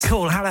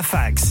Call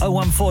Halifax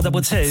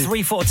 01422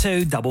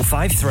 342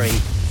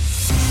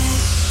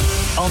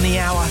 553. On the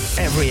hour,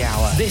 every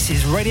hour. This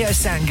is Radio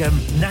Sangam,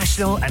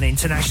 national and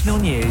international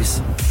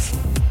news.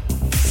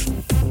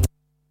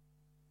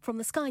 From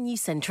the Sky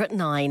News Centre at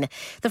 9.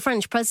 The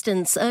French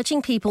president's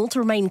urging people to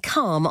remain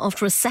calm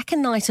after a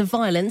second night of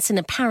violence in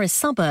a Paris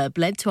suburb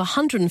led to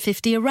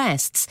 150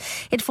 arrests.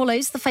 It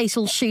follows the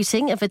fatal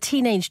shooting of a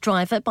teenage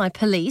driver by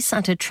police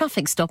at a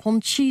traffic stop on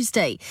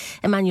Tuesday.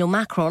 Emmanuel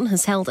Macron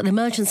has held an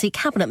emergency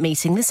cabinet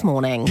meeting this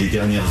morning.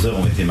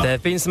 There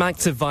have been some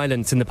acts of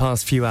violence in the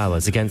past few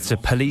hours against a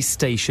police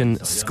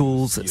station,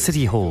 schools,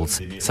 city halls,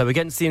 so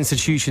against the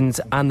institutions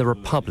and the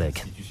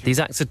Republic. These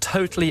acts are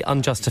totally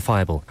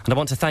unjustifiable, and I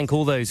want to thank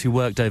all those who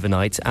worked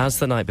overnight, as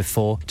the night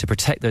before, to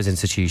protect those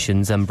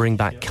institutions and bring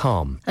back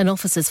calm. An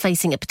officer's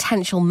facing a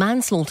potential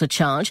manslaughter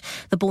charge.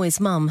 The boy's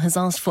mum has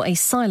asked for a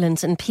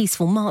silent and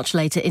peaceful march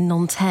later in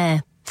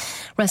Nanterre.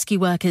 Rescue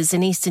workers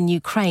in eastern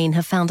Ukraine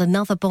have found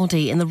another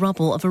body in the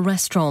rubble of a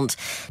restaurant.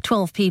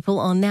 12 people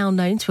are now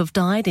known to have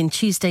died in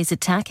Tuesday's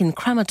attack in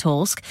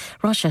Kramatorsk.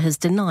 Russia has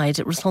denied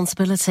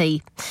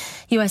responsibility.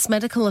 US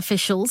medical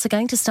officials are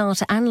going to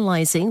start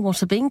analysing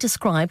what are being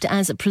described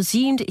as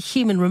presumed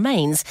human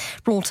remains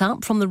brought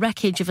up from the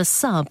wreckage of a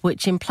sub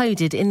which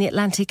imploded in the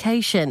Atlantic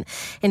Ocean.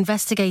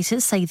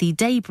 Investigators say the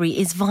debris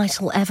is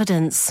vital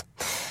evidence.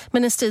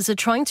 Ministers are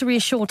trying to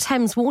reassure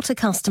Thames Water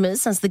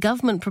customers as the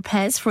government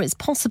prepares for its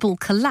possible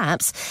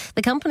collapse.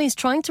 The company is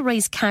trying to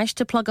raise cash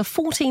to plug a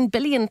 £14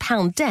 billion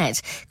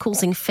debt,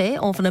 causing fear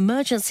of an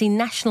emergency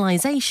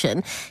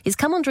nationalisation. It's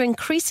come under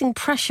increasing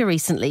pressure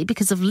recently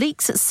because of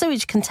leaks,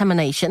 sewage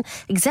contamination,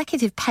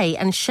 executive pay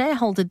and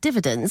shareholder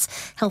dividends.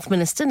 Health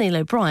Minister Neil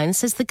O'Brien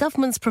says the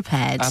government's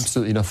prepared.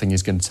 Absolutely nothing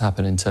is going to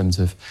happen in terms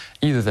of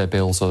either their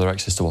bills or their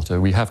access to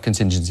water. We have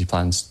contingency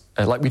plans,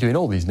 like we do in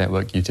all these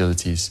network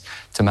utilities,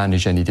 to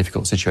manage any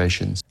difficult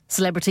situations.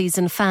 Celebrities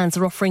and fans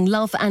are offering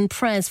love and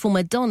prayers for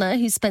Madonna,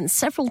 who spent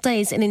several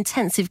days in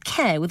intensive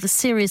care with a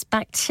serious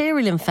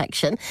bacterial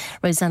infection.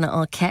 Rosanna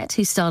Arquette,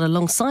 who starred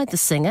alongside the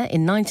singer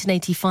in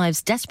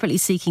 1985's Desperately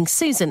Seeking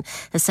Susan,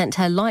 has sent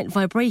her light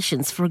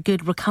vibrations for a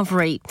good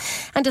recovery.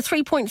 And a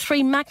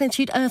 3.3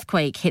 magnitude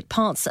earthquake hit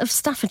parts of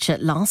Staffordshire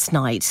last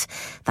night.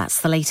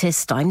 That's the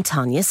latest. I'm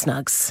Tanya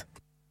Snuggs.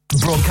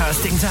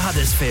 Broadcasting to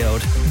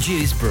Huddersfield,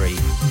 Dewsbury,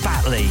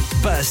 Batley,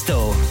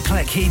 Birstall,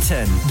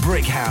 Cleckheaton,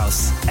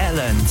 Brickhouse,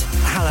 Elland,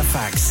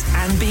 Halifax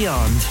and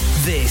beyond.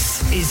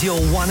 This is your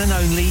one and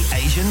only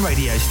Asian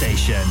radio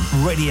station.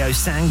 Radio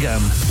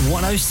Sangam,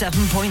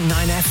 107.9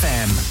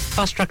 FM.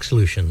 Fast Track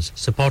Solutions,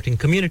 supporting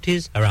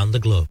communities around the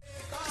globe.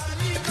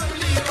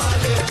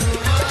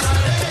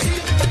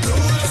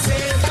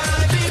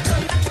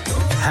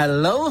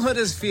 Hello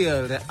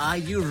Huddersfield, are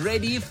you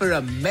ready for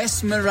a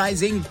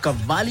mesmerizing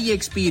Qawwali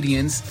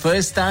experience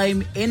first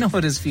time in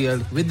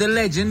Huddersfield with the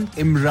legend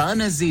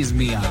Imran Aziz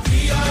Mia?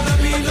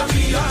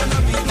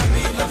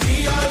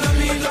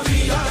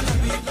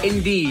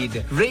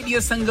 Indeed, Radio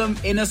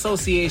Sangam in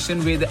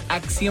association with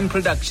Axiom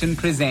Production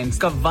presents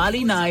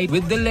Qawwali Night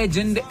with the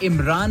legend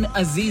Imran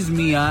Aziz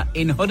Mia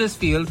in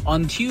Huddersfield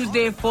on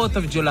Tuesday 4th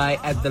of July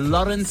at the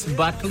Lawrence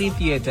Barclay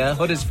Theatre,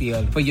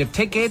 Huddersfield. For your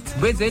tickets,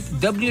 visit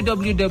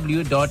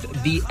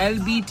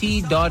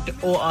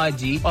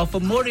www.thelbt.org or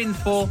for more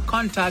info,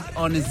 contact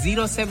on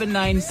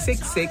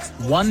 07966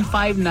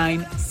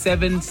 159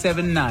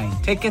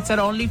 779. Tickets are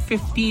only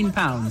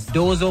 £15.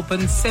 Doors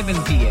open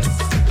 7 p.m.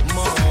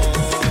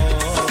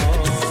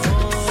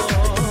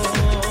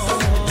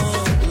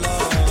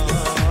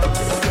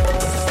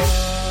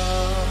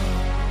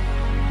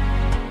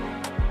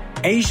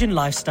 Asian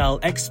Lifestyle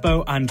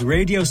Expo and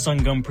Radio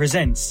Sangam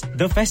presents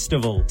The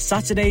Festival,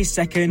 Saturday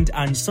 2nd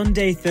and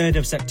Sunday 3rd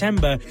of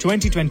September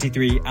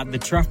 2023 at the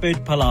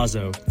Trafford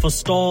Palazzo. For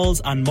stalls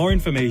and more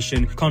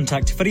information,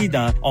 contact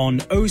Frida on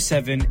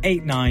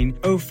 0789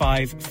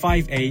 05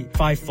 58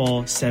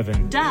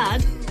 547.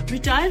 Dad,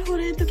 retire हो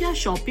रहे हैं तो क्या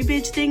shop भी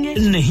बेच देंगे?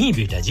 नहीं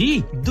बेटा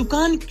जी,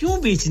 दुकान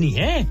क्यों बेचनी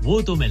है?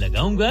 वो तो मैं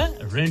लगाऊंगा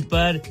रेंट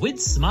पर with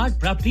Smart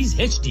Properties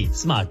HD.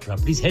 Smart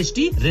Properties HD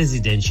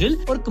residential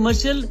और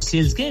कमर्शियल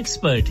सेल्स के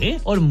एक्सपर्ट हैं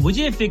और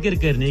मुझे फिक्र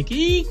करने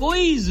की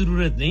कोई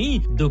जरूरत नहीं.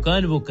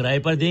 दुकान वो किराए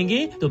पर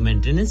देंगे तो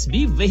मेंटेनेंस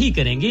भी वही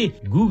करेंगे.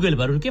 गूगल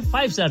पर उनके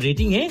 5 स्टार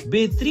रेटिंग है.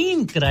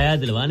 बेहतरीन किराया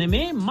दिलवाने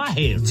में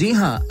माहिर. जी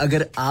हां,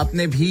 अगर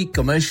आपने भी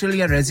कमर्शियल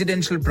या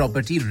रेजिडेंशियल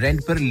प्रॉपर्टी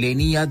रेंट पर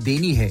लेनी या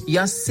देनी है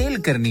या सेल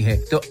करनी है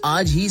तो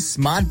आज ही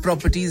स्मार्ट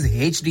प्रॉपर्टीज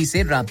एचडी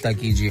से राब्ता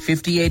कीजिए.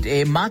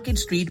 58A market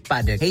street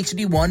paddock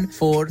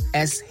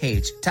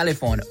HD14SH.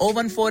 Telephone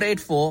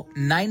 01484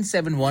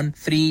 971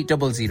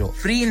 300.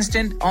 Free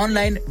instant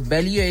online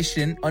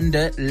valuation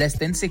under less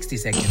than 60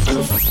 seconds.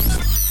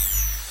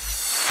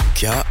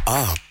 क्या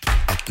आप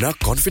अपना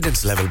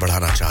कॉन्फिडेंस लेवल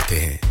बढ़ाना चाहते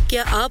हैं?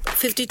 क्या आप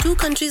 52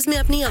 कंट्रीज में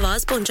अपनी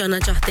आवाज पहुंचाना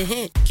चाहते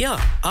हैं? क्या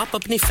आप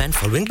अपनी फैन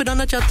फॉलोइंग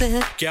बनाना चाहते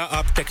हैं? क्या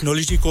आप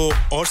टेक्नोलॉजी को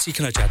और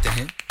सीखना चाहते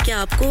हैं? क्या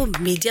आपको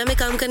मीडिया में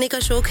काम करने का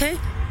शौक है?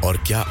 और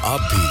क्या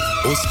आप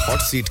भी उस हॉट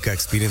सीट का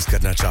एक्सपीरियंस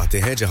करना चाहते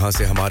हैं जहां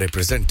से हमारे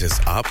प्रेजेंटर्स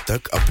आप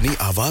तक अपनी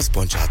आवाज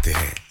पहुंचाते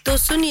हैं? तो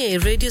सुनिए,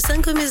 Radio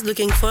Sangam is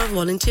looking for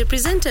volunteer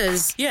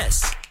presenters.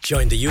 Yes,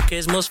 join the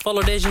UK's most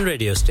followed Asian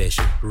radio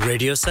station,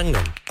 Radio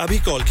Sangam. Abhi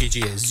call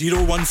kijiye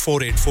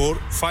 01484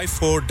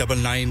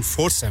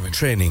 549947.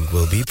 Training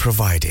will be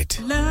provided.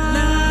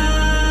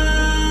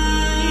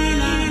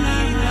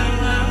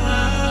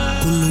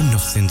 Kullu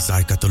नफ्सिन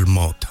जायकातुल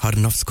मौत हर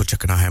नफ्स को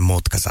चखना है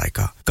मौत का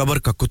जायका कब्र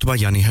का कुतबा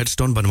यानी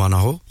हेडस्टोन बनवाना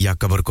हो या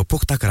कब्र को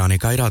पुख्ता कराने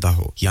का इरादा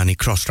हो यानी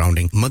cross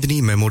rounding Madani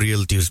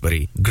memorial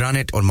Dewsbury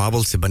granite और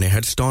मार्बल से बने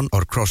हेडस्टोन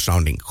और क्रॉस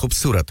राउंडिंग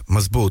खूबसूरत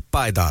मजबूत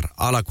पायदार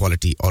आला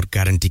क्वालिटी और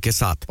गारंटी के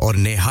साथ और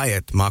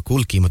निहायत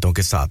माकूल कीमतों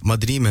के साथ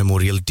मदनी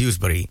मेमोरियल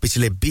ड्यूसबरी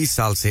पिछले 20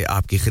 साल से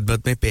आपकी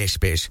खिदमत में पेश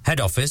Head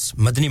Office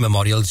Madani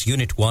Memorials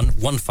Unit 1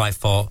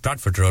 154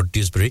 Bradford Road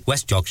Dewsbury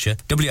West Yorkshire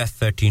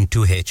WF13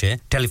 2HA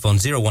Telephone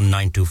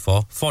 01924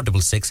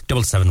 466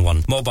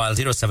 771 Mobile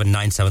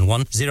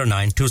 07971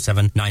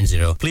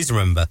 092790 Please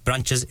remember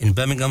branches in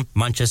Birmingham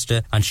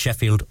Manchester and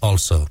Sheffield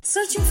also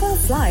Searching for a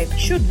flight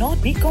should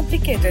not be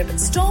complicated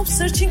Stop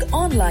searching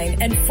online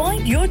and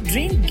find your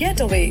dream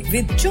getaway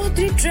with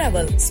Chaudhry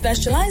Travel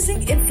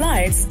specializing in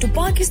flights to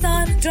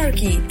Pakistan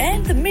Turkey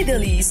and the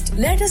Middle East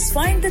Let us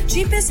find the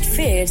cheapest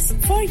fares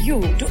for you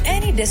to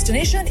any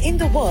destination in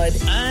the world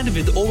and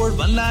with over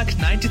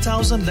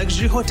 1,90,000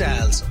 luxury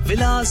hotels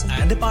villas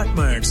and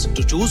apartments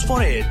to choose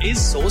for it is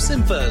so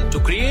simple to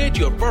create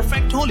your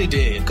perfect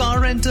holiday. Car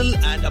rental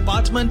and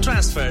apartment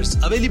transfers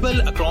available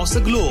across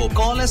the globe.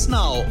 Call us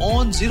now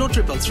on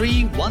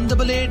 0333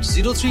 188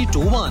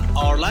 0321.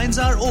 Our lines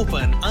are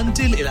open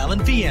until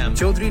 11 p.m.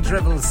 Chaudhry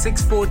Travel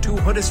 642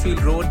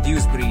 Huddersfield Road,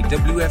 Dewsbury,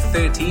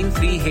 WF13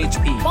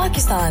 3HP.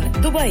 Pakistan,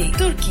 Dubai,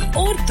 Turkey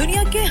और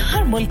दुनिया के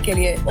हर मुल्क के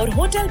लिए और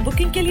hotel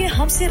booking के लिए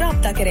हमसे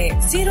राब्ता करें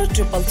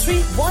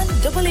 0333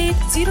 188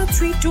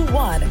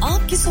 0321.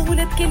 आपकी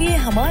सहूलियत के लिए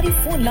हमारी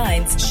फोन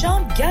लाइंस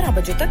शाम 11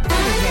 बजे तक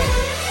खुली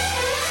हैं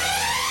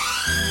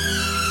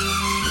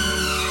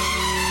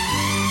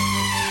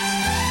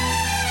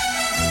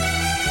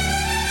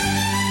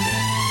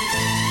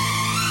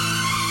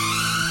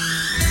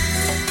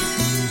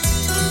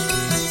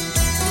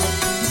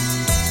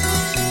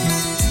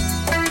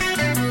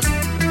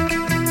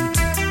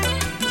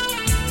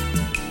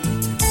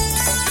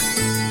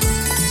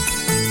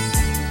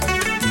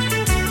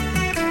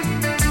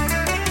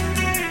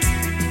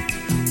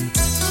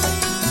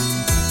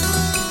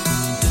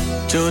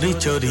चोरी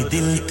चोरी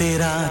दिल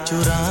तेरा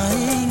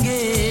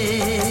चुराएंगे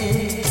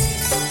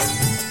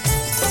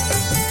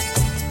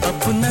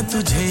अपना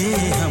तुझे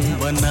हम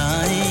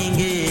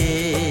बनाएंगे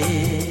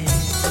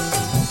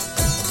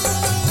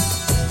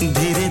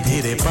धीरे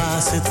धीरे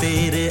पास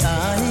तेरे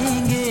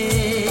आएंगे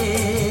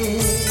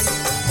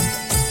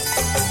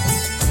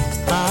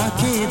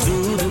आके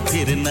दूर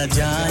फिर न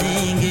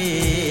जाएंगे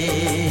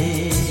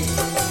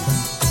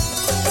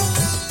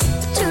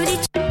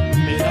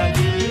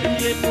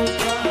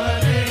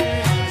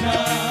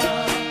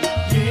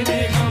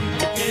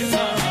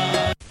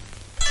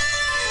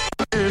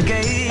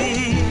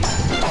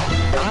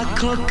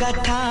का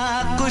था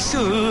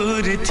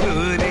कसूर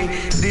छुरी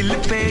दिल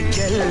पे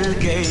चल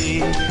गई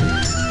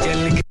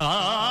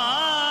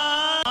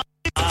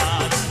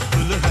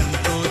दुल्हन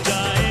तो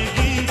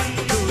जाएगी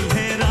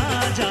दूल्हे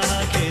राजा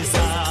के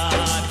साथ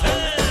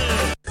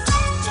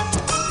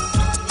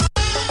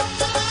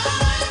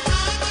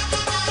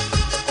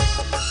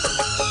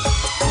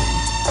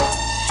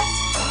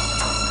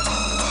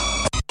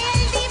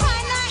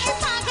दीवाना है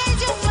पागल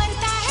जो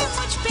मरता है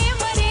मुझ पे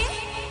मरे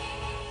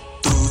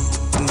तू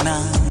ना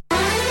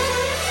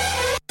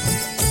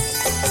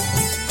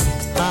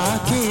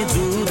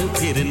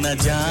फिर न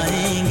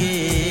जाएंगे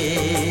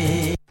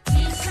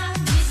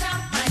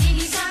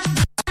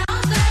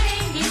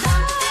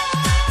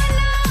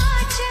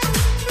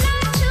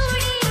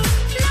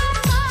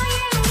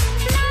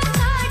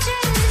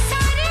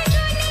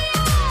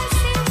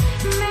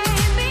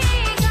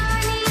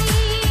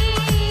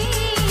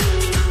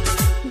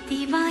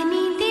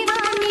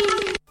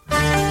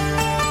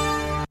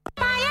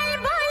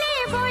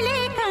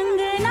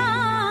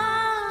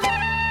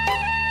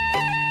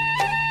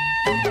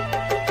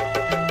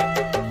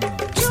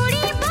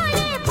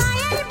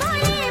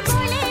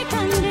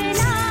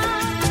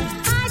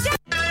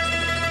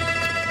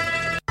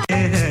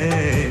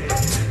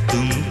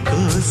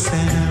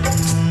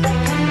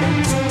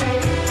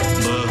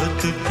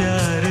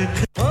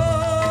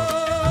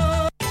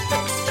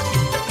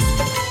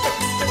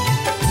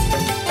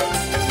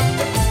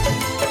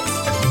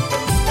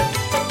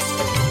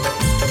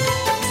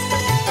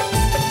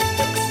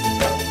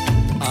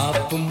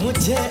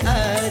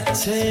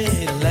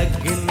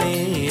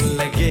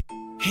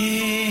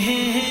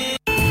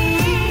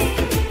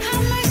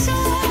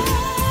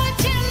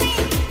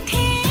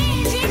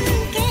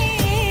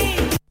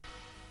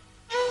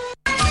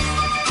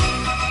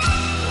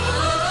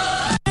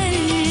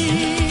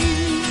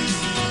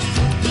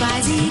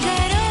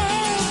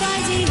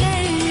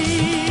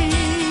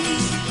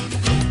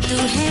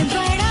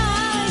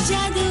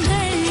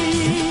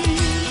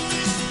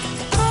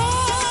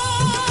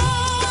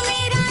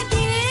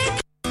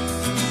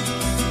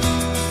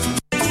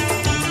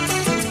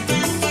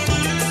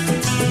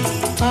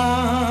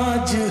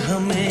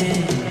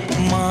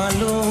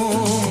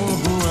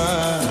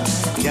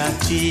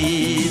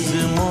चीज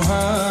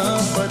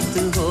मोहब्बत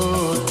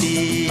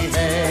होती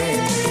है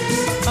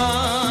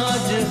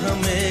आज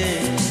हमें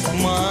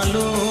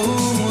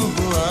मालूम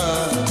हुआ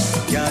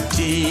क्या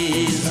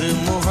चीज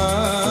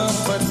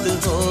मोहब्बत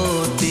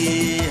होती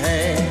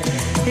है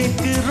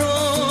एक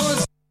रोज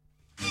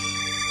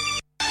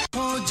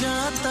हो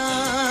जाता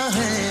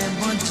है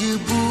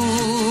मजबूर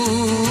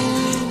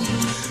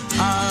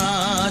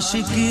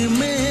आशिक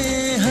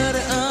में हर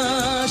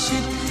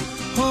आशिक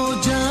हो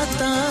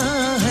जाता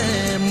है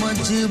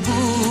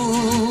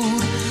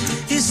मजबूर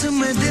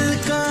इसमें दिल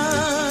का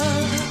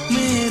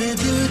मेरे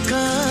दिल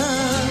का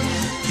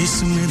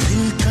इसमें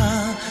दिल का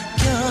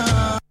क्या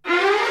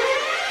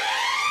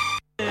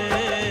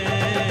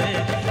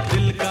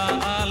दिल का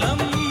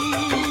आलम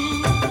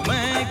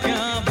मैं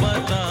क्या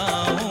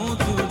बताऊं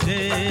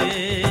तुझे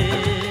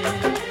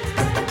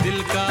दिल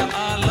का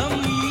आलम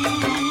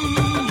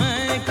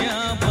मैं क्या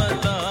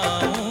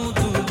बताऊं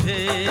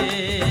तुझे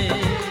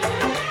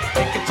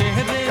एक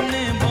चेहरे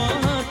ने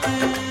बहुत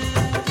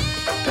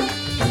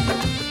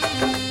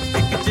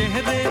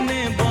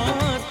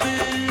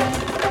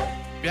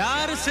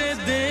प्यार से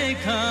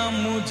देखा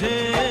मुझे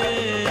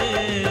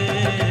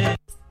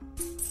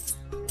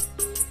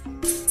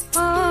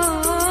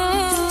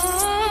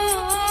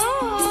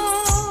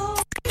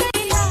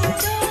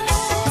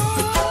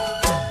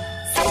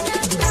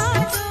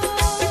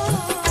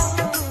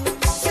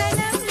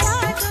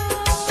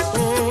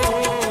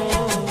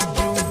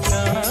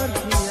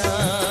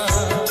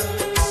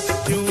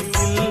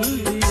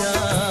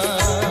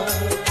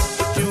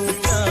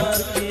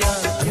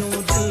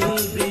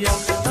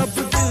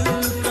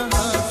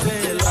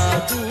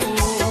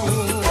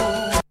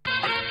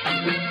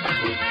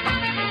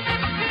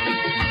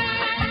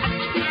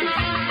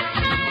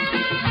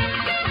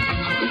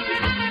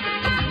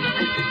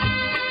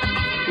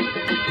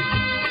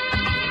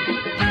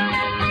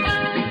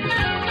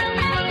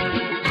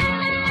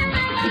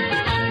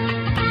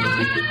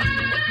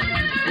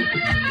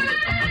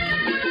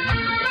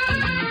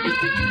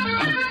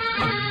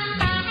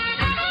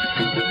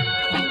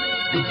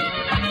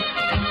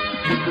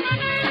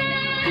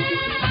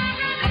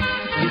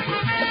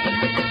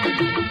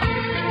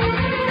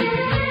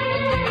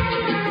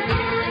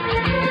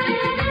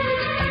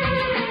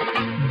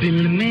दिल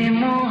में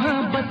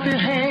मोहब्बत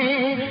है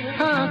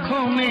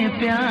आंखों में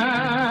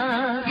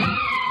प्यार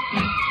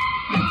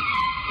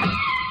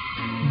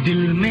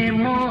दिल में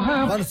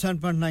मोहब्बत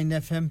 107.9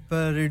 FM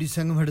पर रेडियो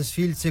संगम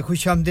हडर्सफील्ड से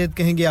खुशामदीद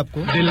कहेंगे आपको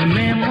दिल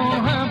में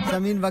मोहब्बत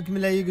सामीन वक्त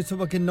मिलाइए कि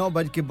सुबह के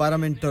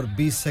 9:12 और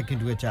 20 सेकंड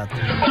हुए चाहते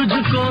हैं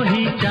तुझको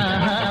ही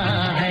चाहा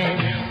है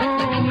ओ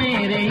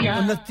मेरे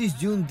यार 29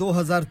 जून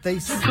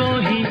 2023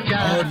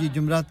 और ये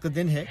जुमरात का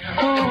दिन है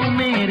ओ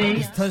मेरे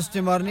इस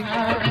थर्सडे मॉर्निंग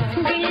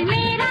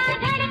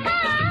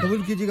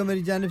कबूल कीजिएगा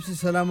मेरी जानिब से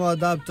सलाम व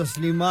आदाब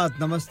तस्लीमात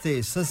नमस्ते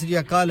सत श्री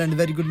अकाल एंड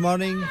वेरी गुड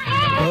मॉर्निंग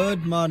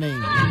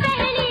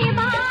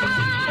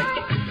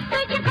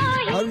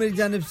और मेरी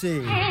जानिब से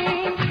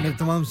मेरे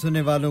तमाम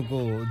सुनने वालों को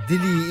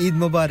दिली ईद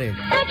मुबारक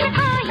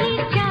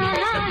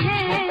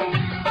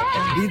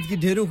ईद की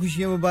ढेरों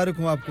खुशियां मुबारक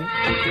हो आपको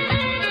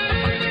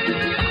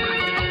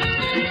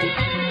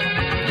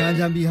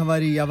जहां भी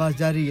हमारी आवाज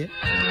जा रही है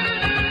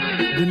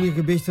दुनिया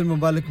के बेशतर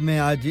मुमालिक में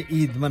आज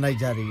ईद मनाई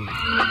जा रही है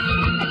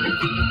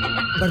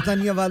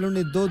बरतानिया वालों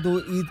ने दो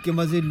ईद के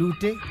मजे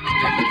लूटे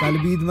कल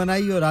भी ईद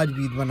मनाई और आज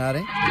भी ईद मना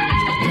रहे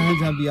हैं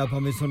जहां भी आप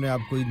हमें सुने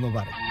आपको ईद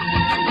मुबारक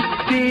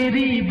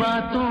तेरी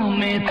बातों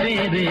में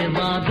तेरे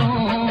वादों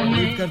में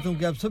उम्मीद करता हूं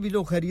कि आप सभी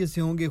लोग खैरियत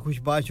से होंगे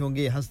खुशबाश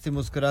होंगे हंसते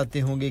मुस्कुराते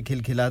होंगे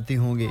खिलखिलाते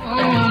होंगे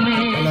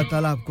अल्लाह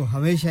ताला आपको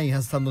हमेशा ही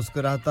हंसता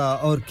मुस्कुराता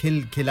और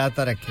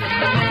खिलखिलाता रखे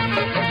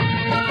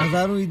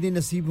हजारों ईदें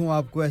नसीब हों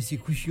आपको ऐसी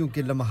खुशियों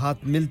के लम्हात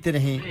मिलते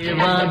रहें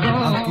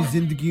आपकी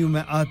जिंदगियों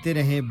में आते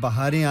रहें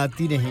बहारें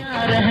आती रहें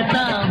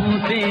रहता हूं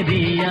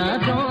तेरी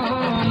यादों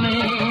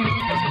में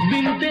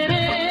बिन तेरे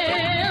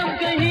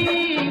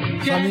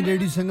सामीन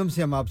रेडियो संगम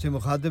से हम आपसे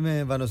मुखातिब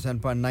हैं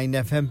 107.9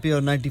 FM पे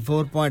और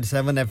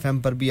 94.7 FM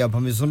पर भी आप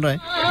हमें सुन रहे हैं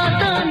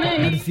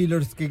हडर्सफील्ड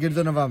और इसके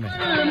गिरदोनवा में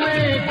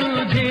मैं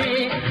तुझे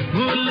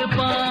भूल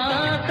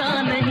पाता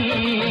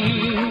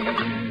नहीं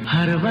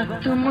हर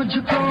वक्त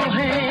मुझको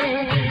है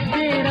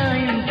तेरा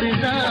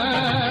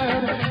इंतजार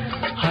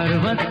हर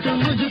वक्त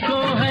मुझको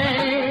है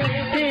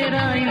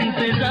तेरा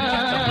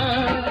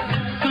इंतजार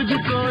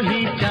तुझको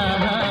ही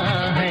चाहा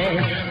है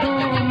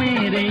ओ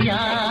मेरे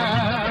यार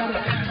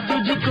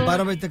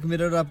 12 बजे तक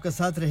मेरा और आपका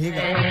साथ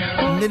रहेगा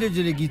मेरे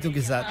जुले गीतों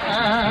के साथ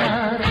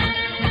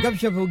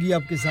गपशप होगी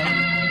आपके साथ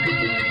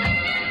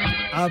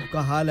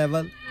आपका हाल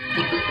अहवाल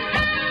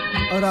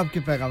और आपके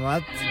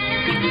पैगामात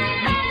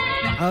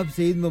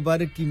आपसे ईद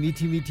मुबारक की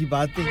मीठी मीठी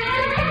बातें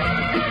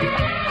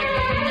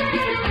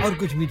और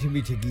कुछ मीठे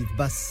मीठे गीत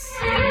बस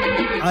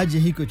आज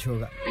यही कुछ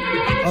होगा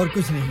और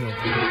कुछ नहीं होगा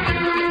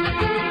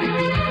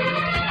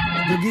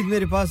जो गीत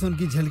मेरे पास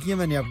उनकी झलकियां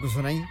मैंने आपको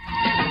सुनाई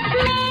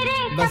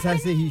बस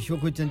ऐसे ही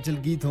शोको चंचल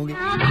गीत होंगे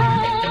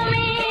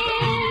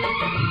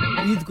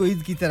ईद को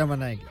ईद की तरह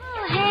मनाएंगे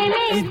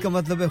ईद का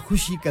मतलब है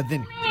खुशी का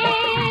दिन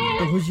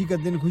तो खुशी का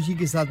दिन खुशी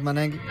के साथ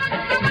मनाएंगे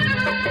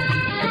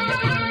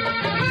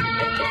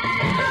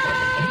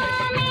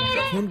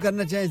फोन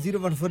करना चाहे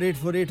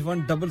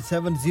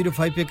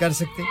 01484817705 पे कर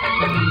सकते हैं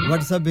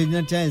व्हाट्सएप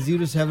भेजना चाहे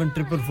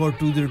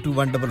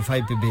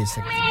 07444202155 पे भेज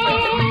सकते हैं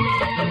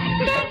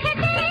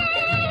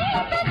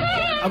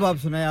अब आप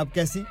सुनाएं आप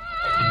कैसे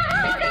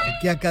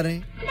क्या कर रहे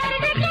हैं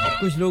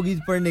कुछ लोग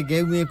ईद पढ़ने गए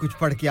हुए हैं कुछ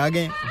पढ़ के आ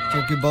गए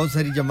क्योंकि बहुत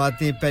सारी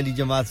जमातें पहली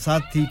जमात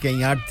 7 थी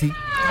कहीं 8 थी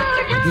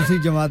दूसरी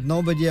जमात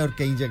 9 बजे और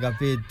कई जगह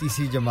पे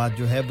तीसरी जमात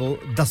जो है वो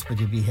 10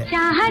 बजे भी है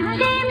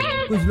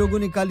कुछ लोगों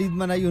ने कल ईद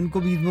मनाई उनको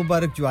भी ईद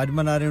मुबारक जो आज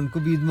मना रहे हैं उनको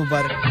भी ईद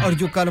मुबारक और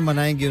जो कल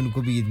मनाएंगे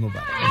उनको भी ईद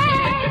मुबारक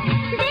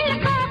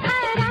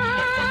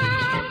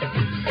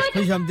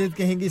खुशामदीद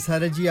कहेंगे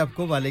सारा जी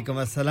आपको वालेकुम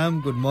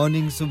अस्सलाम गुड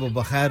मॉर्निंग सुबह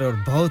बखैर और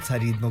बहुत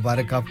सारी ईद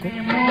मुबारक आपको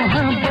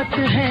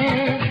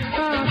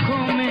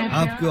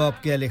आपको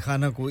आपके अहले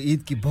खाना को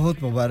ईद की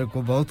बहुत मुबारक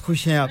हो बहुत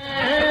खुश हैं आप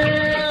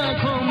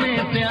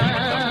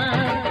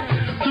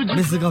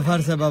मिस्टर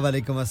गफार साहब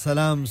वालेकुम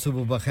अस्सलाम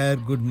सुबह बखैर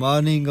गुड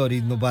मॉर्निंग और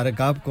ईद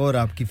मुबारक आपको और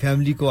आपकी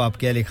फैमिली को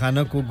आपके अहले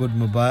खाना को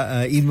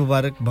ईद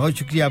मुबारक बहुत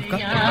शुक्रिया आपका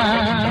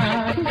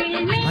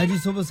हाजी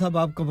सुबह साहब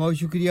आपका बहुत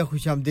शुक्रिया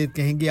खुशामदीद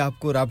कहेंगे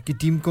आपको और आपकी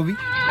टीम को भी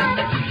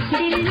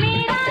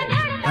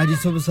हाजी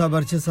सुबह साहब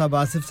अरशद साहब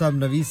आसिफ साहब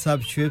नवीद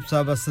साहब शुएब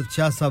साहब असद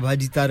शाह साहब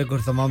हाजी तारक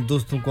और तमाम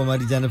दोस्तों को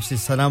हमारी जानिब से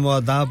सलाम और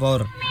आदाब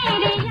और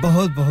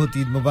बहुत बहुत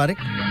ईद मुबारक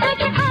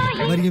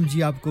मरियम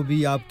जी आपको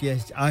भी आपके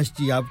आश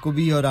जी आपको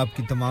भी और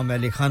आपकी तमाम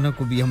अहले खाना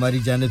को भी हमारी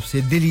जानिब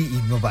से दिली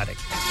ईद मुबारक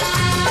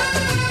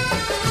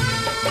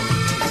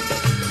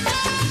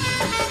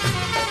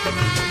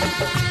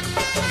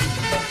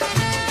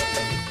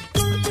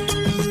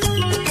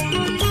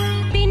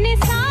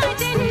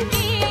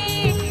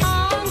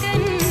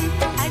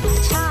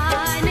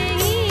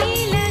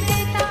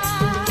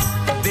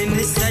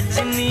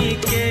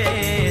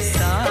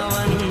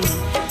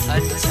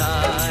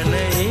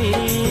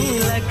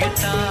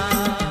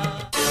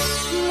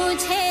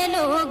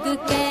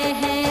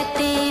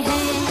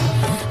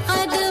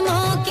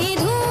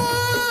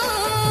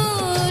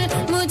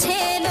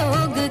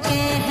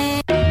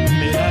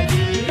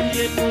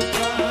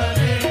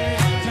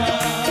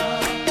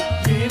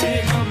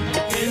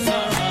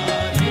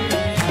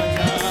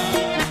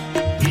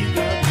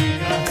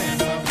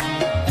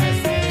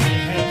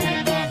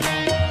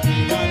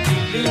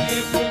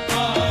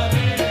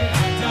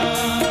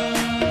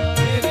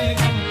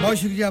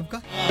शुक्रिया आपका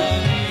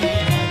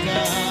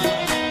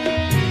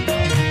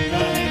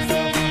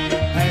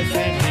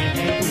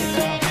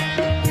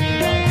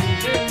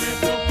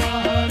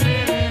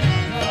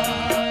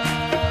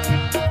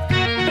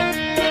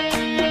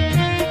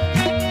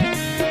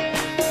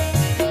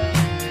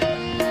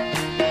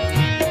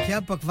क्या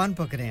पकवान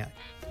पक रहे हैं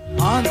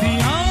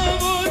आंधियां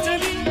वो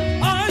चली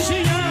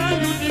आशियां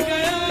लुट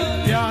गया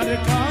प्यार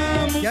का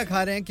क्या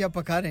खा रहे हैं क्या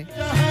पका रहे हैं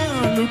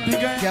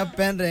क्या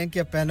पहन रहे हैं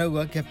क्या पहना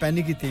हुआ क्या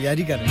पहनने की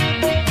तैयारी कर रहे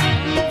हैं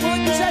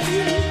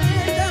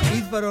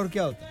ईद पर और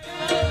क्या होता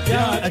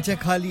है अच्छा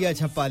खा लिया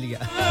अच्छा पा लिया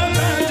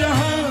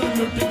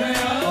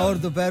और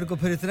दोपहर को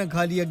फिर इतना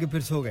खा लिया कि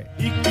फिर सो गए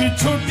एक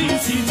छोटी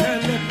सी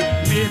झलक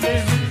मेरे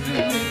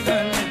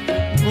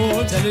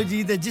चलो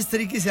जी जिस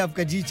तरीके से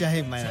आपका जी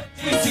चाहे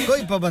मनाए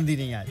कोई पाबंदी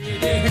नहीं आज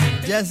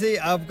जैसे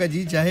आपका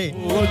जी चाहे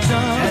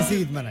ऐसे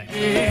ईद मनाए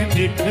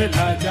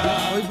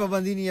कोई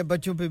पाबंदी नहीं है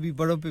बच्चों पे भी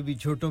बड़ों पे भी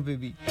छोटों पे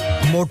भी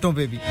मोटों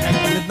पे भी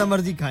जितना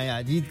मर्जी खाएं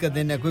आज ईद का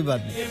दिन है कोई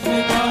बात नहीं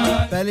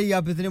पहले ही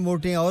आप इतने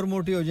मोटे हैं और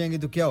मोटे हो जाएंगे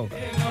तो क्या होगा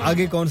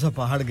आगे कौन सा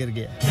पहाड़ गिर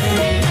गया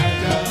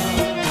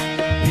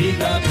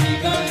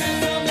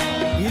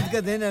ईद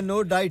का दिन है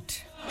नो डाइट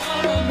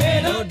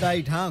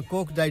हाँ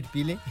कोक डाइट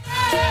पी लें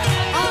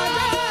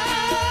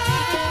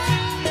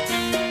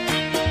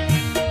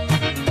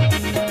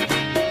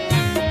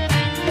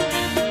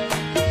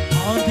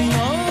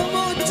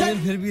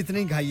फिर भी इतना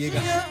ही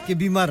खाइएगा कि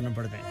बीमार न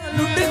पड़ जाए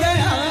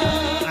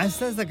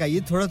ऐसा ऐसा खाइए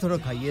थोड़ा थोड़ा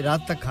खाइए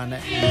रात तक खाना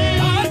है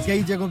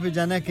कई जगहों पे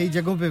जाना है कई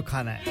जगहों पे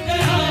खाना है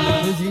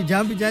तो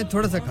जहाँ भी जाए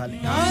थोड़ा सा खा लें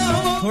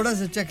थोड़ा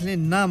सा चख लें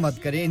ना मत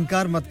करें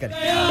इनकार मत करें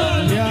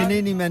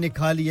कि नहीं मैंने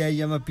खा लिया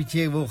या मैं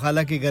पीछे वो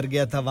खाला के घर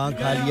गया था वहाँ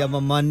खा लिया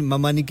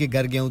ममानी के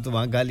घर गया हूँ तो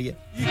वहाँ खा लिया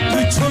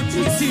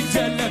छोटी सी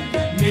झलक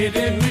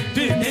मेरे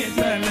मिटने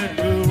तलक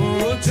वो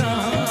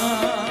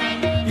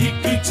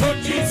एक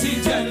छोटी सी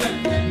झलक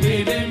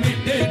मेरे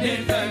मिटने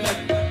तलक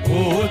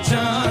वो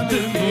चांद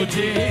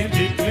मुझे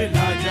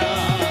दिखला जा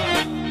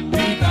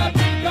भीगा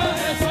भीगा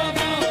है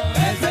समा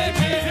ऐसे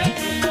में है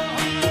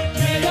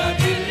मेरा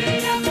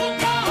दिल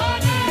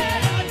पुकारे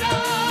आजा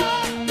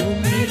तू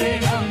मेरे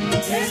गम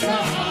के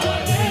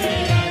सहारे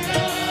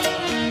आजा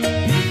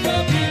भीगा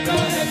भीगा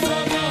है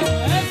समा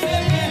ऐसे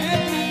में है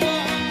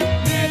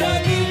मेरा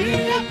दिल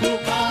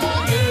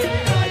पुकारे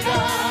आजा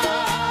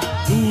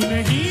तू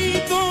नहीं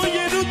तो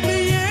ये रुत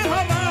ये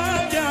हवा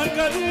क्या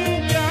करूं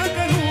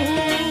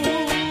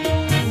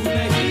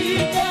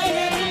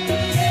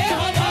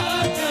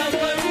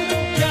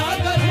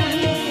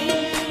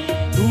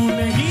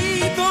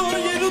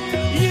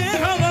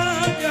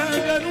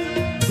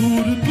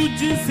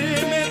जिसे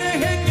मैं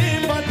रहेंगे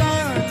बता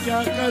क्या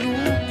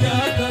करूं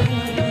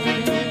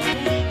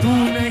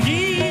तूने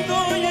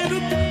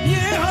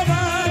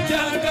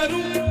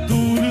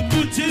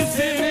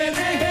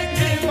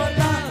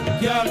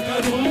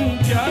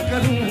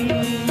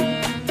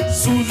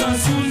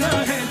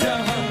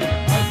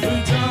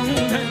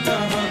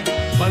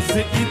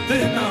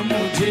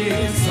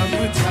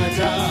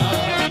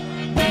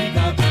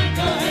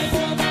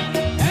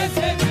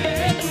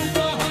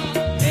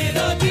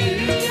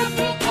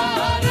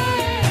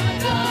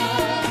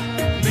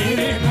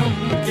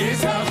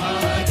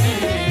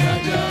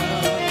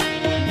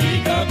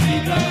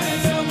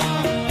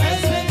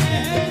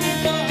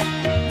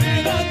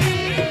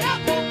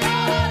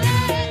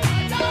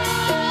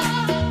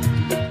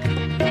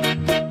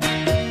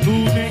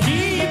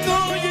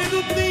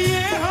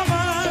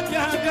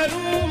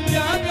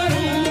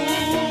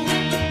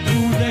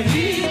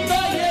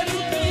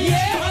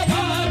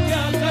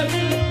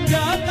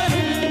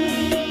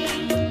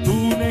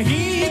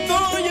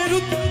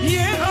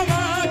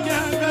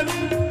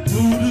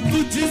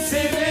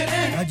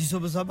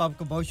सोबा साहब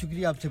आपका बहुत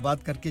शुक्रिया आपसे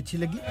बात करके अच्छी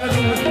लगी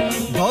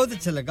बहुत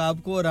अच्छा लगा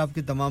आपको और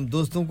आपके तमाम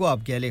दोस्तों को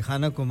आपके अहले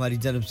खाना को हमारी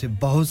जानिब से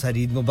बहुत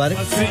सारी ईद मुबारक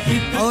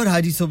और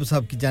हाजी सोबा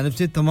साहब की जानिब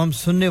से तमाम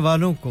सुनने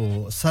वालों को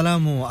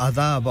सलाम व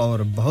आदाब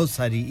और बहुत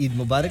सारी ईद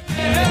मुबारक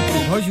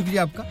बहुत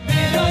शुक्रिया आपका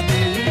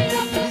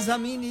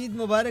ज़मीन ईद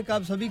मुबारक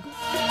आप सभी को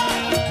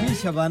जी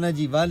शबाना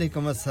जी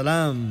वालेकुम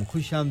अस्सलाम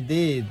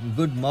खुशामदीद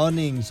गुड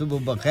मॉर्निंग सुबह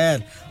बखैर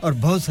और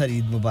बहुत सारी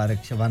ईद मुबारक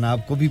शबाना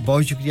आपको भी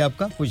बहुत शुक्रिया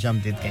आपका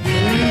खुशामदीद कहेंगे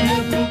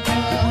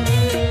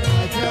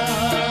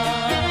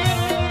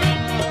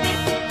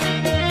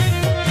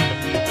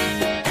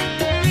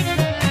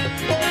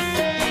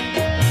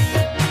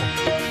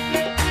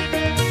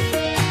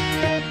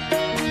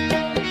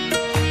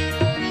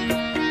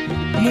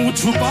मुंह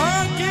छुपा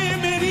के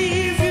मेरी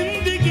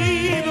जिंदगी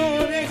रो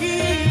रही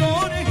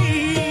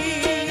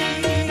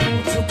मुंह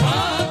छुपा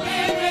के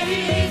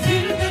मेरी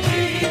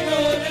जिंदगी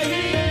रो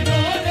रही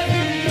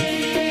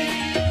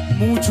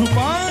मुंह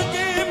छुपा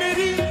के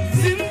मेरी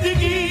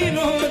जिंदगी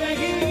रो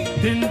रही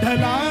दिन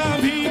ढला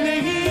भी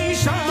नहीं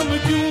शाम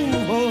क्यों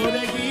हो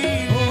रही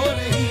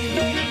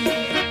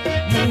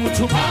मुंह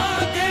छुपा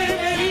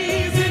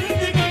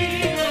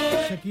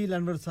शकील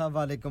अनवर साहब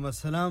वालेकुम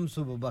अस्सलाम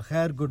सुबह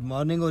बखैर गुड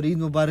मॉर्निंग और ईद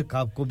मुबारक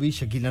आपको भी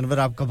शकील अनवर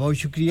आपका बहुत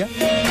शुक्रिया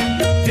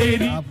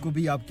आपको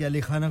भी आपके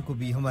अहले खाना को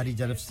भी हमारी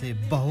तरफ से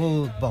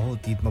बहुत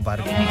बहुत ईद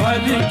मुबारक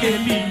के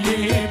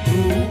लिए तू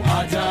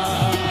आजा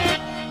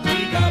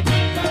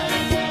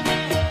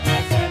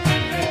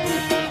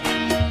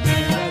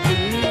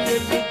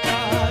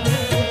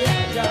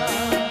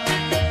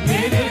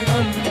मेरे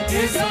गम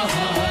के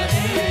सहारे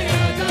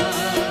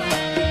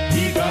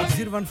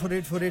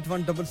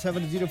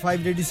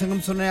 01484817705 रेडियो संगम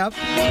सुन रहे हैं आप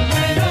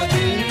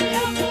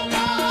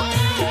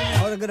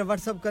और अगर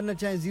व्हाट्सएप करना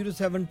चाहें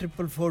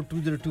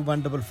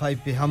 07444202155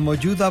 पे हम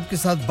मौजूद आपके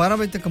साथ 12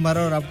 बजे तक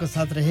हमारा और आपका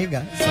साथ रहेगा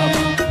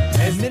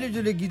मेरे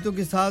जुड़े गीतों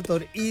के साथ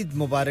और ईद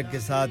मुबारक के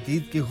साथ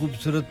ईद के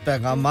खूबसूरत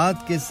पैगामात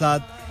के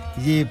साथ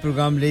ये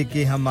प्रोग्राम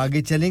लेके हम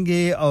आगे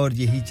चलेंगे और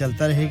यही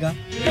चलता रहेगा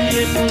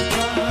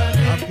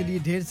आपके लिए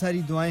ढेर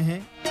सारी दुआएं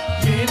हैं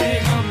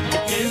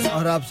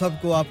और आप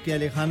सबको आपके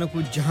अहले खाना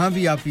को जहां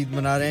भी आप ईद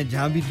मना रहे हैं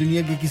जहां भी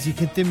दुनिया के किसी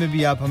खित्ते में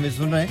भी आप हमें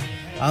सुन रहे हैं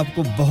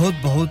आपको बहुत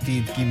बहुत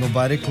ईद की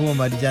मुबारक हो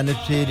हमारी जानिब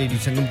से रेडियो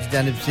संगम की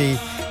जानिब से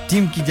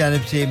टीम की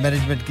जानिब से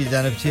मैनेजमेंट की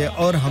जानिब से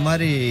और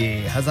हमारे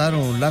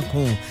हजारों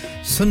लाखों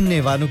सुनने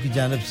वालों की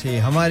जानिब से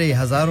हमारे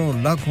हजारों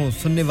लाखों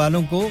सुनने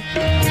वालों को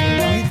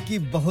ईद की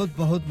बहुत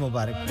बहुत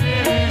मुबारक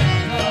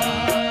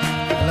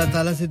अल्लाह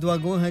ताला से दुआ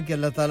गो है कि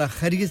अल्लाह ताला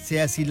खैरियत से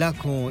ऐसी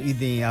लाखों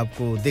ईदें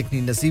आपको देखनी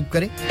नसीब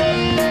करे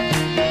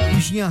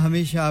खुशियां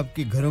हमेशा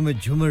आपके घरों में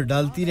झूमर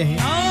डालती रहें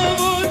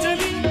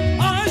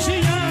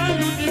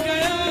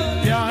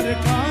प्यार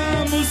का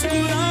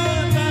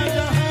मुस्कुराता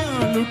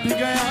जहां लुट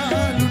गया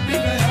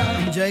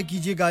एंजॉय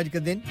कीजिएगा आज का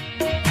दिन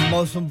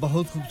मौसम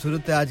बहुत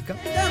खूबसूरत है आज का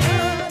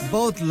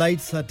बहुत लाइट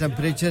सा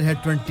टेंपरेचर है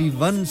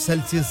 21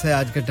 सेल्सियस है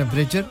आज का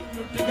टेंपरेचर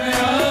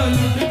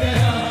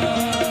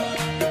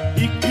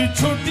एक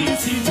छोटी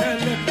सी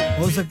झलक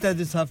हो सकता है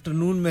दिस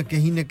आफ्टरनून में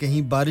कहीं न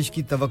कहीं बारिश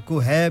की तवक्को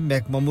है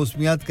महकमा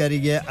मौसमियात कह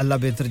रही है अल्लाह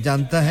बेहतर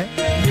जानता है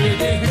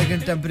लेकिन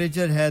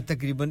टेंपरेचर है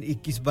तकरीबन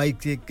 21-22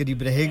 के करीब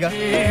रहेगा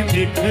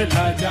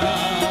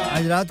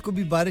आज रात को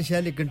भी बारिश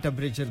है लेकिन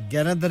टेंपरेचर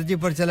 11 दर्जे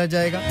पर चला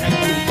जाएगा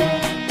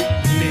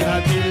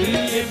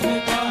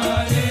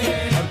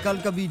और कल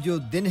का भी जो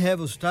दिन है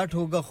वो स्टार्ट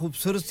होगा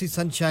खूबसूरत सी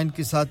सनशाइन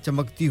के साथ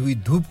चमकती हुई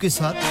धूप के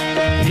साथ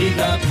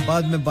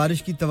बाद में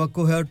बारिश की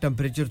तवक्को है और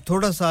टेंपरेचर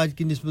थोड़ा सा आज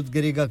की निस्बत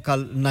गिरेगा कल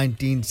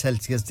 19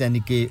 सेल्सियस यानी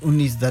कि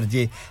 19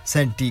 दर्जे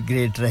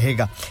सेंटीग्रेड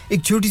रहेगा एक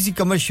छोटी सी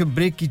कमर्शियल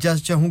ब्रेक की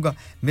इजाजत चाहूंगा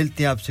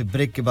मिलते हैं आपसे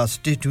ब्रेक के बाद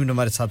स्टे ट्यून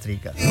हमारे साथ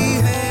रहिएगा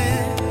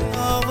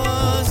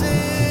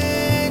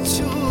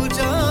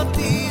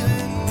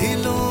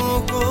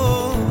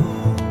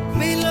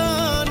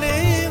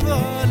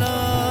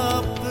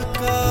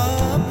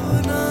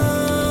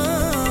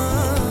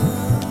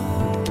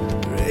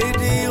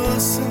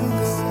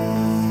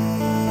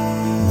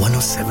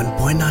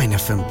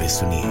FM पे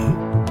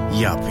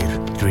सुनिए या फिर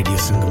रेडियो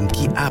संगम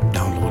की ऐप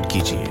डाउनलोड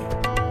कीजिए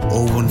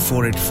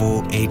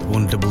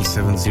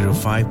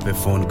 01484817705 पे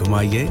फोन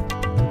घुमाइए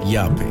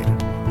या फिर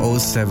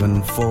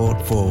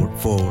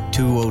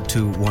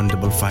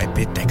 07444202155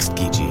 पे टेक्स्ट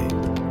कीजिए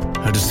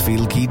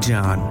हडर्सफील्ड की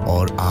जान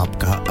और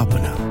आपका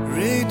अपना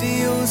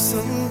रेडियो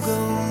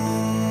संगम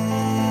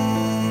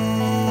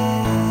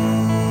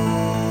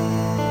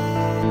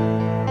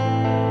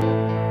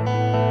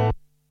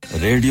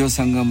रेडियो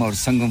संगम और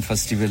संगम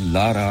फेस्टिवल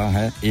ला रहा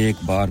है एक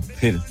बार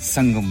फिर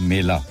संगम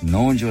मेला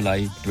 9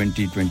 जुलाई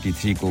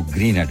 2023 को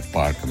ग्रीनहेड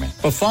पार्क में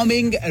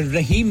परफॉर्मिंग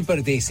रहीम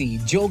परदेसी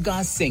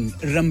जोगा सिंह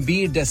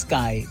रणबीर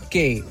डस्काई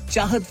के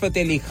चाहत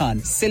Fateh Ali Khan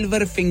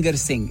silver finger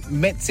Singh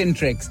mates and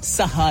tricks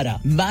Sahara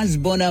maize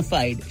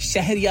bonafide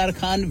Shahryar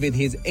Khan with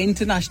his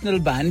international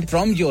band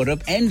from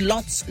Europe and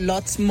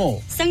lots more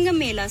Sangam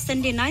Mela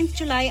Sunday 9th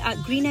July at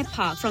Greenhead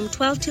Park from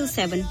 12 till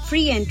 7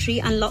 free entry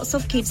and lots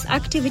of kids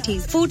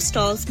activities food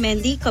stalls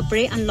Mendi,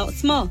 Kapre and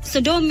lots more. So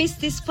don't miss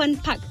this fun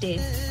packed day.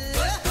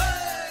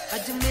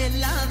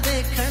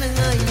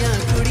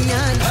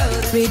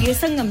 Radio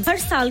संगम हर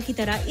साल की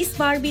तरह इस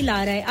बार भी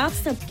ला रहा है आप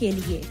सब के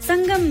लिए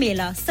संगम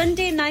मेला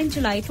Sunday 9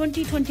 July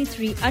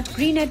 2023 at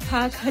Greenhead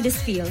Park,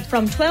 Huddersfield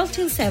from 12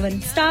 till 7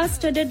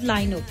 star-studded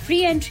lineup free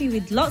entry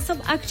with lots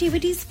of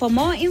activities for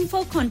more info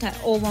contact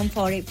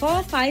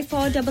 01484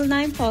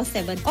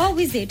 549947 or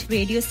visit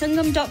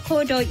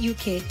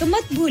radiosangam.co.uk तो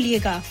मत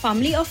भूलिएगा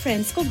family और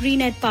friends को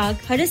Greenhead Park,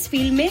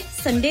 Huddersfield में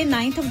Sunday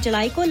 9th of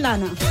July को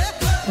लाना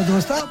ओ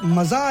दोस्ता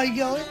मजा आ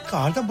गया ओए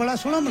कार तो बड़ा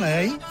सोना बनाया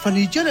है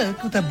फर्नीचर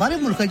तो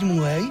बाहर मुल्क से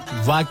मंगवाया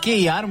है वाकई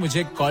यार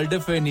मुझे कॉल्डर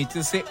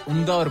फर्नीचर से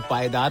उम्दा और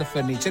पायदार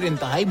फर्नीचर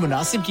इंतहाई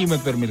मुनासिब कीमत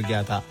पर मिल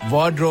गया था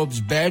wardrobes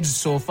beds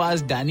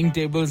sofas dining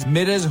tables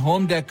mirrors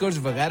home decors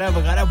वगैरह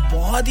वगैरह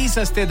बहुत ही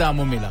सस्ते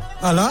दामों मिला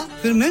आला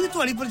फिर मैं भी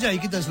तुम्हारी पर जाई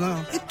की दसना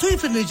इत्थों ही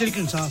फर्नीचर के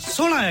इंसान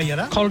सोना आया यार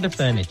Calder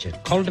Furniture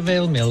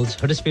Caldervale Mills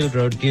Huddersfield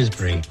Road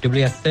Dewsbury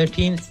WF13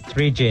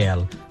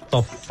 3JL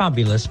for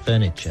fabulous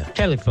furniture.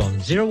 Telephone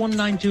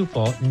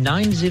 01924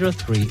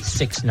 903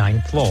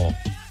 694.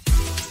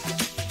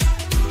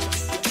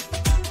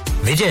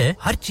 विजय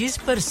हर चीज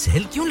पर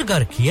सेल क्यों लगा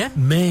रखी है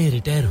मैं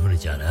रिटायर होने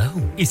जा रहा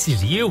हूँ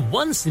इसीलिए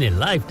once in A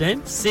life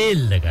time cell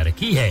लगा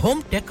रखी है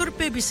होम डेकोर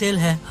पे भी सेल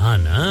है हाँ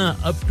ना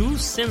अप टू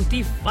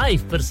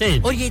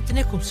 75% और ये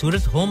इतने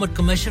खूबसूरत होम और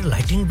कमर्शियल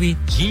लाइटिंग भी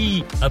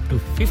जी up to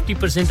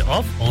 50%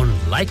 of on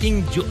lighting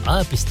जो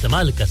आप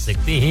इस्तेमाल कर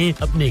सकते हैं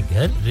अपने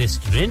घर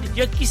रेस्टोरेंट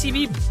या किसी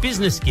भी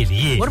बिजनेस के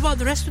लिए What about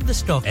the rest of the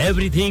stock?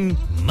 Everything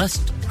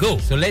must go.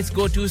 So let's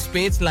go to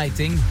Spades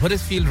Lighting,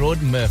 Huddersfield Road,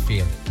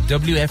 Murfield.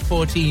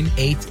 WF14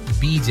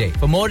 8BJ.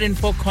 For more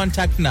info,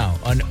 contact now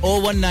on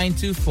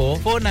 01924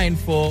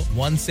 494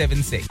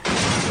 176.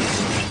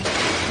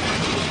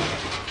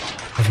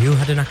 Have you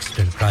had an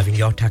accident driving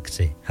your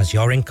taxi? Has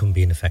your income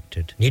been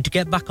affected? Need to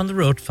get back on the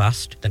road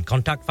fast? Then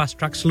contact Fast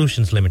Track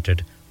Solutions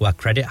Limited, who are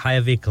credit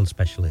hire vehicle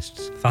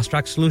specialists. Fast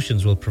Track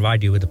Solutions will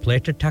provide you with a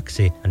plated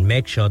taxi and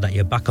make sure that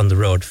you're back on the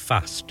road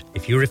fast.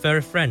 If you refer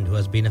a friend who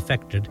has been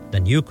affected,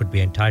 then you could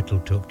be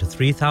entitled to up to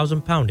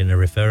 £3,000 in a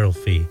referral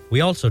fee.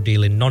 We also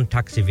deal in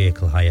non-taxi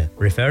vehicle hire.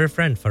 Refer a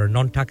friend for a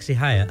non-taxi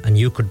hire and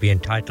you could be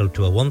entitled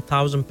to a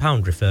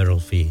 £1,000 referral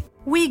fee.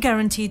 We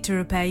guarantee to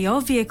repair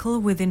your vehicle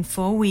within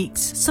 4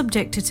 weeks,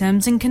 subject to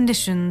terms and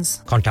conditions.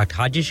 Contact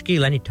Haji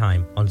Shakil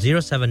anytime on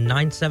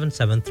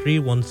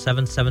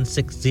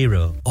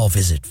 07977317760 or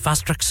visit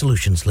Fast Track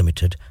Solutions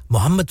Limited,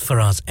 Mohammed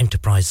Faraz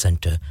Enterprise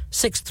Centre,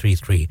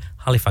 633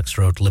 Halifax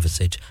Road,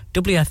 Liversedge,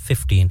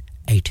 WF15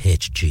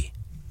 8HG.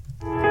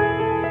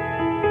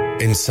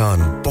 इंसान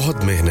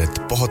बहुत मेहनत,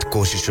 बहुत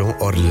कोशिशों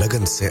और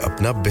लगन से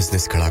अपना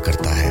business खड़ा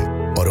करता है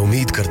और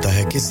उम्मीद करता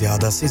है कि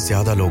ज़्यादा से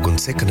ज़्यादा लोग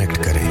उनसे कनेक्ट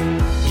करें।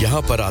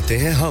 यहाँ पर आते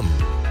हैं हम,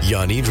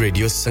 यानी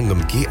रेडियो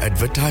संगम की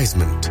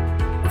एडवर्टाइजमेंट।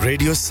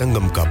 रेडियो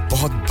संगम का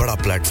बहुत बड़ा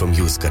प्लेटफॉर्म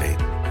यूज करें।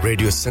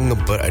 रेडियो संगम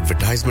पर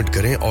एडवर्टाइजमेंट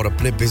करें और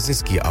अपने बिजनेस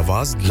की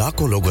आवाज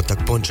लाखों लोगों तक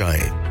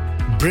पहुंचाएं।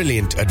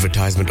 Brilliant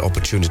advertisement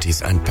opportunities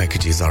and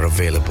packages are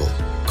available.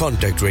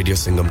 Contact Radio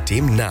Sangam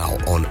team now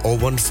on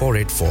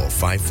 01484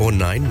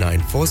 549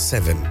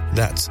 947.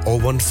 That's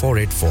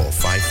 01484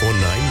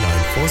 549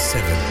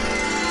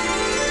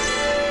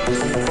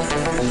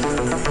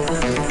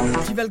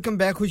 947. Ji welcome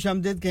back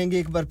खुशामदीद कहेंगे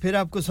एक बार फिर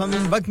आपको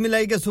सामीन वक्त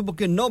मिलाएगा सुबह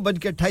के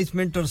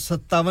 9:28 और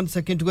 57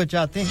 सेकंड को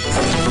चाहते हैं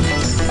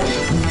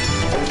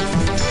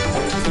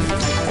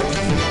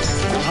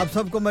आप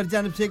सबको मेरी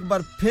जानिब से एक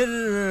बार फिर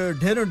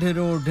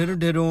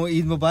ढेरों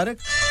ईद मुबारक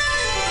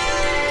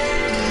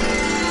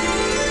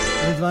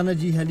रिजवाना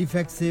जी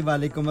हैलिफैक्स से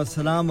वालेकुम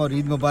अस्सलाम और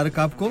ईद मुबारक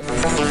आपको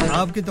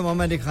आपके तमाम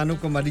अहले खानों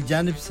को हमारी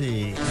जानिब से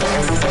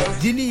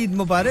दिली ईद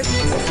मुबारक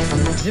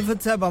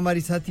रिफत साहब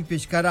हमारी साथी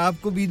पेशकार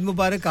आपको भी ईद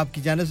मुबारक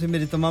आपकी जानिब से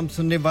मेरे तमाम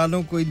सुनने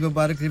वालों को ईद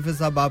मुबारक रिफत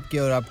साहब आपके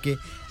और आपके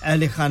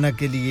अहले खाना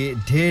के लिए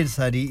ढेर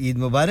सारी ईद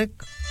मुबारक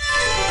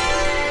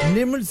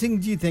Nirmal Singh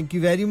ji thank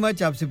you very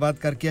much आपसे बात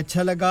करके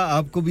अच्छा लगा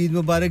आपको भी ईद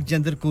मुबारक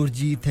जंदर Kaur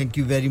ji thank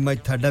you very much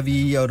थाड़ा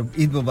भी और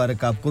ईद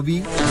मुबारक आपको भी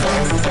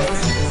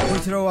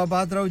खुश रहो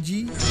आबाद रहो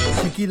जी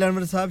शकील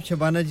अनवर साहब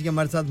शबाना जी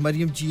हमारे साथ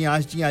मरियम जी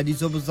आश जी आजी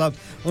सोबो साहब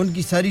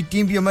उनकी सारी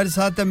टीम भी हमारे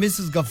साथ है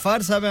मिसेस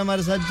गफ्फार साहब है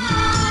हमारे साथ जी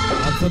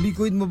आप सभी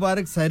को ईद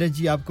मुबारक सायरा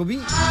जी आपको भी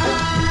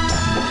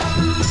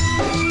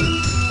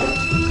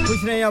खुश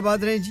रहें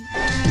आबाद रहें जी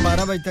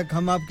 12 बजे तक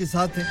हम आपके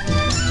साथ हैं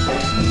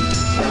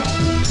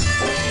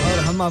और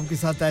हम आपके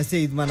साथ ऐसे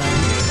ईद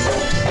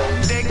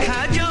मनाएंगे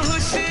देखा जो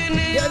हुस्न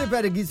प्यारे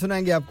प्यारे गीत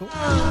सुनाएंगे आपको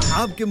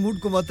आपके मूड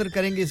को मुअत्तर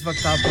करेंगे इस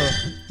वक्त आप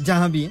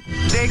जहां भी हैं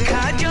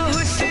देखा जो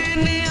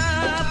हुस्न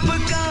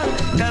आपका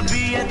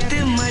तबीयत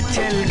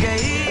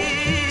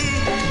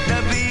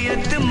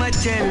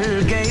मचल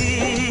गई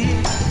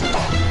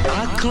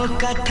आंखों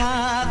का था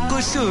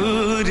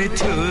कसूर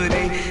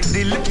छुरी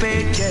दिल पे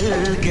चल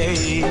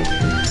गई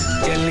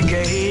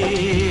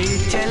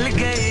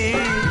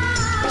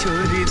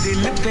छुरी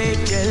दिल पे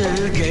चल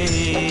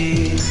गई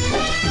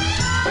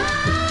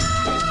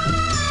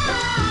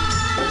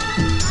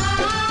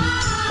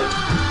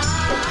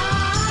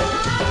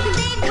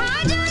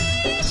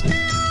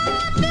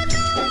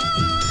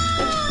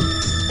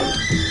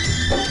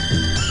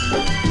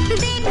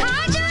देखा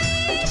जो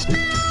इश्क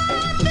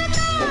आपका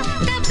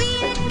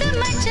तबीयत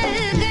मचल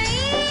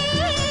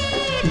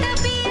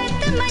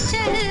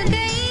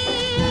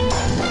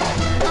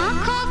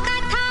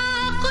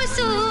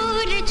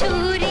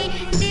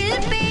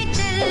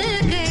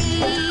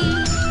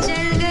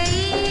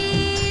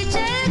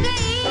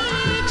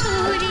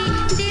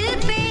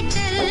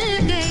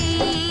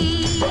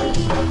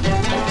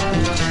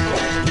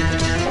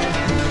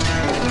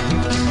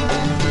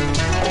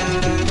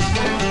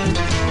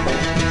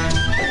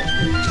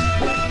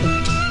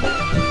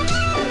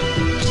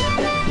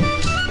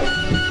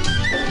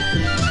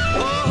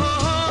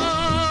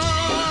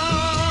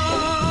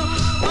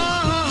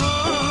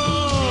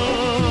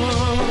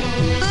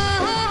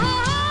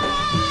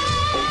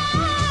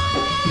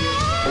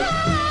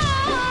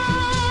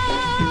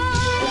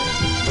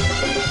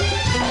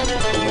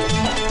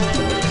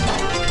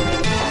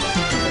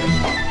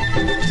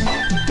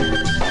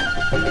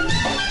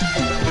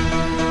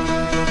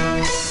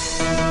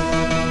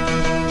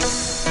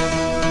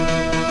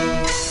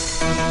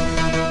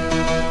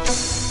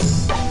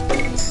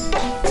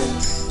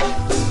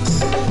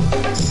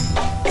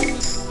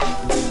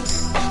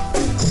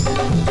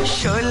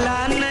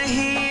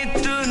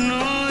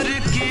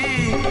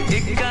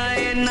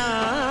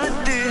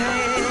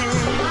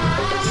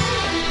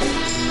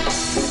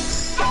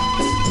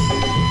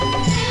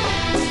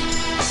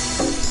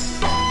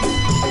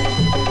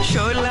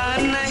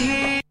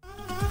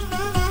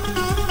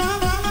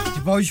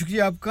बहुत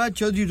शुक्रिया आपका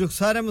चौधरी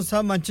रुखसार अहमद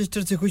साहब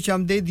मैनचेस्टर से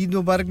खुशामदीद ईद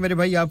मुबारक मेरे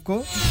भाई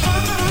आपको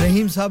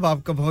रहीम साहब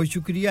आपका बहुत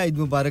शुक्रिया ईद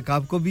मुबारक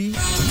आपको भी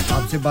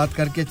आपसे बात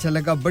करके अच्छा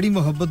लगा बड़ी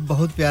मोहब्बत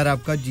बहुत प्यार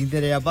आपका जीते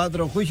रहे आबाद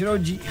रहो खुश रहो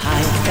जी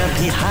हाय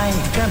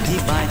कभी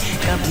बाय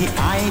कभी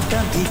आए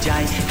कभी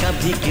जाए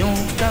कभी क्यों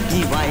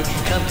कभी वाई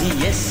कभी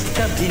यस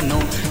कभी नो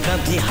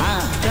कभी हाँ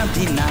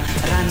कभी ना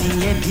रानी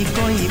ये भी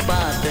कोई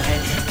बात है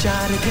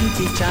 4 दिन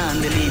की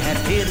चांदनी है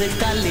फिर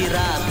काली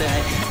रात है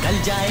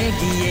ढल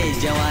जाएगी ये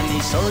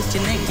जवानी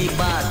सोचने की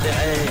बात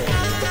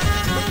है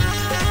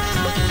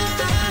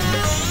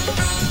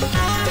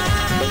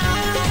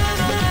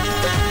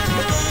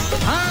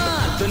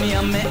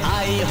दुनिया में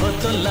आई हो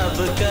तो लब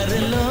कर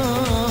लो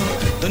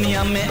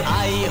दुनिया में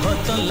आई हो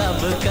तो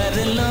लब कर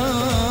लो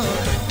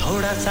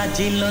थोड़ा सा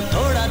जी लो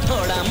थोड़ा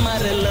थोड़ा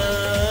मर लो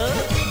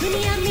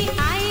दुनिया में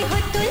आई हो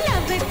तो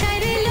लब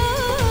कर लो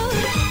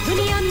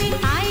दुनिया में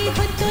आई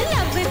हो तो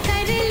लब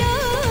कर लो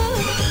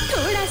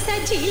थोड़ा सा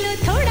जी लो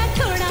थोड़ा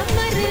थोड़ा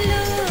मर लो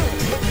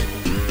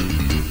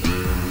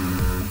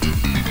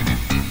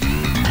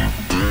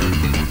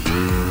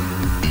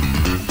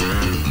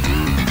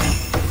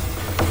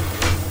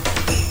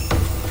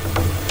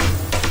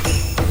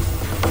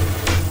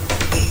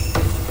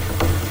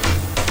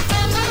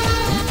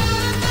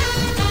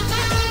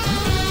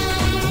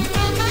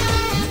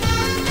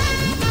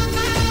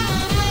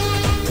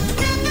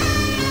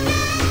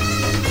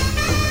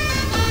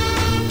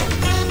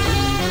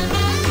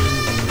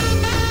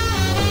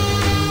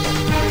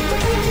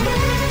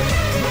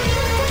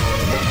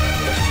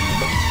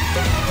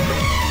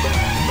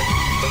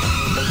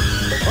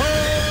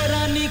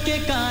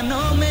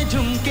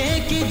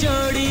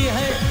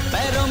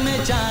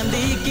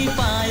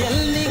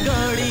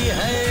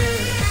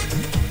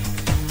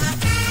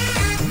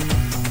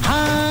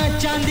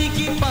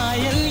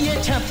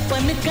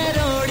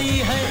करोड़ी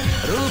है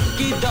रूप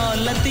की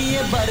दौलत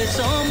ये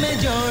बरसों में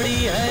जोड़ी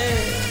है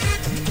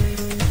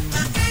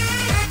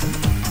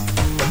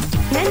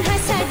नन्हा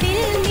सा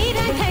दिल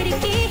मेरा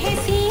धड़के है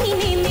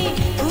सीने में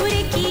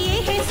पूरे किए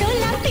हैं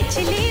 16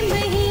 पिछले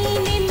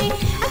महीने में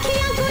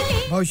अखियां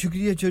बोले बहुत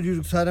शुक्रिया चौधरी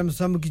रुखसार अहमद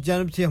साहब की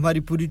जानिब से हमारी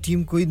पूरी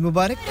टीम को ईद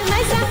मुबारक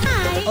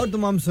और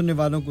तमाम सुनने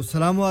वालों को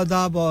सलाम व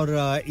आदाब और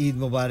ईद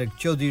मुबारक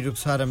चौधरी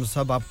रुखसार अहमद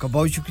साहब आपका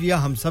बहुत शुक्रिया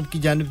हम सब की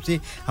जानिब से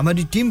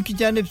हमारी टीम की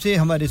जानिब से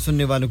हमारे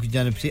सुनने वालों की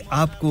जानिब से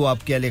आपको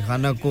आपके अहले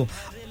खाना को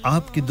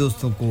आपके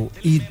दोस्तों को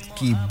ईद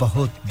की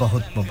बहुत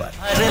बहुत मुबारक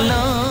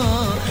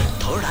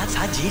थोड़ा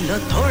सा जी लो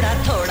थोड़ा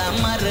थोड़ा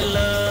मर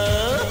लो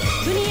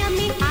दुनिया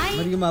में आई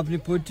मरियम आपने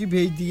पोएट्री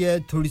भेज दी है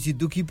थोड़ी सी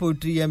दुखी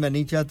पोएट्री है मैं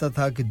नहीं चाहता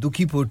था कि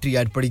दुखी पोएट्री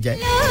आज पढ़ी जाए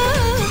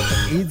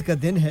ईद का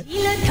दिन है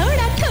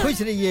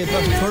खुश रहिए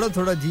बस थोड़ा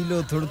थोड़ा जी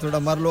लो थोड़ा थोड़ा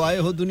मर लो आए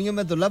हो दुनिया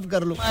में तो लव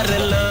कर लो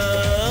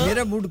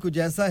मेरा मूड कुछ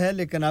ऐसा है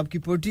लेकिन आपकी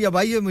पोएट्री अब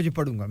आई है मुझे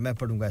पढ़ूंगा मैं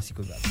पढ़ूंगा ऐसी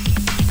कोई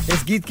बात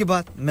इस गीत के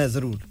बाद मैं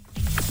जरूर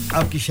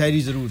आपकी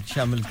शायरी जरूर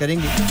शामिल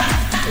करेंगे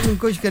लेकिन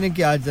कोशिश करें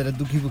कि आज जरा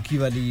दुखी बुखी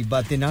वाली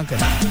बातें ना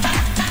करें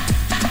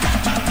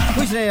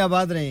खुश रहें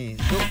आबाद रहें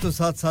दोस्त तो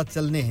साथ साथ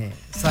चलने हैं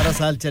सारा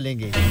साल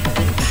चलेंगे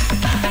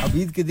अब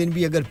ईद के दिन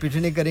भी अगर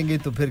पिटने करेंगे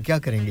तो फिर क्या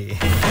करेंगे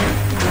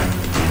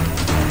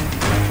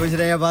खुश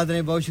रहें आबाद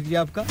रहें बहुत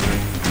शुक्रिया आपका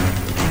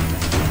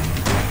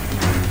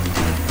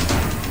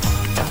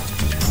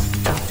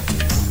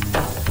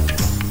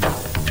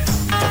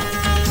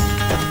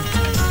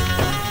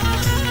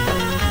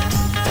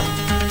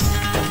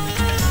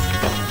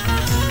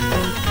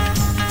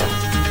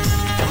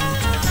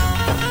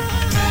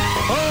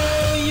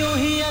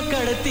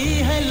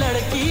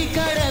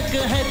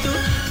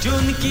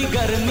जून की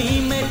गर्मी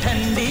में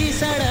ठंडी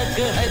सड़क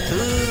है तू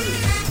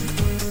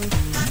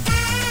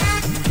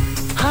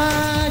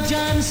हाँ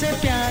जान से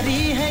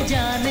प्यारी है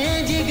जाने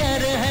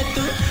जिगर है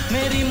तू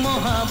मेरी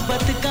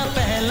मोहब्बत का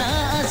पहला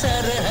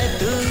असर है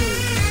तू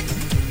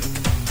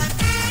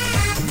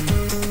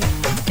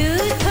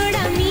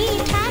थोड़ा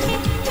मीठा है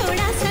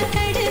थोड़ा सा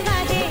कड़वा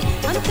है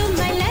हम तुम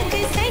अलग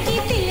सही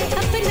दिल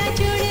अपना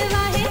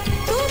जुड़वा है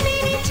तू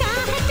मेरी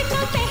चाहत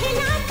का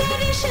पहला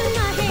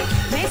करिश्मा है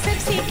मैं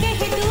सबसे कह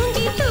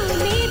दूंगी तू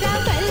मेरा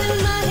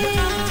बलमा है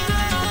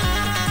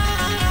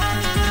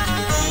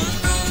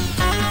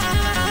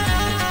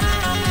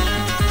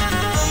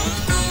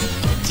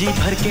जी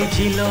भर के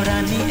जी लो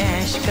रानी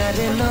ऐश कर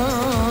लो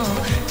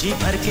जी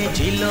भर के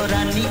जी लो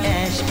रानी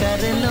ऐश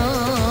कर लो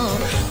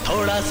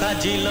थोड़ा सा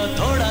जी लो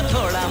थोड़ा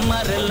थोड़ा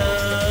मर लो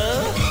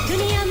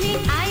दुनिया में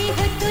आई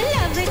हो तो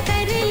लव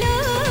कर लो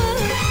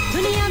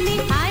दुनिया में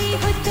आई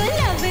हो तो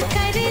लव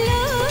कर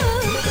लो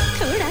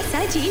थोड़ा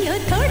सा जी लो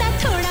थोड़ा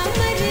थोड़ा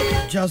मर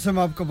लो जासम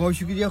आपका बहुत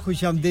शुक्रिया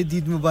खुशामदीद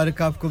ईद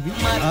मुबारक आपको भी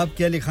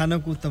आपके अहले खाना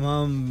को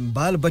तमाम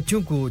बाल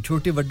बच्चों को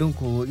छोटे बड़ों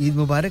को ईद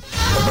मुबारक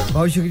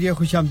बहुत शुक्रिया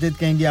खुशामदीद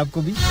कहेंगे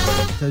आपको भी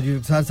चौधरी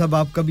रुखसार साहब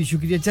आपका भी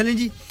शुक्रिया चलें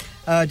जी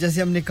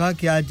जैसे हमने कहा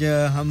कि आज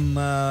हम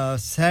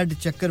सैड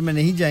चक्कर में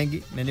नहीं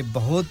जाएंगे मैंने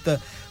बहुत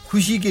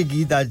खुशी के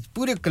गीत आज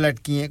पूरे कलेक्ट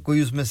किए हैं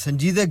कोई उसमें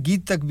संजीदा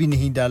गीत तक भी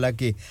नहीं डाला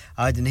कि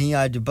आज नहीं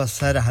आज बस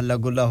सारा हल्ला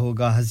गुल्ला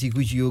होगा हंसी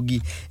खुशी होगी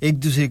एक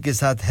दूसरे के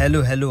साथ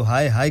हेलो हेलो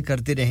हाय हाय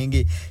करते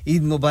रहेंगे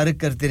ईद मुबारक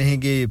करते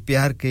रहेंगे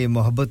प्यार के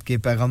मोहब्बत के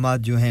पैगामात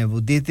जो हैं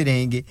वो देते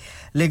रहेंगे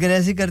लेकिन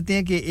ऐसे करते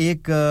हैं कि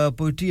एक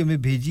पोएट्री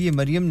हमें भेजी है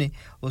मरियम ने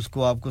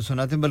उसको आपको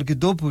सुनाते हैं बल्कि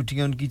दो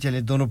पोएट्रियां उनकी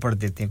चले दोनों पढ़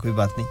देते हैं कोई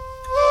बात नहीं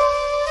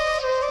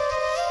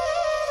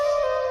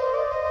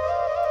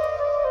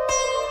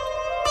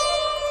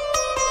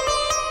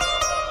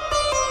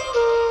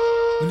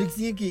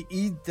लिखती है कि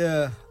ईद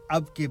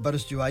अब के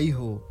बरस जो आई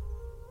हो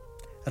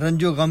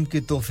रंजो गम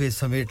के तोहफे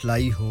समेट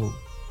लाई हो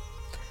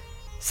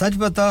सच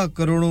बता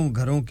करोड़ों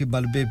घरों के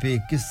मलबे पे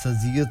किस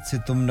सजियत से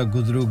तुम न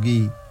गुजरोगी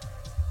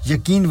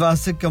यकीन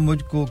वासिक का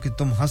मुझको कि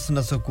तुम हंस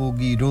न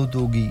सकोगी रो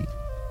दोगी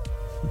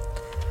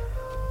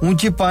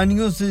ऊंचे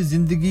पानियों से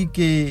जिंदगी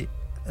के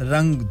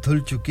रंग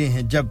धुल चुके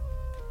हैं जब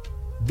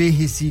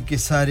बेहिसी के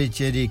सारे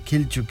चेहरे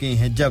खिल चुके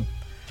हैं जब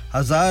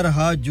हजार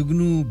हाथ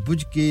जुगनू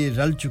बुझ के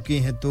रुल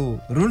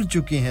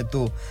चुके हैं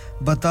तो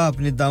बता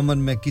अपने दामन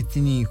में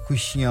कितनी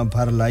खुशियां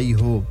भर लाई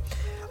हो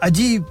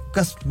अजीब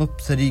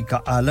कसमसरी का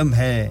आलम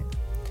है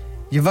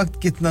ये वक्त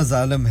कितना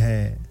जालिम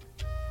है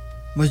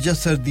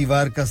मुजस्सर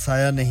दीवार का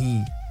साया नहीं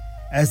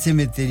ऐसे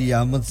में तेरी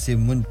आमद से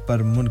मुझ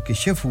पर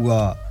मुनकशिफ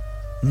हुआ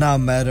ना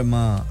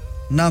महरमा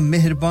ना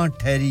मेहरबान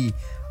ठहरी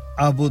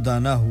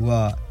आबोदाना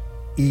हुआ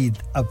ईद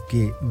अब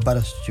के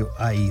बरस जो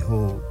आई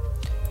हो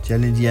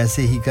चलें जी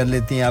ऐसे ही कर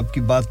लेते हैं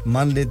आपकी बात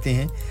मान लेते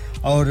हैं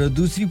और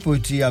दूसरी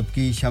पोएट्री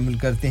आपकी शामिल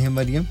करते हैं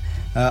मरियम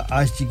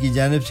आशिकी की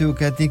जानिब से वो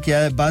कहते हैं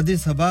कि बाद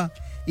सबा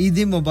ईद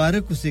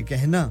मुबारक उसे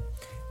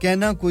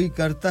कहना कोई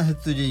करता है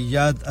तुझे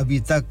याद अभी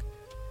तक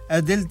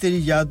ऐ दिल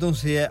तेरी यादों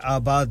से है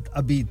आबाद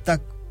अभी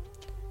तक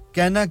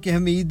कहना कि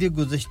हमें ईद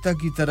गुज़श्ता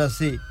की तरह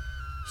से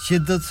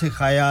शिद्दत से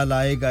ख्याल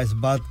आएगा इस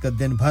बात का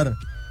दिन भर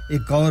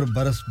एक और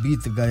बरस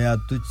बीत गया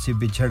तुझसे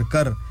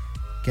बिछड़कर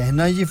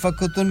कहना ये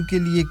फकत उनके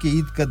लिए कि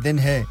ईद का दिन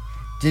है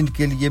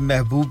जिनके लिए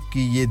महबूब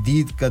की ये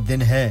दीद का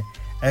दिन है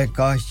ऐ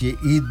काश ये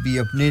ईद भी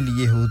अपने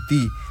लिए होती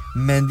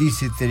मेहंदी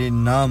से तेरा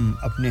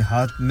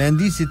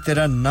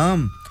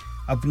नाम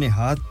अपने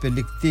हाथ पे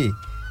लिखते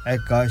ऐ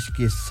काश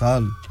के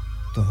साल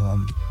तो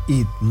हम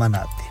ईद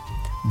मनाते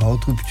बहुत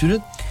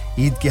खूबसूरत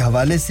ईद के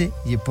हवाले से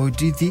ये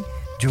पोएट्री थी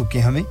जो कि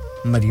हमें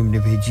मरियम ने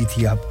भेजी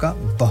थी आपका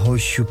बहुत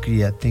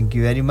शुक्रिया थैंक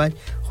यू वेरी मच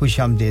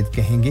खुशामदीद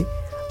कहेंगे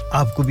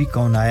आपको भी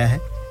कौन आया है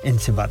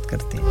इनसे बात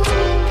करते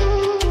हैं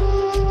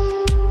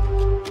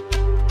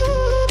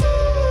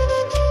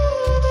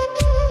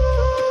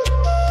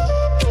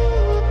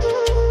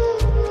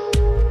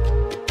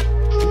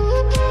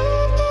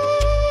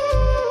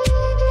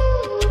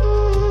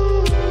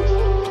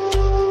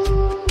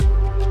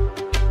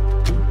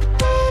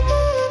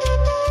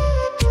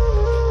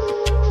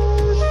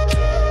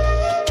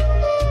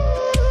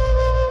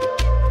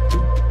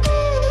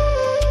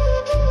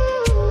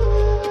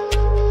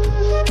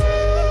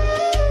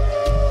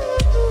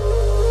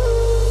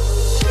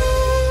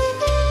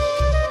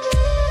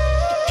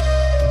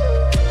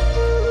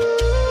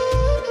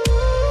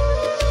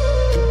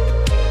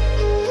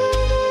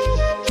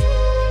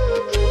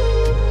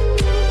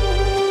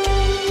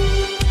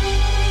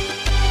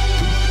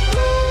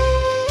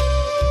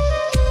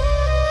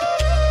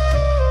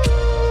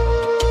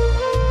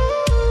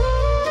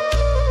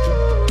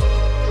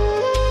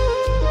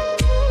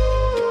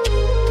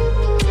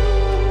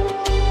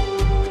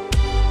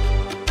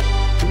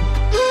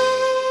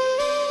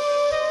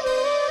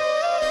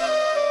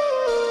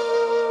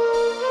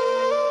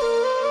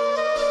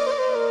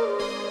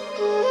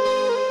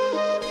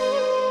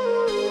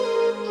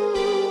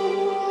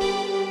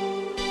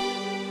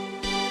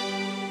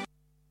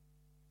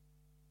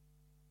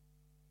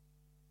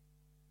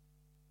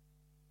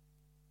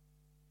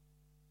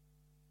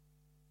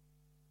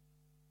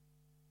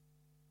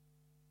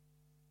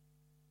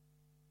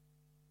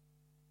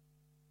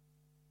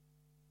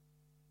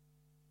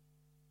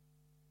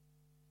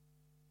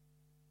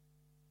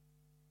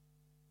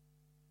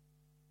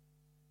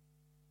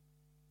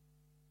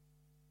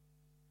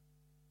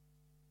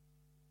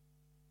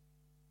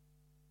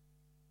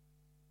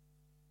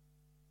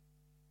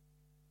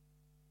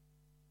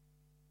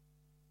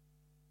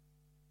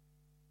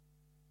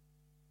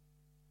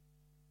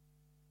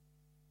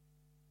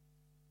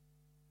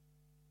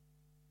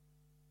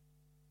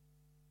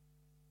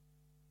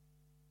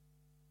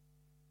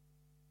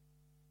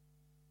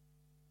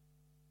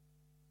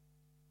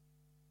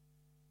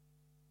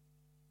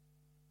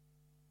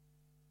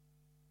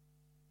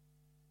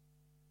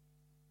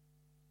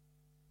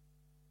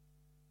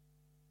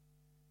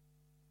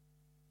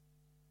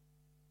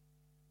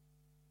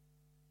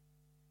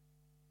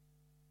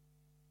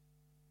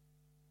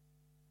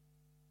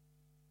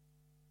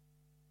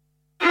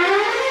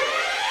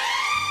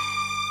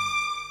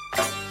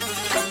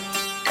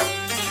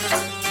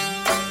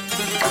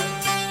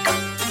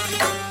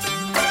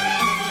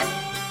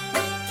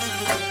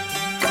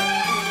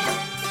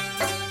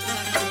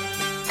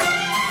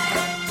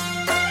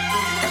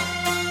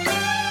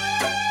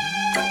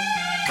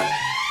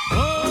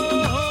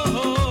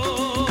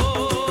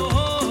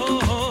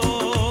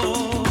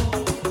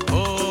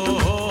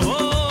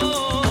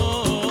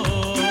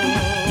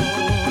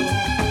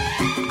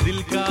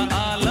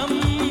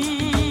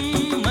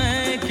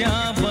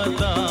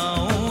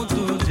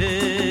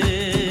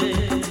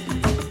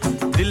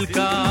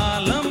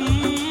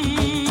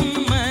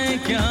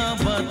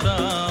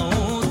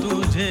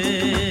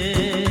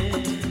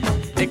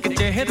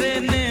चेहरे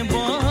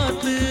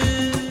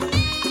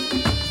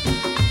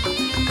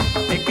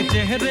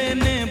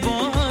ने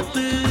बहुत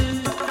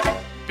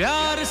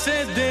प्यार से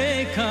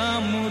देखा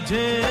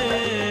मुझे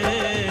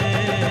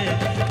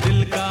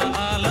दिल का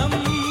आलम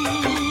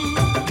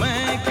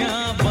मैं क्या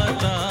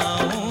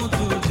बताऊं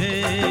तुझे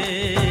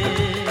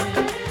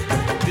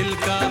दिल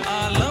का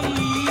आलम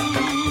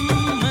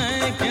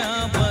मैं क्या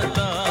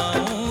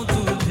बताऊं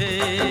तुझे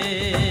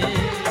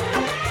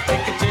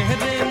एक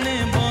चेहरे ने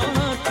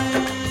बहुत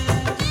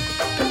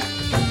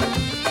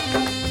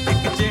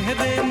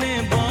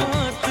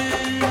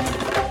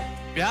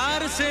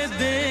प्यार से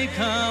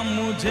देखा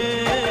मुझे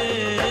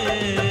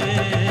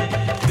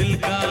दिल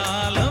का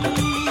आलम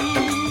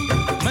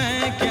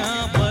मैं क्या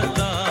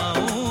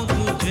बताऊं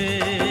तुझे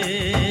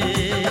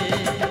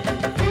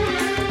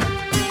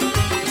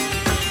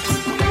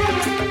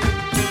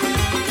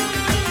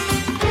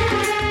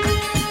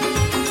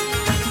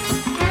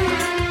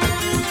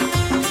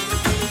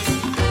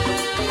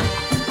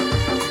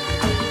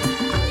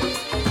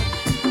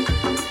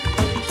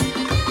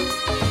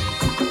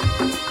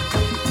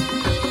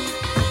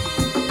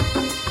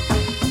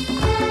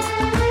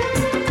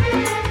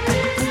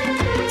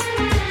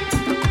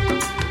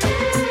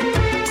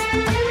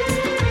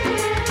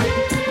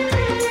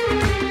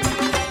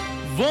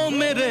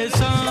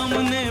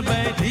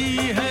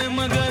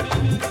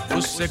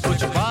उससे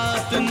कुछ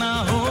बात ना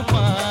हो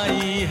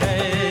पाई है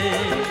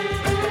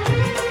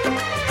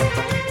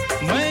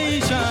मैं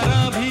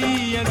इशारा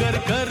भी अगर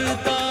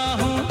करता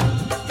हूँ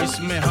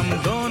इसमें हम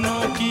दोनों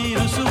की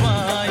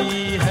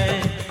रुसवाई है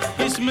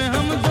इसमें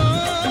हम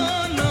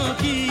दोनों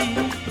की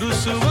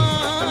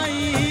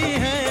रुसवाई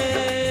है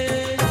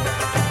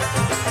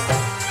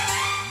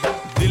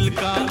दिल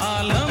का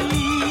आलम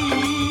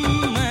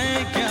मैं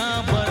क्या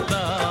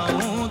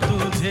बताऊँ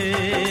तुझे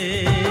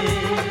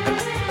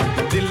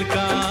दिल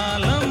का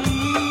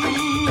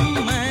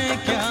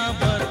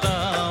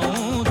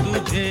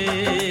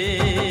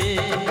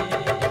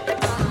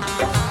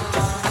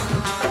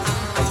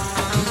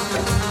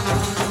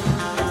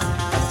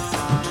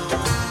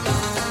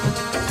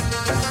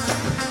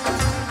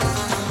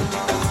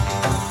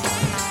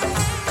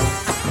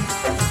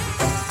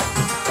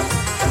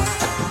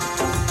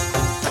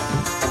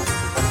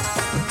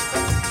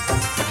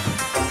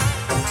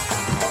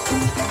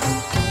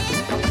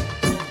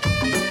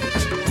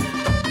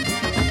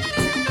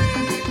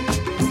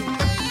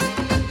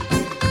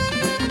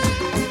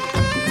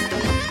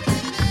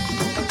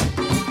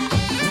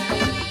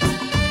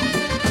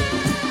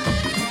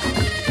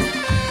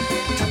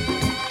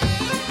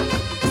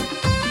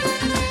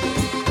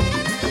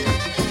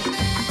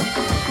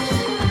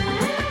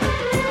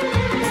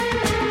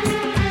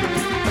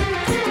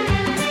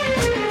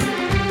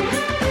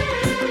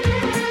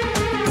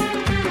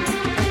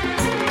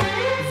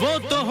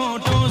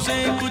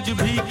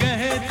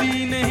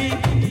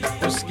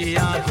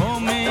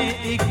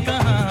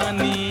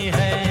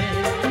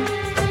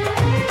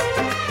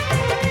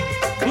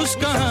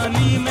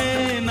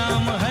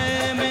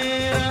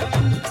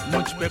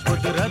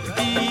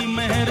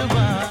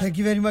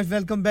वेरी मच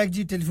वेलकम बैक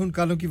जी टेलीफोन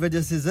कॉलों की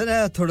वजह से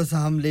जरा थोड़ा सा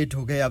हम लेट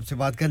हो गए आपसे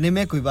बात करने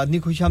में कोई बात नहीं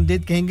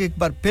खुशामदीद कहेंगे एक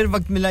बार फिर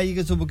वक्त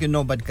मिलाइएगा सुबह के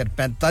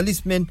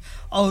 9:45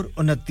 और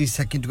 29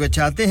 सेकंड को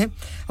चाहते हैं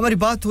हमारी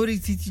बात हो रही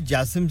थी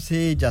जासिम से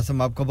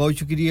जासिम आपका बहुत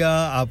शुक्रिया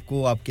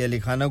आपको आपके अली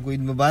खाना को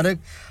ईद मुबारक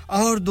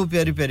और दो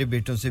प्यारे प्यारे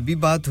बेटों से भी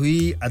बात हुई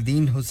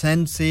अदीन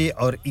हुसैन से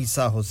और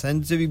ईसा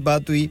हुसैन से भी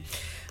बात हुई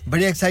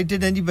बड़े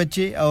एक्साइटेड हैं जी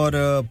बच्चे और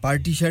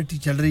पार्टी शर्टी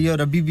चल रही है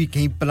और अभी भी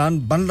कहीं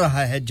प्लान बन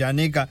रहा है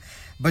जाने का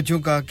बच्चों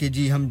का कि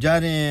जी हम जा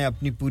रहे हैं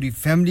अपनी पूरी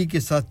फैमिली के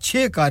साथ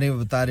 6 कारें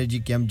बता रहे जी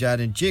कि हम जा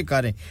रहे हैं 6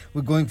 कारें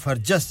we going for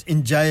just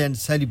enjoy and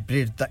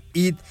celebrate the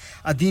Eid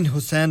Adeen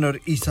Hussain और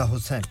ईसा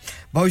हुसैन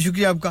बहुत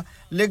शुक्रिया आपका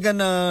लेकिन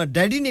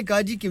डैडी ने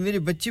कहा जी कि मेरे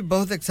बच्चे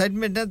बहुत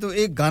एक्साइटमेंट हैं तो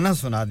एक गाना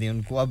सुना दें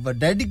उनको अब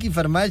डैडी की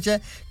फरमाइश है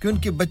कि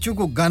उनके बच्चों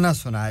को गाना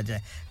सुनाया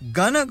जाए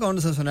गाना कौन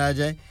सा सुनाया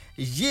जाए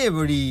ये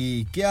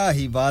बड़ी क्या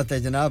ही बात है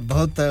जनाब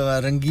बहुत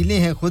रंगीले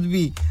हैं खुद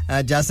भी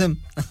जासिम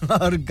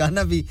और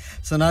गाना भी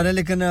सुना रहे हैं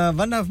लेकिन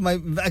वन ऑफ माय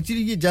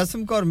एक्चुअली ये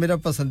जासिम का और मेरा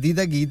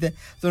पसंदीदा गीत है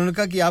तो उन्होंने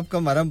कहा कि आपका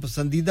हमारा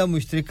पसंदीदा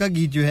मुश्तरका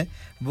गीत जो है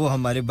वो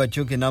हमारे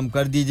बच्चों के नाम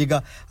कर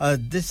दीजिएगा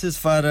this is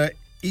for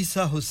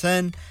Isa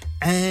Hussain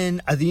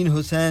and Adeen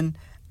Hussain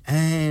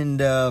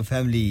and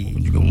family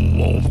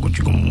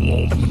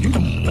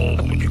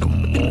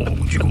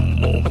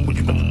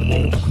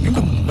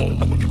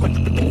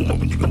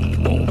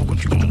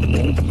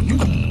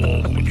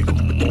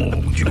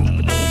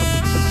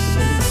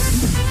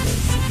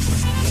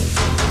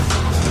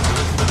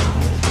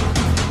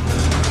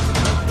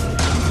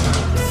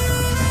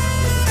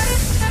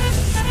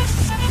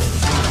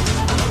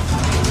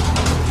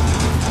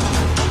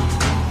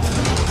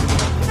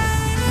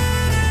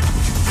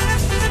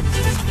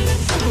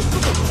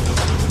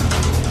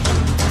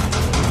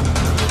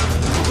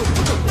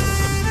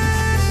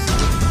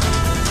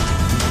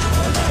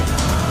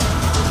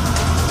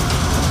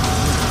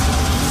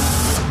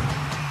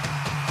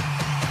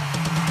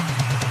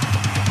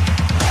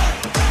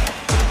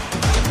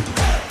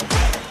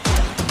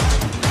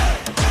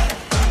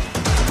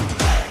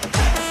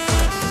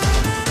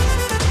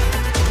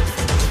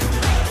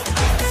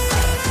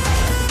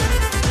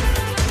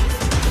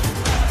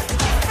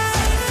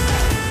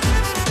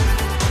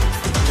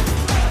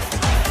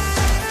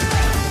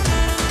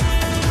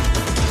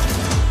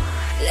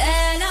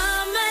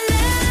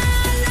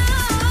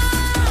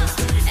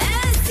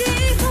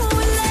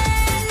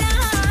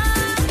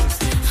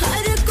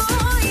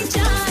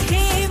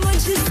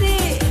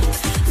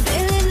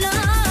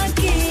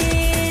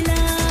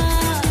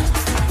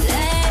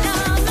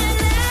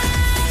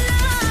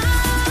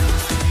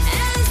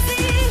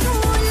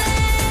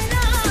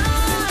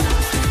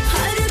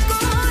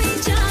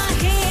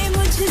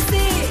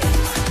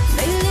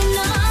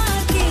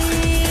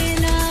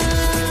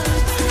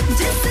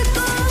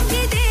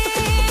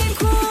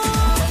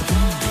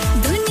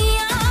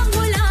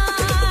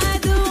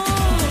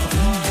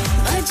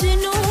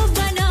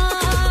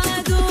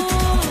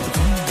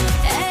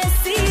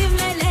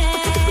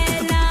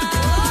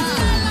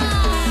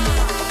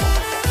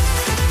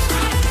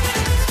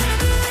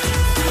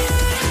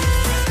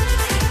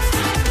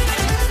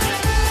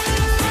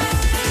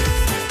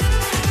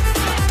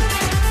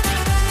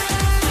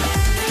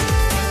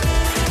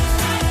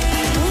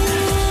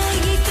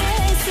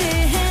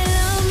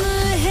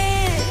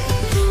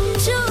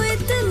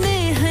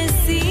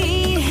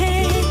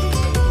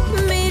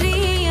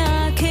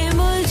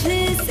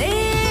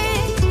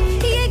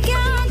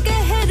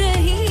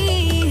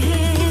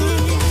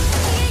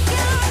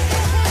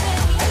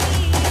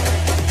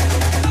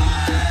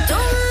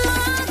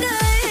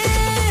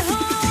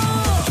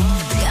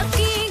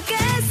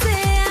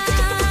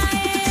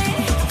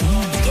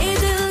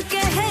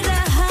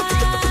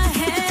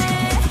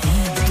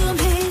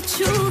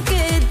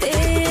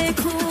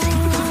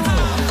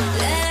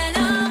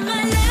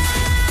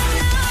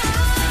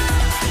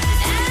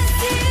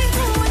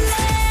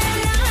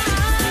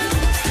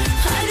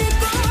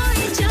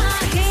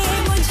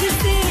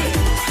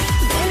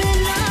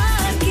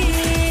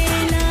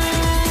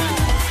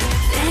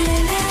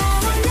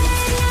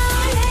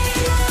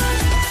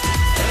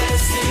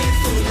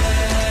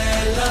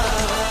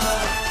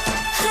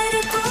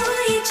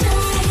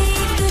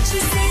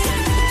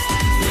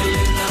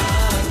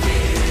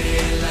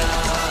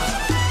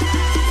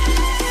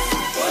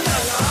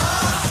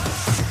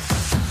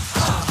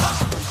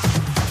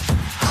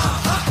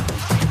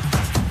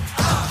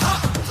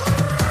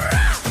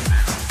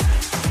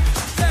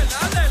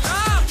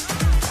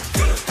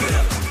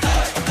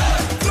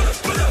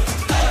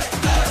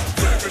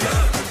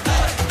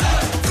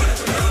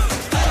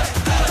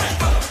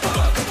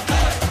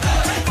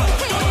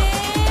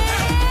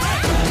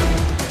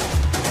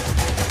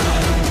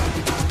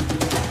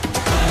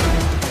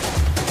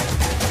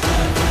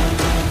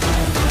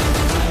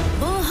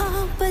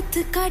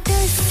रात का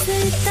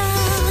टसता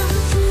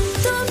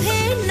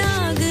तुम्हें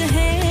नाग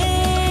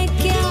है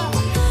क्या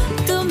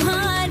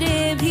तुम्हारे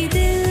भी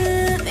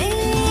दिल में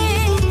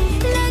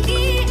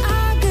लगी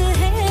आग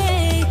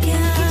है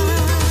क्या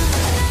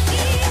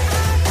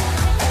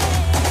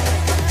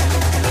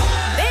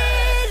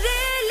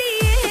मेरे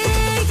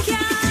लिए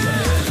क्या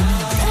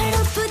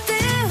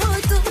तड़पते हो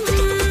तुम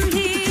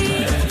भी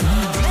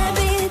मैं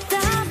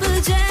बेताब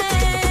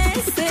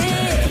जैसे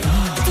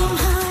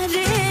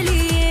तुम्हारे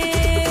लिए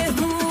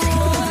हूँ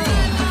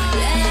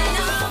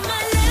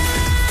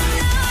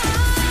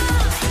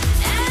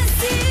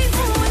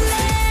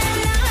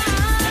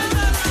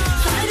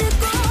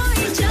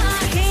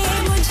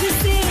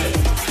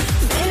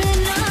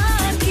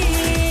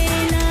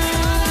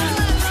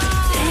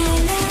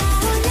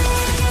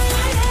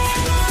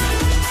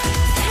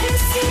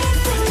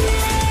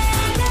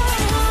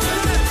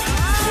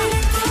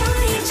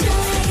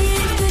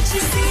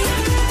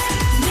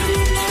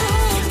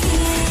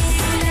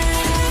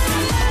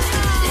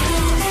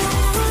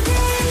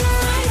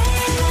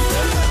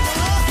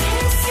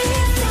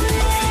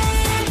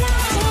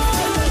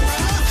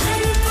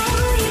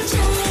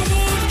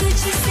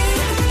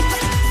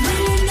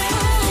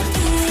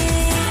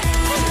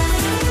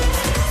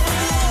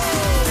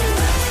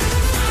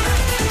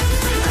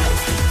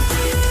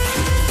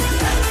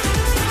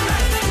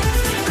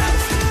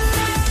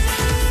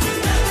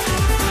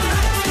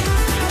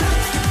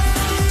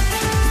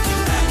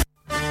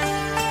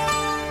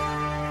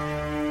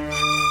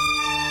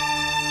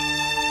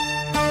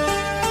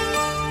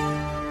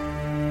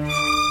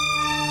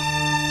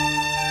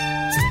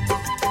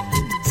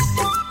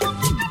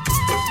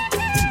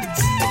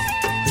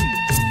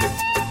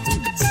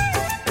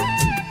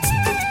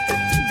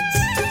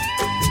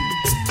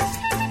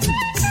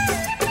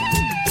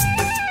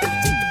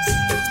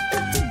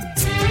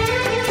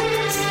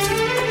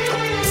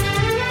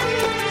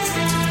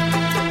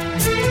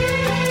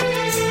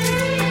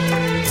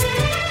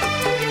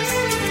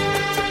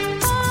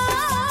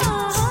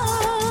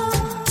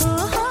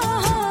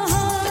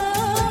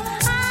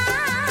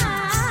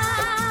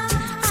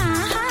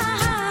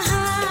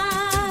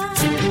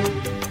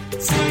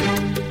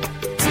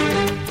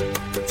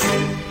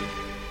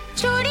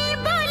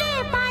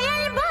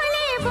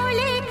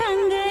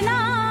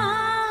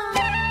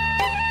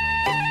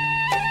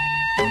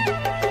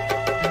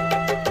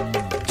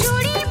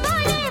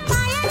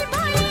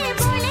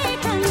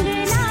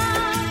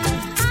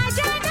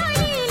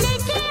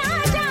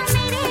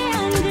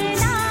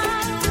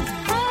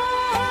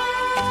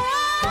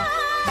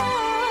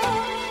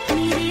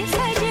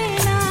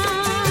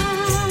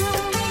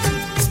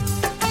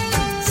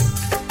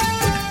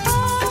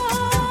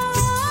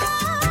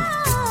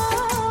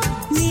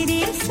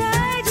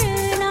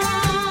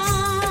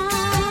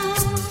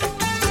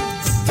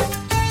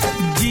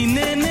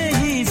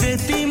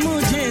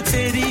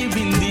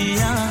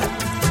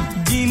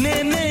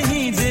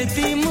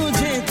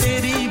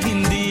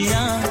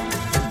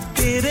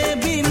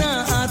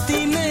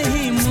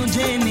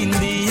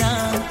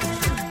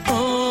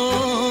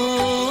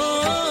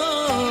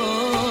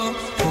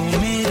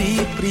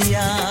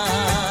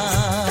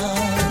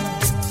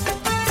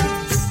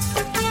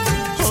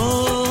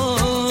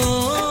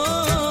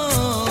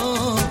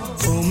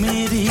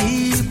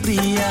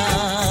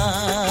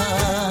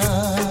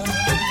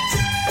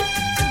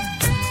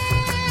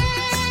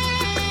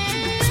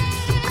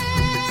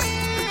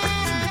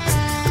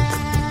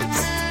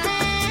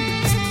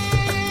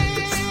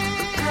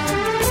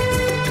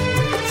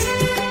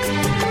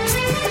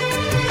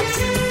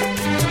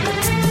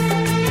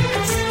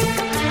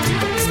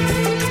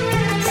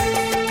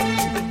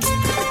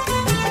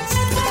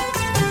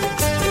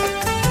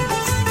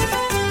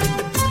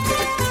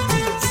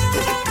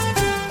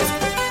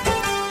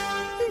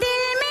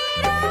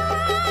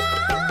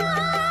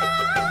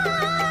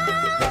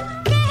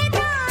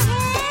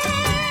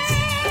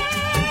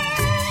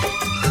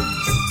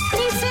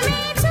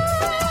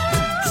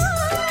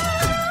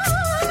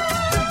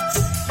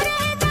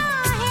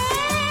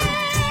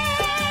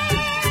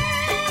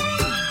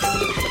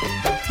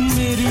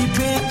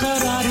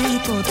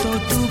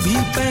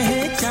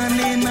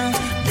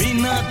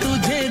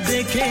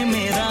देखे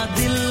मेरा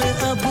दिल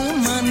अब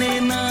माने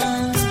ना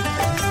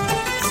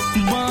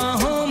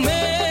बाहों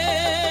में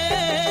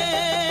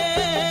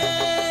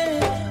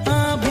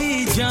आ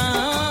भी जा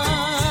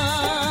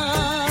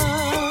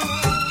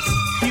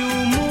यूं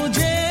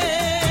मुझे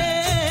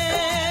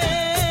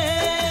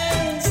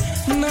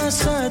न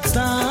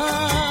सता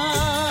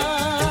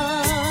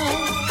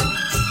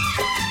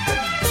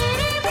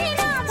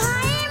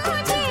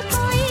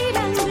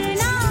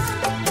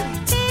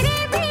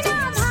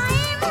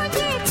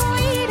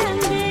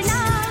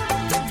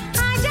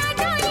आजा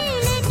डोली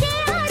लेके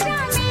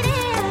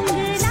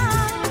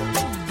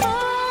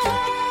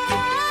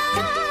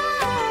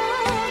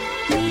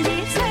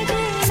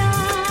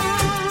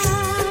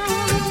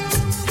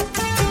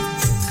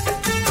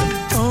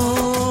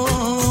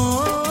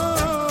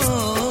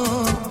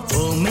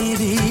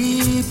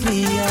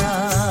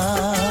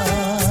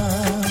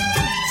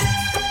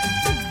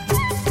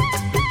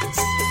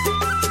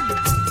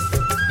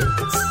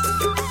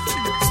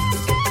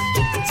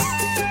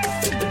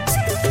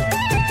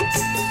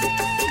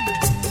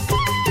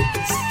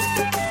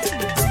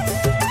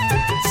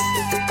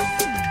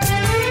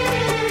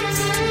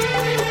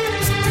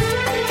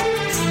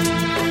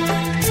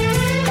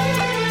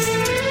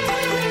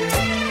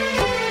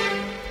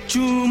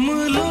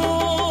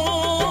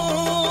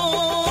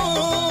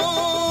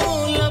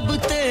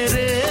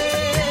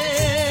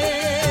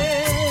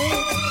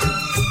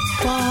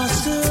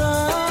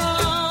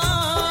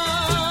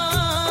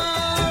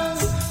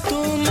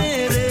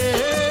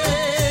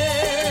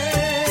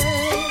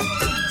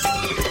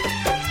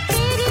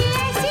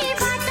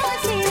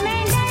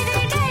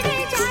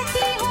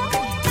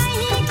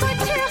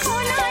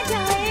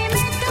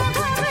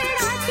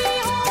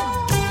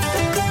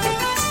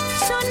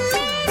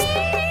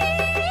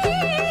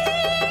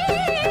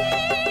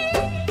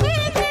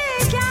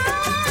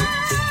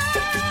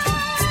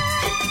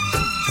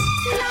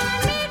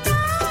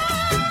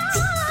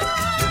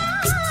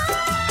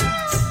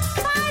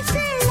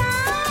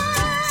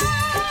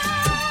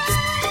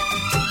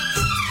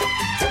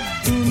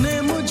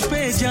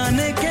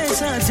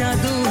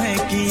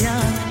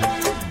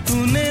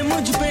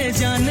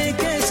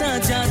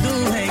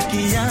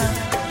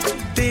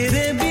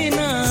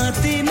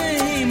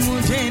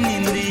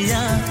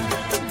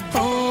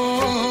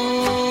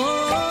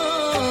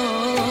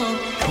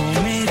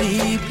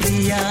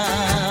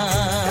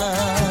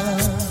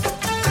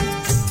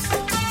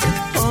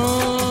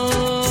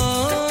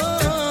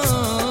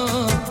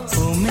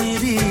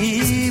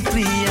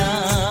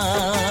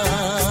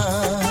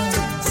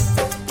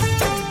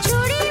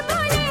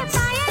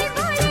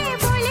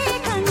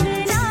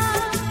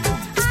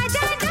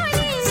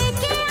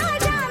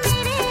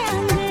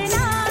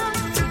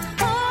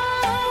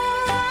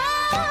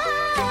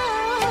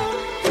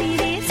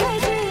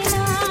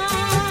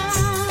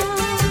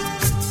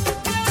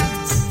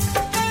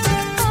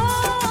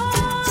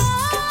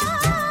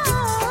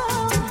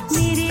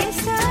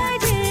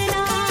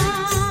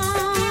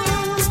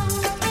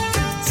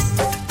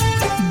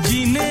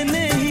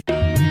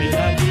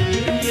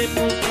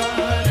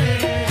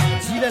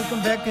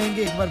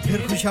बार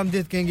फिर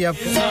खुशामदीद कहेंगे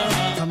आपको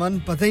सामान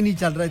पता ही नहीं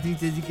चल रहा है इतनी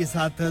तेजी के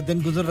साथ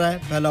दिन गुजर रहा है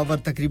पहला ओवर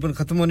तकरीबन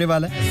खत्म होने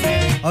वाला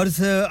है और इस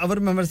ओवर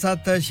में हमारे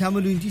साथ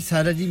शामिल हुई जी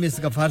सारा जी मिस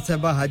गफार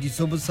साहबा हाजी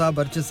सोबत साहब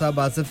अरशद साहब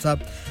आसिफ साहब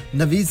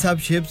नवीद साहब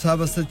शेब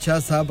साहब असद शाह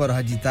साहब और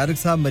हाजी तारिक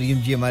साहब मरियम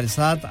जी हमारे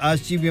साथ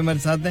आशी भी हमारे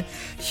साथ हैं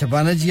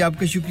शबाना जी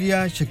आपका शुक्रिया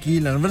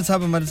शकील अनवर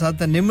साहब हमारे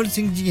साथ हैं निमर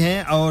सिंह जी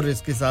हैं और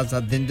इसके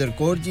साथ-साथ दिनदर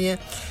कौर जी हैं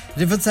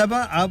रिफत साहबा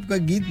आपका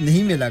गीत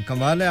नहीं मिला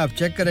कमाल है आप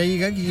चेक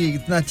कराइएगा कि ये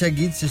इतना अच्छा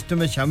गीत सिस्टम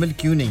में शामिल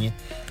क्यों नहीं है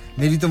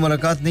मेरी तो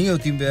मुलाकात नहीं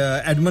होती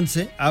एडमंड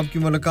से आपकी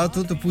मुलाकात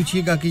हो तो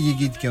पूछिएगा कि ये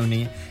गीत क्यों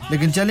नहीं है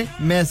लेकिन चले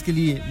मैं इसके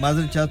लिए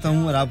माजरत चाहता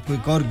हूं और आपको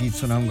एक और गीत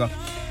सुनाऊंगा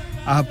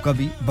आपका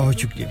भी बहुत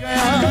शुक्रिया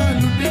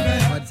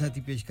हमारे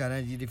साथी पेश कर रहे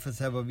हैं जी रिफत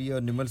साहब अभी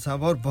और निमल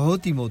साहब और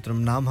बहुत ही मोहतरम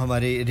नाम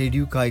हमारे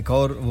रेडियो का एक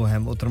और वो है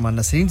मोहतरमा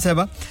नसरीन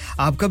साहबा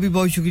आपका भी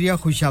बहुत शुक्रिया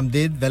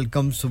खुशामदीद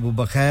वेलकम सुबह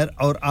बखैर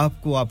और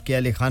आपको आपके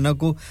अहले खाना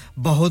को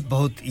बहुत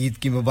बहुत ईद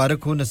की मुबारक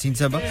हो नसीम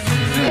साहबा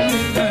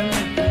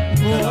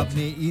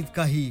आपने ईद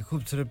का ही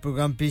खूबसूरत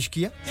प्रोग्राम पेश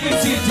किया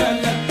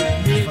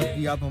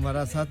भी आप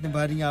हमारा साथ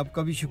निभा रही हैं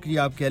आपका भी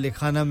शुक्रिया आपके अहले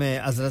खाना में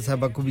अज़रा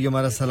साहबा को भी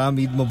हमारा सलाम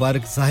ईद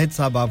मुबारक जाहिद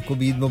साहब आपको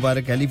भी ईद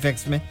मुबारक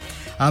हैलीफैक्स में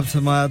आप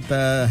समात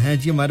हैं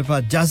जी हमारे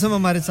पास जासम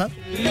हमारे साथ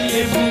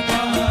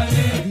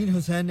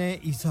हुसैन है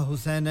ईसा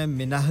हुसैन है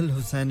मिनाहल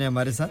हुसैन है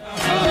हमारे साथ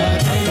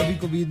सभी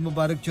को भी ईद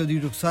मुबारक चौधरी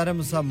रुखसार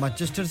अहमद साहब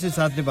मैनचेस्टर से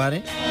साथ निभा रहे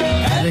हैं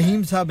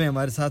रहीम साहब हैं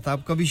हमारे साथ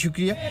आपका भी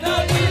शुक्रिया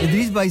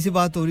इदरीस भाई से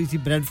बात हो रही थी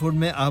ब्रेडफोर्ड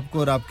में आपको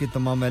और आपके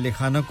तमाम अहले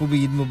खाना को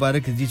भी ईद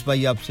मुबारक इदरीस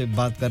भाई आपसे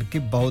बात करके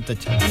बहुत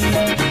अच्छा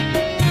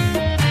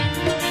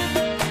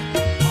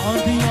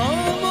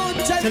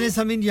चलिए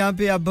समीन यहाँ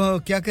पे अब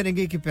क्या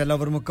करेंगे कि पहला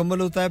ओवर मुकम्मल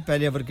होता है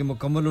पहले ओवर के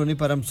मुकम्मल होने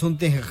पर हम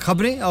सुनते हैं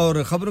खबरें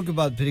और खबरों के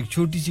बाद फिर एक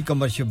छोटी सी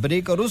कमर्शियल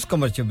ब्रेक और उस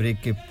कमर्शियल ब्रेक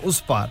के उस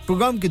पार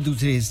प्रोग्राम के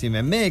दूसरे हिस्से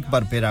में मैं एक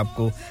बार फिर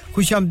आपको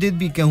खुशामदीद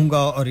भी कहूंगा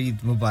और ईद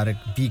मुबारक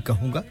भी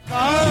कहूंगा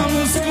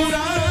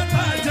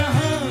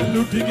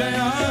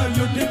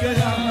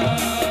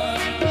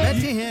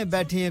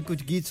बैठे हैं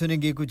कुछ गीत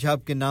सुनेंगे कुछ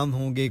आपके नाम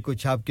होंगे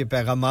कुछ आपके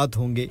पैगामात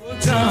होंगे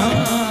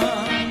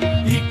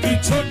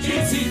एक छोटी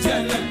सी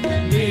झलक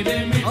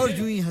और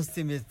यूं ही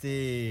हंसते मिलते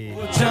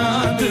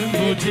चांद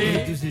मुझे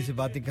एक दूसरे से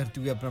बातें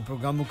करते हुए अपना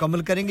प्रोग्राम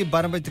मुकम्मल करेंगे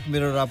 12 बजे तक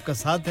मेरा और आपका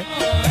साथ है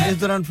इस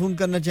दौरान फोन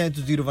करना चाहें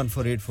तो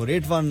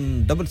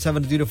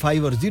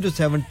 01484817705 और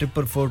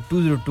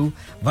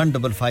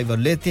 07444202155 और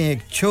लेते हैं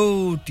एक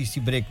छोटी सी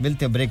ब्रेक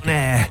मिलते हैं break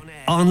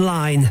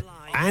online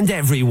and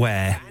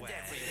everywhere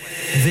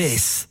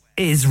this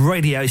is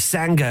Radio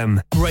Sangam.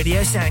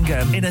 Radio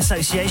Sangam in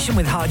association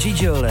with Haji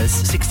Jewellers,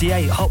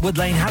 68 Hotwood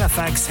Lane,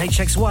 Halifax,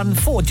 HX1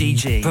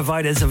 4DG.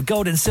 Providers of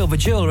gold and silver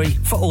jewellery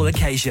for all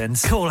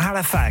occasions. Call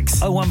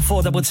Halifax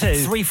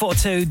 01422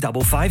 342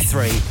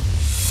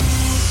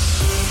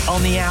 553.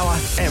 On the hour,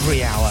 every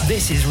hour.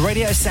 This is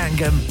Radio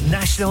Sangam,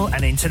 national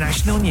and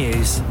international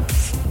news.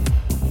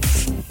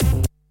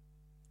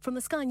 From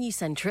the Sky News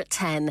Centre at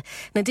 10,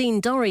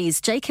 Nadine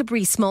Dorries, Jacob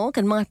Rees-Mogg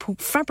and Michael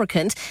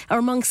Fabricant are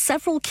among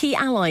several key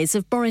allies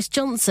of Boris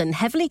Johnson,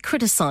 heavily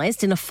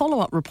criticised in a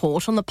follow-up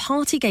report on the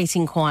Partygate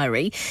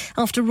inquiry.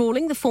 After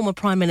ruling the former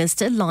Prime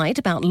Minister lied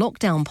about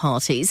lockdown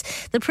parties,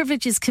 the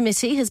Privileges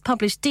Committee has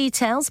published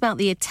details about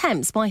the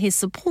attempts by his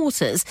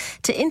supporters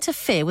to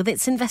interfere with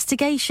its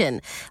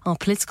investigation. Our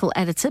political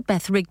editor,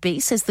 Beth Rigby,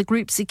 says the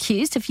group's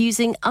accused of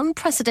using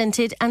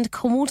unprecedented and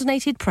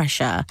coordinated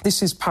pressure.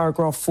 This is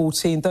paragraph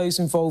 14. Those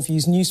involved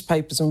used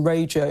newspapers and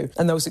radio,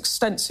 and there was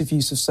extensive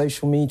use of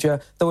social media.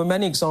 There were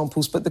many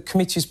examples, but the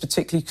committee is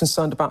particularly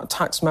concerned about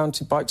attacks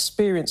mounted by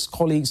experienced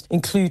colleagues,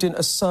 including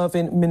a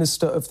serving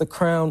Minister of the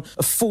Crown,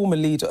 a former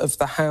Leader of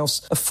the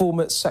House, a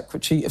former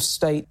Secretary of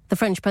State. The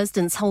French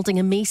president's holding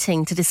a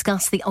meeting to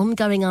discuss the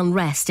ongoing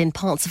unrest in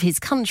parts of his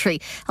country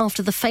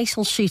after the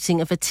fatal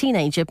shooting of a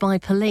teenager by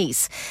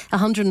police.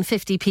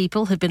 150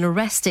 people have been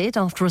arrested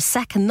after a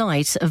second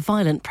night of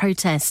violent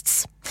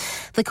protests.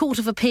 The Court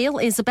of Appeal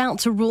is about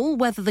to rule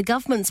whether the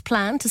government's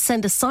plan to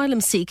send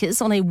asylum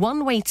seekers on a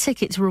one-way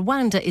ticket to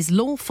Rwanda is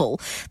lawful.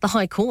 The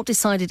High Court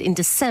decided in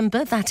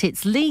December that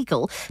it's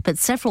legal, but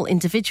several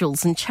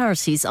individuals and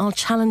charities are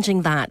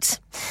challenging that.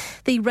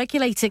 The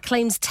regulator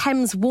claims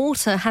Thames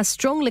Water has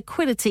strong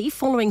liquidity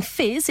following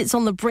fears it's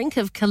on the brink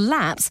of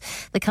collapse.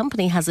 The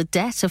company has a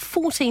debt of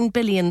 £14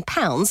 billion,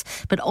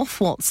 but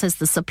Ofwat says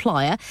the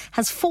supplier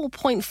has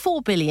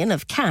 £4.4 billion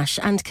of cash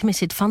and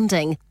committed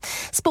funding.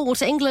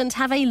 Sport. England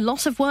have a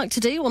lot of work to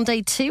do on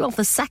day 2 of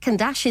the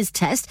second Ashes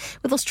test,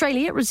 with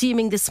Australia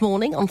resuming this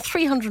morning on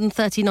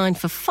 339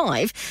 for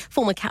 5.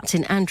 Former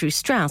captain Andrew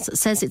Strauss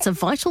says it's a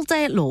vital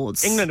day at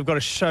Lords. England have got to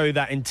show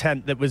that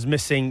intent that was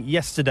missing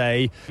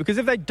yesterday, because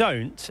if they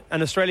don't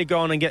and Australia go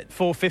on and get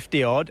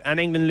 450 odd and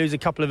England lose a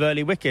couple of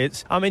early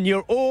wickets, I mean,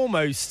 you're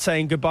almost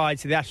saying goodbye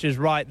to the Ashes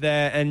right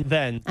there and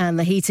then. And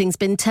the heating's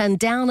been turned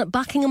down at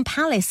Buckingham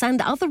Palace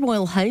and other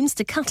royal homes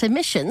to cut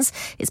emissions.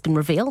 It's been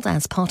revealed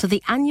as part of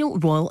the annual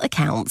royal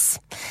accounts.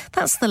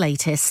 That's the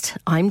latest.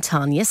 I'm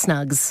Tanya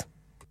Snuggs.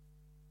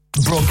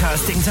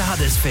 Broadcasting to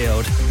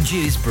Huddersfield,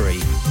 Dewsbury,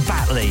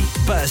 Batley,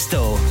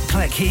 Birstall,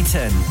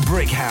 Cleckheaton,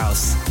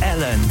 Brickhouse,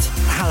 Elland,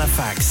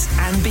 Halifax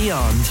and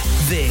beyond.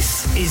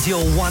 This is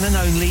your one and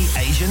only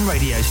Asian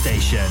radio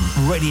station.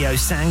 Radio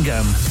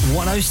Sangam,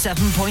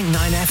 107.9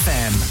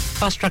 FM.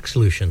 Fast Track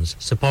Solutions,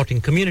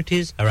 supporting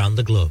communities around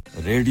the globe.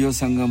 Radio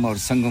Sangam और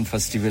Sangam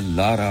festival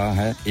ला रहा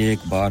है एक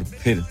बार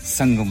फिर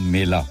संगम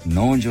मेला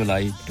 9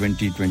 जुलाई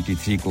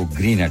 2023 को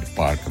Greenhead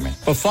Park में.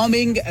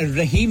 Performing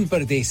Raheem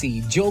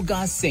Pardesi,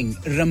 Joga Singh,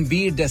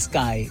 Rambir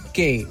Daskai,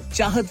 K,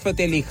 Chahat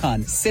Fateh Ali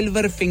Khan,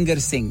 Silver Finger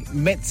Singh,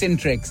 Mets and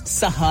Tricks,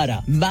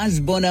 Sahara, Maz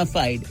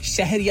Bonafide,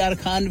 Shahryar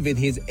Khan with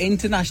his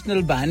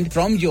international band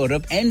from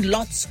Europe and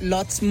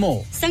lots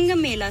more.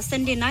 Sangam Mela,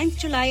 Sunday 9th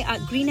July at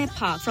Greenhead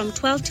Park from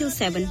 12 till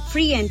 7.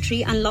 Free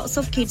entry and lots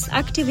of kids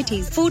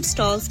activities, food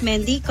stalls,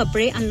 mehndi,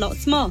 kapre and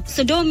lots more.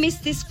 So don't miss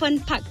this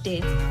fun-packed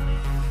day.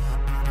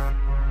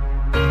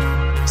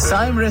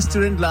 Saim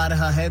restaurant ला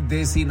रहा है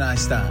देसी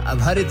नाश्ता.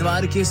 अब हर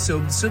इतवार की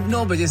सुबह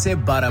 9 बजे से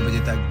 12 बजे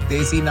तक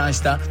देसी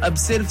नाश्ता अब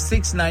सिर्फ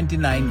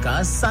 6.99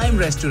 का साइम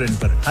रेस्टोरेंट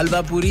पर.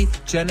 हलवा पूरी,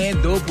 चने,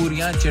 2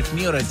 पूरियां,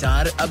 चटनी और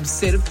अचार अब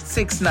सिर्फ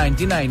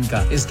 6.99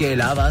 का. इसके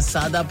अलावा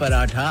सादा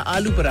पराठा,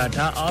 आलू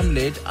पराठा,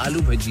 ऑमलेट,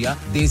 आलू भजिया,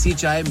 देसी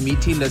चाय,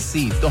 मीठी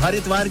लस्सी. तो हर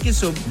इतवार की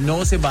सुबह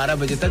 9 से 12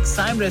 बजे तक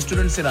साइम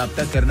रेस्टोरेंट से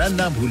राब्ता करना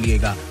ना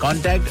भूलिएगा.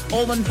 कॉन्टैक्ट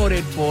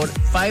 01484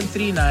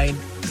 539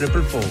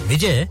 444.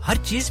 विजय, हर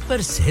चीज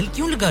पर सेल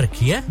क्यों लगा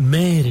रखी है?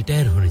 मैं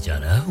रिटायर होने जा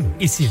रहा हूँ,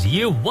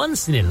 इसीलिए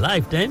once in A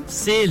life time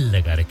cell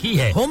लगा रखी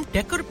है. होम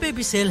टेकर पे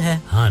भी सेल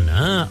है. हाँ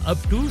ना,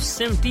 अप टू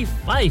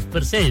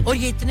 75%. और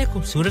ये इतने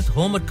खूबसूरत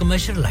होम और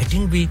कमर्शियल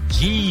लाइटिंग भी.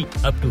 जी,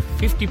 up to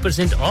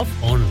 50%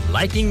 of on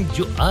lighting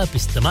जो आप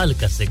इस्तेमाल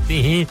कर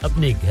सकते हैं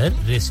अपने घर,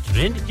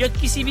 रेस्टोरेंट या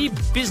किसी भी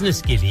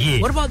बिजनेस के लिए.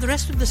 What about the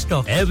rest of the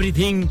stock?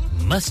 Everything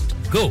must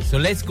go. So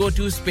let's go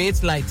to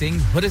Spades Lighting,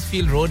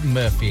 Huddersfield Road,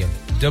 Murfield.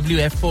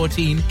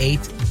 WF14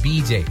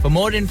 8BJ. For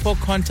more info,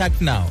 contact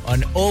now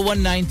on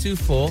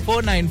 01924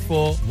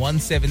 494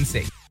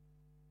 176.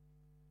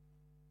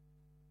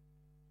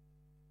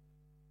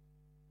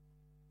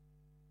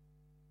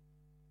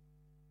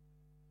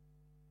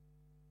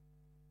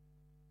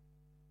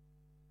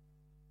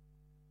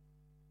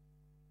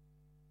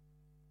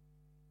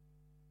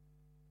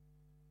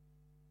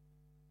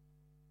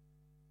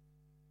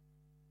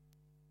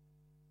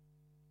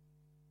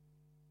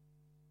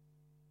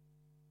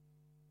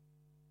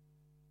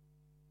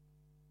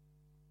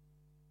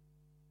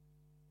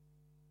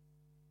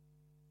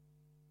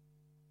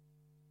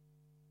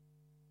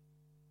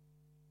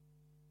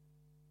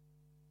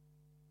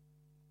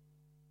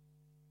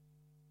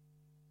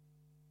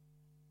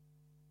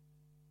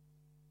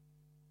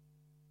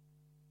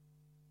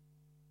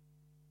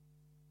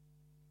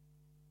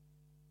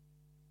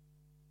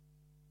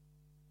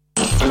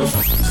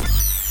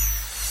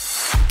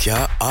 क्या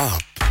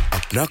आप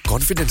अपना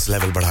कॉन्फिडेंस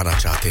लेवल बढ़ाना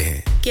चाहते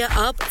हैं? क्या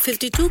आप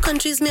 52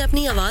 कंट्रीज में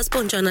अपनी आवाज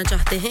पहुंचाना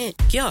चाहते हैं?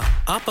 क्या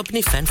आप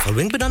अपनी फैन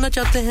फॉलोइंग बनाना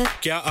चाहते हैं?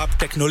 क्या आप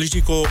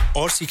टेक्नोलॉजी को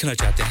और सीखना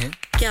चाहते हैं?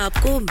 क्या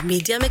आपको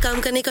मीडिया में काम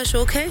करने का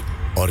शौक है?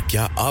 और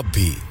क्या आप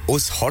भी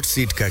उस हॉट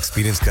सीट का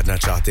एक्सपीरियंस करना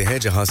चाहते हैं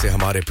जहां से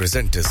हमारे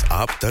प्रेजेंटर्स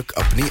आप तक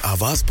अपनी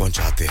आवाज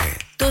पहुंचाते हैं?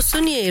 तो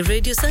सुनिए,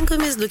 radio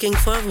Sangam is looking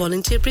for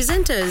volunteer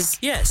presenters.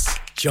 Yes,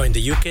 join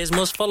the UK's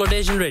most followed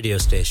Asian radio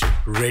station,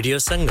 Radio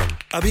Sangam.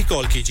 अभी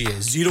कॉल कीजिए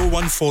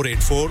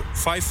 01484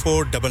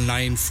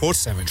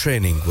 549947.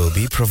 Training will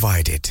be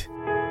provided.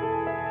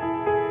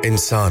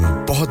 इंसान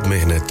बहुत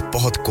मेहनत,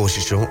 बहुत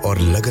कोशिशों और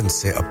लगन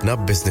से अपना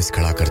बिजनेस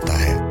खड़ा करता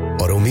है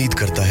और उम्मीद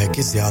करता है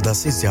कि ज्यादा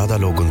से ज्यादा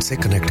लोग उनसे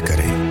कनेक्ट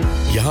करें.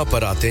 यहाँ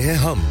पर आते हैं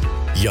हम,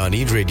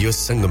 यानी रेडियो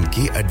संगम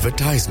की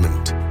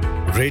एडवर्टाइजमेंट.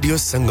 रेडियो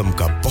संगम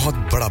का बहुत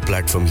बड़ा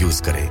प्लेटफॉर्म यूज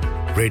करें.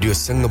 रेडियो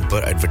संगम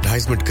पर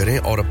एडवर्टाइजमेंट करें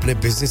और अपने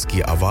बिजनेस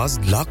की आवाज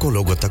लाखों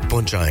लोगों तक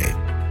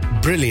पहुंचाएं.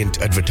 Brilliant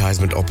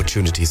advertisement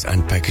opportunities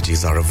and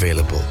packages are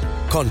available.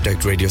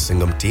 Contact Radio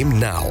Sangam team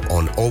now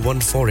on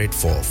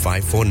 01484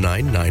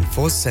 549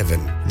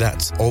 947.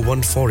 That's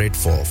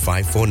 01484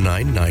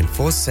 549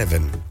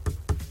 947.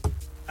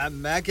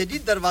 मैं के जी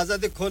दरवाजा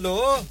दे खोलो.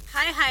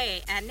 हाय हाय,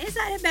 एने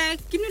सारे बैग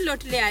किने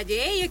लुट ले आजे?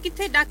 ये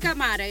किथे डाका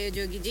मार रहे हो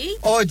जोगी जी?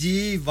 ओ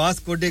जी,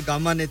 वास्को डे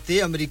गामा ने ते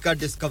अमेरिका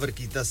डिस्कवर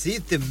कीता सी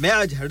ते मैं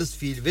आज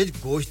हडर्सफील्ड विच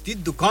गोश्त दी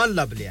दुकान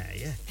लब ले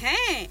आया है.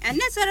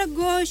 एने सारा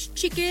गोश्त,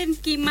 चिकन,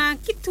 कीमा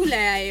किथु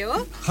ले आए हो?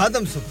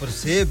 खादम सुपर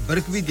से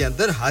बरकवी दे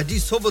अंदर हाजी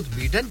सोबत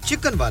मीट एंड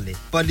चिकन वाले.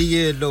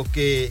 पलिए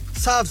लोके,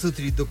 साफ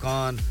सुथरी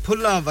दुकान,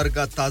 फुल्ला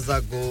वर्गा ताजा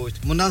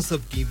गोश्त,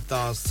 मुनासिब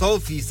कीमतां,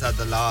 100%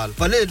 दलाल,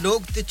 भले लोग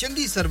ते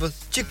चंगी service.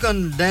 Chicken,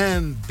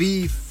 lamb,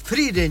 beef,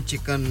 free range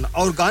chicken,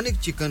 organic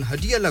chicken,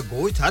 हड्डी वाला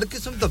गोश्त, हर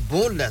किस्म दा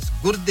बोनलेस,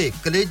 गुर्दे,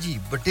 कलेजी,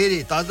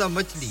 बटेरे, ताजा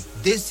मछली,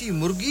 देसी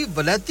मुर्गी,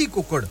 बलाती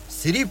कुकड़,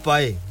 सिरी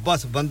पाए,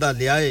 बस बंदा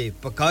ले आए,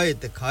 पकाए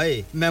ते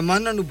खाए,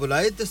 मेहमानां नु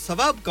बुलाए ते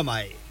सवाब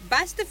कमाए.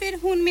 बस तो फिर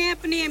हुन मैं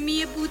अपने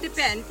अम्मी अब्बू ते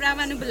भैन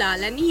भरावां नु बुला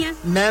लनी है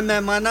मैं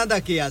मेहमानां दा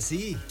किया सी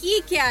की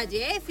क्या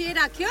जे फिर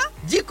आखियो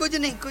जी कुछ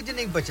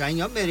नहीं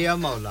बचाइयो मेरे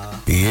मौला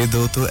ये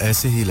दो तो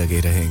ऐसे ही लगे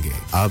रहेंगे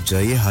आप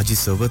जाइए हाजी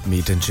सोबत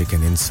meat and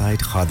chicken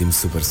inside Khadim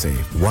super से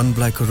 1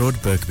 Black Road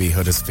Birkby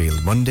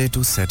Huddersfield Monday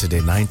to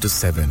Saturday 9 to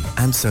 7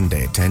 and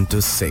Sunday 10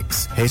 to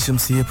 6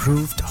 HMC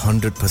approved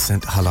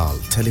 100%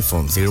 halal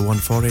telephone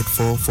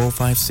 01484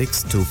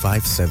 456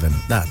 257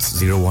 that's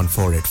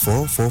 01484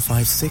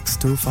 456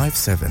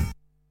 257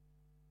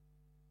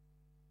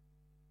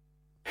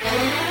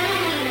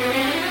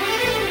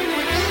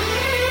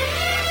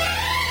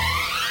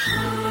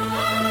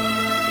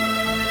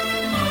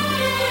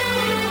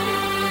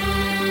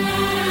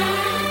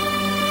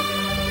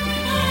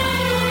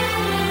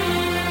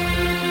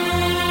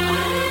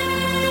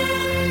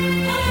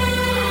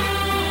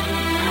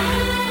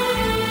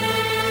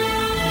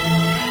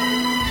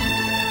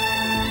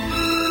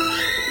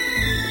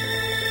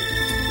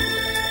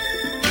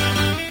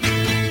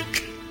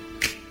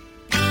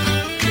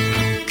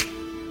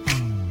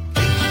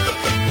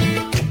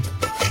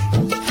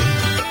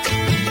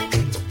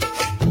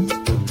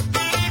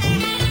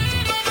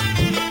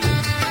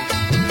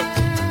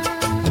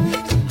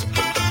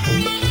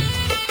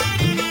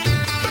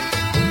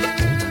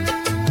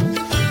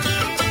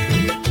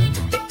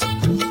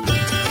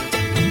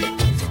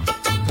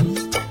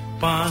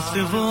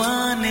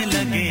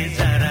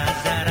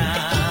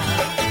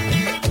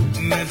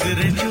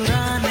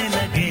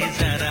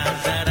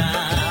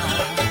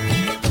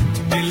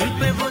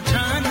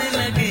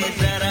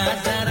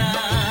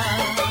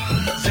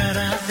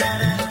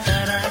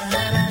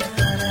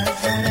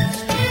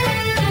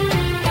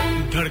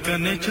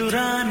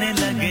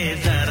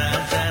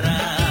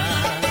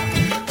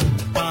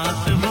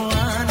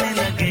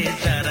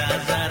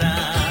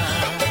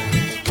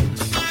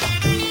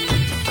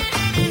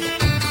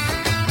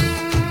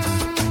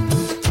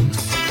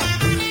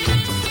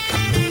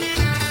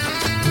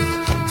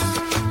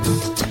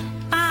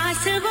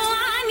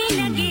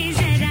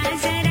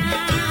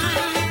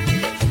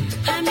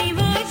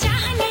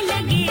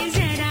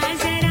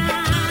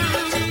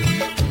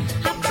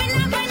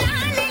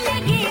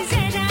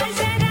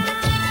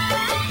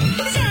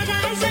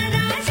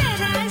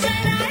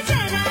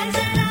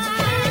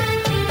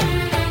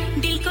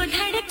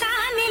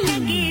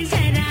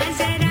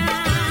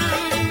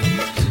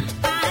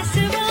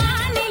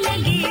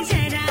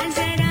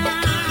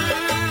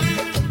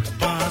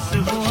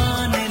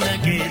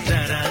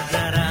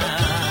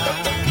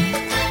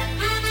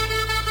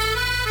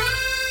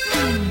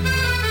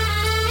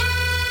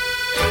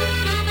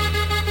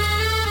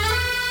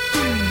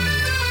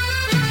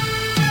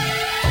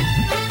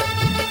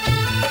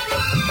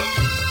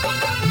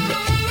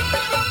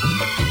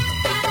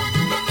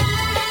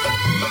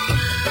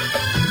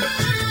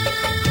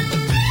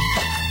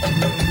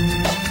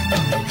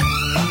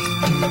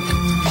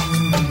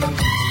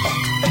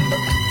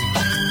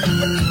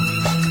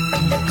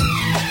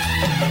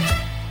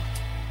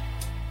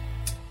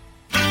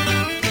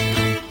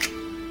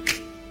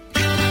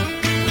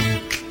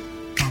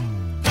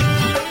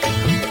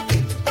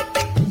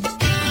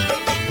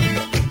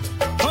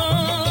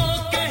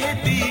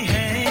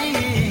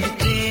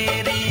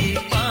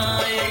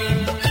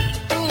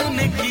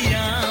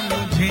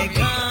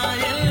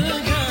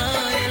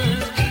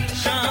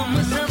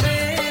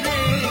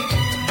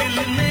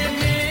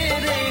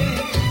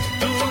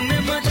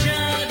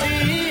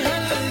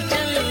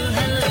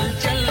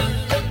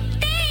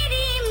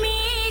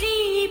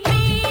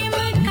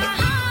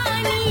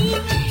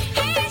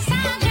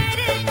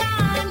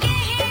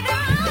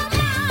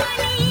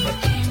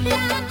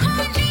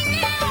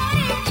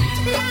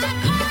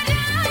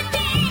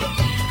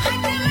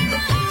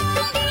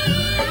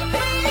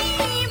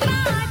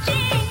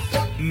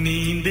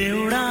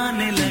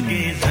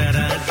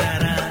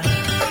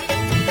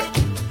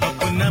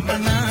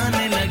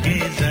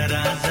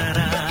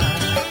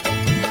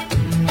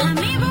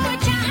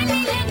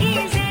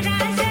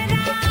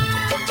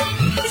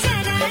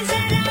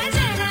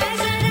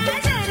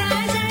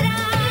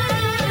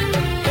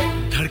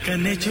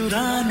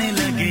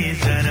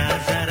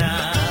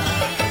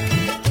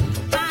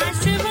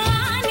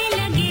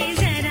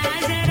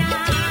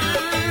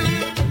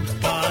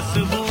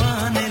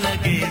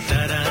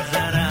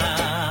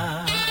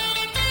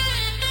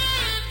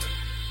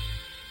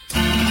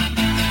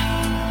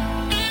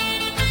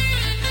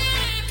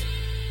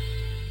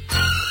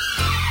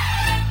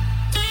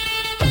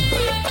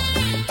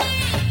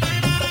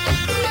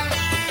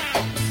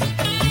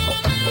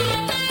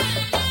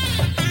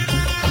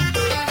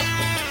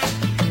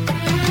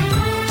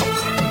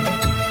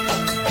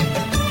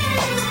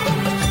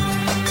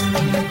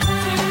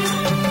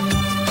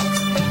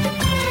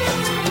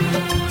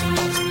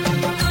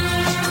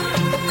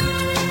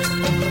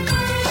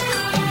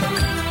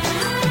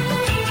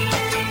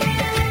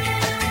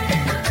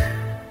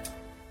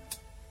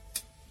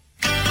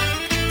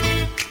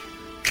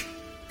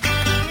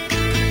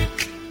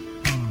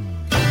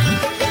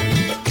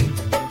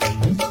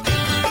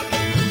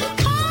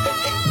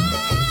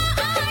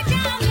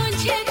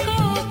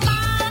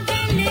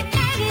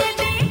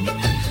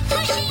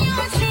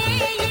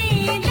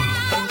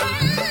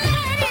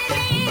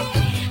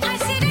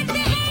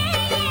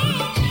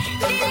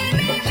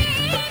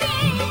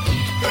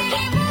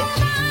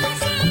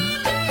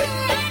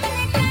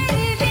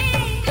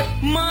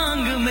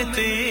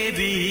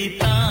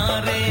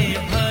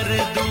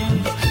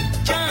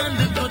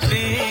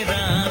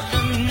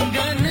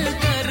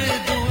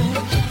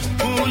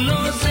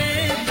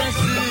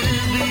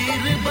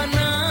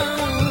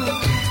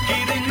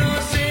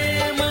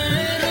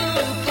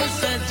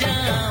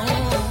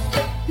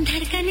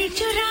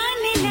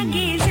 चुराने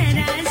लगे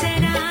जरा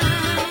जरा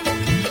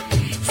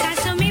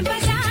सांसों में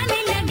बसाने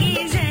लगे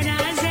जरा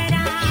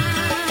जरा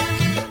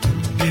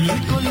दिल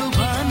को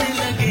लुभाने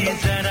लगे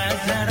जरा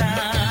जरा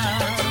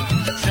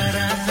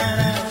जरा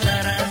जरा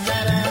जरा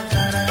जरा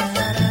जरा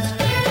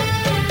जरा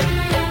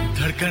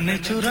धड़कन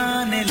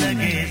चुराने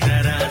लगे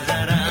जरा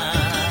जरा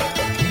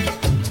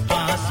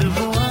पास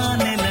वो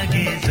आने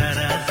लगे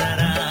जरा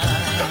जरा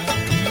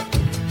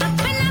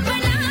अपना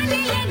बनाने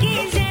लगे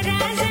जरा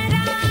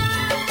जरा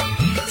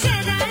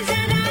जरा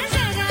जरा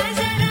जरा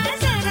जरा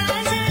जरा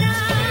जरा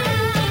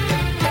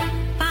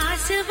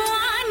पास वो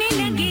आने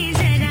लगे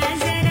जरा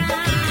जरा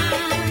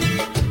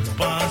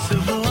पास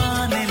वो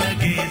आने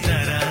लगे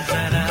जरा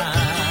जरा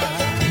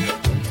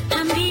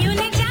हम भी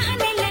उन्हें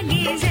चाहने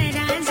लगे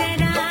जरा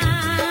जरा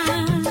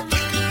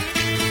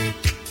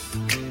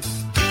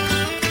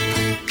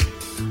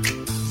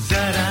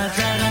जरा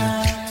जरा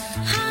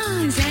हाँ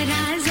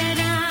जरा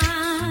जरा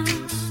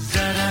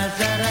जरा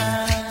जरा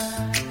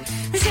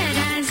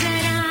जरा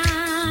जरा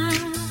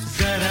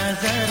जरा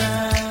जरा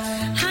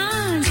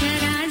हाँ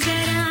जरा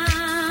जरा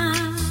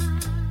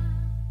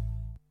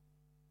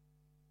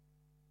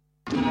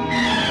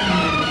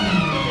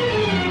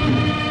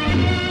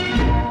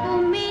ओ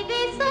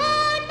मेरे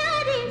सोना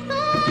रे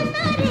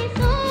सोना रे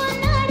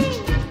सोना रे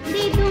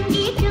दे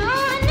दूंगी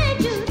जान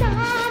जुदा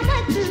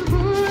मत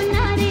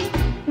होना रे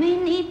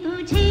मैंने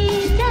तुझे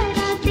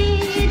जरा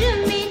देर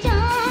में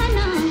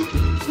जाना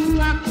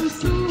हुआ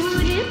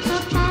कसूर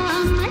खफा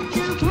मत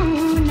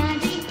होना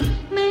रे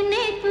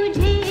मैंने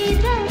तुझे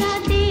जरा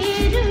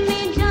देर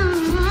में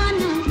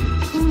जाना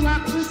हुआ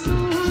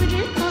कसूर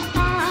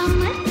खफा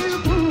मत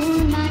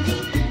होना रे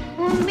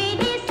ओ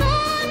मेरे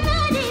सोना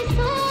रे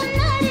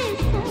सोना रे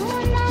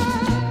सोना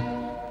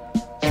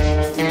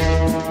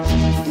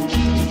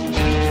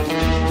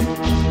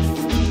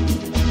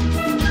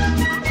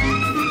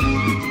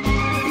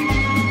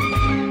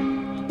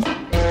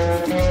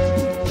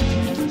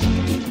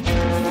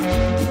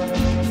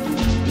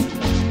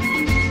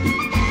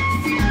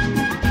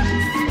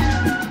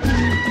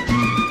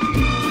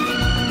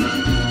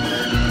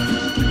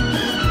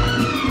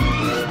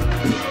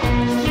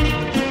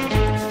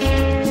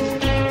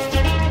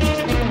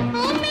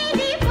ओ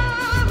मेरी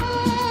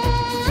बाहों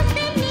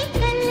से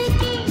निकल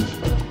के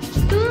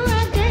तू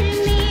अगर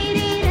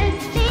मेरे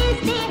रास्ते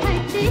से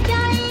हट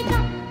जाएगा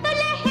तो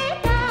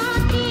लहरा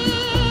के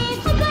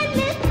उबल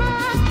खा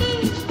के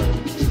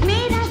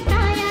मेरा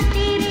साया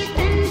तेरे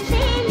तन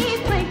से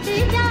लिपट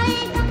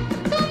जाएगा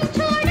तुम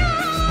छोड़ो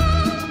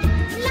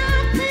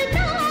लाख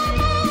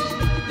दामों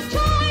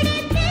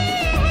छोड़ते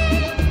हैं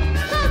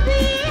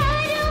कभी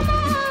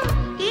अरमां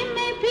कि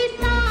मैं भी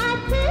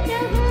साथ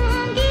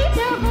रहूंगी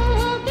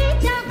रहोगे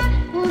जहाँ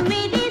वो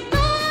मेरे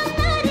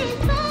सोना रे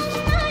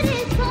सोना रे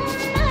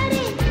सोना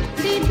रे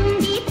दे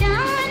दूंगी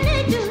जान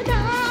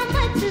जुदा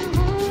मत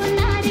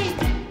होना रे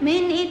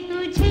मैंने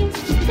तुझे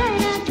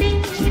जरा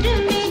देर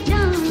में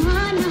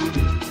जाना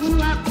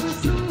हुआ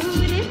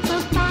कसूर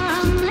खफा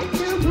मत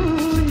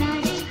होना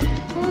रे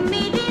वो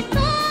मेरे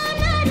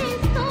सोना रे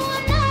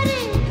सोना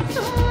रे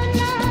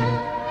सोना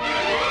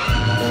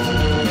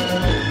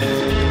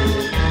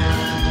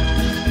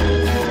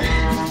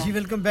जी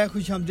वेलकम बैक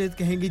खुशामदीद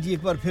कहेंगे जी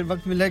एक बार फिर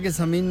वक्त मिला है कि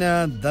समीन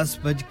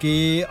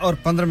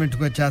 10:15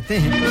 को चाहते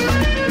हैं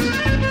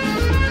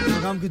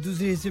प्रोग्राम के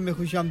दूसरे हिस्से में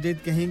खुशामदीद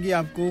कहेंगे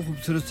आपको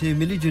खूबसूरत से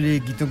मिली जुली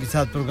गीतों के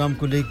साथ प्रोग्राम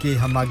को लेके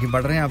हम आगे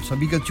बढ़ रहे हैं आप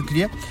सभी का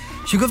शुक्रिया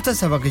शिगुफ्ता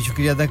साहबा का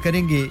शुक्रिया अदा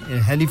करेंगे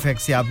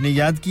हैलीफैक्स से आपने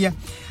याद किया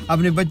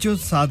अपने बच्चों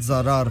साथ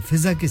ज़ारा और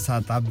फिज़ा के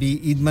साथ आप भी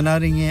ईद मना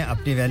रही हैं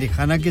अपने वैली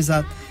खाना के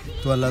साथ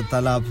तो अल्लाह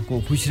ताला आपको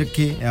खुश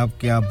रखे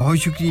आपके बहुत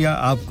शुक्रिया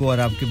आपको और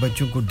आपके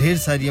बच्चों को ढेर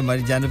सारी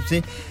हमारी जानिब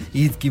से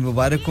ईद की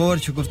मुबारक हो और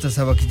शुगुफ्ता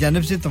साहबा की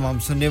जानिब से तमाम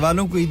सुनने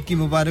वालों को ईद की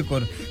मुबारक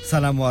और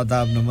सलाम व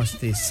आदाब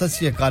नमस्ते सत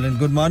श्री अकाल एंड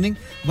गुड मॉर्निंग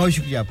बहुत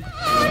शुक्रिया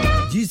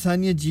आपका जी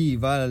सानिया जी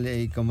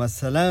वालेकुम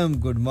अस्सलाम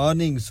गुड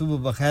मॉर्निंग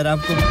सुबह बखैर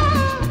आपको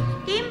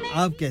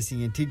आप कैसी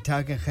हैं ठीक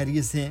ठाक हैं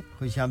खैरियत से हैं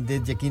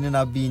खुशामदीद यकीनन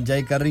आप भी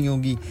एंजॉय कर रही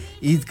होंगी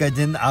ईद का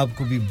दिन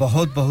आपको भी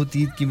बहुत बहुत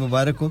ईद की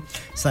मुबारक हो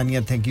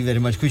Sania thank you very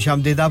much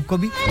खुशामदीद आपको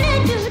भी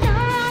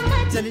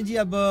चलें जी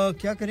अब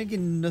क्या करें कि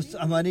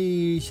हमारी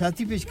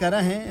शाती पेशकारा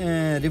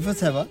हैं रिफत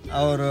साहबा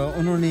और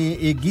उन्होंने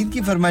एक गीत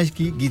की फरमाइश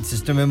की गीत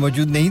सिस्टम में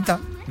मौजूद नहीं था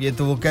ये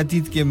तो वो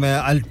कहती थी कि मैं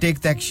आई टेक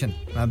द एक्शन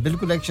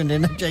बिल्कुल एक्शन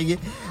लेना चाहिए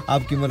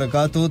आपकी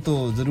मुलाकात हो तो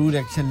ज़रूर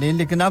एक्शन लें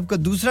लेकिन आपका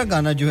दूसरा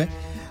गाना जो है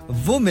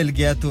वो मिल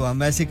गया तो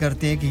हम ऐसे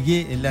करते हैं कि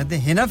ये लहदे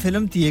हिना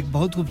फिल्म थी एक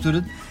बहुत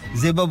खूबसूरत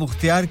ज़ेबा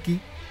मुख्तियार की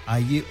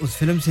आइए उस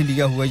फिल्म से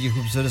लिया हुआ ये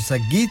खूबसूरत सा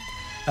गीत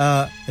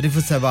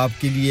रिफत साहब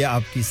आपके लिए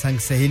आपकी संग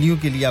सहेलियों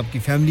के लिए आपकी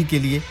फैमिली के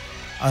लिए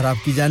और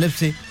आपकी जानिब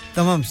से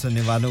तमाम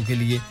सुनने वालों के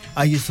लिए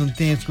आइए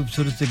सुनते हैं इस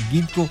खूबसूरत से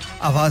गीत को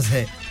आवाज़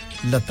है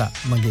लता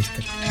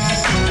मंगेशकर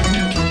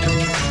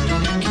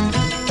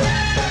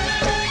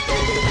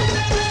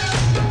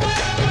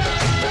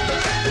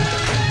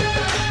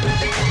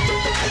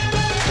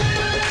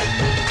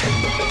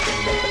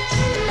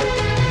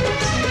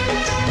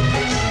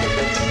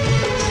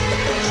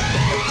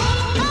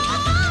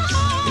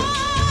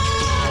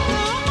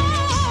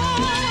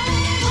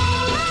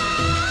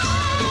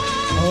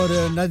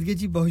नाज़िया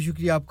जी बहुत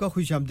शुक्रिया आपका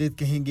खुशामदीद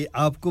कहेंगे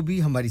आपको भी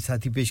हमारी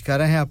साथी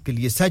पेशकारा है आपके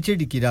लिए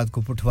सैटरडे की रात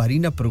को पटवारी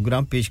ना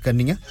प्रोग्राम पेश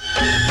करनी है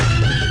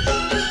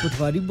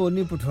पटवारी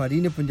बोलनी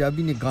पटवारी ने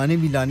पंजाबी ने गाने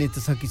भी लाने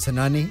तसा की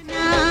सुनाने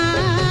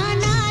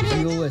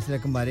यो ऐसे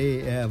हमारे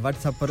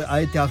WhatsApp पर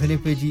आए थे आखिरी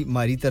पे जी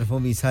हमारी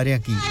तरफों भी सारियां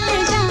की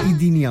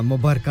ईदीनियां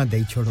मुबारकां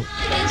दई छोड़ो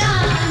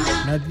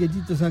नाज़िया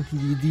जी तसा की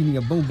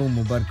ईदीनियां बहु बहु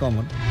मुबारकां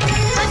होन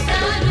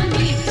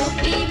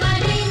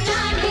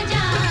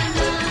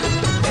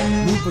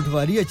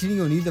पटवारी अचनी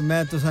होनी तो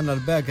मैं तुसा नाल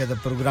बैठ के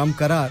प्रोग्राम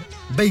करा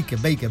बई के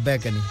नहीं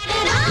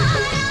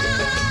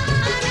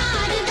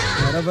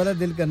मेरा बड़ा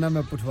दिल करना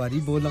मैं पटवारी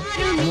बोला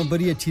मैं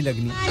बड़ी अच्छी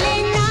लगनी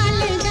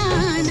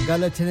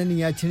गल अच्छने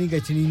नहीं अच्छनी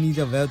गचनी नहीं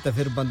तो वह तो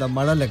फिर बंदा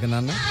माड़ा लगना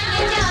ना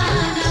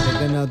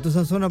लेकिन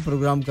तुसा सोना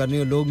प्रोग्राम करने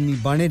हो लोग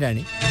नहीं बाने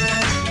रहने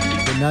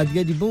तो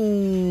नाज़िया जी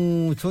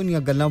बहुत सोनिया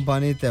गल्लां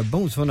पाने ते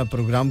बहुत सोना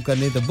प्रोग्राम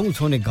करने ते बहुत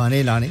सोने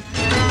गाने लाने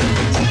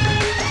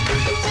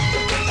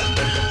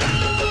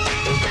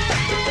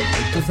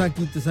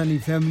तुसा नी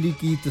फैमिली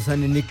की तुसा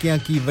ने निक्कियां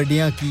की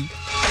वड्डियां की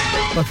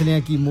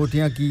पतलियां की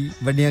मोटियां की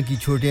वड्डियां की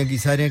छोटियां की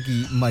सारियां की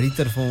हमारी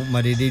तरफों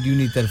हमारे रेडियो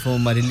नी तरफों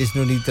हमारे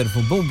लिसनर नी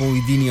तरफों बहुत बहुत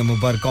ईदीनियां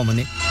मुबारकां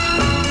मने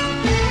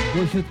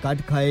गोश्त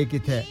काट खाए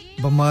किथे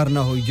बीमार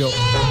ना होई जाओ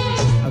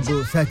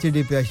अगो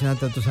सैटरडे पे आशना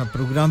तो तुसा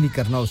प्रोग्राम ही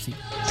करना उसी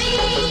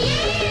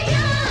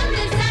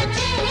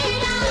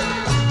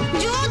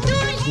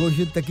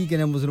गोश्त तकी के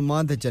ना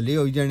मुसलमान ते चले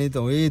हो जाने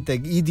तो ए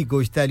ते ईदी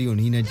गोश्त वाली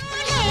होनी ना जी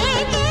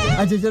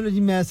अच्छा चलो जी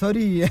मैं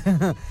सॉरी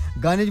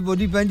गाने च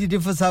बोली पैन जी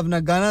रिफत साहब ना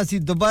गाना सी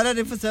दोबारा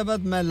रिफत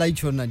साहब मैं लाई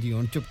छोड़ना जी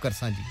हुन चुप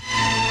करसा जी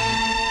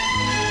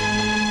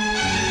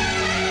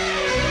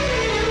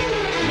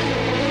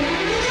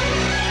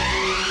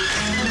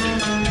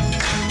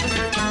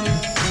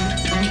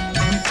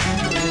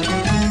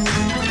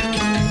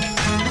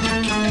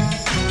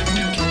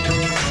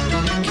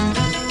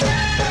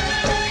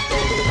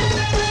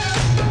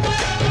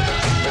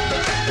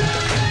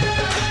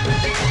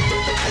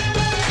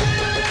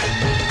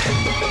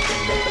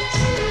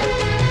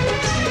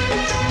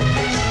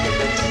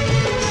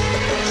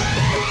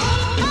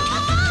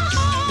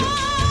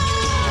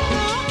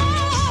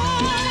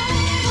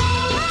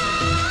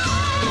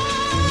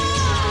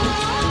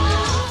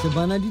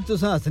बाना जी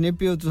तुसा हसने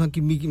पे हो तुसा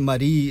की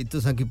मारी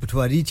तुसा की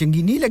पटवारी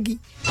चंगी नहीं लगी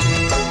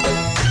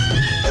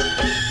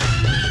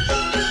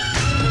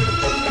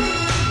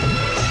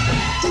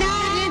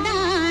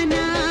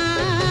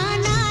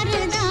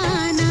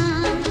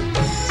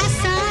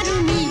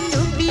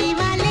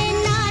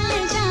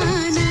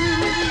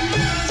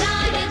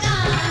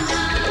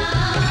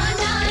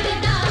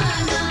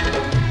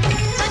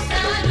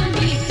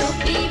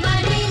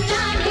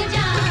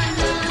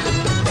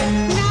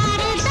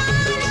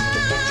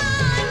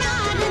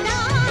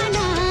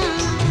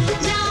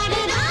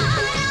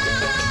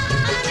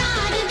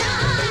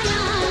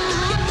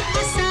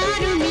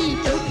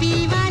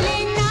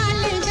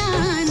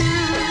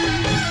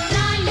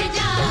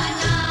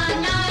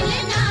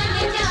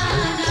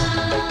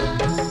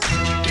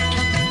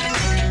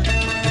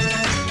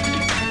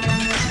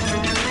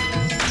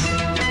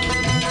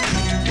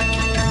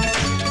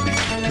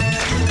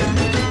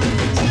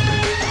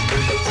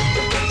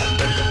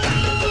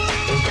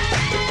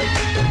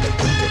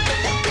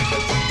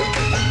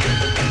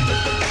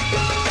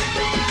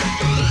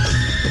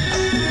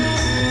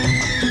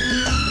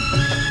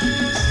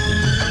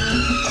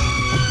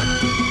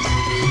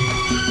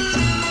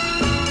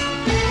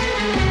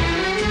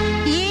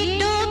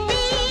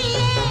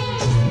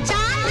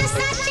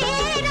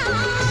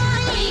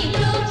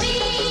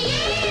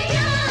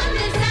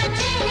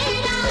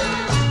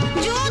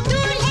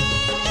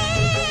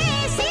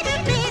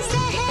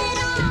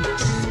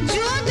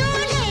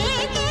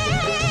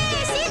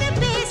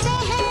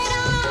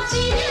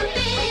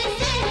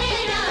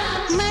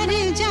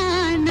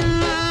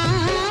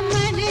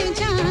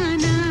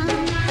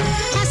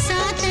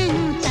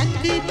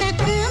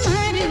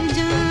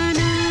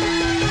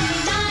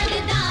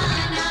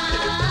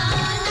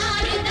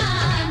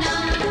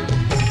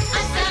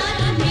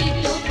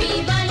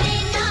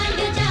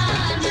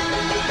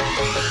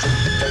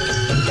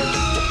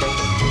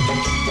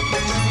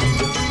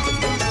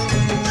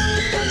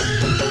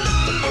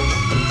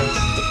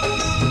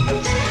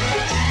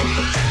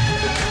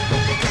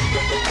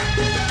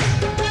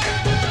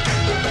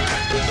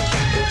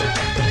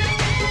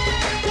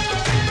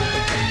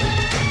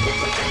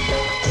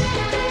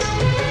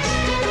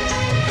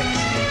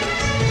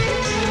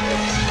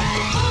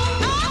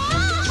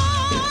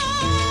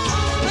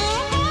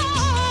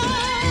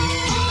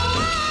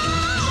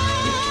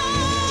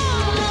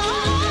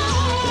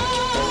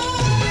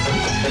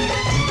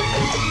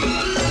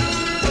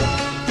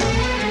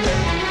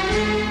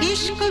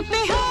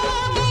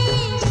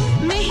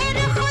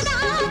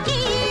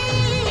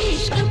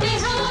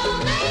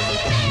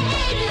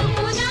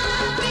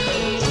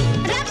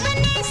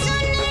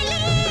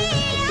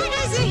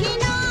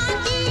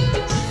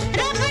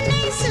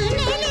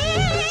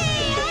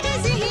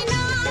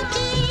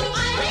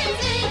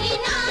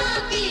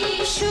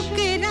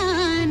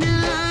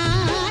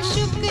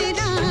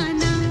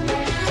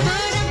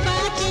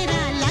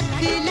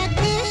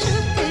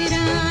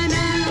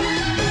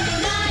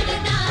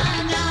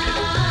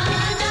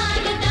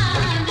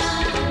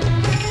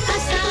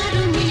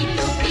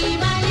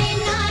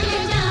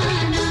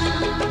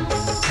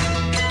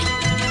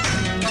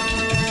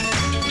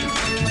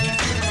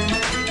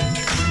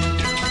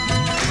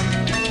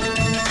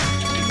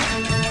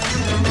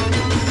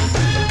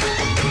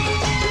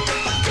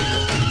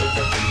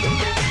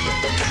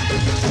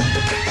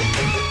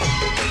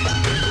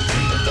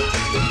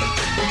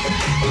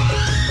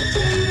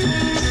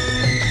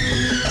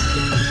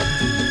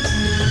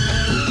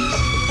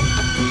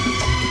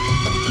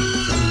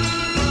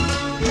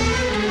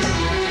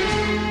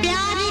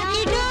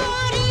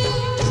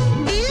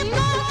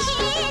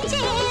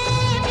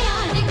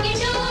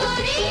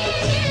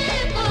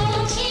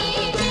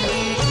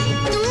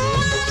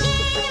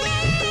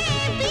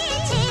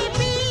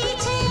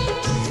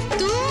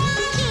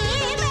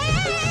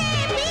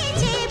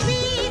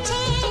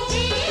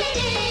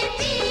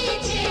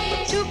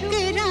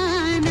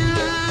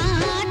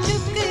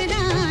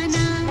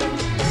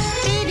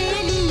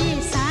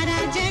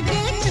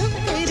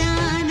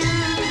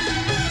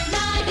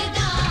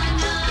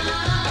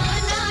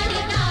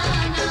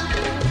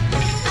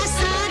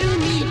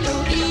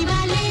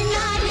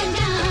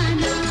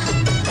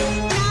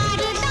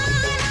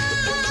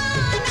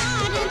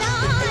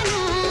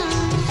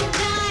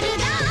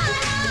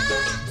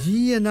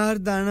जी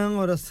अनारदाना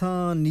और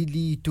असा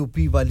नीली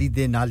टोपी वाली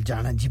दे नाल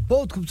जाना जी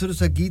बहुत खूबसूरत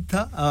सा गीत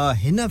था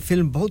हिना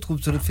फिल्म बहुत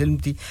खूबसूरत फिल्म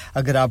थी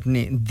अगर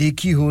आपने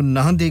देखी हो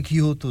ना देखी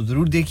हो तो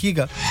जरूर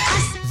देखिएगा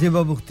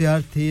ज़ेबा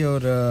मुख्तियार थे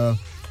और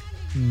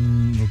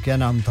वो क्या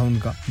नाम था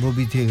उनका वो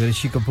भी थे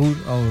ऋषि कपूर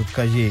और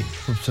उसका ये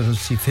खूबसूरत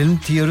सी फिल्म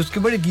थी और उसके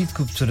बड़े गीत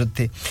खूबसूरत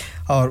थे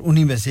और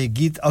उन्हीं में से एक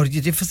गीत और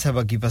ये रिफत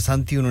साहबा की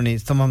पसंद थी उन्होंने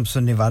तमाम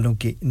सुनने वालों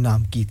के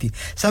नाम की थी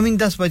सामीन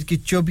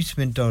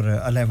 10:24 और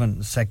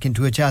 11 सेकंड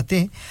हुए चाहते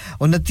हैं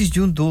 29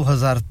 जून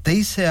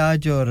 2023 है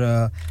आज और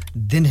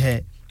दिन है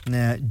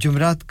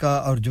जुमरात का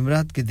और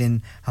जुमरात के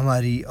दिन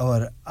हमारी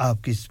और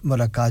आपकी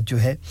मुलाकात जो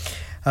है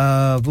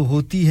वो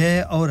होती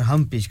है और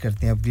हम पेश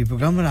करते हैं अपने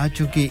प्रोग्राम में आज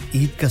चूंकि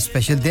ईद का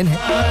स्पेशल दिन है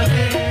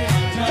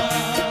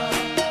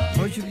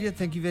बहुत शुक्रिया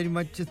thank you very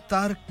much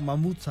Tarak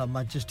Mahmood साहब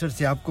मैनचेस्टर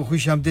से आपको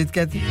खुशामदीद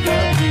कहती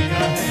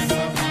हूं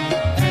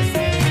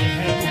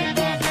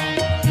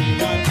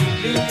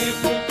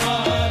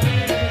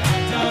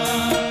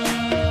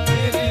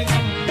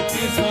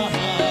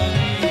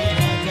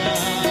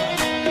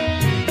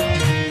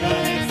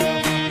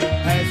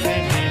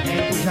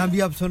जहां भी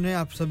आप सुन रहे हैं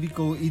आप सभी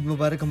को ईद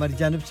मुबारक हमारी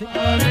जानिब से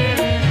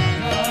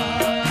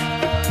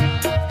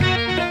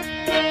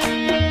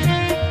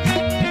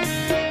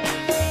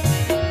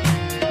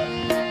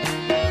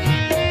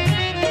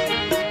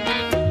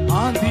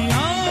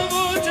आंधियां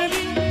वो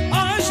चली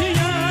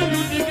आशियां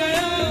लुट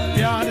गया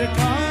प्यार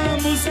का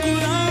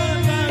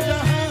मुस्कुराता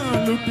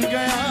जहां लुट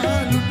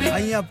गया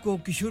आइए आपको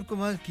किशोर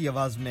कुमार की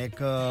आवाज में एक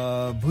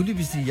भूली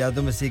बिसरी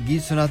यादों में से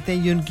गीत सुनाते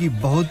हैं ये उनकी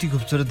बहुत ही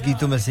खूबसूरत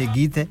गीतों में से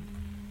गीत है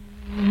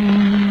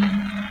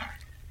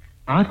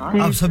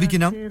आप सभी के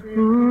नाम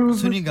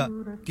सुनिएगा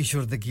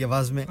किशोर दा की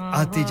आवाज में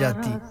आती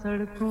जाती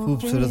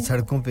खूबसूरत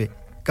सड़कों पे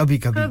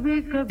कभी-कभी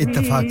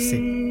इत्तेफाक से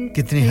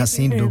कितने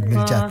हसीन लोग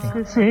मिल जाते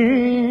हैं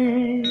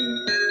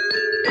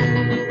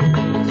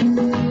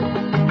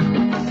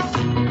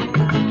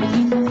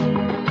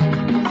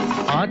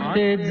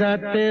आते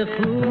जाते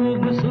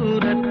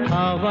खूबसूरत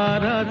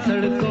आवारा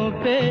सड़कों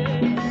पे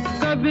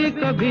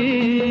कभी-कभी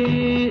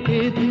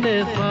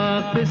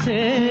इत्तेफाक से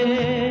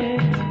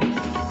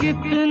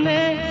कितने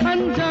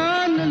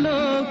अनजान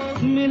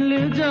लोग मिल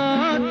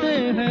जाते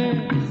हैं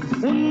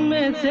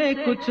उनमें से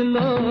कुछ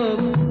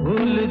लोग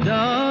भूल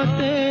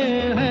जाते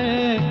हैं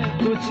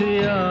कुछ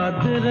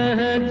याद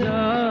रह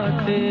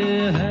जाते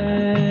हैं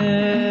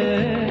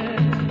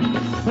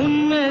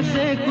उनमें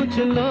से कुछ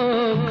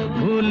लोग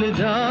भूल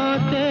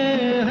जाते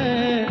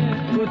हैं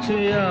कुछ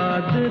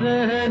याद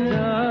रह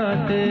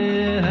जाते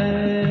हैं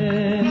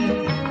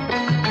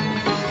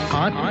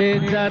आते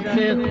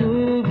जाते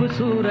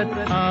खूबसूरत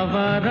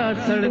आवारा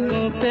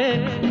सड़कों पे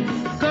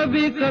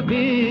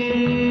कभी-कभी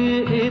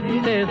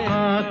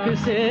इत्तेफाक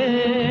से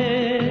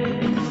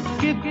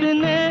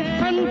कितने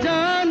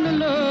अनजान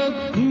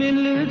लोग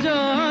मिल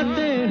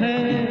जाते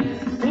हैं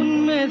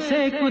उनमें से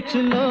कुछ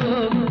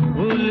लोग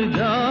भूल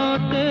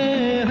जाते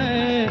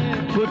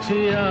हैं कुछ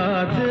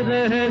याद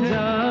रह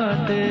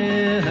जाते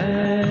हैं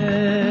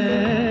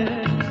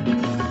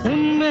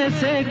उनमें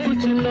से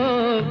कुछ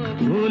लोग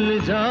भूल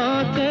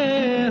जाते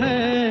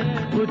हैं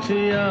कुछ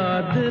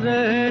याद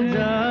रह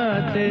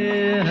जाते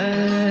हैं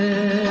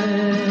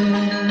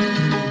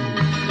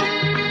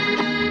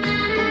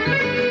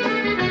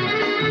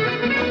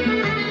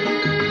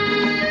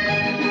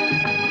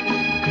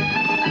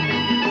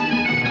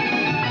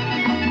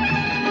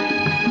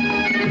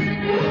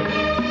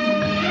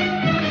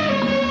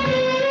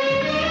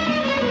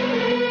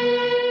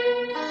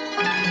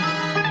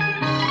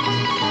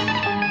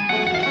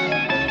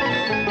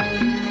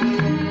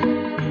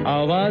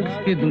आवाज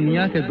की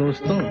दुनिया के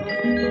दोस्तों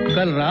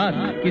कल रात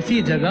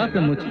किसी जगह पे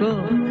मुझको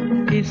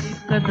किस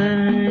कदर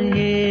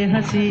ये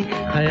हंसी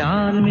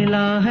ख्याल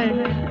मिला है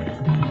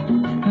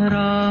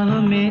राह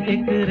में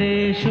एक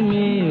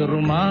रेशमी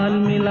रुमाल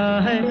मिला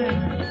है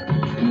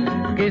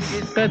किस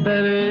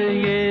कदर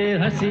ये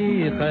हंसी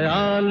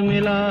ख्याल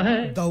मिला है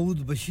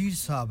दाऊद बशीर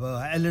साहब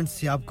एलन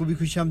से आपको भी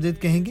खुशामदीद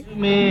कहेंगे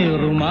में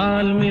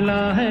रुमाल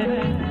मिला है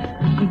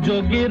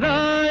जो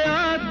गिराया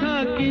था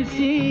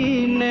किसी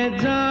ने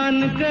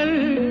जानकर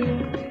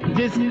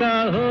जिसका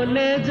हो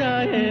ले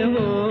जाए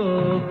वो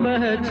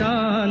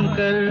पहचान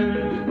कर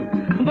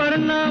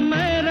वरना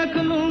मैं रख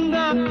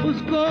लूंगा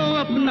उसको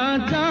अपना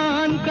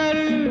जान कर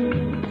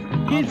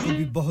आपको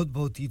भी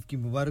बहुत-बहुत ईद की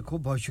मुबारक हो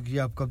बहुत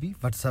शुक्रिया आपका भी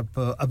व्हाट्सएप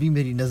अभी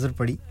मेरी नजर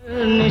पड़ी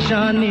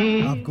निशानी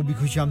आपको भी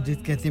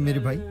खुशामदीद कहते हैं मेरे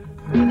भाई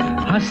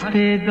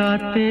हंसते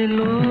गाते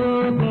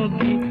लोगों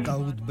की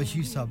दाऊद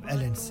बशीर साहब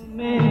एलन से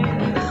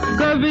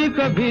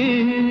कभी-कभी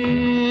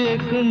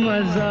एक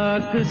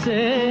मजाक से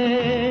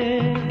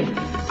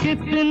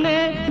कितने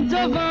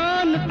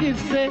जवान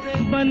किस्से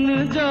बन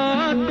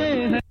जाते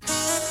हैं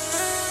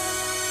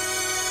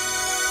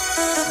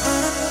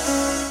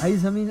आई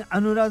जमीन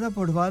अनुराधा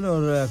पौडवाल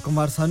और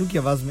कुमार सानू की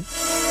आवाज में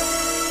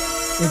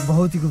एक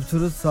बहुत ही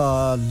खूबसूरत सा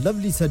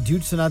लवली सा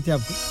ड्यूट सुनाते हैं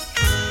आपको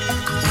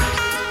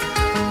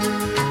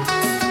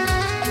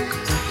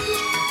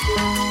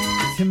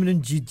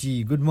सिमरनजीत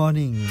जी गुड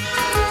मॉर्निंग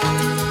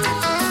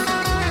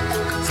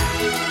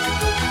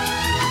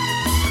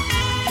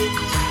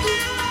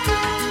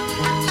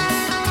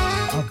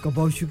आपका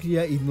बहुत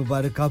शुक्रिया ईद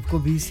मुबारक आपको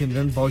भी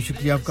सिमरन बहुत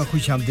शुक्रिया आपका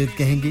खुशामदीद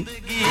कहेंगे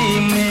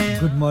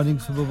गुड मॉर्निंग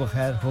सुबह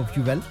बखैर होप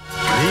यू वेल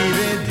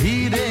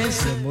धीरे-धीरे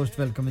से most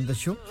welcome in the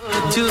show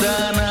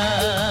चुराना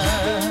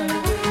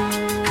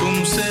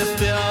तुमसे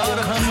प्यार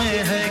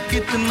हमें है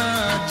कितना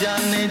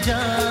जाने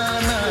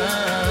जाना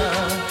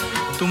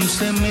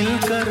तुमसे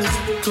मिलकर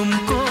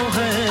तुमको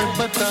है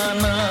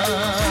बताना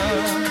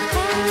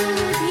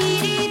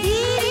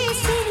धीरे-धीरे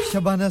से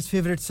शबाना's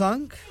favorite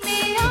song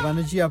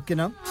शबाना जी आपके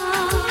नाम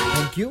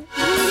थैंक यू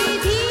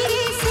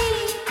धीरे-धीरे से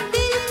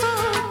दिल को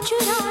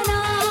चुराना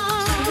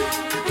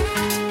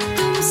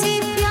तुमसे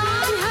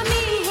प्यार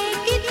हमें है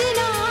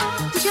कितना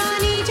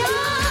जाने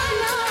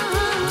जाना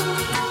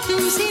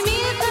तुमसे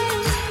मिलकर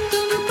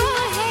तुमको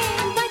है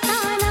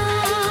बताना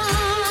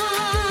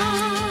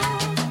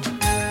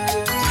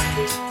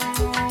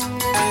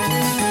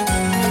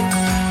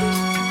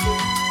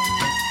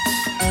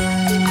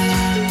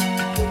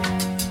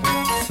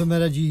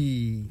सुमेरा जी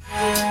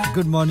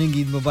गुड मॉर्निंग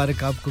ईद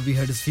मुबारक आपको भी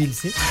हडर्सफील्ड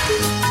से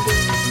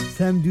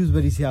सैम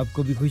ड्यूसबरी से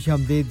आपको भी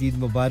खुशामदीद ईद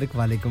मुबारक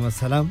वालेकुम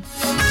अस्सलाम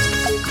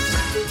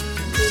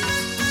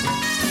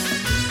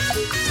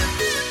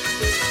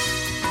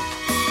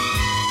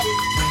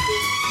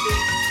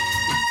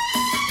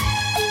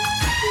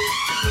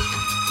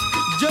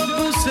जब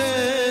से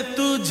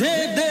तुझे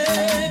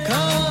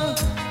देखा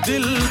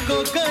दिल को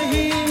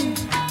कहीं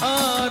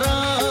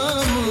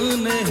आराम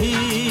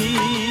नहीं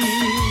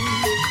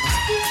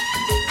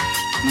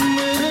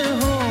मेरे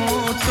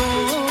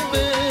होठों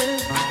पे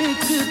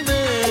एक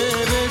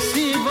तेरे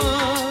सिवा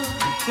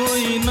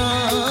कोई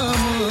नाम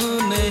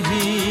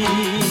नहीं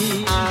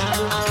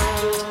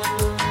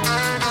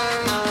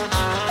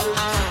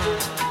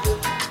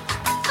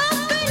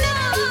अपना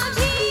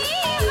भी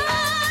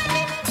हाल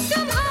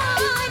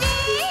तुम्हारे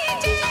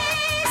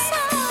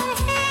जैसा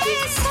है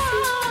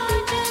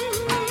साजन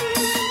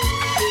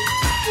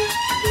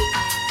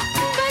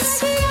बस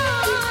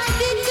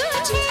याद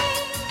तुझे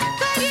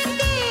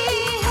करते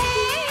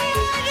हैं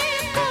और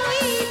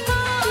कोई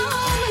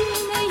काम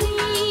नहीं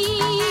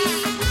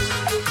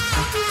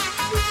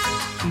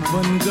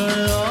बन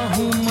गया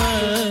हूँ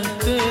मैं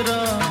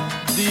तेरा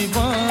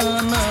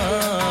दीवाना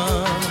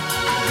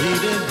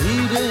धीरे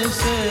धीरे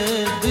से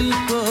दिल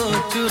को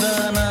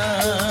चुराना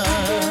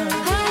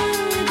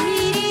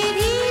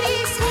धीरे-धीरे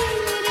से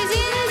मेरी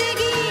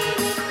जिंदगी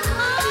में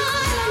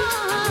आना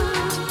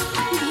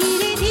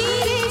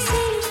धीरे-धीरे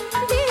से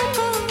दिल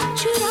को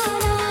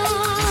चुराना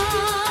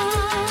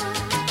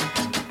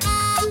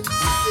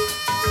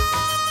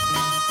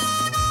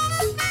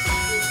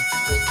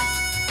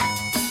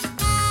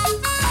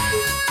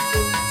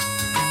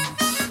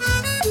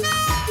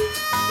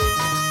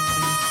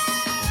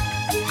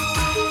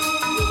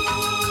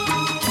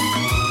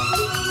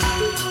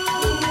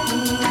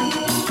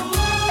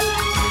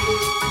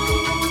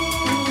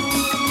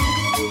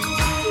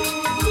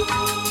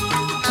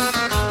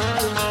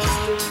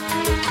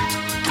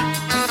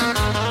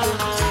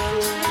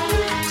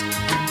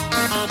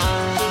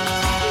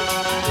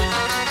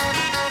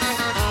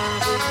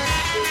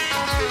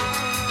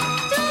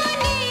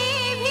तूने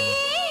भी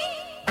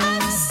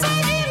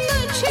अक्सर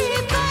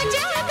मुझको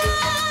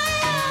जगाया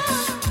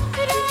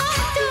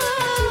रातों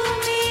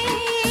में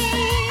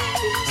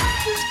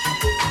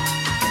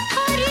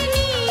और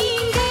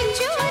नींद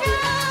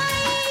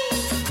चुराई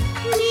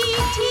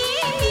मीठी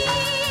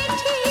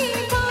मीठी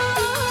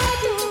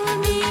बातों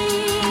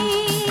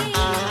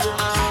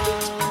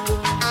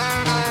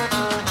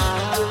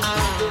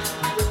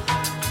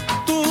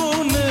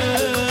तूने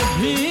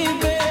भी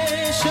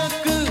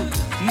बेशक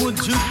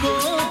मुझको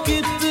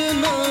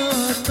कितना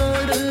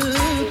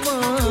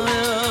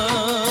तड़पाया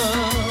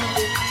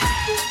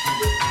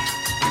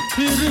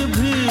फिर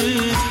भी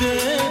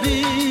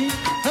तेरी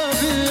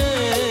हर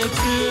एक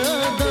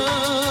अदा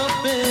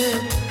पे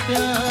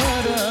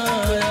प्यार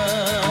आया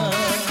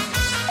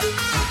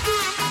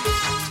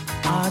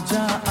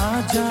आजा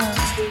आजा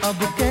अब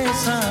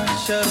कैसा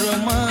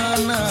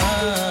शर्माना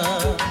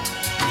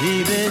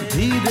धीरे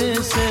धीरे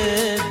से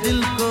दिल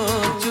को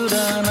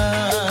चुराना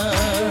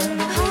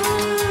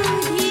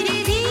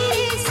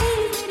धीरे-धीरे से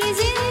मेरी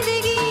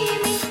जिंदगी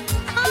में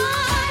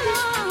आना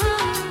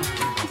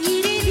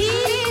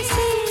धीरे-धीरे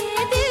से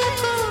दिल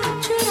को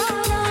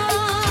चुराना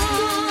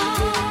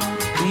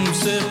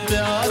तुमसे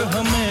प्यार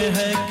हमें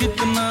है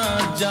कितना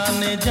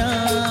जाने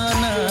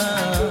जाना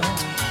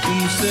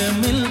तुमसे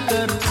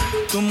मिलकर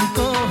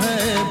तुमको है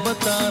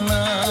बताना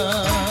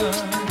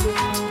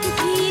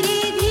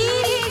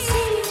धीरे-धीरे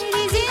से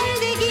मेरी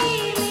जिंदगी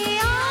में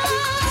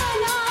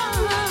आना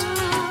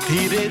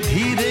धीरे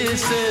धीरे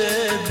से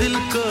दिल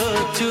को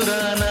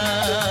चुराना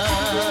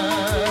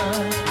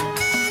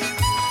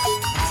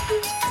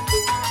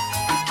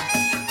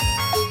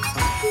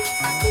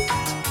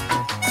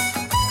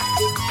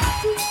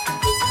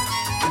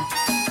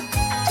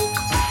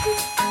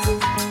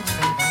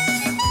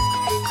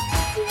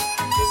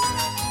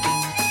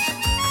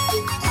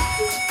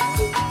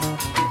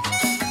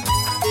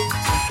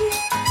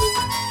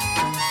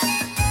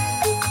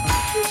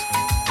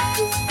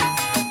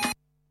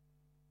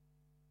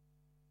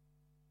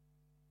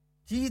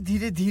जी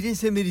धीरे-धीरे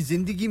से मेरी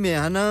जिंदगी में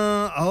आना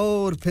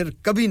और फिर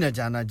कभी न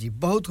जाना जी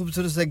बहुत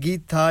खूबसूरत सा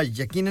गीत था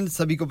यकीनन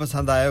सभी को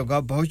पसंद आया होगा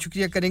बहुत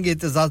शुक्रिया करेंगे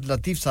इत्तेजाज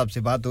लतीफ साहब से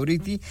बात हो रही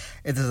थी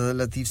इत्तेजाज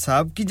लतीफ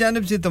साहब की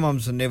जानिब से तमाम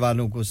सुनने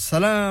वालों को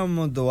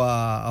सलाम दुआ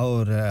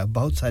और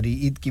बहुत सारी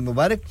ईद की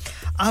मुबारक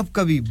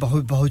आपका भी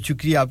बहुत बहुत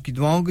शुक्रिया आपकी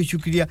दुआओं का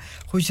शुक्रिया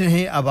खुश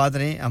रहें आबाद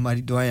रहें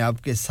हमारी दुआएं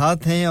आपके साथ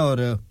हैं और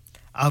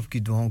आपकी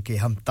दुआओं के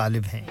हम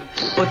तालिब हैं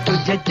ओ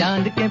तुझे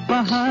चांद के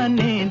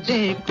बहाने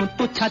देखूं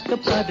तू छत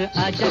पर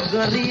आजा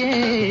गोरिये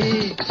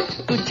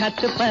तू छत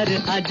पर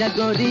आजा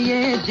गोरिये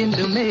जिंद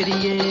मेरी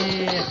ये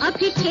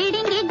अभी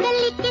छेड़ेंगे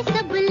गली के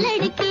सब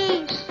लड़के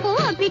ओ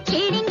अभी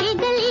छेड़ेंगे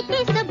गली के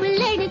सब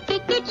लड़के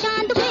के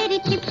चांद मेरे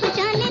छिप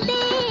जाने दे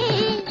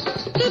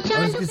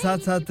और इसके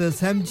साथ-साथ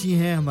सैम जी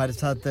हैं हमारे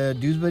साथ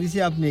ड्यूसबरी से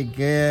आपने एक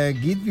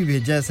गीत भी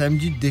भेजा है सैम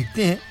जी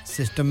देखते हैं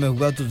सिस्टम में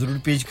हुआ तो जरूर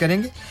पेश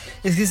करेंगे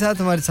इसके साथ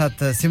हमारे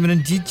साथ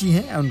सिमरनजीत जी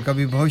हैं उनका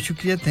भी बहुत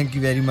शुक्रिया थैंक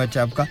यू वेरी मच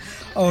आपका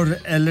और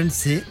एलन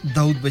से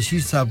दाऊद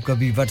बशीर साहब का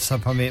भी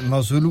व्हाट्सएप हमें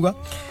मौसूल हुआ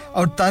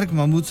और तारक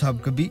महमूद साहब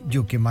का भी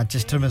जो कि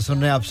मैनचेस्टर में सुन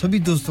रहे हैं आप सभी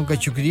दोस्तों का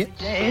शुक्रिया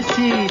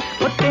जैसी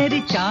वो तेरी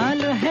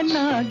चाल है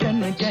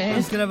नागन जैसी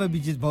इसके अलावा भी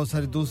जिस बहुत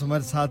सारे दोस्त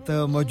हमारे साथ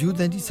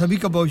मौजूद हैं जी सभी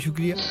का बहुत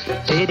शुक्रिया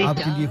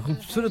आपके लिए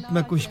खूबसूरत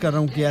मैं कोशिश कर रहा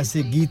हूं कि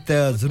ऐसे गीत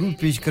जरूर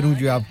पेश करूं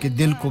जो आपके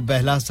दिल को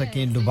बहला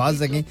सकें डुबा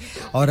सकें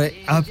और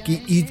आपकी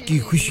ईद की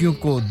खुशियों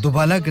को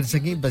दुबाला कर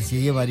सकें बस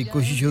यही हमारी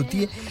कोशिश होती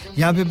है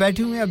यहां पे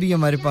बैठे हुए हैं अभी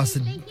हमारे पास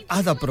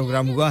आधा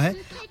प्रोग्राम हुआ है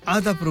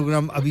आधा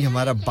प्रोग्राम अभी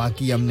हमारा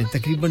बाकी हमने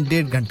तकरीबन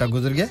 1.5 घंटा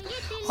गुजर गया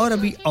और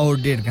अभी और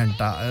 1.5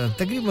 घंटा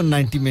तकरीबन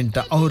 90 मिनट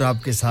और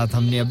आपके साथ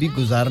हमने अभी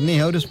गुजारने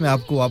हैं और उसमें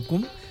आपको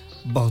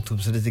बहुत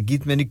खूबसूरत से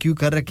गीत मैंने क्यों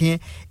कर रखे हैं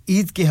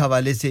ईद के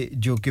हवाले से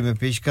जो कि मैं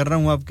पेश कर रहा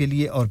हूं आपके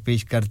लिए और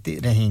पेश करते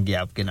रहेंगे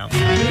आपके नाम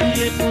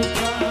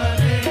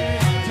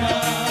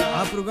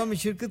आप प्रोग्राम में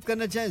शिरकत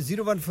करना चाहें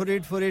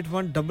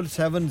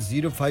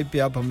 01484817705 पे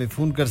आप हमें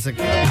फोन कर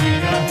सकते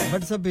हैं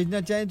व्हाट्सएप भेजना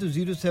चाहें तो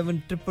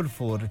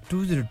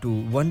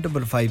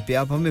 07444202155 पे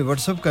आप हमें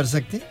व्हाट्सएप कर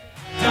सकते हैं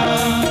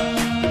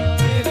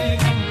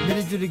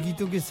मेरे जुड़े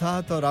गीतों के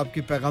साथ और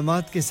आपके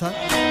पैगामात के साथ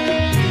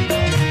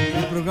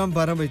ये प्रोग्राम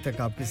 12 बजे तक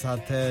आपके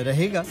साथ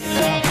रहेगा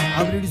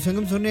आप रेडियो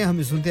संगम सुन रहे हैं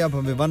हमें सुनते हैं आप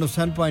हमें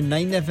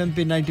 107.9 FM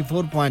पे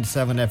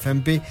 94.7 FM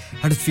पे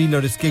हडर्सफील्ड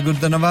और इसके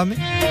गुर्दनवा में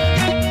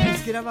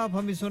इसके अलावा आप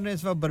हमें सुन रहे हैं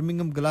इस वक्त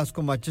Birmingham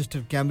Glasgow Manchester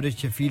Cambridge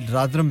Sheffield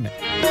Rotherham में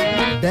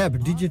डैब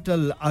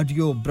डिजिटल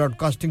ऑडियो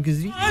ब्रॉडकास्टिंग के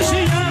जरिए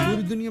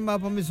पूरी दुनिया में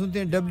आप हमें सुनते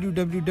हैं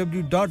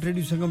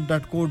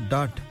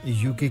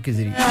www.radiosangam.co.uk के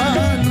जरिए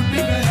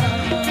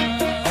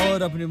और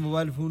अपने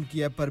मोबाइल फोन की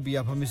ऐप पर भी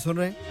आप हमें सुन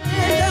रहे हैं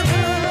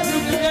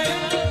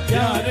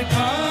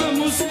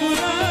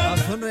आप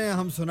सुन रहे हैं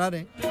हम सुना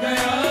रहे हैं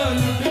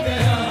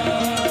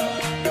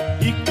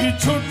एक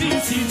छोटी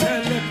सी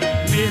झलक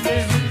मेरे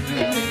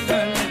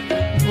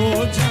हो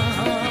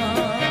जहां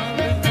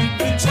एक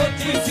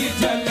छोटी सी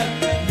झलक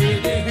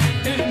मेरे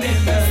हिटने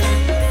लगे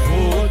हो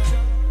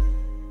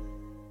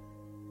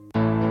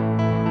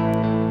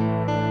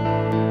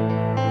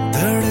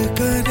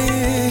धड़कने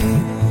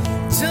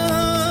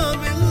जहां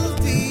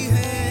मिलती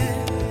है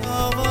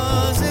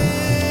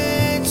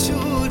आवाजें छू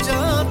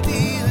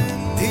जाती है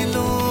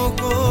दिलों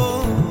को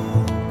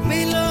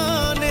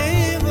मिलाने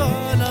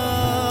वाला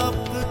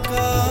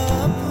आपका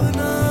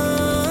अपना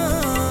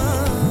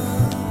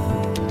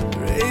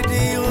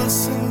रेडियो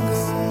संगम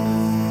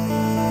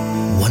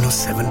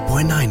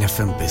 107.9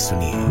 FM पे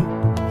सुनिए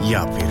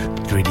या फिर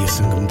रेडियो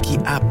संगम की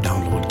ऐप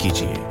डाउनलोड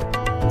कीजिए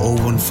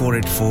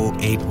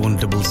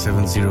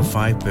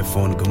 01484817705 पे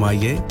फोन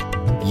घुमाइए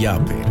या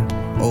फिर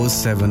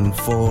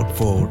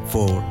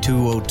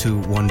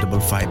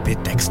 07444202155 पे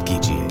टेक्स्ट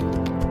कीजिए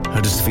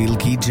हडर्सफील्ड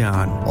की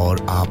जान और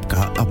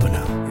आपका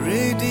अपना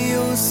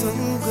radio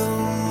Sangam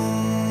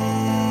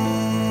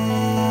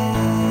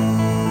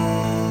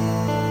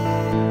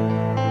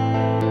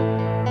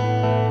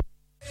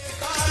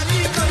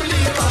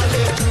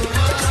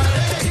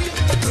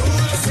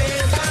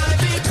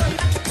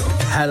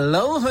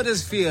Hello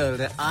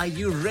Huddersfield, are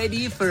you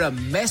ready for a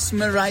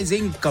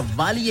mesmerizing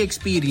Qawwali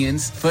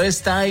experience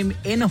first time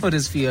in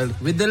Huddersfield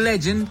with the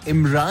legend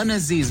Imran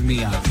Aziz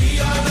Mian?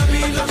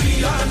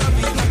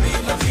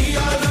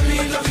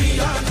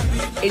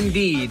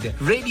 Indeed,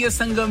 Radio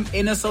Sangam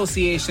in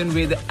association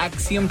with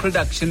Axiom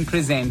Production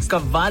presents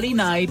Qawwali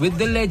Night with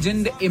the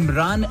legend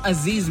Imran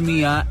Aziz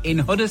Mia in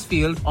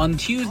Huddersfield on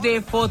Tuesday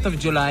 4th of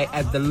July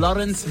at the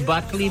Lawrence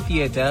Bartley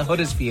Theatre,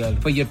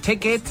 Huddersfield. For your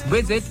tickets,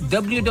 visit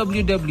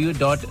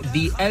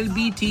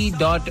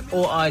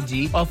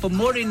www.thelbt.org or for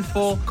more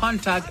info,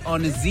 contact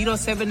on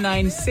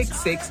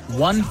 07966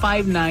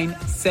 159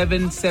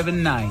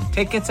 779.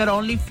 Tickets are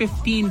only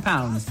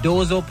 £15.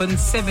 Doors open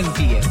 7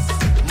 p.m.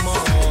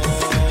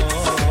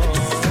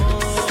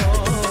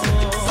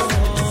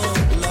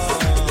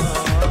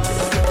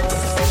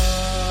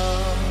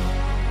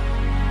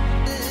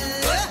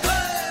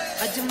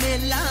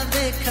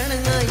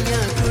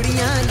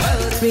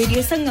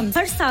 Radio संगम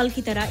हर साल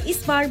की तरह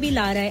इस बार भी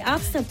ला रहा है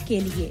आप सबके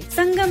लिए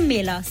संगम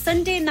मेला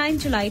Sunday 9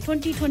 July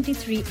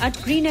 2023 at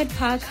Greenhead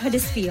Park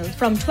Huddersfield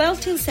from 12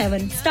 till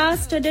 7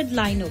 star-studded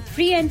lineup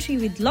free entry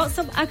with lots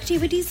of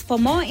activities for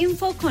more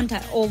info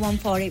contact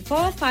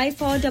 01484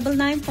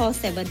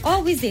 549947 or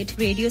visit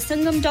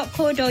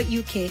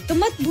radiosangam.co.uk तो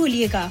मत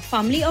भूलिएगा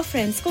family और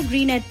friends को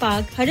Greenhead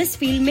Park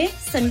Huddersfield में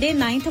Sunday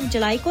 9th of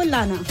July को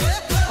लाना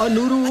और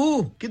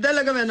Nuru किधर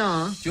लगा वैना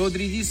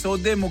चौधरी जी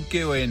सौदे मुक्के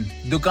होएन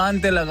दुकान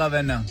ते लगा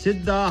वैना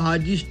सिद्धा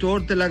हाजी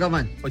स्टोर ते लगा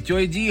वैन और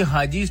चोई जी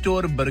हाजी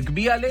स्टोर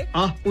बरगबी वाले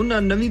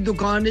उन्हां नवी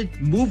दुकान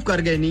मूव कर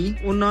गए नी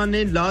उन्हां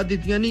ने ला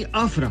दितियां नी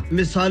आफरा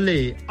मिसाले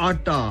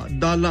आटा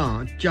दालां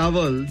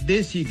चावल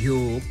देसी घियो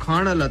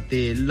खाना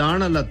लते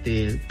लाना लते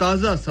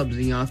ताजा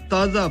सब्जियां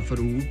ताजा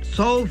फ्रूट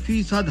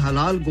 100%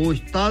 हलाल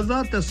गोश्त ताजा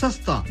ते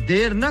सस्ता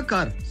देर न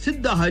कर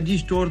सिद्धा हाजी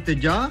स्टोर ते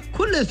जा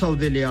खुले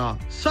सौदे लिया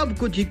सब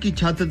कुछ एक ही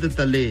छत ते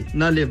तले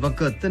नाले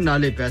वक्त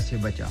नाले पैसे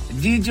बचा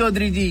जी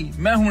चौधरी जी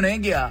मैं हुने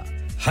गया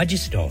Haji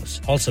Stores.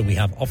 Also, we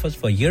have offers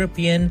for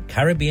European,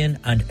 Caribbean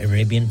and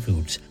Arabian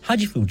foods.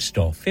 Haji Food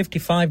Store,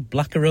 55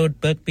 Blacker Road,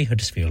 Birkby,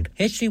 Huddersfield,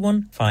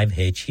 HD1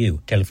 5HU.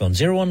 Telephone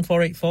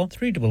 01484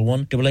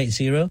 311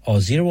 880 or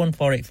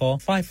 01484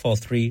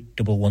 543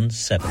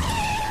 117.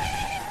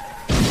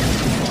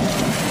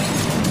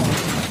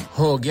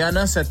 हो गया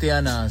ना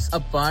सत्यानाश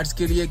अब पार्ट्स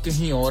के लिए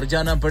कहीं और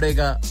जाना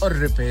पड़ेगा और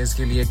रिपेयर्स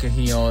के लिए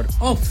कहीं और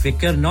ओ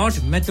फिकर नॉट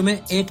मैं तुम्हें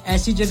एक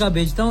ऐसी जगह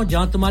भेजता हूं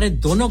जहां तुम्हारे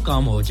दोनों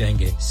काम हो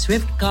जाएंगे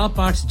स्विफ्ट कार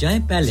पार्ट्स जाएं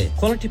पहले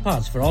quality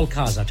parts for all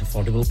cars at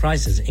affordable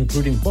prices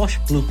including Bosch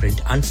Blueprint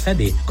and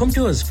Febby come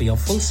to us for your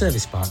full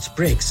service parts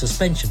brakes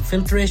suspension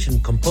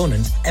filtration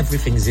components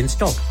everything is in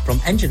stock from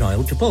engine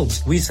oil to bulbs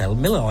we sell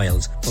Miller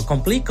oils for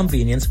complete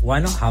convenience why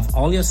not have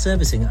all your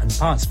servicing and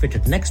parts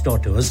fitted next door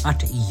to us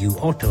at EU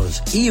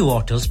Autos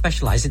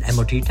specialise in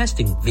MOT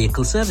testing,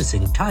 vehicle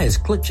servicing, tyres,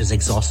 clutches,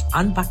 exhaust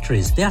and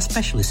batteries. They are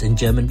specialists in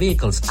German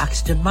vehicles,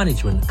 accident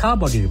management, car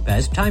body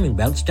repairs, timing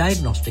belts,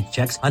 diagnostic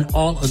checks and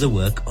all other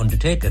work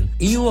undertaken.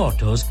 EU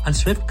Autos and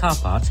Swift Car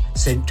Parts,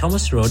 St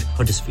Thomas Road,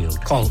 Huddersfield.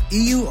 Call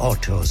EU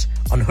Autos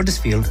on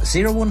Huddersfield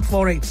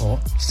 01484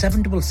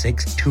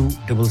 766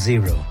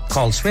 200.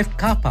 Call Swift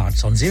Car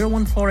Parts on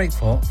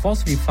 01484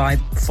 435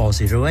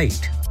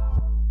 408.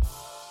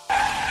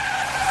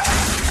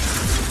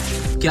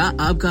 क्या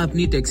आपका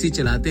अपनी taxi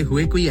चलाते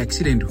हुए कोई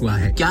accident हुआ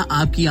है क्या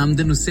आपकी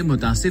आमदन उससे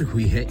मुतासिर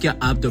हुई है क्या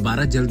आप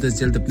दोबारा जल्द से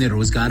जल्द अपने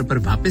रोजगार पर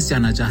वापस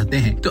जाना चाहते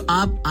हैं तो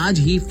आप आज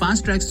ही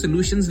फास्ट ट्रैक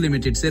सॉल्यूशंस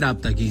लिमिटेड से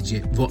राब्ता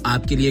कीजिए वो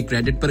आपके लिए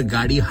क्रेडिट पर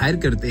गाड़ी हायर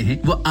करते हैं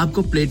वो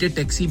आपको प्लेटेड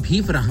टैक्सी भी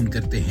फराहम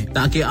करते हैं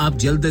ताकि आप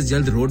जल्द से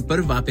जल्द रोड पर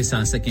वापस आ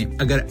सकें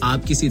अगर आप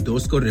किसी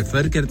दोस्त को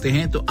रेफर करते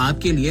हैं तो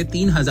आपके लिए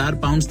 3000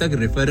 पाउंड तक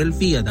रेफरल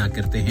फी अदा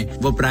करते हैं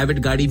वो प्राइवेट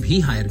गाड़ी भी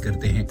हायर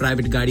करते हैं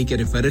प्राइवेट गाड़ी के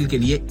रेफरल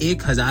के लिए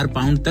 1000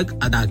 पाउंड तक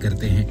अदा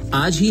करते हैं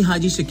आज ही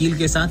हाजी शकील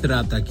के साथ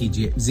राब्ता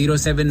कीजिए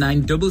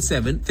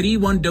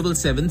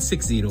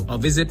 07977317760 और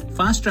visit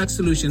fast track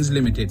solutions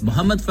limited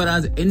Mohammad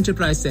Faraz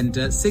enterprise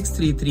centre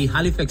 633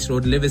 Halifax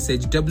road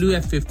Liversedge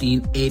WF15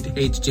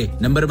 8HJ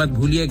number मत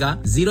भूलिएगा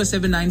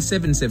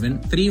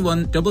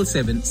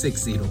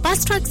 07977317760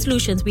 Fast Track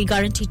Solutions we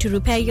guarantee to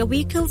repair your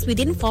vehicles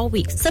within 4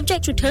 weeks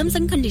subject to terms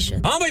and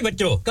conditions हां भाई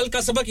बच्चों कल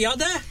का सबक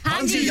याद है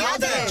हां जी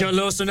याद है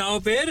चलो सुनाओ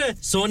फिर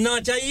सोना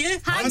चाहिए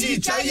हां जी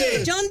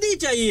चाहिए चांदी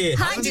चाहिए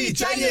हां जी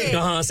चाहिए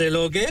कहां से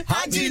लोगे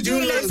हाजी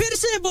जूलर्स फिर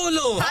से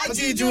बोलो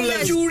हाजी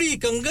जूलर्स चूड़ी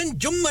कंगन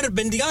झुमर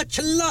बिंदिया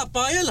छल्ला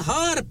पायल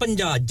हार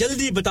पंजा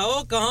जल्दी बताओ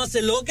कहां से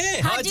लोगे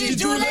हाजी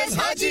जूलर्स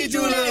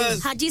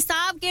हाजी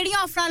साहब केड़ी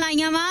ऑफर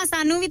लाईया वा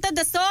सानू भी तो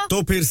दसो तो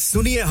फिर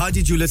सुनिए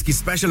हाजी जूलर्स की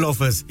स्पेशल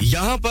ऑफर्स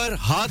यहां पर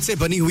हाथ से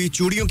बनी हुई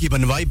चूड़ियों की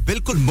बनवाई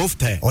बिल्कुल मुफ्त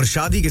है और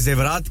शादी के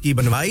जेवरात की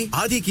बनवाई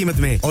आधी कीमत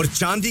में और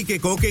चांदी के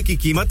कोके की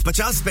कीमत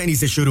 50 पैसे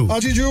से शुरू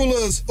हाजी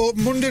jewellers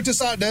open Monday to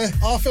Saturday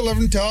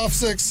 11:30 to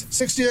 6:30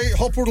 68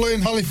 Hopwood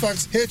Lane Halifax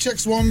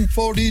HX1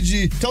 4DG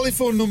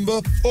telephone number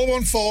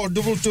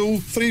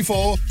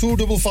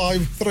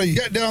 01422342553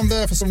 get down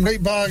there for some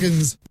great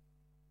bargains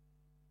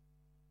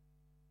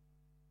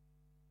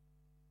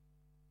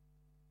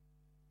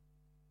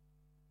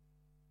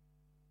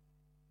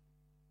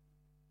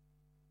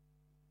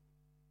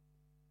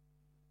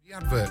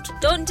Advert.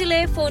 Don't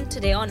delay phone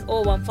today on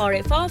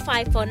 01484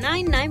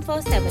 549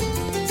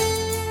 947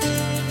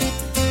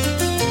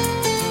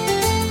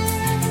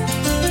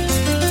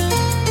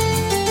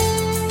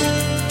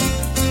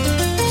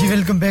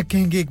 welcome back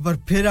कहेंगे एक बार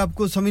फिर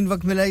आपको समीन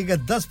वक्त मिलाएगा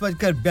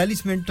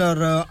 10:42 और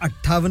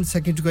 58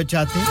 सेकंड को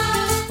चाहते हैं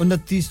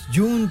 29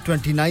 जून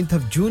 29th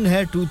of June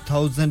है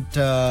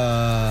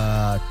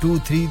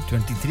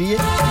 2023 है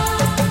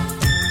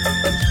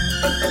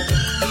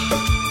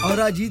और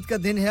आज ईद का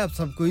दिन है आप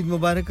सबको ईद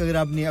मुबारक अगर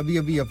आपने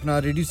अभी अपना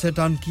रेडियो सेट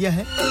ऑन किया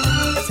है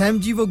सैम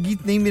जी वो गीत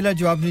नहीं मिला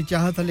जो आपने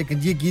चाहा था लेकिन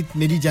ये गीत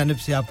मेरी जानिब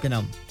से आपके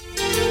नाम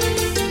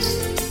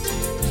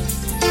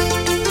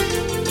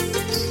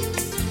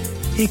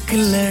एक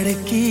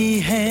लड़की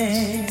है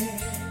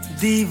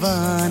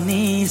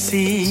दीवानी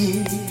सी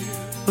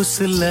उस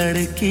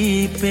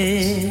लड़की पे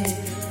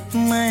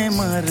मैं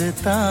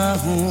मरता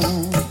हूँ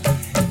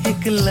एक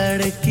एक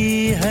लड़की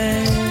है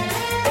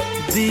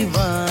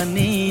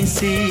दीवानी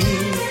सी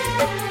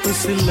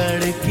उस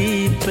लड़की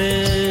पे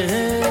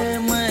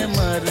मैं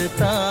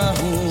मरता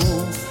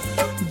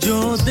हूँ जो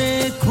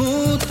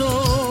देखूं तो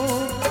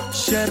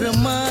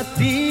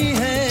शर्माती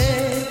है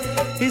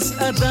इस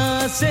अदा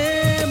से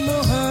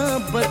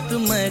मोहब्बत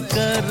मैं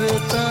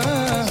करता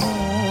हूँ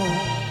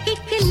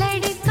एक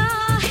लड़का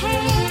है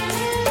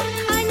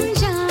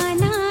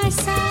अनजाना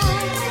सा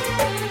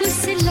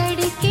उस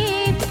लड़के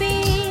पे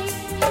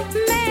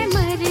मैं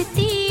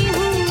मरती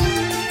हूँ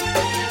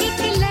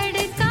एक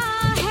लड़का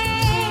है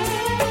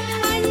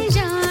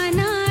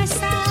अनजाना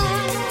सा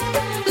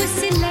उस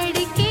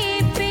लड़के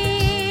पे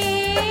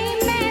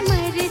मैं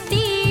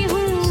मरती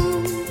हूँ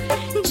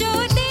जो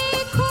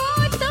देखो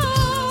तो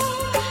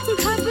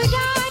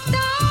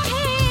घबराता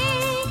है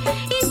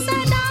इस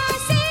अदा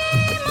से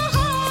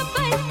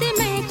मोहब्बत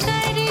मैं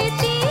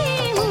करती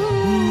हूँ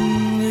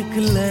एक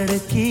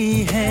लड़की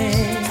है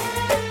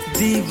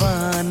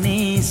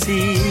दीवानी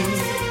सी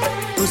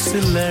उस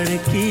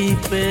लड़की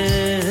पे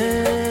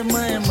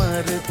मैं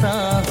मरता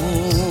हूँ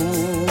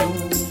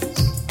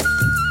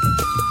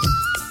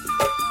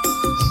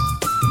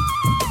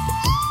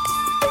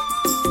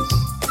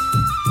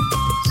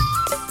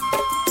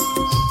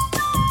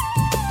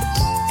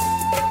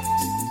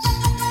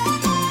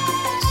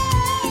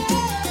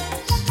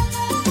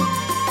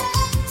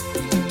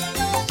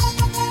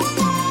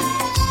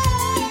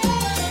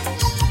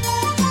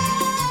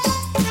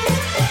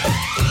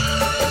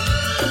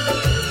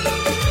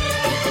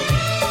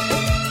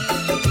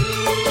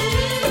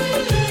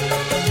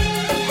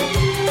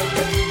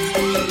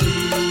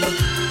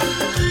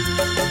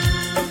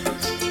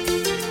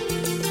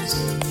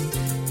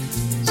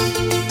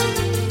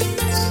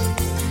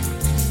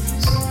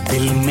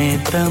दिल में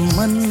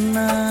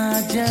तमन्ना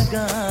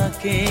जगा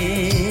के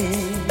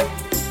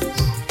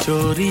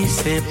चोरी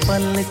से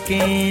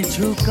पलकें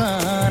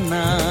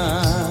झुकाना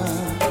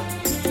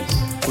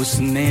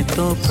उसने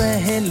तो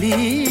पहली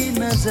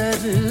नजर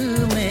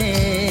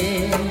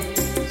में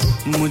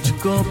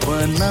मुझको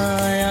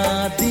बनाया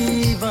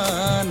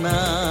दीवाना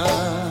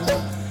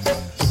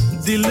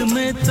दिल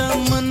में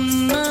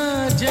तमन्ना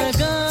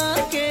जगा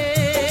के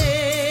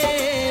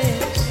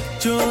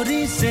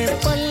चोरी से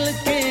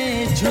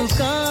पलकें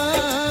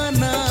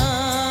झुकाना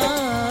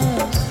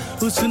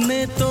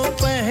उसने तो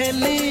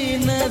पहली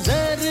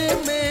नजर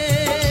में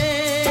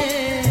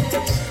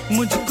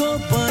मुझको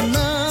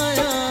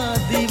बनाया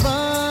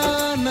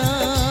दीवाना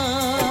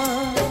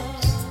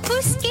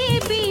उसके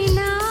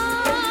बिना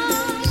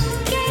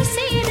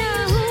कैसे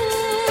रहूं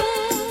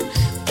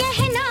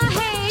कहना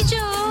है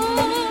जो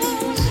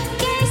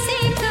कैसे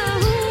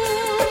कहूं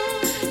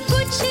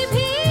कुछ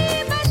भी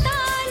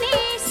बताने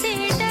से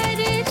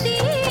डरती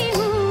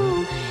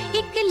हूँ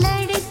एक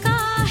लड़का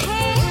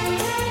है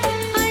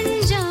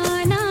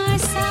अनजाना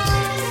सा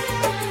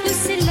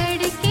उस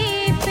लड़के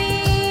पे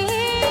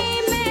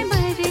मैं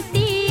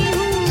मरती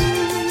हूँ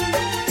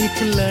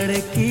एक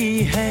लड़की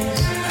है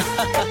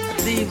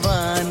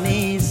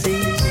दीवानी सी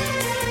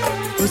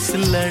उस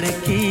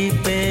लड़की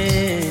पे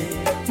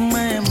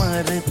मैं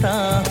मरता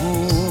हूँ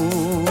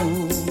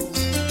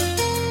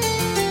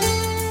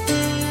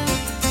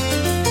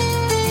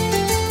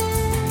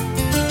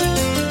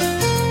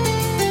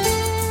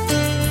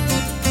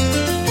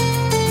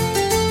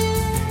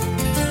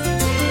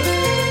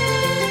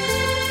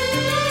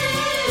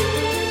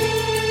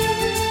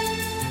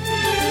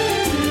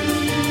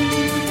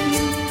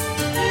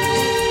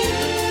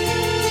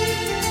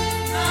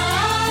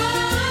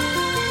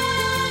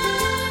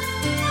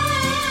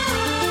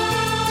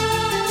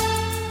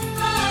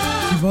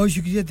बहुत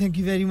शुक्रिया thank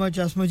you very much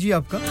Asma ji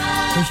आपका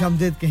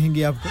खुशामदीद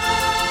कहेंगे आपको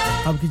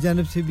आपकी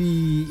जानिब से भी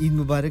ईद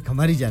मुबारक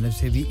हमारी जानिब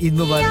से भी ईद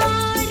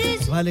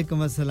मुबारक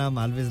वालेकुम अस्सलाम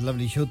always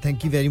lovely show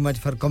thank you very much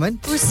for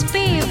comment उस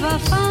पे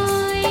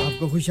वफाएं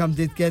आपको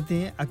खुशामदीद कहते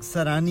हैं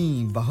अक्सरानी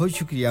बहुत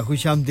शुक्रिया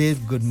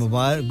खुशामदीद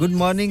गुड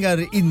मॉर्निंग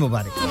और ईद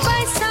मुबारक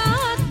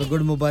मैं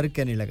गुड मुबारक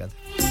कहने लगा था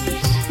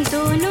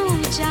दोनों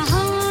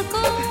जहां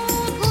को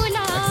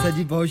भुला अक्सा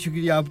जी बहुत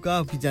शुक्रिया आपका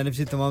आपकी जानिब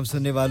से तमाम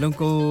सुनने वालों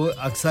को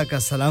अक्सा का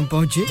सलाम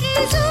पहुंचे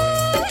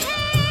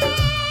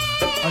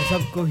और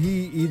सबको ही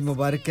ईद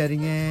मुबारक कह रही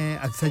हैं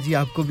अक्सा जी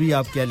आपको भी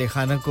आपके अहले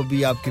खाना को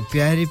भी आपके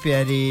प्यारे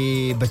प्यारे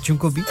बच्चों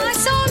को भी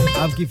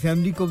आपकी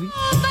फैमिली को भी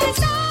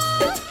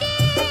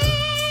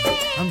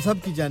हम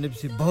सब की जानिब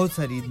से बहुत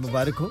सारी ईद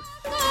मुबारक हो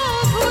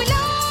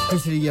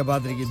खुश रहिए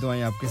आबाद रहिए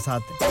दुआएं आपके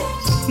साथ हैं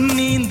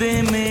नींदे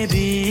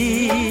मेरी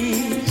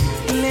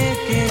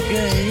लेके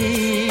गई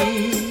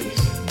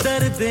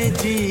दर्द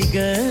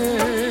जिगर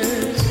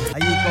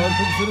आइए एक और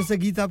खूबसूरत सा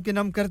गीत आपके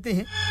नाम करते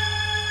हैं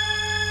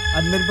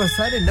आज मेरे पास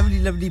सारे लवली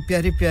लवली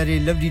प्यारे प्यारे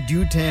लवली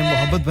ड्यूट हैं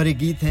मोहब्बत भरे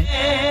गीत हैं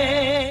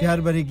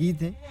प्यार भरे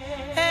गीत हैं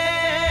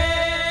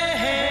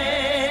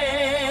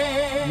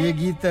ये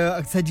गीत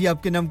अक्सर जी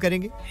आपके नाम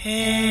करेंगे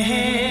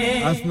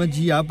आसमा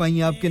जी आप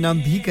आइए आपके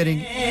नाम भी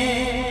करेंगे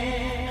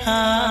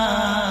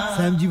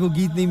सैम जी वो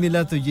गीत नहीं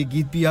मिला तो ये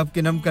गीत भी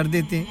आपके नाम कर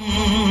देते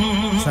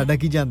हैं साडा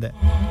की जांदा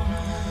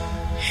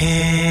है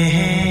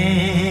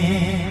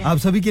आप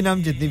सभी के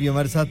नाम जितने भी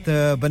हमारे साथ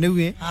बने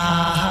हुए हैं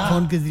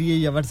फोन के जरिए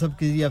या व्हाट्सएप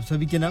के जरिए आप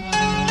सभी के नाम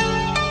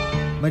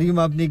मरियम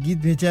आपने गीत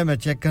भेजा है मैं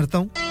चेक करता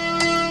हूं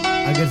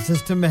अगर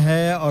सिस्टम में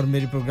है और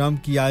मेरे प्रोग्राम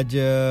की आज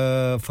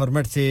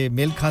फॉर्मेट से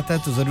मेल खाता है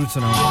तो जरूर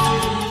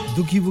सुनाऊंगा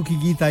दुखी वुखी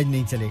गीत आज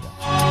नहीं चलेगा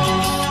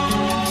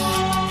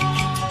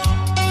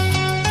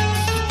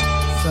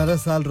सारा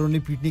साल रोने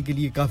पीटने के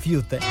लिए काफी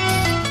होता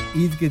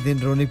है ईद के दिन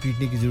रोने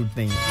पीटने की जरूरत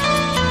नहीं है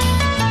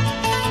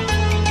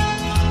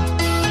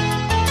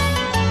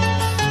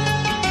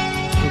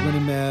लोगों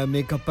ने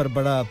मेकअप पर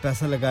बड़ा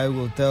पैसा लगाया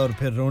हुआ होता है और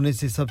फिर रोने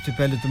से सबसे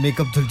पहले तो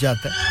मेकअप धुल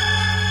जाता है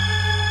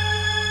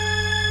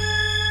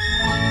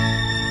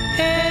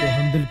तो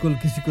हम बिल्कुल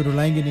किसी को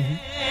रुलाएंगे नहीं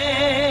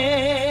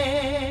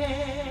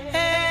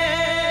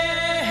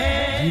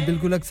जी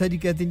बिल्कुल अक्सर ही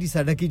कहते हैं जी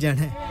साडा की जान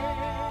है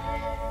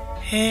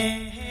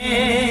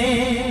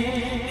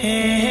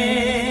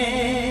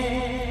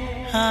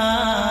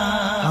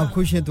आप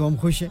खुश हैं तो हम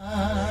खुश हैं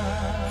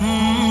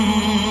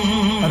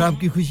और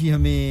आपकी खुशी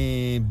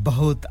हमें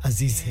बहुत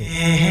अजीज है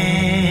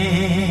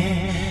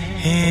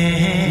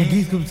ये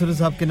गीत खूबसूरत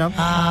साहब के नाम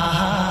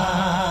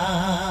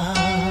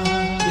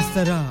इस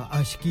तरह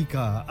आशिकी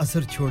का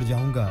असर छोड़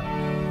जाऊंगा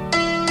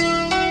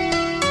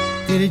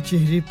तेरे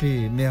चेहरे पे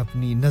मैं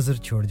अपनी नजर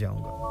छोड़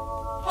जाऊंगा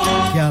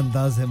क्या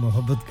अंदाज है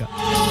मोहब्बत का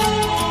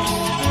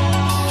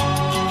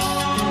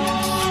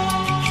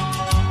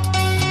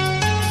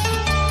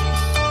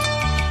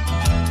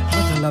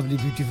लवली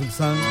ब्यूटीफुल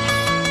सॉन्ग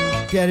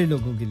प्यारे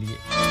लोगों के लिए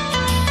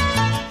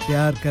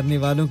प्यार करने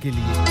वालों के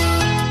लिए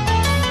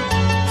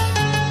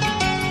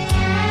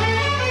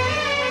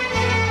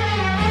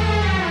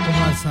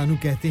कुमार सानू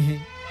कहते हैं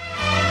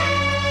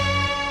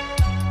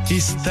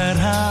इस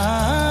तरह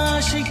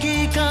आशिकी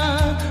का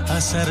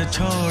असर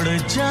छोड़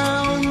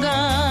जाऊंगा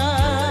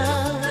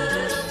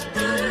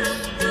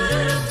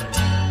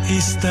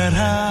इस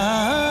तरह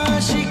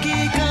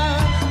आशिकी का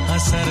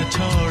असर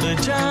छोड़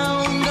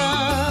जाऊंगा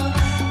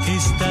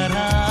इस तरह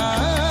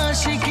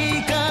आशिकी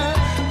का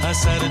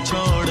असर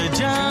छोड़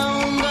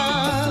जाऊंगा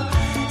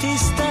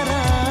इस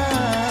तरह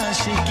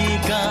आशिकी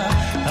का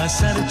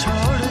असर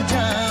छोड़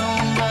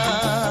जाऊंगा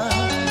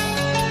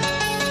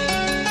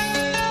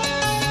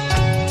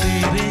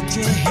तेरे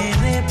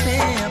चेहरे पे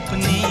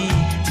अपनी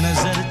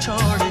नजर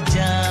छोड़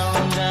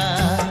जाऊंगा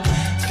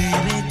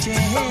तेरे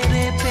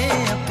चेहरे पे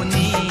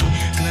अपनी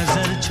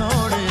नजर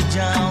छोड़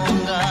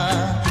जाऊंगा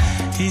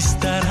इस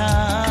तरह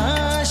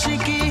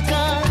आशिकी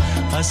का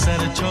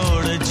असर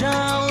छोड़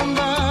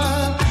जाऊंगा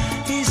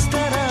इस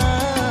तरह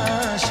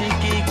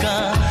आशिकी का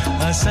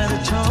असर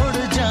छोड़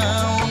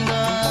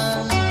जाऊंगा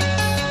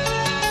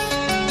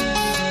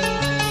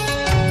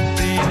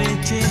तेरे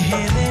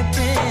चेहरे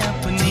पे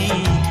अपनी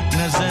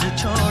नजर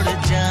छोड़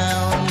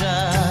जाऊंगा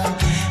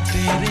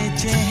तेरे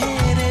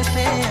चेहरे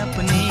पे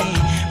अपनी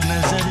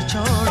नजर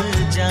छोड़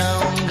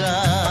जाऊंगा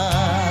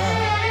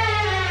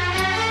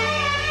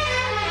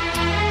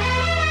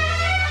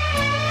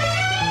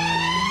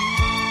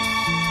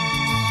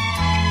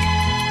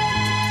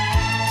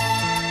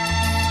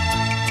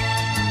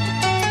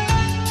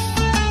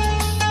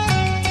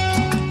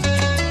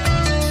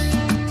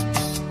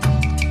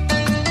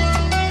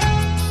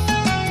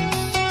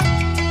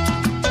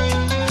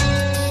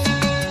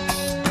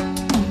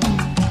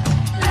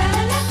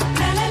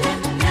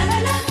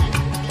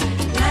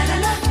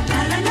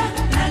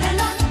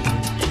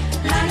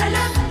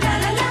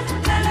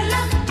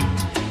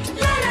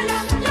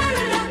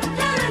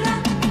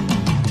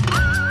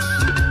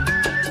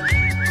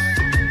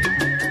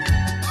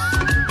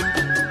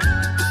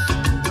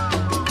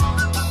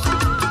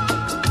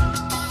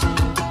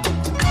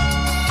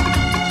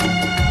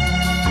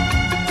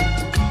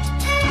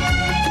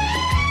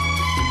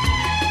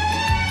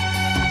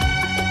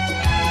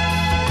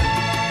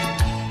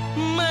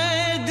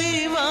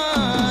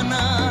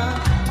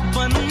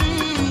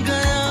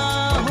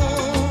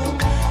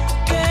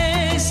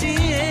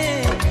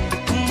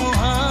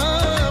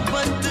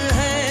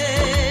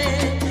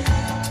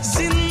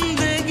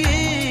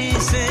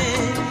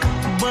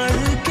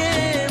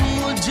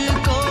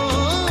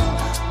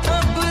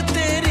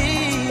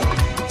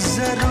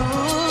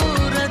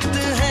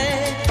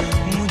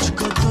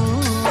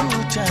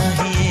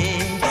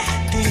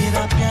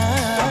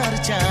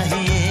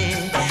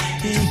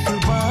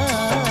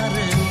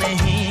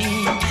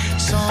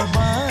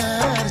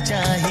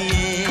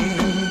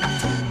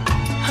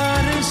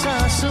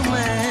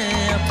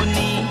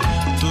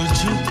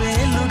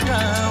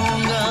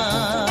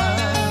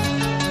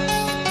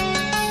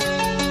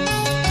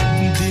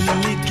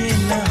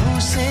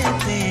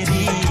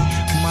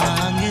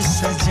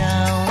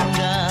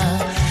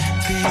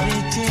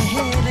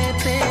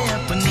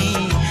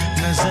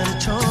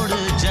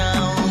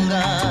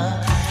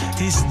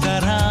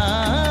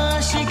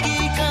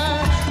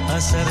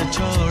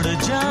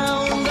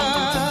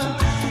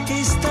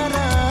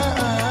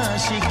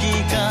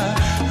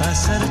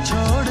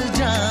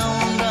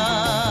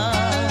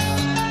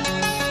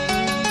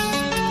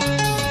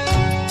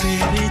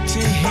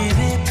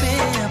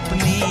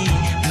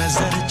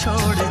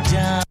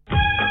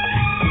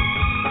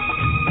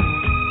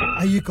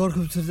एक और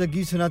खूबसूरत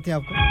गीत सुनाते हैं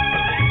आपको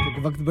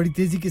क्योंकि वक्त बड़ी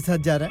तेजी के साथ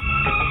जा रहा है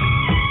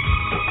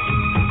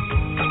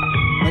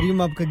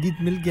मरियम आपका गीत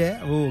मिल गया है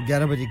वो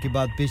 11 बजे के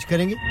बाद पेश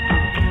करेंगे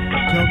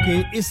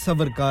क्योंकि इस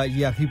सफर का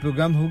ये आखिरी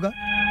प्रोग्राम होगा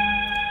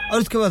और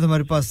उसके बाद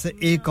हमारे पास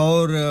एक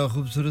और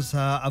खूबसूरत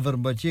सा अवर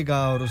बचेगा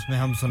और उसमें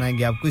हम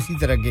सुनाएंगे आपको इसी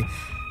तरह के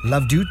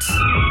लव ड्यूट्स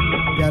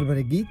प्यार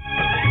भरे गीत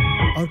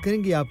और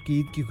करेंगे आपकी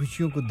ईद की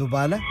खुशियों को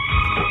दोबारा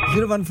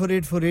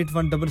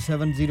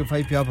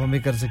 01484817705 पे आप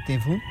हमें कर सकते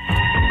हैं फोन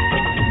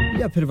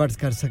या फिर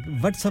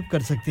व्हाट्सएप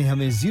कर सकते हैं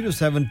हमें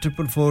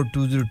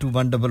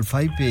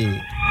 07444202155 पे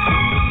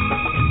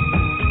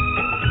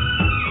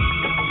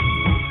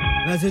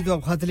वैसे तो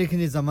अब खत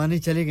लिखने ज़माने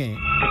चले गए हैं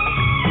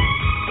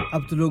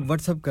अब तो लोग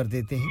व्हाट्सएप कर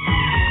देते हैं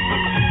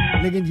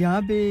लेकिन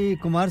यहाँ पे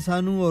कुमार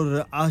सानू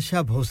और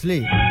आशा भोसले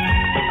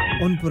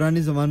उन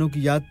पुराने ज़मानों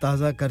की याद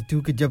ताज़ा करती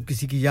हूँ कि जब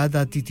किसी की याद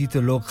आती थी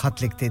तो लोग खत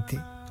लिखते थे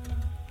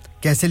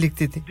कैसे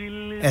लिखते थे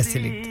ऐसे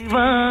लिखते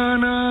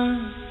दीवाना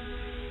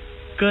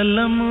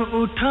कलम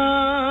उठा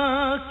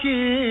के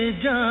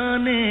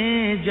जाने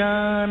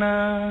जाना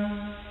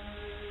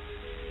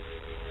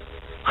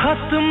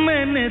खत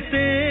मैंने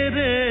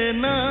तेरे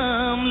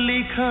नाम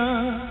लिखा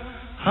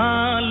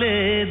हाले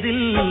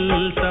दिल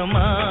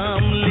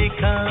तमाम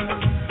लिखा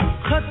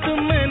खत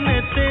मैंने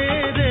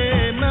तेरे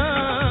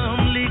नाम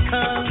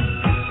लिखा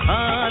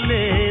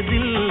हाले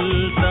दिल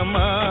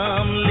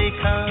तमाम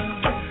लिखा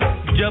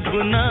जब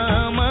ना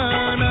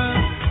माना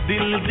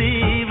दिल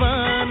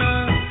दीवाना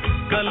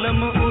कलम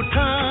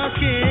उठा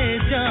के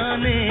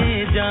जाने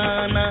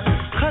जाना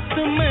खत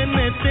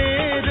मैंने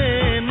तेरे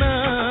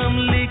नाम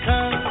लिखा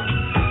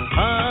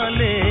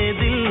हाले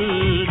दिल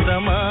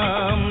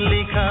तमाम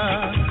लिखा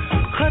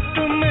खत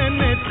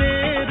मैंने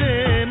तेरे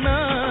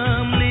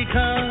नाम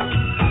लिखा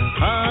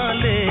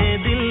हाले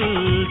दिल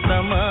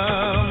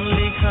तमाम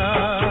लिखा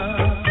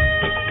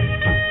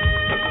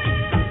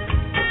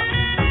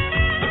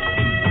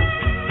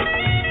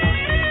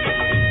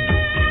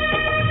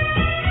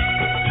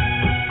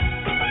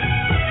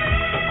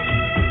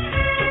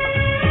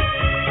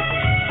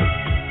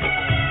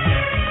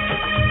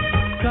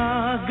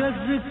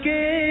कागज के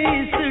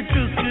इस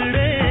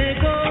टुकड़े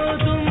को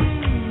तुम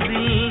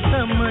दिल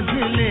समझ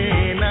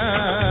लेना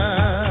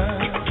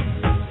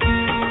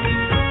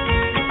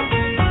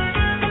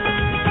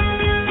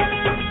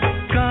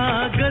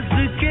कागज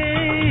के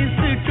इस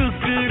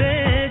टुकड़े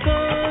को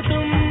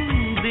तुम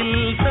दिल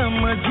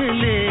समझ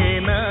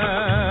लेना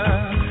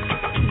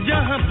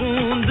जहाँ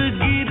बूंद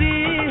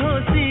गिरी हो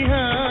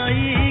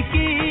सिहाई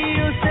की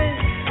उसे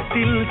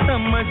दिल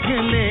समझ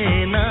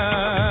लेना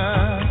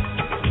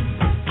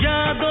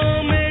यादों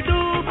में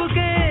डूब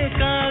के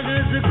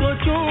कागज को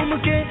चूम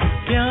के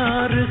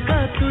प्यार का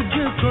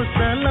तुझको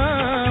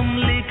सलाम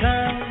लिखा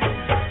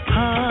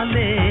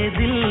हाले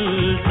दिल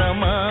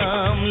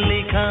तमाम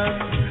लिखा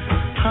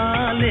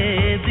हाले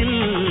दिल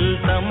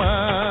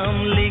तमाम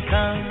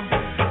लिखा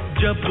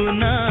जब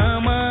ना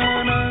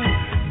माना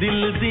दिल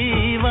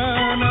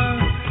दीवाना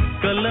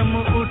कलम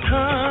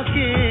उठा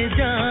के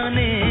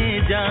जाने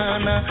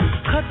जाना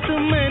खत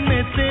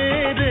मैंने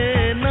तेरे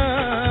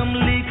नाम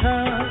लिखा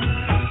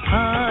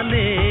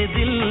हाले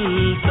दिल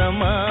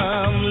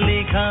तमाम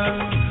लिखा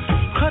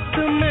खत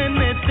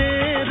मैंने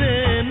तेरे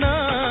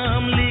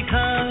नाम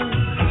लिखा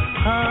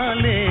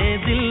हाले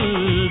दिल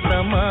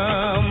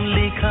तमाम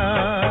लिखा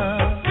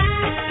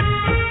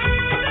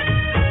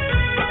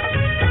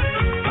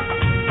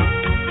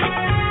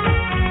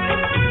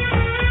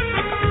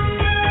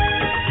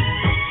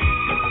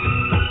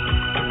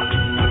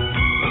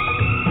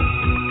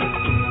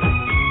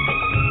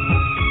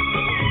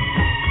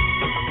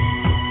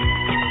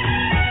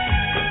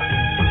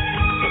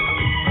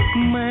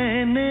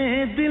मैंने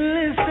दिल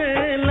से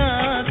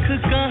लाख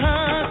कहा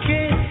के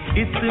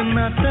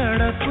इतना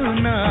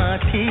तड़पना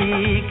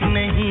ठीक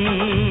नहीं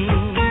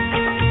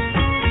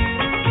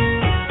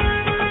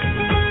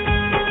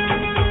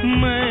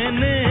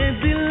मैंने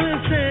दिल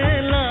से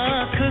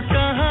लाख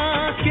कहा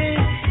के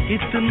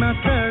इतना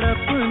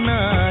तड़पना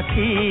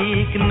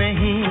ठीक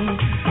नहीं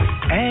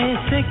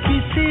ऐसे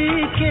किसी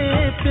के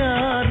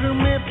प्यार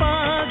में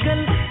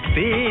पागल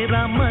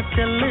तेरा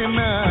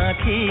मचलना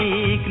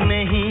ठीक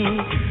नहीं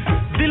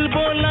दिल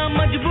बोला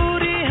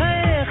मजबूरी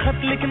है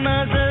खत लिखना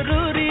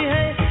जरूरी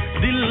है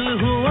दिल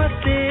हुआ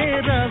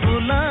तेरा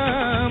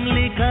गुलाम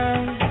लिखा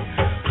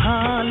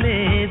हाले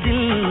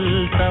दिल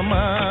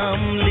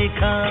तमाम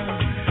लिखा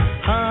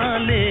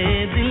हाले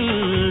दिल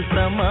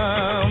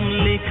तमाम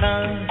लिखा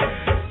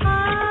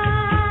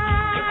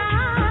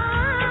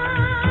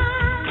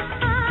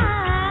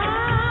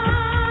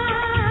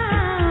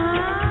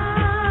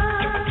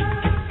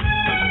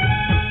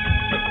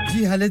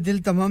जी हाले दिल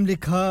तमाम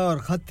लिखा और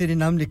खत तेरे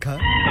नाम लिखा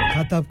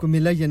खत आपको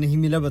मिला या नहीं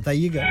मिला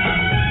बताइएगा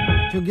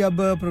क्योंकि अब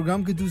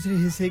प्रोग्राम के दूसरे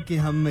हिस्से के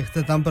हम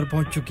इख्तिताम पर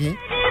पहुंच चुके हैं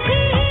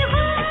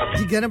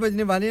जी 11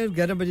 बजने वाले हैं और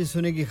 11 बजे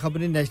सुनेंगे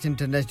खबरें नेशनल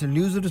इंटरनेशनल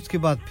न्यूज़ और उसके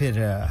बाद फिर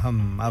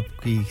हम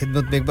आपकी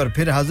खिदमत में एक बार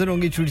फिर हाजिर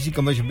होंगे छोटी सी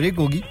कमर्शियल ब्रेक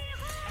होगी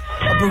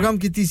और प्रोग्राम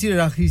की तीसरी और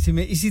आखिरी से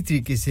में इसी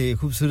तरीके से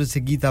खूबसूरत से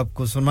गीत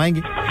आपको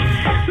सुनाएंगे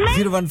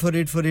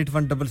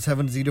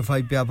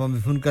 01484817705 पे आप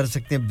हमें फोन कर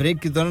सकते हैं ब्रेक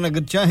के दौरान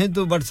अगर चाहें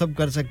तो व्हाट्सएप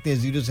कर सकते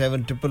हैं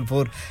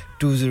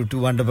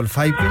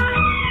 07444202155 पे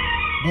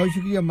बहुत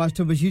शुक्रिया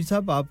मास्टर बशीर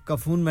साहब आपका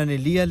फोन मैंने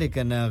लिया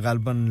लेकिन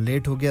गालबन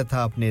लेट हो गया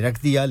था आपने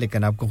रख दिया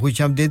लेकिन आपको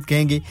खुशामदीद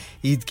कहेंगे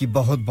ईद की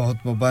बहुत बहुत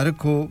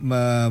मुबारक हो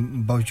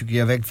बहुत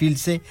शुक्रिया वैकफील्ड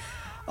से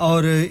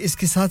और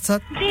इसके साथ-साथ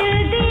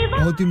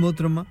बहुत ही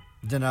मोहतरमा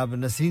जनाब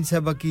नसीन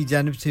साहबा की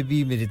जानिब से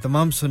भी मेरे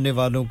तमाम सुनने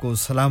वालों को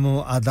सलामो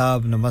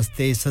आदाब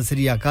नमस्ते सत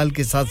श्री अकाल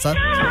के साथ-साथ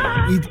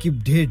ईद की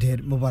ढेर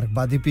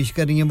मुबारकबादें पेश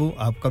कर रही हैं वो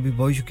आपका भी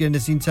बहुत शुक्रिया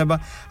नसीन साहबा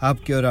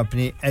आपके और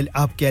अपने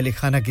आपके अहले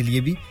खाना के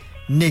लिए भी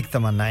नेक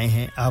तमन्नाएं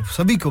हैं आप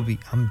सभी को भी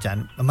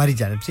हमारी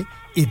जानिब से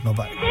ईद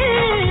मुबारक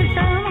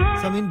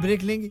सामीन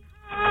ब्रेक लेंगे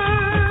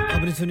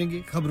खबरें सुनेंगे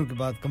खबरों के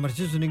बाद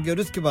कमर्शियल सुनेंगे और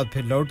उसके बाद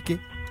फिर लौट के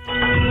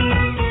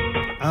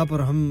आप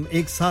और हम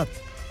एक साथ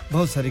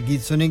बहुत सारे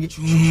गीत सुनेंगे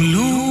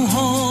चुमलूं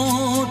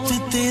होठ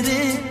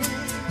तेरे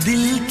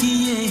दिल की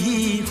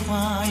यही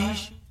ख्वाहिश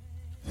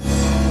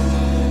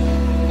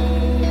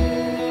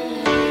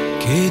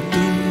कि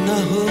तुम न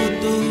हो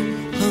तो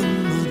हम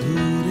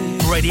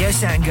अधूरे Radio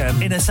Sangam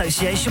in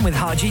association with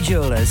Haji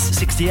Jewellers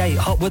 68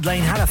 Hotwood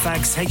Lane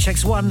Halifax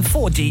HX1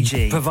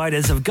 4DG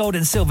providers of gold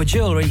and silver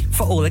jewellery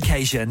for all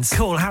occasions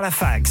call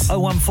Halifax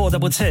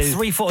 01422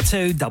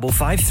 342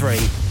 553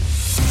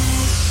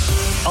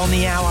 On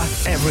the hour,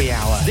 every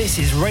hour. This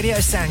is Radio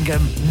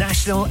Sangam,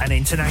 national and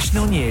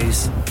international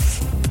news.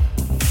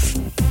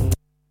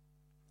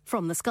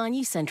 From the Sky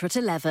News Centre at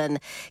 11.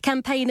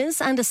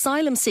 Campaigners and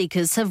asylum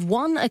seekers have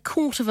won a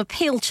Court of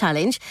Appeal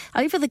challenge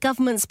over the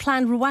government's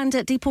planned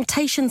Rwanda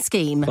deportation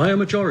scheme. By a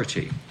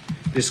majority,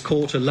 this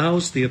court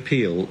allows the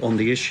appeal on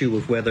the issue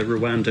of whether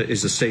Rwanda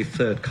is a safe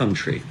third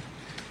country.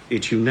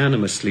 It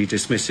unanimously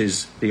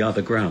dismisses the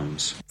other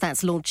grounds.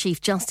 That's Lord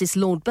Chief Justice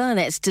Lord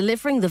Burnett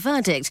delivering the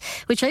verdict,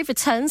 which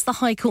overturns the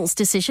High Court's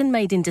decision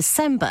made in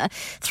December.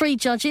 3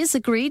 judges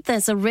agreed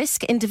there's a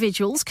risk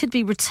individuals could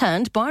be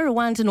returned by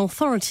Rwandan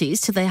authorities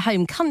to their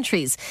home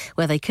countries,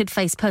 where they could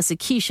face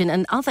persecution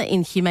and other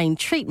inhumane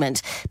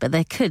treatment, but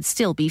there could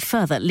still be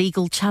further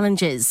legal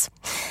challenges.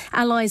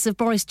 Allies of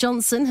Boris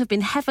Johnson have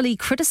been heavily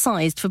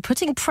criticised for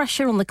putting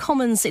pressure on the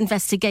Commons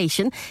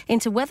investigation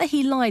into whether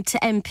he lied to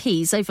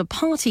MPs over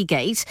Partygate.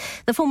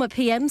 The former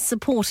PM's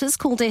supporters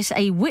called it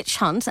a witch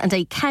hunt and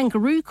a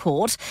kangaroo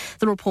court.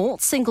 The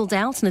report singled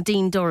out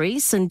Nadine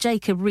Dorries and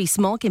Jacob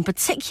Rees-Mogg in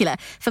particular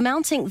for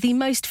mounting the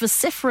most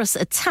vociferous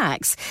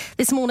attacks.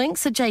 This morning,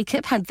 Sir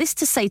Jacob had this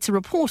to say to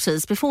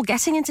reporters before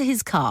getting into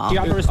his car.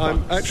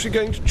 I'm actually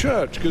going to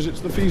church because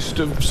it's the feast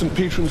of St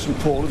Peter and St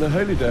Paul and a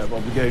holy day of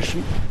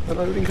obligation, and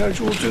I would encourage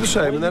you all to do the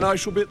same, and then I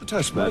shall be at the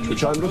test match,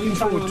 which I'm looking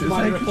forward to.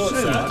 Thank you so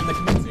much.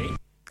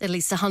 At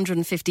least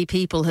 150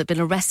 people have been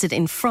arrested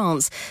in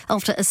France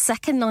after a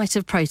second night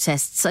of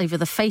protests over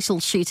the fatal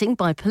shooting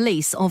by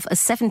police of a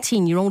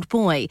 17-year-old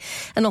boy.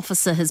 An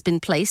officer has been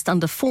placed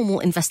under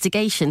formal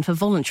investigation for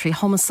voluntary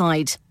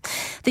homicide.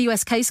 The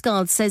US Coast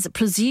Guard says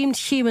presumed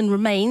human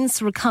remains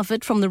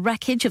recovered from the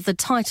wreckage of the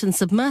Titan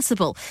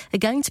submersible are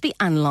going to be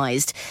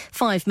analysed.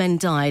 5 men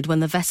died when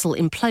the vessel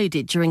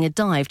imploded during a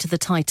dive to the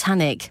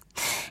Titanic.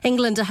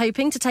 England are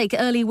hoping to take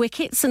early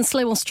wickets and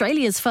slow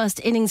Australia's first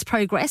innings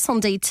progress on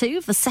day 2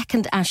 of the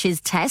second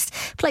Ashes test.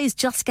 Play's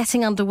just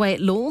getting underway at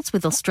Lords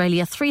with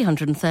Australia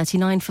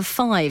 339 for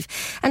 5.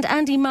 And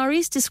Andy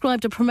Murray's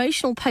described a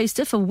promotional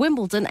poster for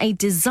Wimbledon a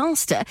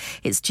disaster.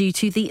 It's due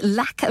to the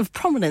lack of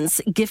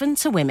prominence given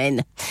to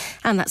women.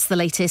 And that's the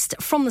latest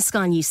from the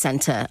Sky News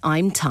Centre.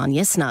 I'm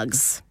Tanya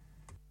Snuggs.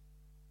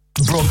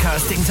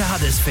 Broadcasting to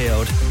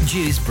Huddersfield,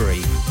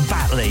 Dewsbury,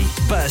 Batley,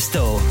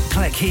 Birstall,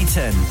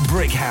 Cleckheaton,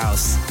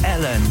 Brickhouse,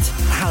 Elland,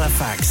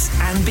 Halifax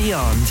and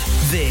beyond.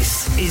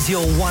 This is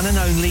your one and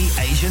only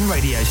Asian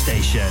radio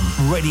station.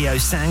 Radio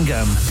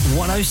Sangam,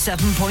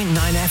 107.9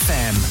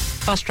 FM.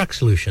 Fast Track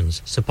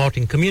Solutions,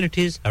 supporting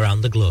communities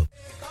around the globe.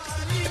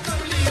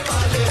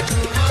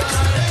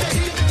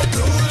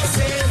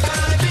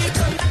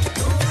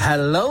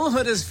 Hello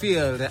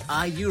Huddersfield,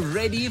 are you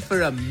ready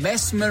for a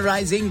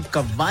mesmerizing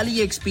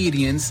Qawwali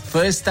experience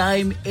first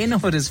time in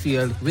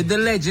Huddersfield with the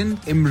legend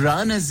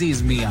Imran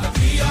Aziz Mia?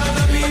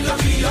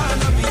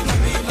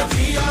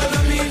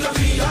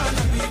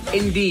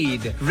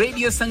 Indeed,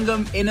 Radio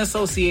Sangam in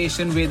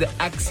association with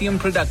Axiom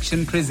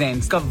Production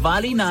presents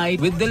Qawwali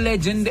Night with the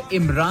legend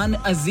Imran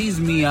Aziz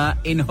Mia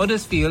in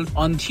Huddersfield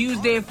on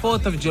Tuesday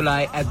 4th of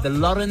July at the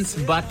Lawrence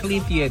Buckley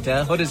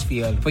Theatre,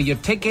 Huddersfield. For your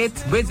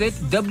tickets, visit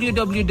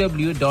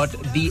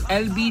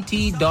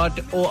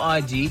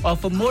www.thelbt.org or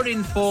for more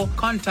info,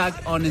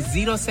 contact on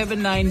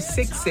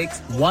 07966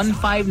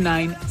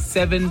 159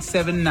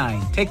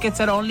 779.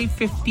 Tickets are only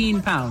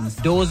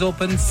 £15. Doors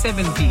open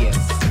 7 p.m.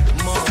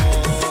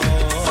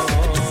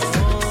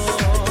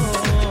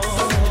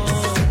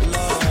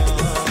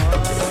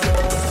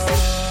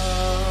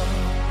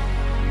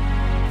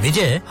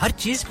 विजय हर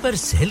चीज पर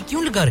cell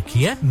क्यों लगा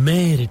रखी है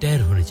मैं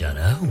retire होने जा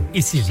रहा हूँ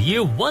इसीलिए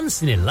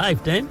once in A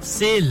life time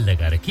cell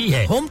लगा रखी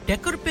है होम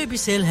डेकोर पे भी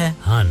सेल है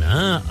हाँ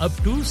ना अप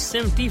टू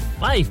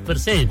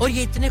 75% और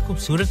ये इतने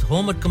खूबसूरत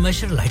होम और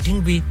कमर्शियल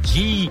लाइटिंग भी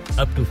जी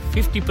up to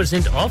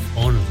 50% of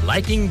on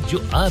lighting जो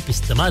आप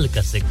इस्तेमाल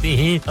कर सकते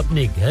हैं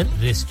अपने घर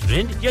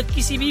रेस्टोरेंट या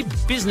किसी भी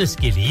बिजनेस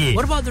के लिए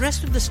What about the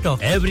rest of the stock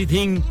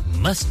everything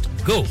must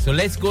go so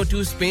let's go to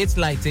Spades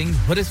Lighting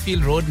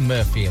Huddersfield Road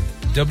Murfield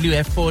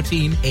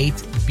WF14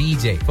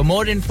 8BJ for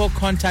more info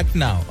contact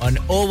now on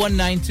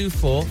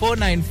 01924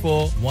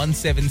 494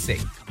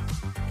 176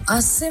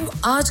 Asim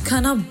आज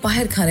खाना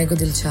बाहर खाने को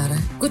दिल चाह रहा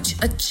है कुछ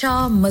अच्छा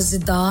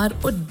मजेदार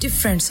और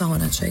डिफरेंट सा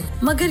होना चाहिए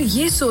मगर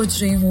ये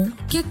सोच रही हूँ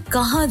कि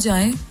कहाँ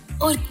जाएं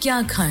और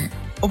क्या खाएं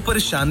ओ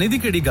परेशानी दी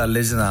केड़ी गल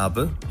है जनाब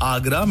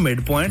आगरा मिड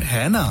पॉइंट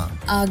है ना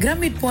आगरा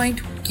मिड पॉइंट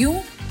क्यों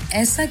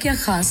ऐसा क्या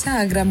खास है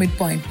आगरा मिड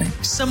पॉइंट में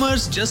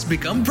Summers just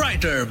become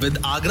brighter with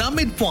Agra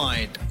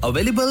Midpoint.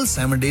 Available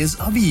 7 days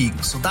a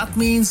week. So that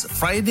means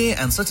Friday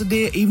and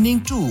Saturday evening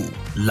too.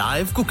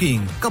 Live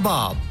cooking,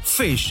 kebab,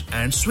 fish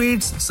and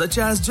sweets such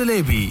as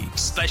jalebi.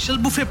 Special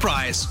buffet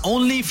price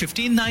only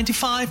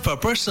 $15.95 per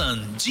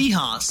person. Ji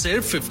haan,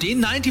 sirf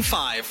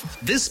 $15.95.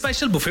 This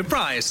special buffet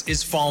price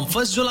is from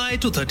 1st July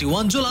to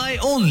 31 July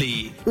only.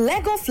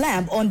 Leg of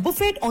lamb on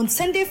buffet on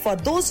Sunday for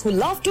those who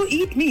love to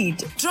eat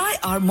meat. Try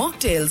our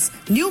mocktails.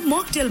 New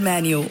mocktail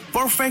menu.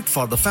 Perfect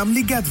for the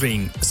family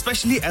gathering,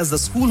 especially as the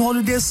school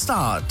holidays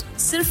start.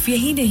 सिर्फ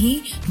यही नहीं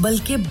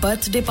बल्कि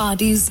birthday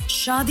parties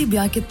शादी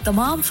ब्याह के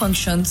तमाम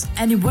functions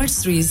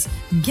anniversaries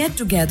get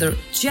together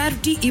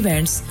charity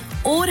events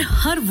और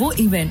हर वो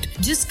इवेंट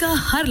जिसका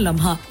हर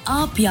लम्हा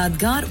आप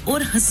यादगार और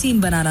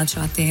हसीन बनाना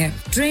चाहते हैं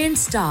ट्रेन्ड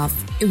स्टाफ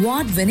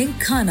अवार्ड विनिंग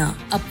खाना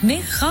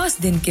अपने खास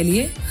दिन के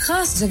लिए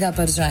खास जगह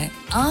पर जाएं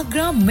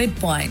Agra mid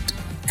point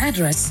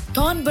Address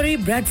Thornbury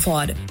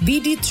Bradford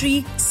BD3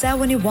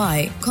 7Y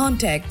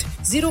Contact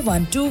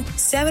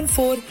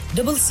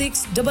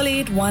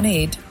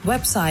 01274668818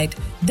 Website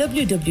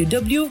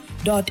www.agra.com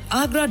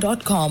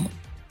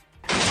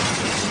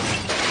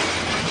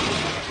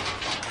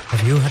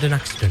Have you had an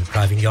accident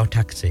driving your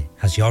taxi?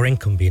 Has your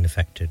income been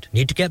affected?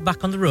 Need to get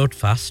back on the road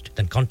fast?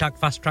 Then contact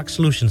Fast Track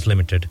Solutions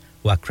Limited,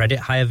 who are credit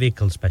hire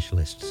vehicle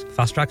specialists.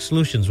 Fast Track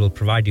Solutions will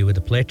provide you with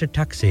a plated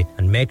taxi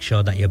and make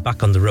sure that you're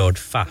back on the road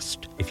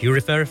fast. If you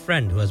refer a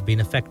friend who has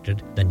been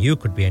affected, then you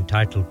could be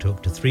entitled to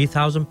up to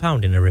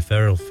 £3,000 in a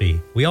referral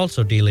fee. We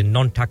also deal in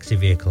non-taxi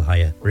vehicle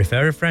hire.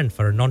 Refer a friend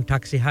for a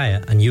non-taxi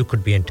hire and you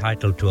could be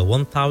entitled to a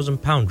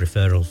 £1,000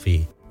 referral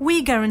fee. We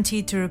guarantee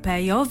to repair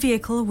your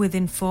vehicle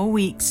within 4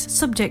 weeks,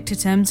 subject to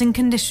terms and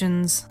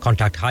conditions.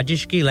 Contact Haji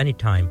Shakil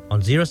anytime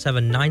on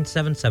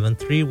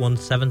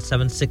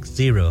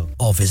 07977317760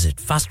 or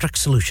visit Fast Track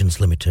Solutions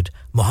Limited,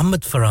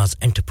 Mohammed Faraz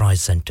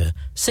Enterprise Centre,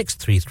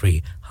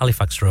 633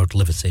 Halifax Road,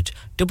 Liversedge,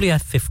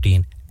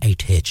 WF15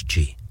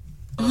 8HG.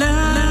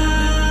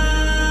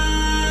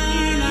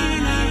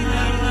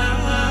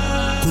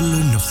 Kullu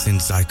नफ्सिन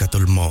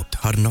जायकातुल मौत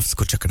हर नफ्स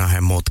को चखना है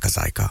मौत का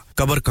जायका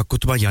कब्र का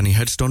कुतबा यानी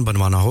हेडस्टोन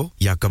बनवाना हो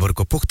या कब्र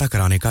को पुख्ता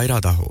कराने का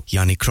इरादा हो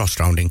यानी cross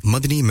rounding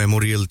Madani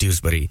memorial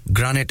ट्यूसबरी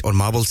granite और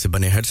मार्बल से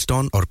बने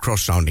हेडस्टोन और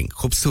क्रॉस राउंडिंग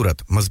खूबसूरत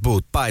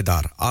मजबूत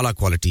पायदार आला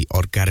क्वालिटी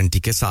और गारंटी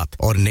के साथ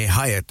और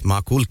निहायत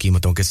माकूल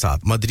कीमतों के साथ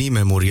मदनी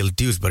मेमोरियल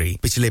ट्यूसबरी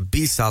पिछले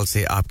 20 साल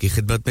से आपकी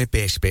खिदमत में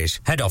पेश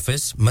head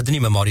office Madani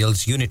memorials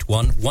unit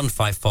 1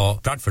 154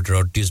 Bradford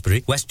road Dewsbury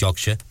West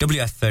Yorkshire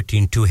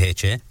WF13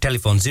 2HA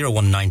telephone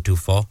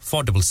 01924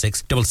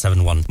 466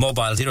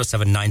 Mobile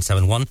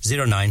 07971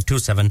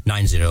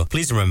 092790.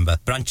 Please remember,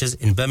 branches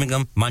in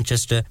Birmingham,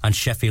 Manchester and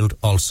Sheffield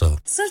also.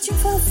 Searching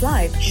for a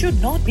flight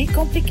should not be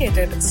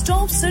complicated.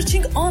 Stop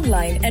searching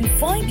online and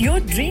find your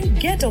dream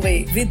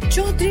getaway with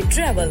Chaudhry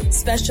Travel,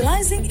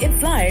 specializing in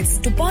flights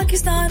to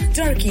Pakistan,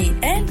 Turkey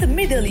and the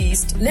Middle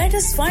East. Let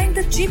us find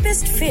the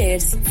cheapest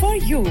fares for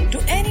you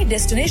to any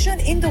destination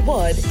in the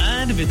world.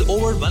 And with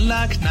over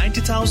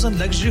 1,90,000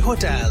 luxury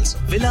hotels,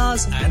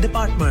 villas and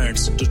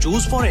apartments to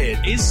choose for it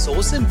is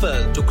so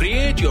simple. To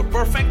create your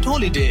perfect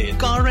holiday,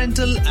 car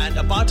rental and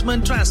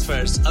apartment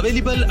transfers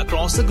available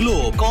across the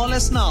globe. Call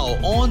us now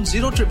on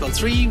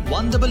 0333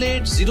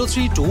 188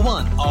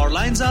 0321. Our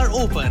lines are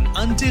open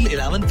until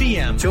 11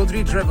 p.m.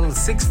 Chaudhry Travel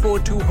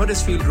 642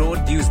 Huddersfield Road,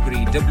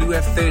 Dewsbury,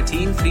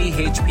 WF13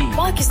 3HP.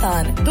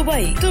 Pakistan,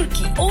 Dubai,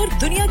 तुर्की और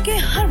दुनिया के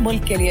हर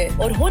मुल्क के लिए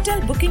और hotel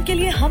booking के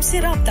लिए हमसे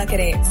राब्ता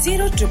करें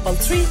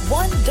 0333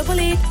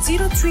 188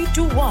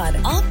 0321.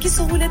 आपकी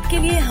सहूलियत के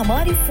लिए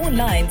हमारी फोन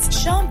लाइंस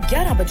शाम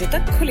 11 बजे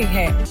तक खुली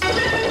हैं।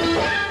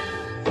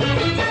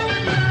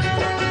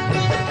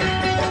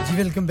 जी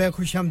वेलकम बैक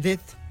खुशामदीद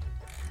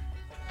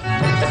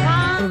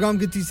प्रोग्राम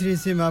के तीसरे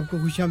हिस्से में आपको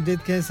खुशामदीद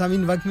कहें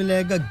सामीन वक्त में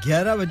लगेगा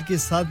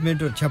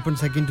 11:07 और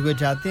 56 हुए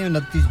चाहते हैं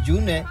 29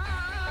 जून है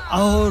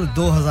और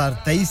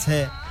 2023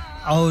 है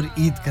और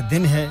ईद का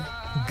दिन है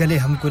गले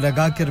हमको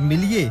लगाकर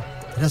मिलिए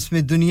रस्म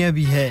दुनिया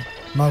भी है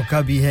मौका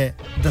भी है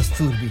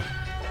दस्तूर भी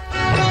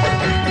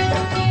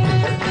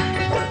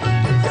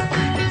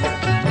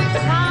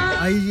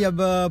आइए जी अब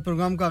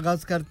प्रोग्राम का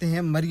आगाज करते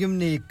हैं मरियम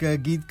ने एक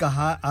गीत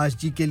कहा आज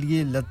जी के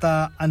लिए लता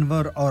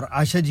अनवर और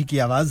आशा जी की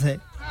आवाज है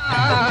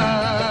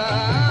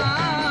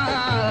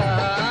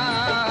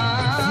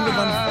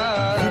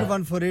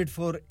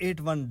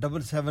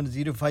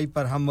 01484817705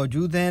 पर हम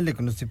मौजूद हैं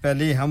लेकिन उससे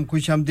पहले हम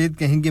खुशामदीद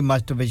कहेंगे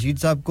मास्टर बशीर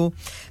साहब को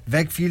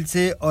वैकफील्ड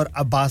से और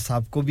अब्बास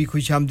साहब को भी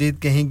खुशामदीद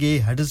कहेंगे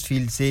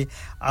हडर्सफील्ड से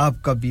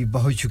आपका भी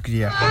बहुत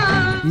शुक्रिया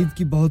ईद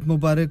की बहुत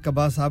मुबारक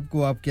अब्बास साहब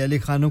को आपके अहले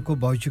खानों को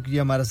बहुत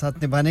शुक्रिया हमारा साथ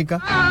निभाने का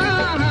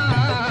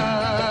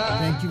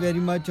थैंक यू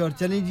वेरी मच और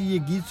चलें जी ये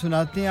गीत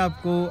सुनाते हैं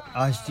आपको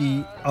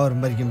आशी और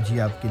मरियम जी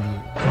आपके लिए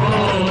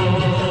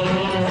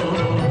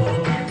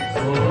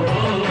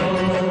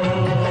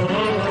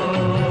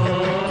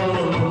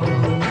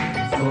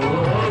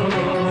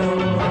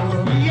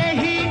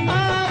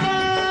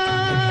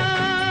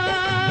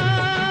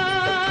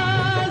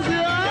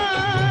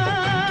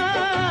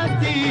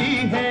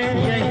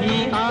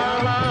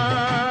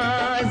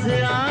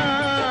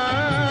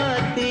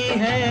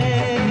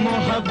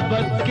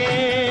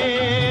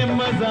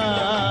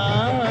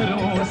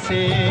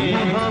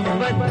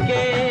मोहब्बत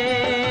के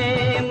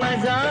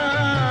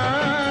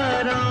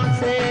मज़ारों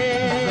से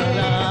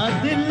ज़रा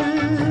दिल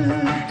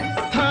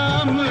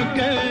थाम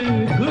कर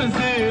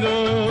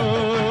गुज़रो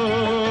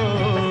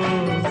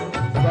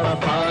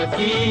वफ़ा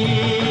की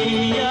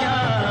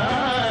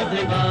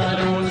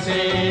यादगारों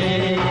से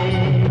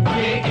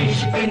ये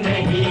इश्क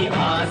नहीं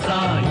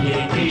आसान ये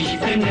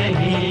इश्क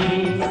नहीं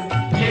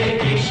ये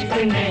इश्क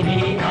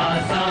नहीं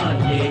आसान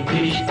ये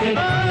इश्क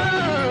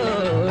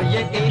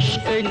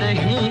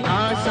नहीं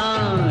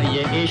आसान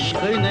ये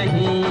इश्क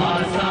नहीं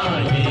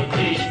आसान ये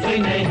इश्क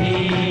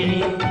नहीं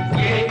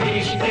ये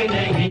इश्क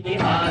नहीं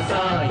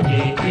आसान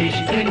ये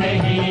इश्क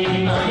नहीं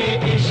ये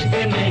इश्क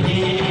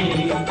नहीं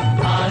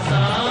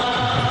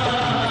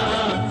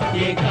आसान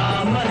ये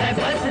काम है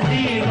बस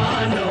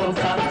दीवानों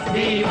का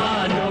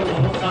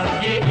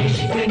ये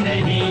इश्क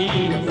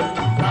नहीं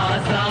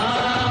आसान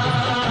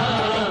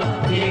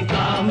ये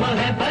काम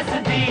है बस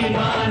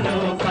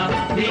दीवानों का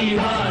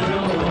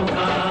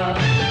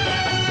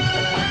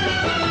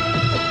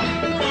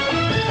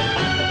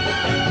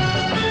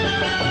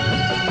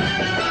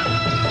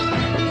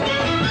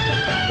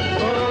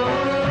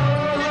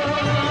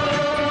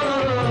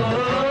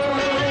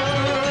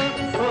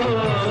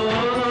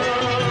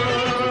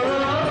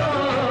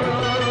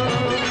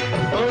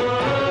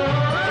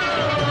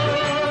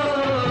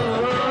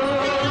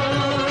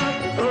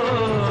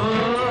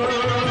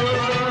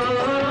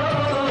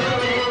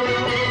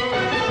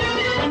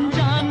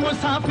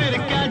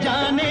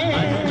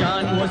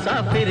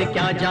मुसाफिर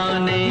क्या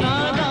जाने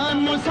नादान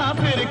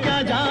मुसाफिर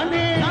क्या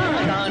जाने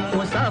नादान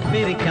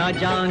मुसाफिर क्या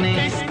जाने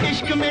इस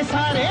इश्क में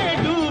सारे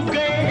डूब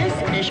गए इस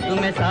इश्क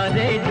में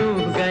सारे डूब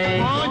गए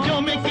मौजों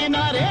में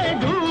किनारे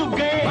डूब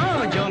गए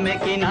मौजों में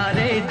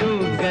किनारे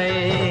डूब गए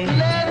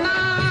लेना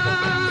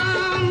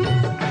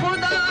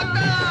खुदा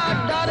का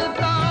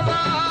डरता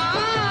हुआ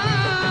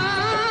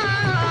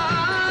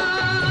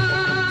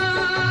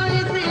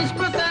इस इश्क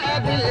से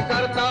दिल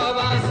करता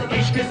हुआ इस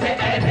इश्क से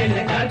दिल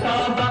करता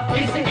हुआ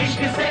इस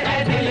इश्क से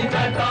दिल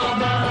करता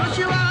हुआ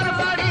दुश्वार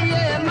बड़ी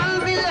ये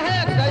मंजिल है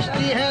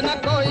कश्ती है न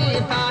कोई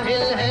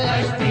साहिल है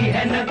कश्ती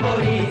है न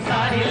कोई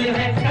साहिल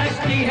है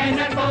कश्ती है न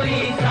कोई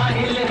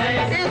साहिल है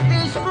इस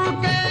इश्क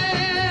के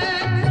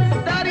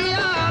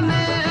दरिया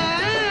में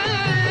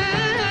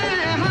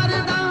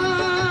हरदम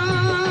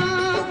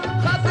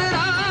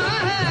खतरा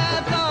है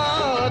तो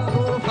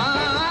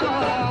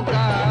तूफानों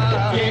का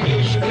ये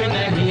इश्क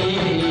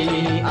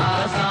नहीं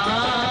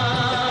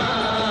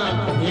आसान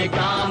ये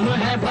काम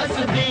है बस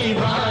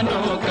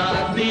दीवानों का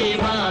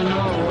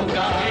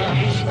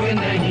इश्क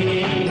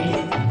नहीं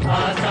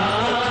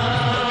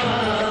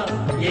आसान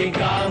ये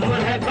काम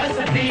है बस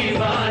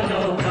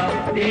दीवानों का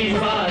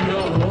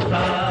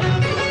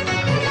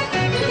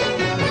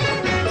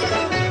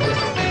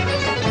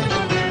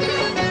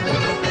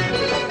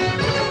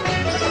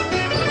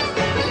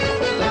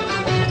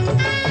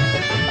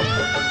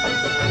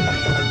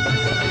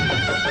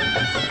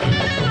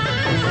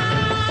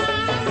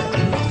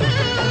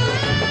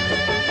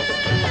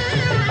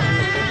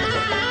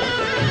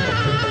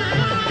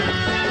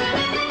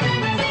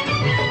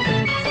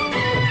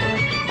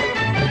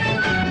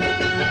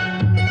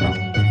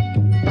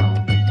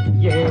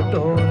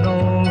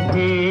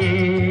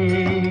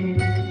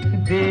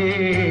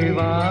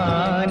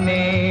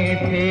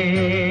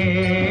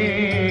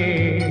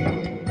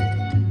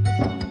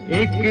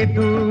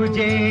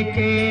दूजे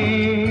के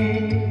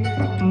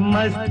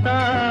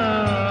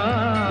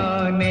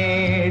मस्ताने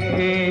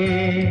थे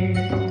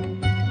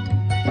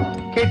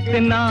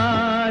कितना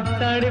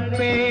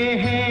तड़पे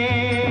हैं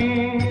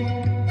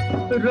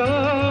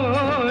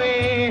रोए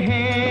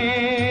हैं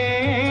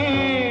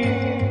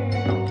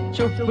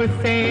चुप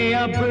से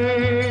अब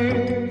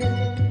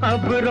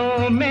कब्रों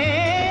में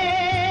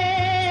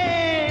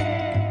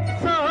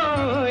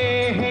सोए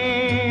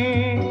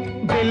हैं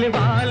दिल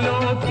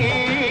वालों की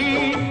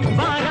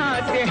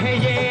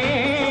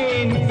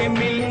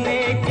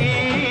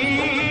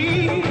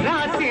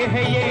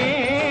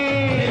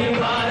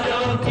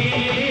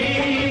की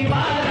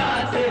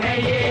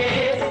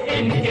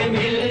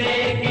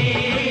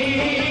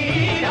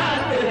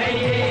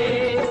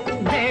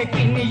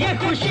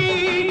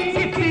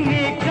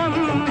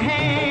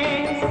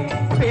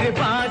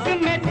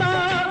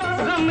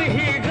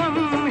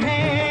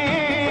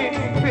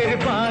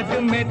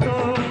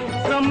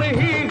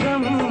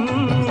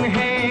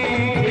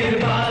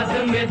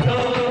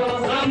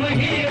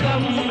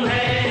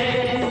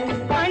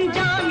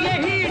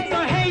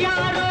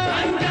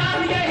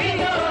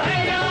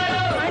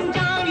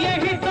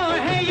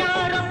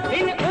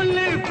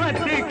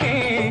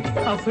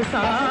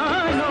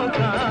अफसानों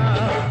का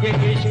ये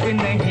इश्क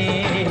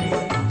नहीं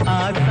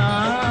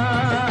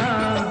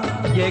आसान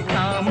ये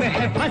काम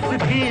है बस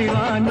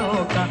दीवानों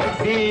का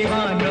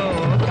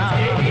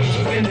ये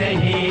इश्क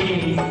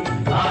नहीं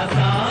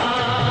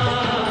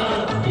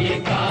आसान ये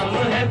काम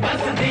है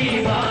बस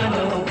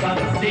दीवानों का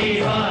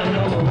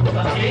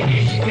ये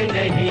इश्क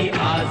नहीं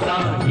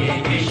आसान ये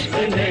इश्क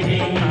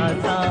नहीं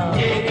आसान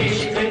ये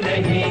इश्क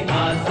नहीं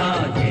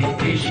आसान ये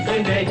इश्क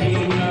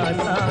नहीं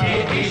आसान ये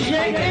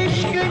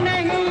इश्क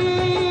नहीं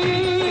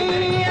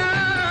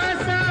आसान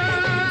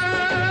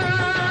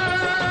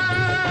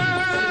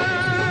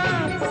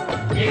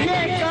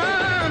ये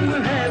काम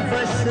है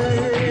बस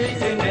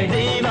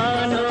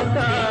दीवानों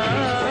का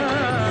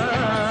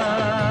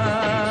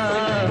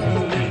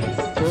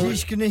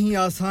इश्क नहीं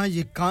आसान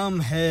ये काम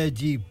है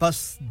जी बस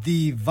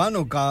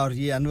दीवानों का और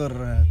ये अनवर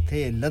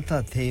थे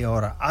लता थे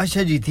और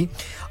आशा जी थी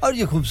और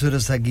ये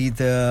खूबसूरत सा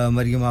गीत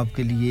मरियम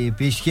आपके लिए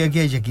पेश किया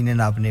गया यकीनन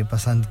आपने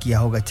पसंद किया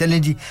होगा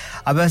चलें जी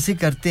अब ऐसे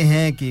करते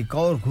हैं कि एक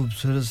और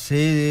खूबसूरत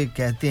से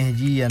कहते हैं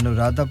जी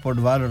अनुराधा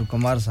पौडवाल और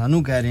कुमार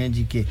सानू कह रहे हैं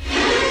जी कि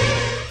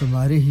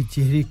तुम्हारे ही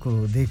चेहरे को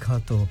देखा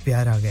तो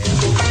प्यार आ गया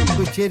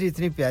कुछ चेहरे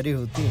इतने प्यारे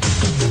होते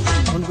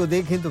हैं उनको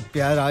देखें तो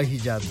प्यार आ ही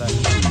जाता है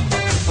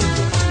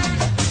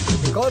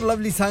एक और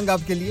लवली सॉन्ग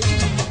आपके लिए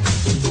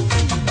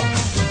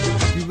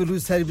people who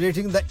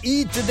celebrating the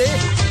Eid today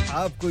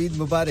आपको ईद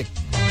मुबारक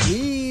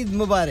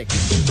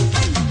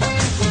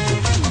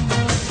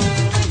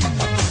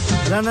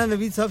राना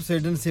नवीद साहब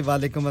स्वीडन से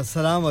वालेकुम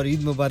अस्सलाम और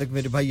ईद मुबारक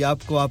मेरे भाई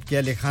आपको आपके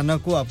अहले खाना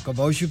को आपका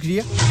बहुत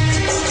शुक्रिया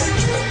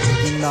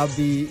लेकिन आप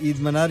भी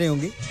ईद मना रहे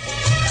होंगे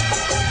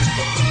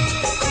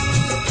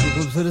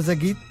खूबसूरत सा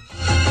गीत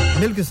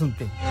मिलके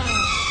सुनते हैं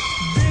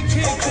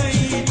देखे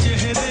कई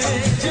चेहरे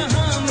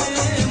जहां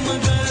में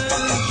मगर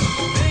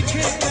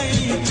देखे कई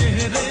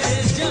चेहरे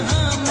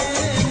जहां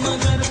में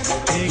मगर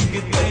एक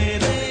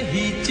तेरे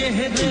ही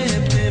चेहरे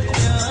पे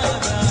प्यार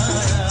आया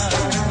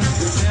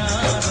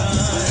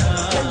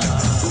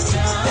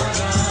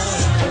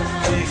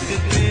एक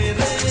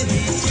तेरे ही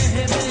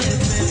चेहरे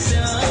पे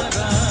प्यार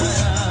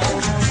आया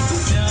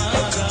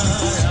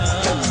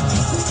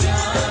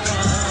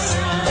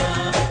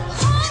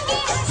होंगे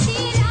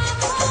हसीना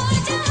हो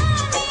जहां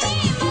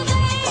में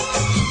मगर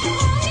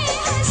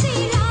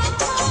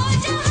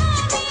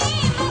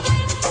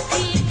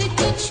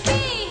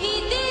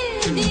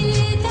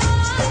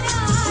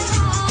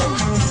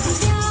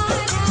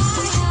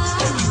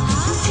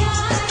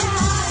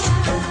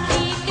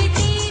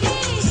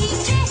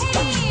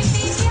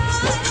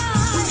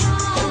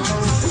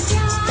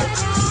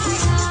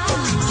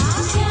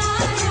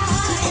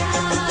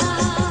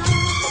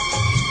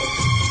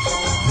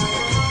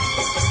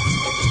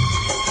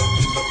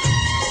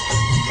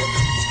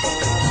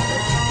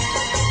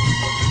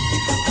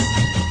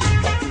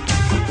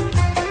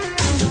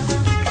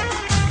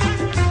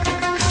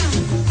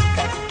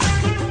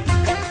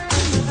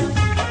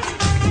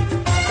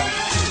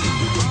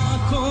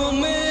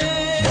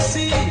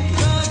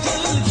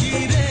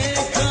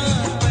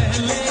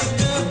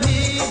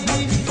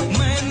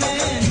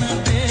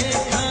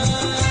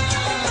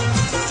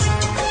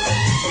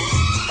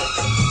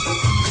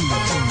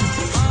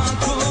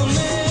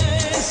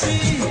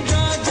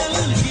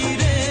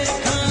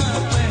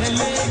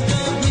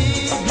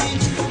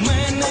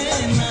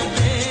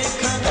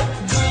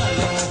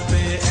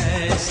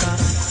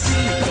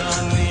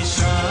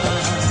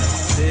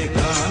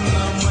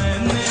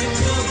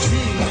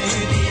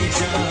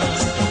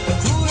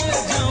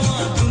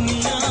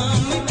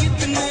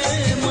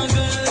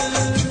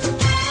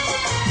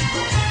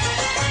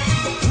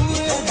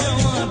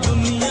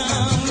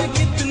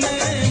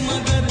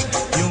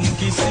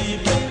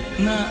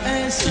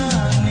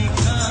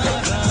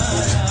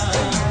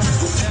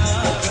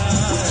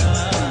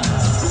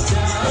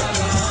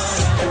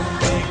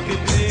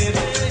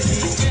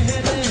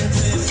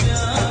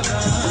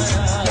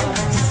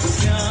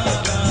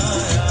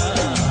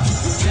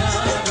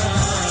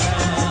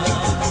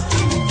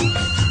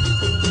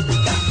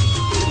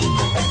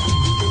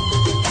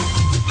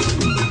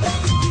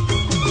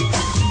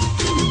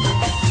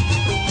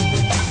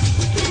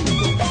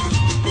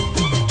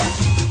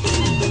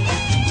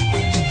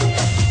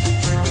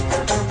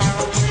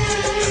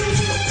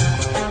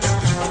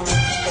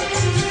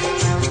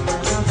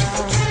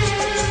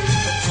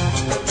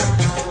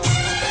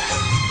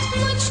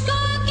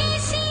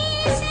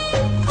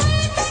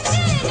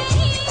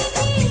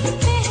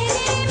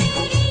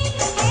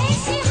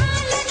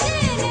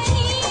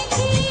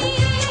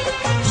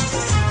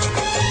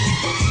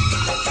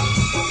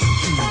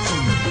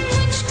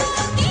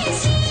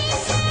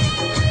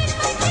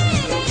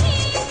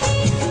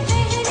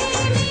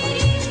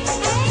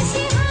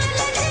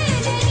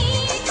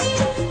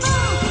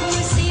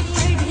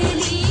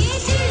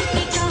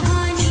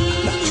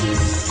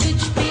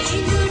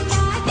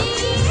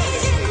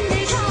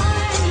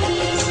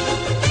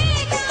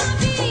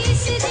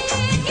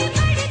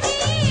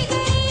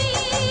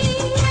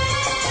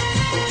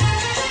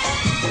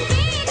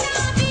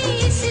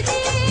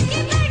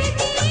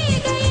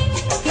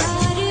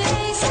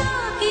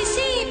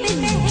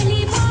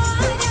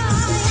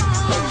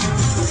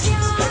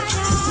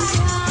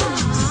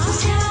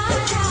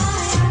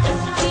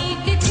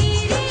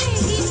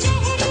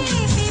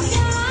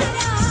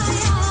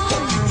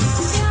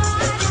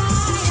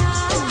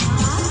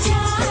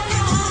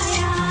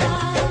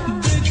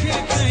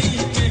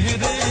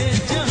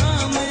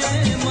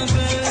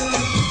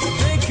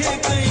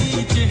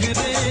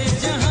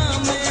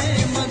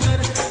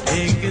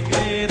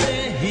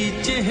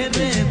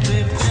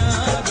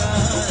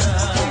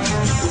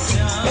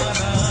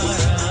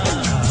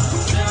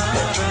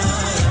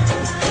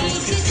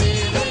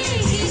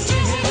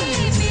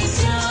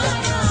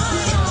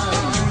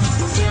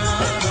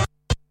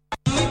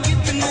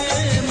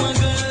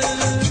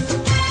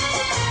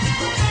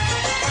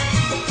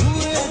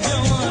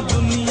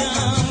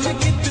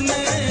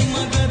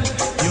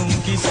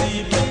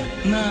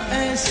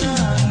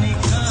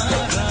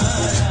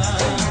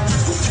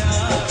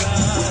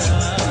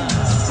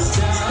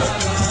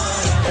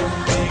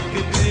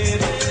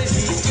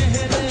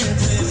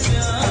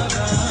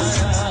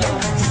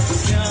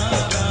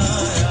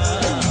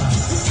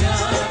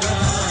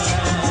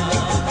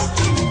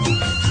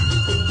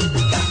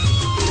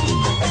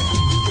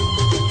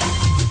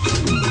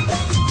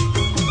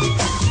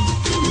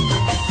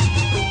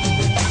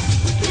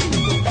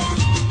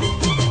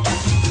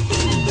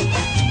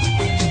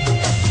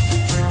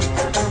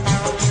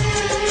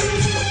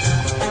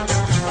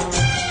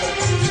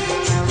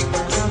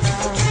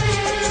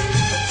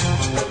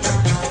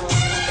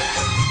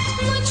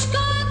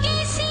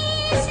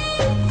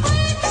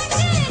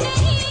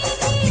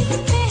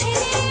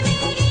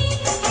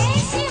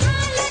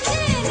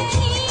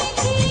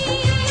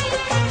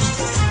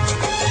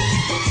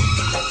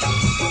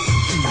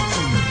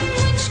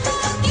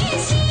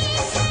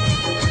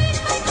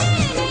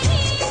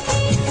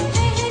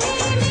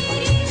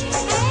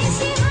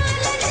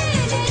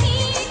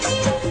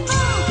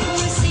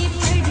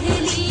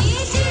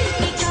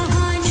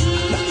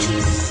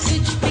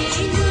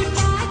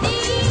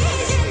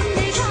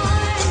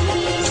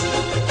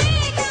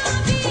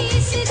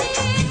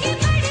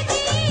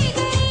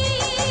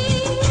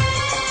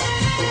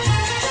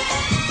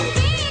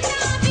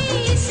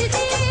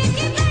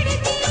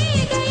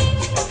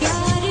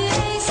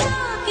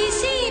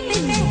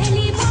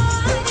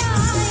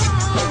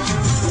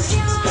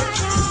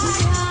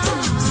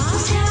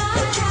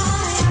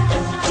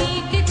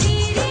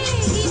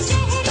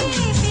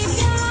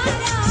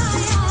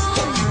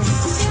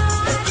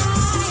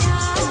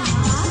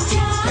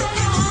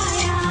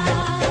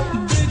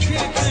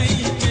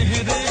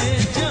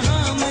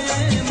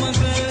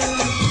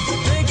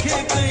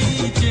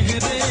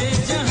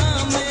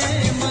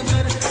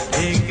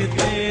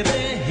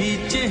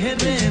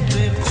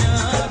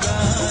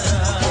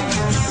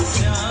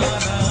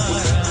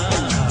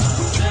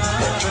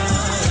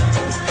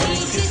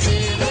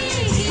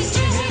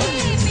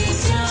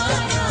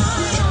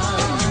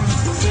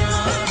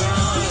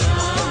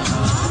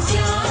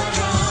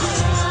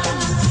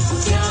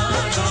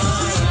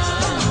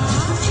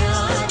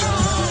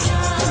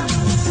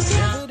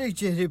हर एक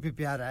चेहरे पे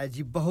प्यार आया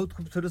जी बहुत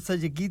खूबसूरत सा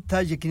ये गीत था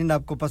यकीनन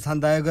आपको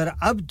पसंद आया अगर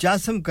अब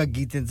जासम का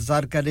गीत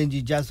इंतजार कर रहे हैं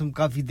जी जासम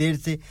काफी देर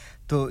से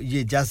तो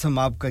ये जासम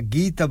आपका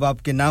गीत अब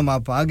आपके नाम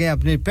आप आ गए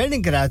आपने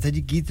पेंडिंग कराया था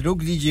जी गीत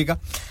रोक लीजिएगा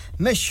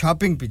मैं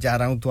शॉपिंग पे जा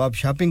रहा हूं तो आप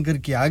शॉपिंग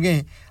करके आ गए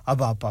हैं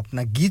अब आप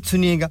अपना गीत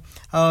सुनिएगा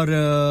और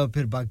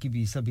फिर बाकी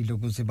भी सभी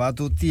लोगों से बात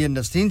होती है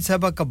नसरीन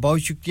साहबा का बहुत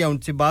शुक्रिया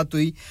उनसे बात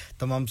हुई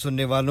तमाम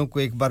सुनने वालों को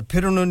एक बार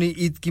फिर उन्होंने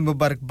ईद की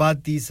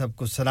मुबारकबाद दी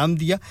सबको सलाम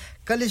दिया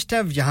कल इस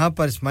टाइम यहां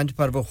पर इस मंच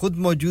पर वो खुद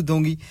मौजूद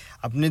होंगी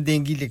अपने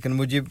देंगी लेकिन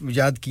मुझे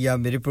याद किया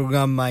मेरे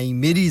प्रोग्राम में आई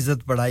मेरी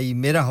इज्जत बढ़ाई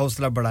मेरा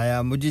हौसला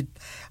बढ़ाया मुझे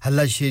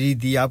हल्ला शेरी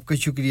दी आपका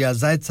शुक्रिया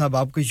जाहिद साहब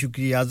आपका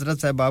शुक्रिया हजरत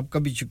साहब आपका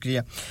भी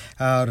शुक्रिया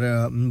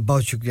और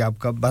बहुत शुक्रिया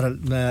आपका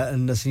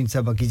नसरीन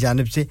साहबा की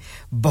जानिब से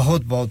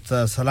बहुत बहुत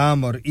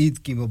सलाम और ईद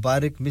की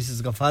मुबारक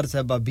मिसेस गफार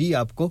साहबा भी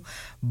आपको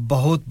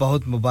बहुत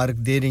बहुत मुबारक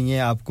दे रही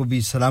हैं आपको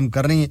भी सलाम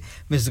कर रही हैं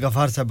मिसेस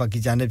गफार साहबा की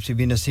जानिब से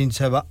भी नसरीन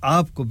साहबा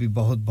आपको भी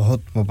बहुत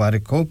बहुत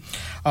मुबारक हो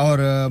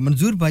और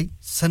मंजूर भाई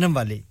सनम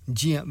वाले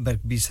जी हां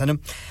बरकबी सनम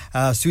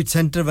स्वीट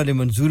सेंटर वाले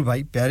मंजूर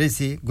भाई प्यारे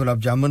से गुलाब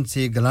जामुन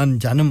से गलान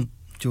जानम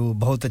जो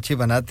बहुत अच्छे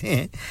बनाते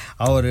हैं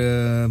और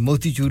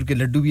मोतीचूर के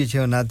लड्डू भी अच्छे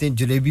बनाते हैं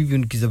जलेबी भी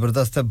उनकी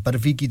ज़बरदस्त है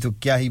बर्फी की तो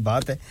क्या ही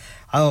बात है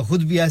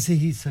खुद भी ऐसे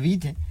ही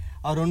स्वीट हैं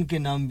और उनके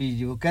नाम भी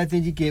जो कहते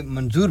हैं जी कि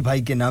मंजूर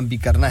भाई के नाम भी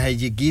करना है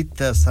ये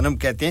गीत सनम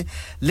कहते हैं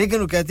लेकिन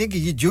वो कहते हैं कि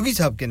ये जोगी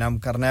साहब के नाम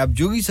करना है अब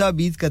जोगी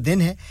साहब ईद का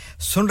दिन है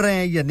सुन रहे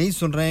हैं या नहीं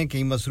सुन रहे हैं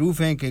कहीं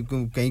मसरूफ हैं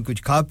कहीं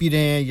कुछ खा पी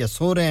रहे हैं या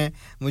सो रहे हैं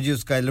मुझे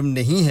उसका इल्म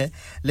नहीं है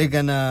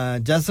लेकिन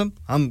जासम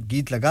हम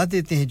गीत लगा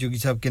देते हैं जोगी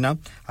साहब के नाम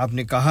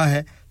आपने कहा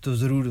है तो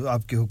जरूर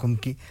आपके हुक्म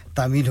की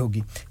तामील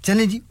होगी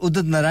चलें जी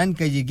उदित नारायण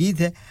का ये गीत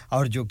है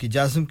और जो कि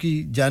जासम की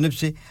जानिब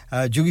से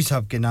जोगी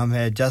साहब के नाम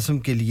है जासम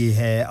के लिए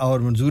है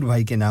और मंजूर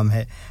भाई के नाम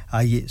है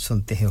आइए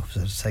सुनते हैं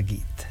खूबसूरत सा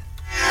गीत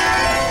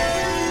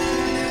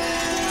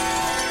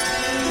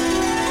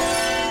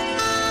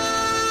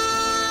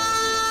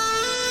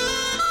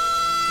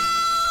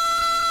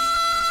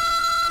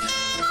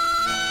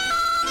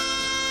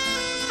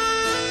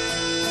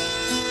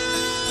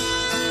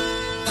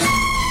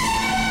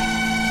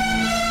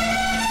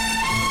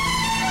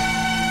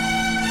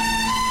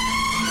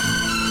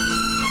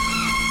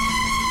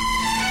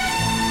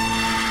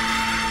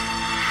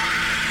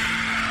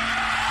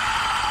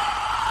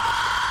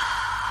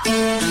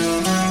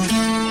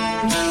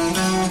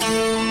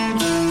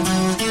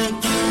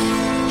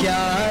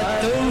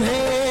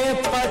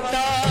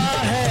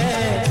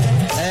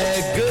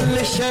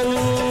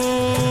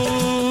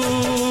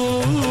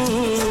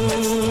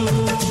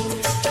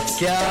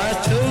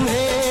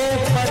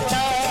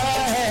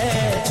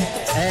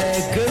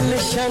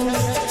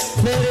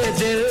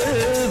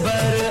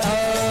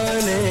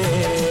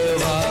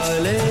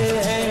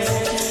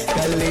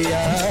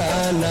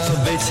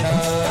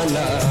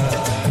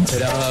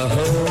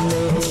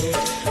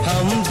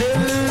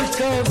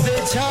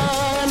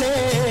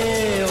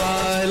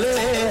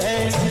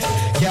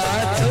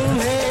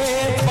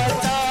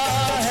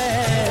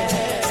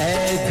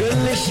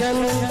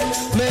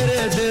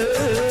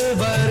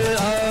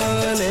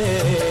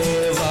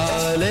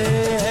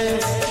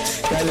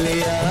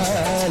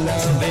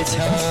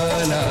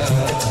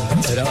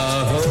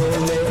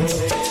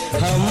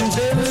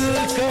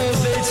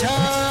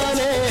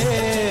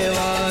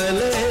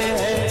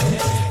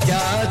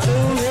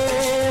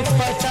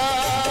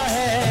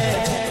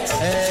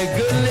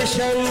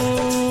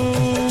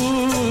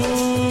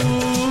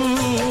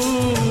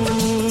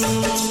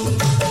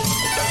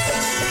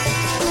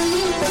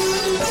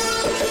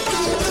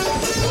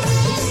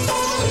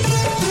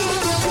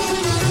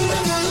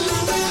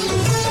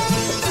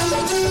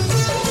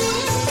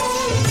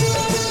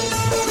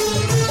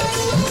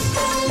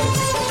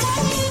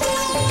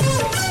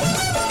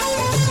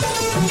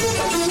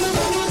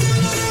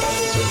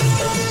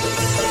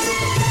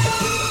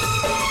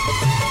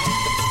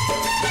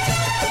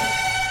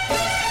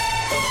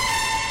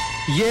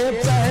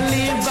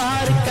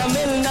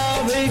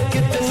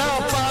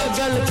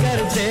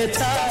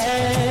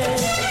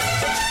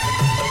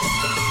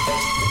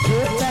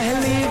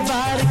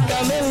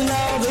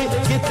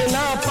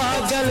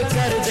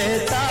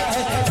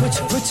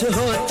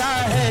होता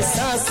है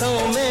सांसों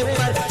में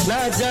पर ना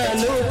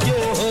जानू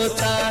क्यों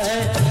होता है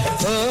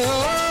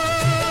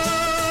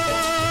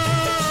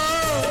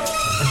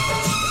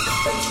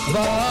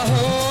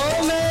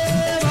बाहों में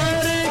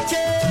भर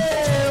के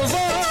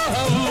वो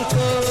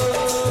हमको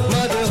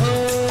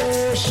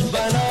मदहोश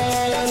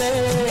बनाने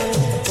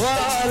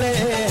वाले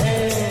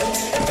हैं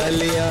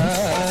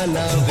कलियां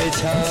ना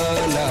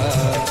बिछाना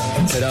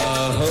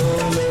राहों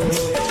में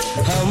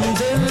हम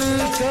दिल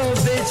को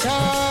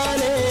बिछाने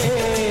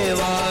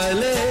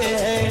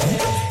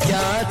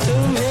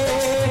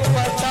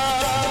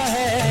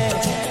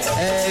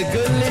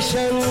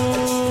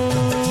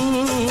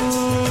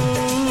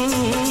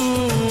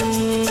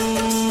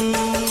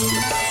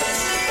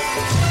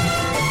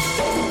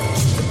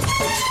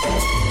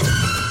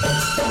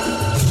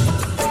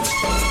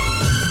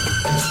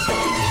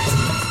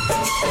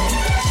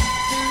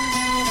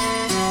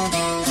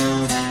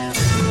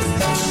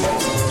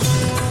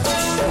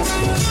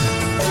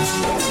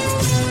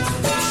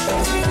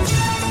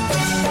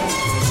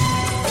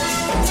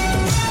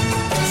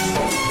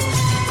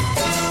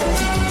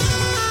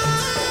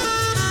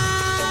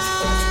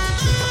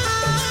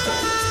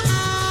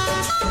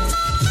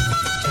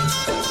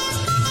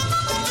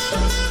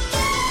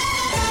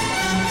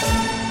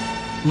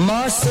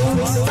मासूम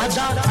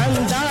अदा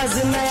अंदाज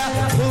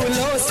नया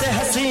फूलों से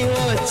हंसी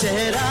वो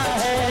चेहरा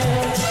है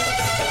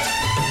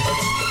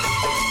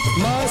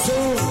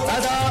मासूम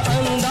अदा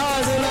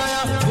अंदाज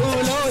नया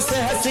फूलों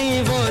से हंसी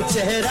वो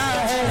चेहरा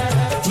है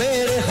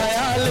मेरे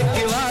ख्याल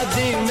की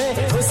वादी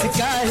में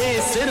उसका ही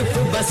सिर्फ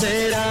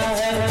बसेरा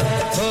है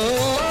हो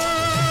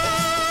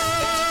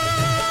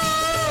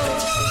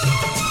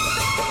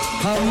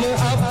हम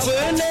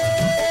अपने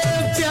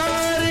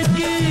प्यार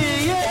की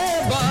ये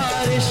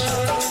बारिश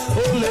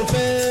उन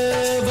पे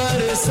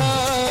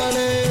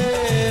बरसाने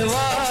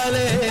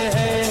वाले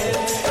हैं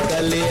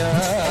कलियां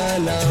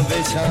ना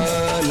बिछाना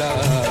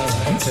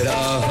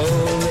राहों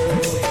में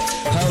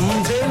हम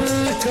दिल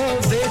को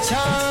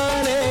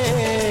बिछाने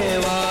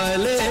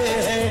वाले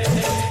हैं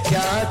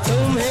क्या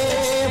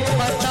तुम्हें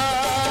पता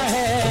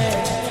है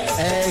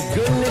ऐ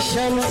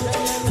गुलशन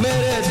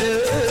मेरे दिल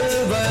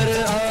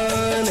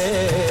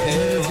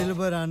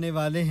आने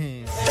वाले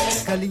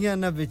हैं कलियां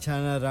न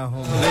बिछाना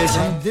राहों में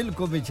हम दिल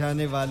को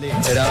बिछाने वाले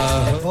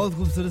बहुत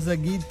खूबसूरत सा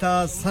गीत था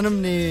सनम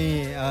ने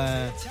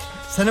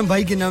सनम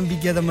भाई के नाम भी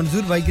किया था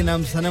मंजूर भाई के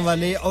नाम सनम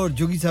वाले और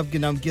जोगी साहब के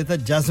नाम किया था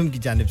जासम की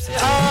जानिब से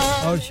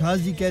और शाह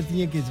जी कहती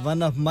हैं कि it's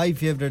one of my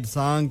favourite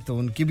song तो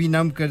उनके भी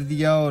नाम कर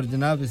दिया और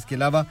जनाब इसके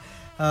अलावा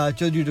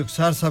चौधरी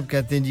रुखसार साहब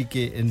कहते हैं जी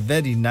कि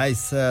वेरी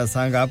नाइस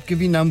सॉन्ग आपके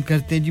भी नाम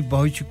करते हैं जी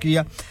बहुत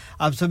शुक्रिया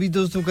आप सभी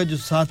दोस्तों का जो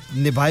साथ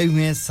निभाए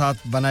हुए हैं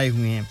साथ बनाए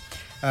हुए हैं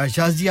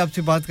शाह जी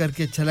आपसे बात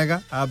करके अच्छा लगा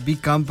आप भी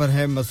काम पर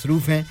हैं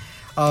मसरूफ हैं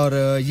और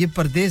ये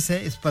परदेश है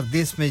इस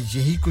परदेश में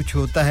यही कुछ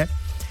होता है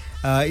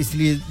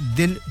इसलिए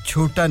दिल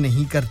छोटा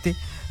नहीं करते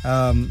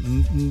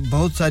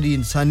बहुत सारी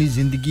इंसानी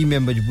ज़िंदगी में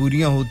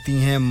मजबूरियां होती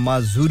हैं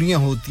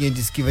माजूरियां होती हैं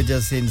जिसकी वजह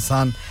से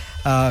इंसान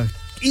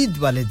ईद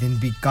वाले दिन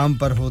भी काम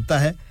पर होता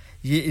है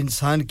ये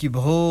इंसान की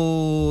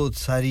बहुत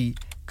सारी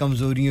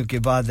कमज़ोरियों के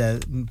बाद है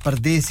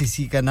परदेश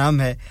इसी का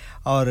नाम है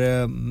और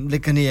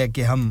लेकिन ये है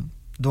कि हम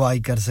दुआ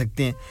ही कर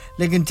सकते हैं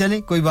लेकिन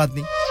चलें कोई बात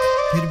नहीं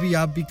फिर भी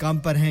आप भी काम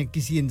पर हैं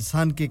किसी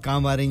इंसान के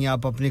काम आ रही हैं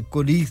आप अपने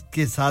कोलीग्स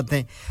के साथ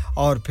हैं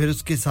और फिर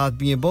उसके साथ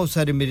भी हैं बहुत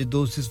सारे मेरे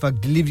दोस्त इस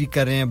वक्त डिलीवरी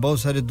कर रहे हैं बहुत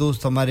सारे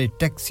दोस्त हमारे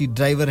टैक्सी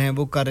ड्राइवर हैं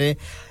वो कर रहे हैं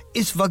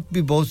इस वक्त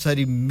भी बहुत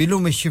सारी मिलों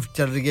में शिफ्ट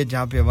चल रही है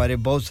जहाँ पे हमारे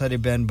बहुत सारे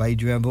बहन भाई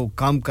जो हैं वो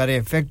काम कर रहे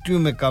हैं फैक्ट्रियों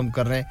में काम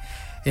कर रहे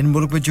हैं इन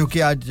मुल्क में चूँकि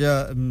आज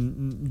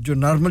जो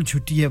नॉर्मल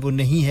छुट्टी है वो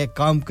नहीं है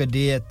काम का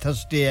डे है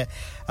थर्सडे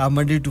है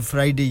मंडे टू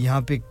फ्राइडे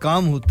यहाँ पे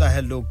काम होता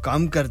है लोग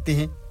काम करते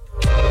हैं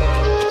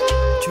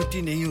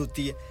छुट्टी नहीं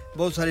होती है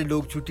बहुत सारे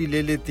लोग छुट्टी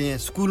ले लेते हैं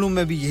स्कूलों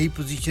में भी यही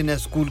पोजीशन है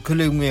स्कूल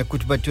खुले हुए हैं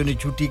कुछ बच्चों ने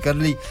छुट्टी कर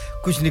ली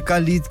कुछ ने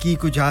कल ईद की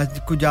कुछ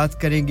आज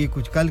करेंगे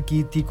कुछ कल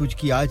की थी कुछ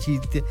की आज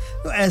ईद थी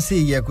तो ऐसे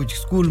ही है कुछ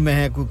स्कूल में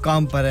है कोई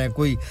काम पर है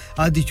कोई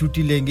आधी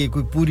छुट्टी लेंगे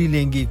कोई पूरी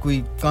लेंगे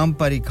कोई काम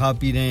पर ही खा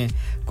पी रहे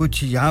हैं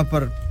कुछ यहाँ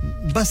पर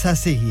बस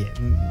ऐसे ही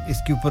है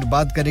इसके ऊपर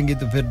बात करेंगे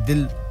तो फिर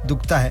दिल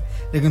दुखता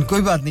है लेकिन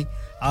कोई बात नहीं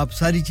आप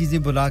सारी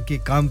चीज़ें बुला के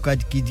काम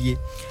काज कीजिए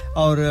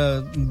और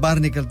बाहर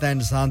निकलता है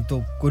इंसान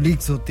तो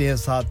कोलीग्स होते हैं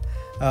साथ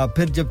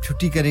फिर जब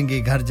छुट्टी करेंगे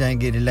घर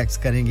जाएंगे रिलैक्स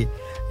करेंगे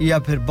या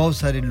फिर बहुत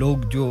सारे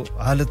लोग जो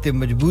हालत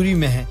मजबूरी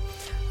में हैं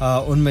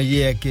उनमें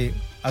ये है कि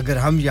अगर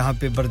हम यहाँ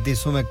पे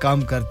परदेशों में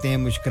काम करते हैं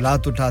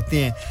मुश्किलात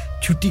उठाते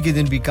हैं छुट्टी के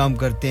दिन भी काम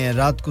करते हैं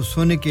रात को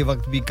सोने के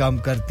वक्त भी काम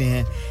करते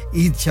हैं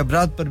ईद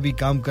शबरात पर भी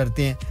काम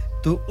करते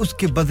हैं तो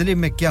उसके बदले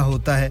में क्या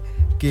होता है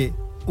कि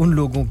उन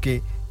लोगों के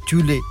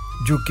चूल्हे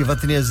जो कि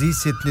वतन अजीज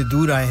से इतने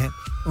दूर आए हैं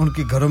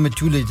उनके घरों में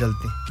चूल्हे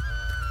जलते हैं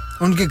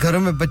उनके घरों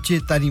में बच्चे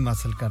तालीम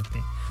हासिल करते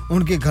हैं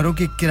उनके घरों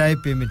के किराए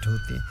पेमेंट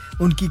होते हैं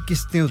उनकी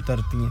किस्तें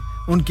उतरती हैं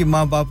उनके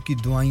माँ-बाप की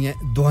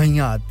दुआएं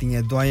आती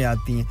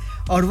हैं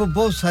और वो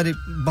बहुत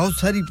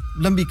सारी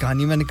लंबी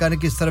कहानी मैंने कहा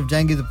कि इस तरफ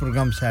जाएंगे तो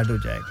प्रोग्राम सैड हो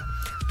जाएगा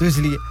तो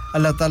इसलिए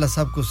अल्लाह ताला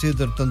सबको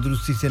सेहत और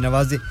तंदुरुस्ती से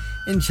नवाजे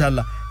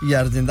इंशाल्लाह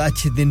यार जिंदा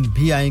अच्छे दिन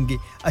भी आएंगे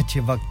अच्छे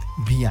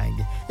वक्त भी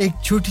आएंगे एक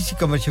छोटी सी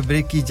कमर्शियल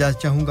ब्रेक की इजाजत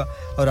चाहूंगा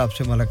और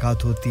आपसे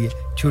मुलाकात होती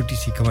है छोटी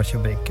सी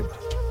कमर्शियल ब्रेक के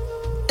बाद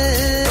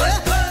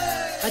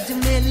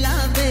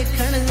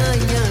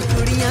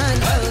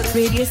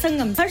रेडियो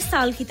संगम हर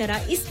साल की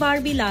तरह इस बार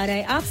भी ला रहा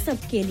है आप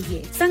सबके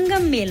लिए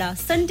संगम मेला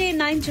Sunday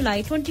 9 July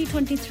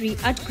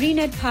 2023 at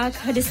Greenhead Park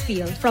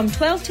Huddersfield from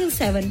 12 till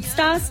 7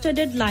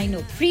 star-studded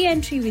lineup free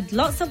entry with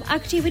lots of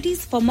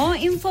activities for more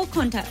info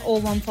contact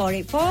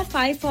 01484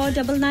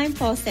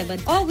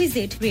 549947 or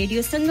visit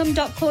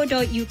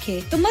radiosangam.co.uk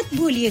तो मत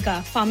भूलिएगा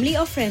family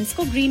और friends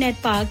को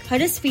Greenhead Park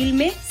Huddersfield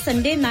में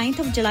Sunday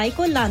 9th of July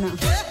को लाना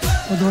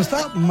ओ दोस्ता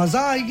मजा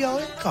आ गया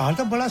ओए कार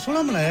तो बड़ा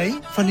सोना बनाया है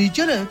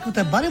फर्नीचर है तू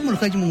तो बाहर मुल्क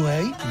से मंगवाया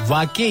है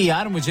वाकई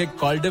यार मुझे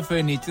कॉल्डर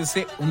फर्नीचर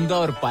से उम्दा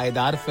और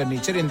पायदार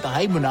फर्नीचर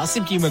इंतहाई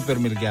मुनासिब कीमत पर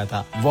मिल गया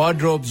था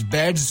wardrobes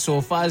beds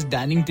sofas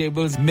dining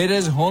tables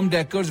mirrors home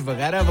decors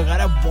वगैरह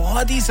वगैरह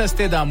बहुत ही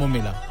सस्ते दामों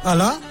मिला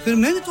अला फिर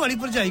मैं भी तुम्हारी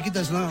पर जाई की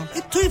दसना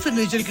इत्थों ही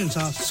फर्नीचर के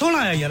इंसान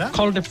सोना आया यार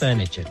Calder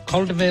Furniture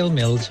Caldervale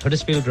Mills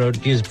Huddersfield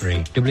Road Dewsbury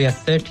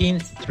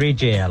WF13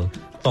 3JL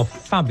for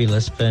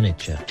fabulous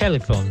furniture.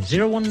 Telephone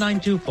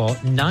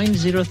 01924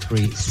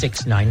 903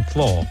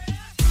 694.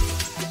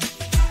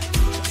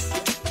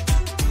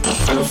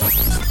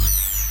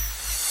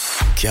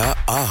 क्या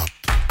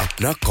आप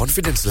अपना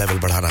कॉन्फिडेंस लेवल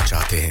बढ़ाना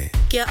चाहते हैं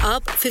क्या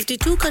आप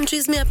 52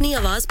 कंट्रीज में अपनी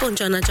आवाज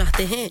पहुंचाना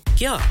चाहते हैं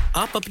क्या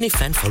आप अपनी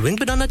फैन फॉलोइंग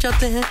बनाना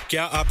चाहते हैं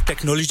क्या आप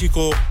टेक्नोलॉजी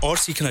को और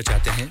सीखना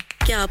चाहते हैं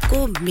क्या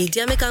आपको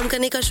मीडिया में काम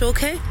करने का शौक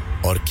है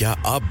और क्या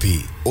आप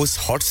भी उस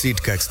हॉट सीट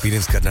का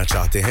एक्सपीरियंस करना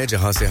चाहते हैं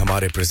जहां से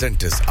हमारे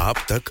प्रेजेंटर्स आप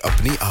तक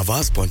अपनी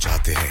आवाज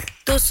पहुंचाते हैं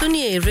तो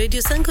सुनिए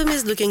radio Sangam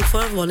is looking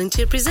for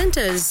volunteer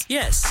presenters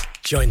yes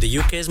join the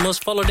UK's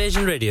most followed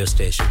Asian radio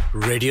station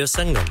Radio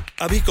Sangam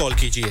अभी कॉल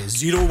कीजिए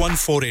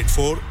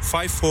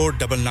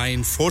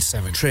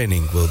 01484549947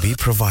 training will be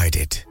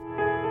provided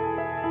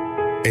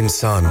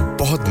इंसान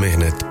बहुत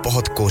मेहनत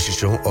बहुत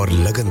कोशिशों और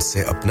लगन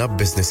से अपना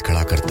बिजनेस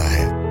खड़ा करता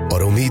है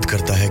और उम्मीद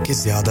करता है कि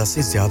ज्यादा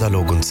से ज्यादा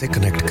लोग उनसे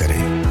कनेक्ट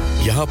करें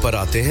यहाँ पर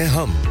आते हैं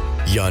हम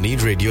यानी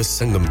रेडियो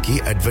संगम की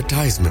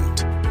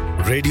एडवर्टाइजमेंट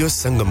रेडियो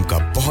संगम का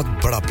बहुत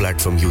बड़ा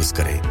प्लेटफॉर्म यूज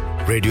करें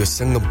रेडियो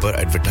संगम पर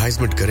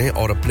एडवर्टाइजमेंट करें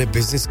और अपने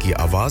बिजनेस की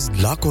आवाज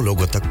लाखों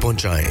लोगों तक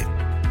पहुंचाएं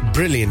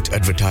Brilliant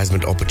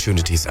advertisement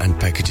opportunities and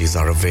packages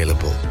are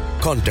available.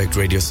 Contact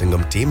Radio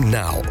Sangam team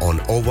now on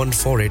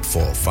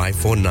 01484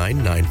 549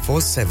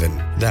 947.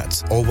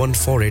 That's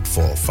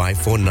 01484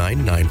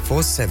 549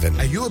 947.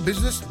 Are you a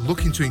business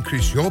looking to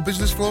increase your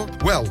business flow?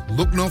 Well,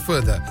 look no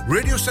further.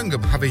 Radio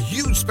Sangam have a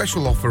huge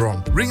special offer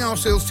on. Ring our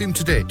sales team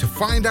today to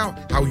find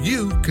out how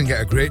you can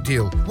get a great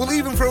deal. We'll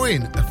even throw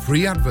in a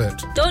free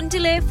advert. Don't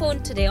delay,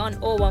 phone today on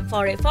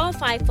 01484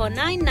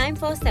 549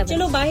 947.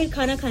 चलो बाहर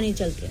खाना खाने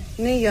चलते हैं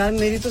नहीं यार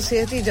मेरी तो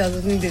सेहत ही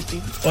इजाजत नहीं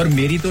देती और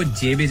मेरी तो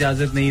जेब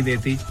इजाजत नहीं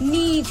देती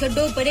नहीं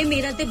छोड़ो परे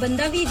मेरा ते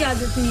बंदा भी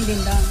इजाजत नहीं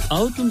देता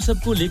आओ तुम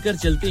सबको लेकर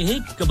चलते हैं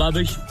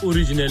कबाबिश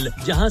ओरिजिनल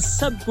जहां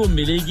सबको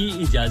मिलेगी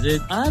इजाजत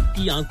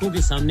आपकी आंखों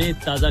के सामने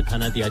ताजा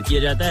खाना तैयार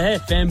किया जाता है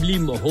फैमिली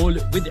माहौल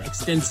with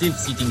extensive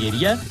seating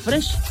area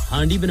fresh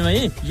handi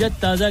बनवाएं या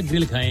ताजा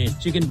ग्रिल खाएं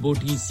chicken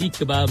boti seekh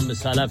kebab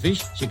masala fish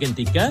chicken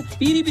tikka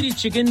peri peri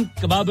chicken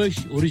Kababish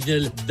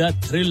original the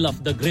thrill of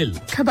the grill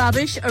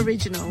Kababish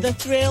Original The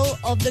Thrill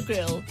of the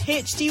Grill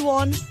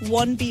HD1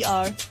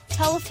 1BR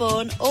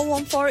Telephone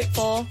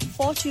 01484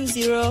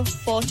 420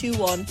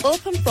 421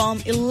 Open from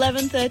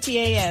 11:30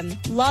 a.m.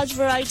 Large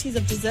varieties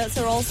of desserts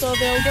are also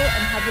available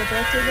and have your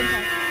birthdays and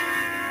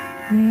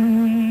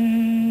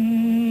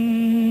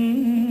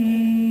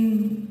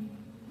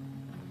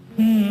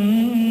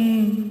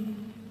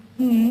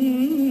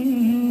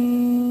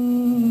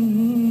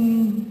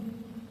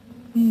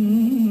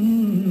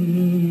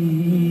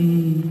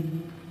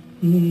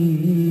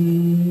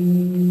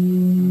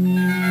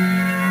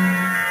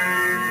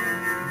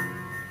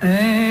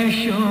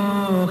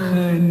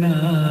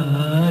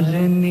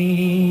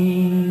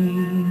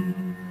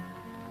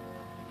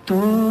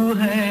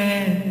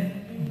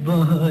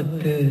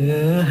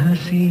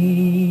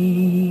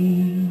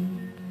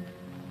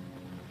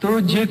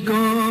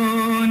तुझको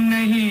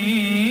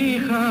नहीं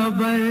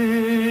खबर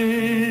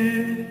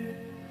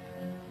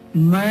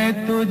मैं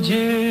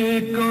तुझे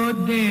को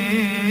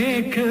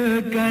देख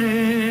कर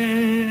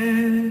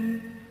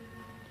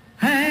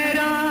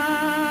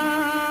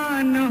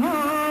हैरान हो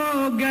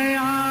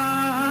गया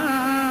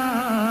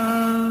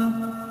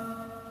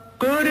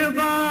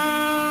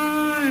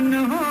कुर्बान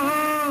हो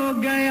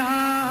गया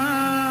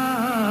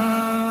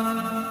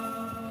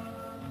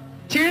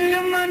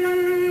चिलमन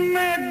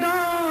में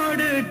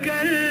दौड़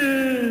कर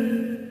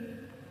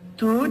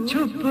तू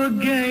छुप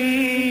गई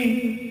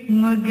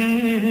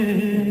मगर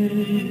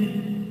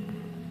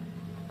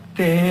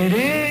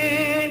तेरे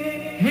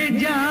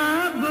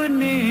हिजाब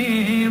ने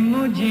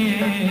मुझे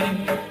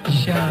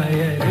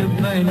शायर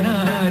बना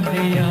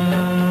दिया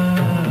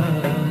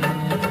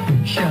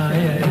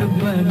शायर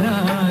बना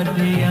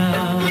दिया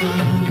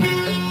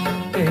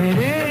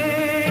तेरे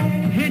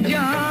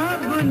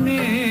हिजाब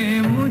ने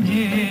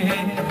मुझे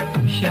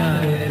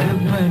शायर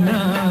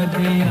बना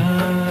दिया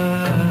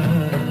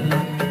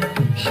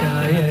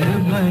शायर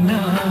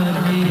बना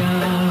दिया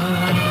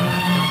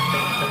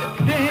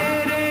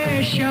तेरे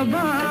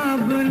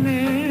शबाब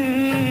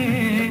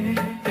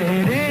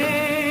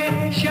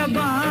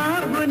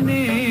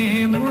ने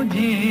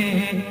मुझे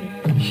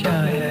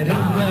शायर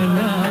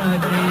बना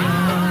दिया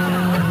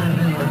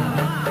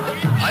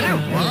अरे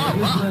वाह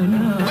वाह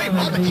भाई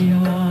बहुत अच्छा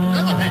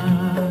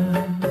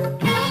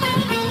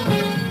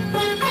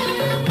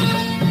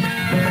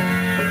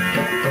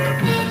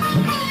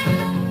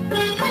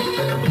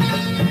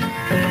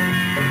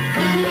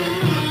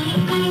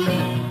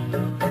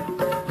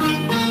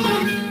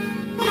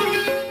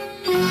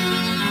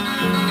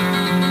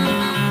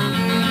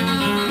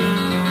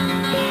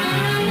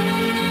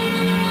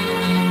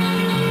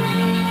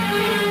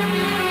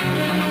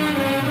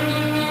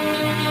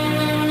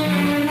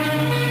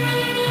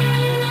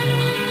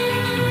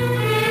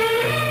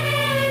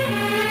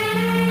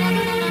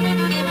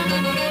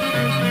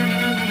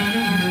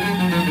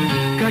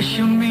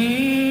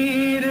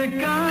कश्मीर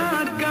का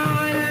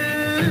कवल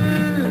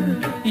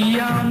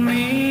या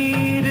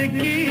मीर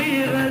की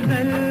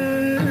गजल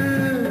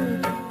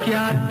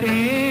क्या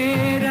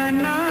तेरा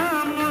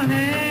नाम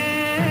है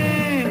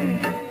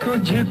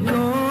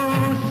तुझको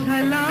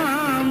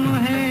सलाम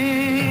है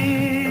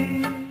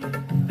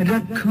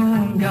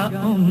रखूंगा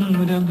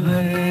उम्र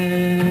भर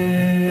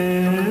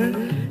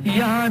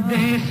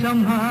यादें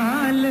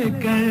संभाल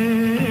कर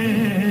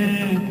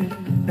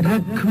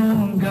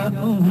रखूंगा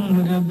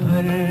उम्र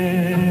भर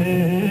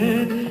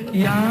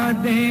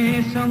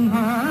यादें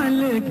संभाल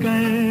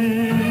कर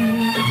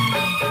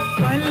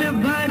पल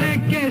भर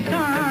के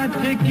साथ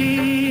की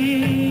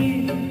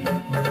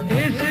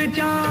इस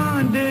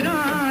चांद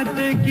रात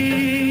की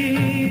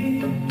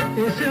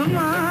इस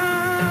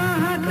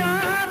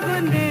महताब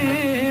ने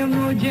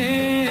मुझे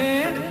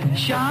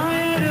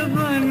शायर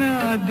बना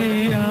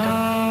दिया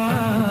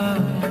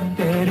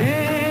तेरे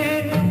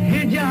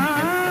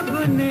हिजाब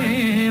ने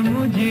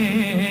मुझे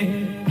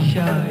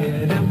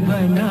शायर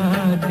बना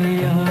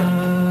दिया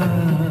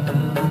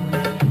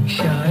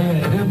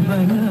शायर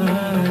बना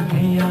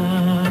दिया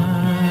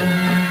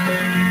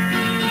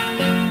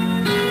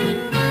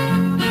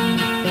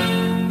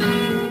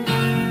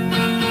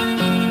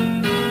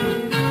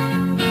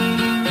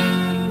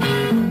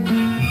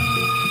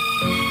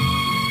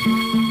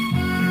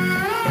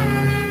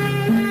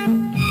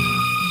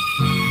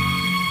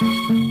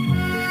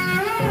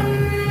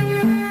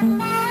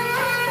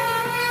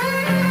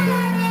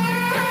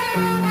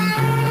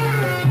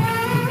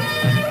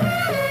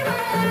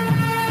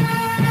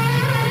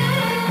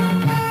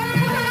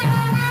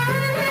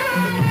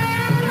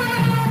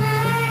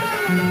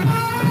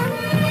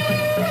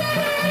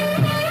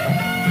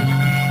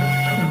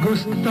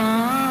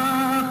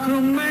गुस्ताख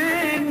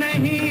मैं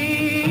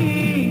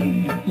नहीं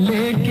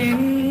लेकिन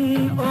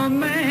ओ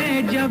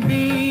मैं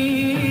जबी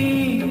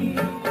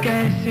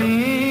कैसे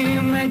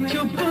मैं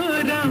चुप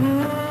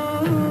रहूं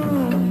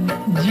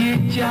जी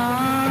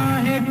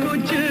चाहे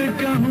कुछ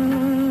कहूं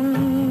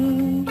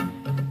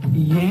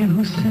ये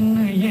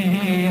हुस्न ये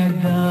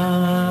अदा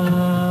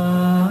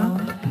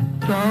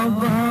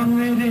तौबा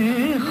मेरे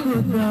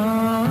खुदा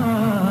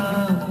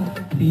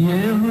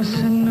ये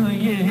हुस्न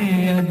ये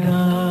अदा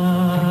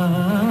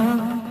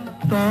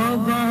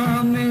तौबा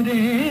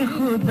मेरे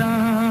खुदा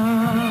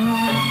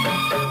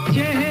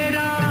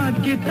चेहरा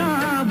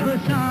किताब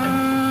सा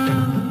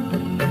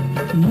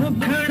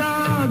मुखड़ा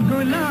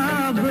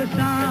गुलाब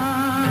सा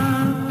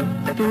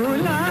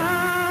तोला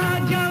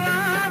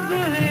जवाब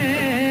है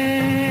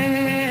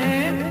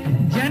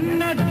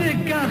जन्नत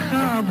का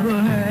ख्वाब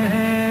है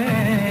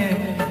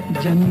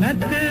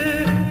जन्नत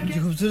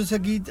खूबसूरत सा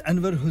गीत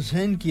अनवर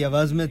हुसैन की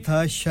आवाज़ में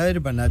था शायर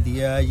बना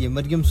दिया ये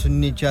मरियम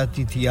सुननी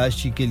चाहती थी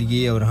आशी के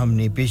लिए और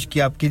हमने पेश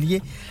किया आपके लिए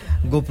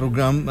गो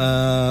प्रोग्राम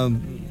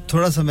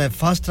थोड़ा सा मैं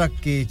फास्ट ट्रैक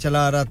के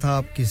चला आ रहा था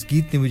आपके इस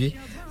गीत ने मुझे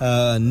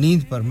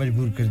नींद पर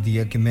मजबूर कर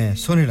दिया कि मैं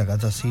सोने लगा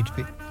था सीट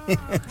पे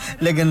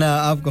लेकिन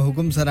आपका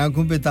हुक्म सर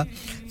आंखों पे था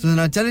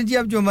सुना चलें जी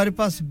अब जो हमारे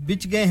पास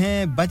बच गए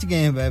हैं बच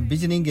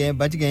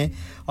गए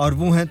और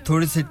वो हैं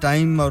थोड़े से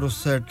टाइम और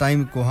उस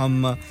टाइम को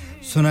हम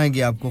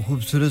सुनाएंगे आपको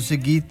खूबसूरत से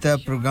गीत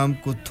प्रोग्राम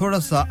को थोड़ा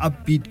सा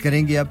अपबीट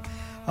करेंगे अब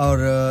और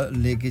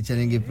लेके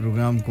चलेंगे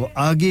प्रोग्राम को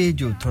आगे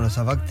जो थोड़ा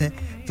सा वक्त है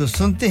तो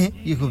सुनते हैं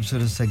ये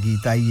खूबसूरत सा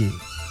गीत आइए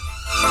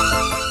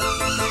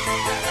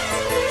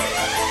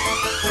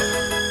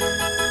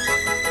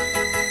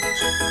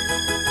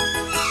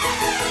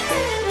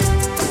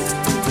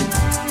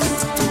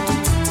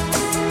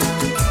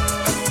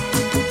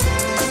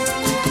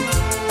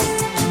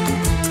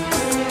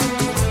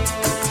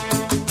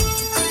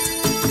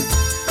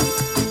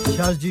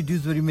जी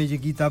ड्यूसबरी में ये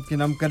गीत आपके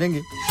नाम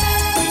करेंगे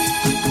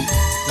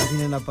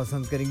जिन्हें ना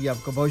पसंद करेंगे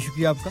आपका बहुत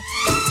शुक्रिया आपका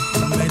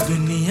मैं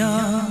दुनिया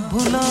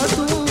भुला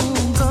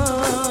दूंगा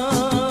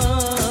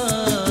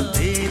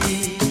तेरी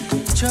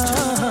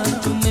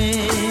चाहत में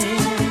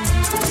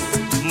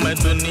मैं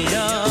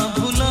दुनिया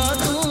भुला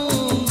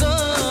दूंगा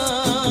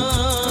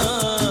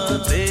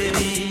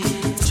तेरी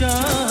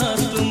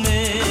चाहत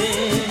में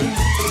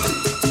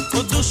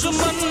वो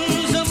दुश्मन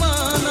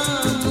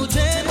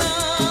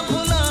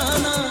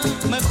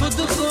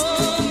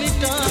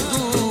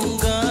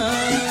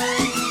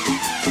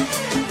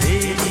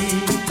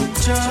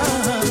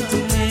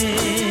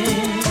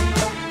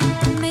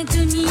मैं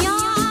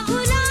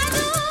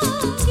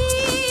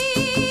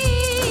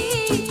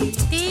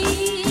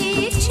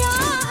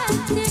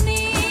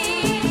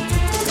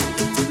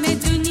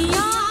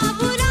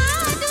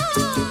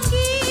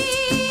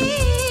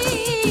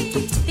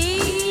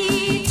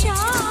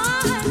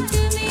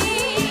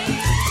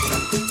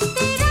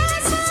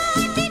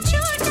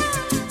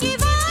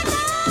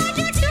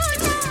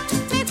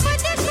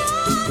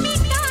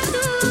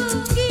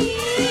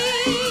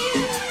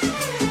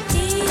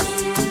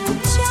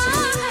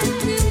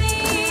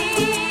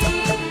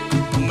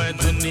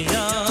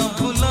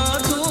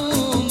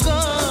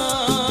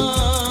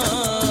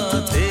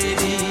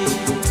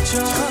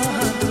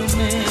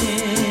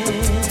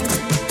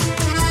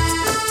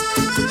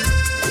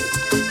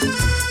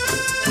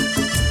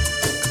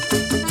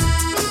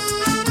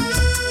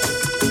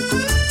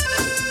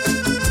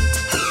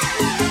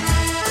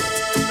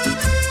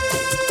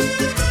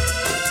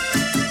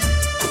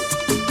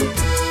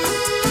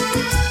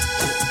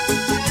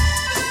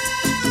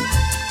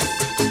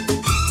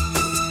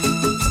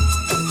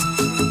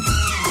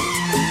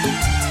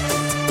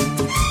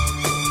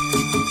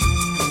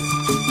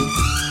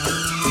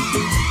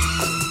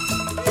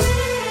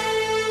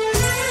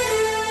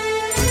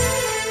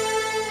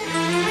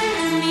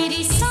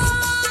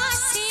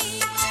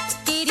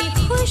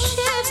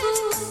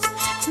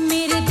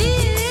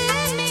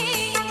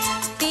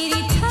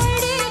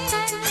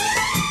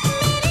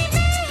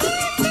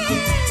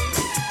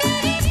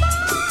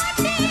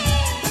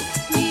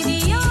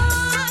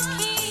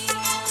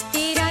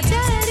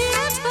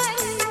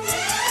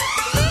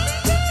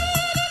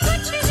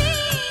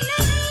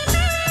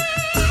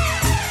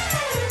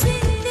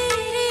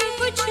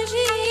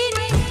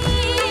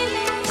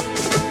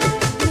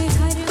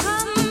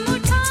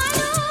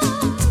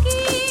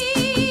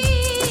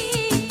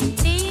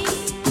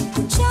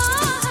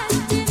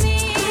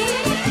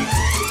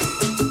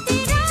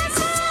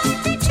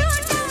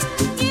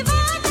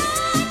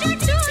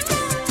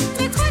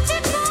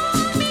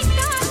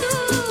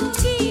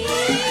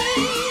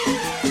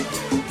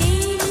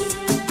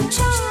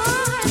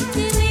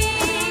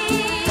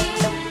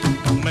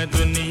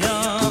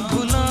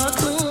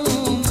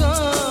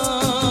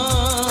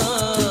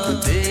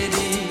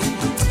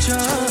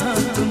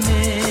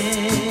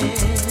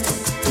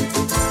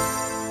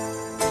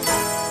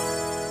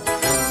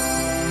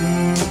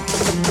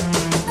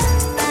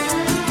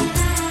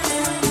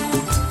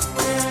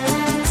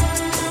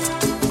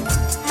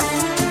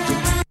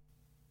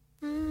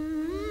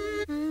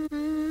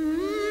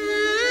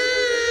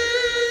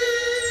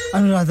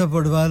अनुराधा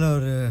पौडवाल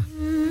और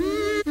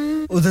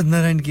उदित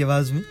नारायण की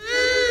आवाज में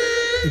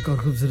एक और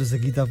खूबसूरत सा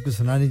गीत आपको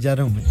सुनाने जा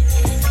रहा हूं मैं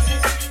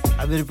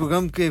अब मेरे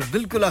प्रोग्राम के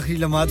बिल्कुल आखिरी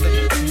लम्हात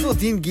दो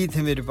तीन गीत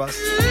हैं मेरे पास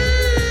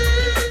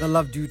द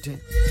लव ड्यूट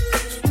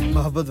है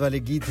मोहब्बत वाले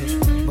गीत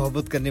हैं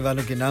मोहब्बत करने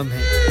वालों के नाम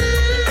हैं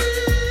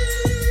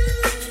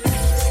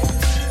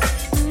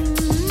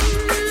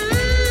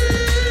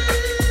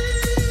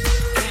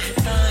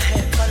कहता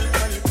है पल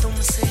पल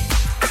तुमसे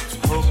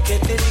होके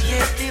दिल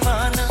ये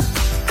दीवाना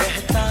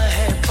कहता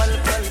है पल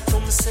पल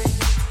तुमसे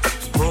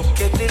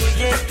होके दिल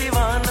ये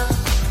दीवाना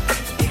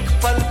एक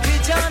पल भी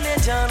जाने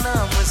जाना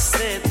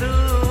मुझसे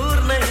दूर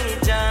नहीं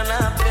जाना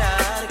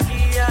प्यार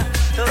किया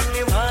तो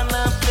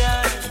निभाना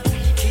प्यार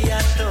किया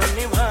तो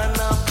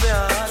निभाना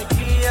प्यार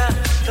किया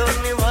तो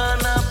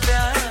निभाना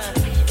प्यार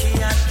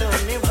किया तो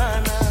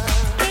निभाना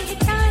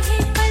कहता है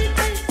पल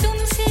पल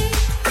तुमसे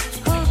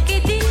होके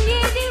दिल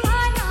ये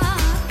दीवाना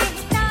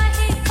कहता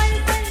है पल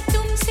पल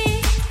तुमसे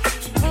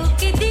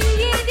होके दिल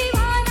ये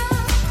दीवाना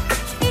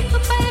एक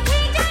पल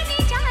भी जाने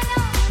जाना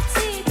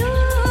मुझसे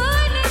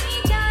दूर नहीं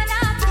जाना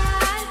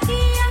प्यार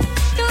किया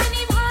तो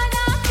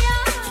निभाना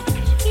प्यार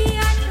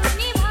किया तो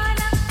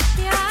निभाना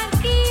प्यार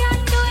किया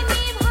तो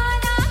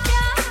निभाना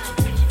प्यार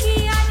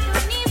किया तो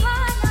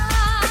निभाना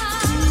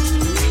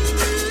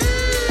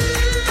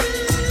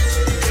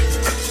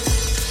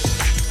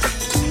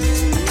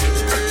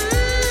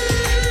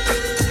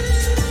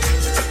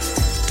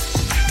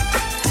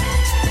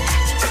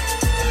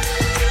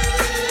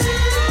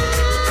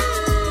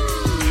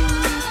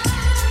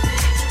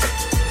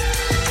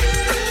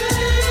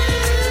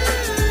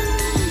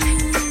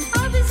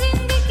अब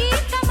जिंदगी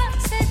का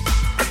मकसद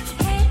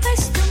है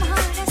बस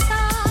तुम्हारा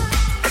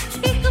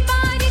साथ एक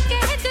बार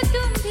कह दो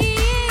तुम भी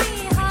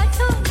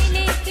हाथों में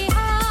लेके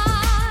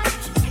हाथ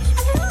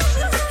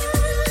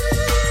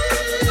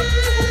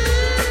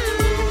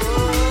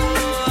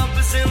अब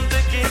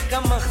जिंदगी का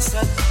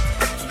मकसद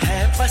है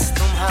बस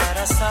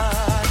तुम्हारा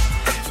साथ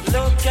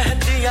लो कह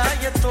दिया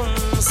ये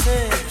तुमसे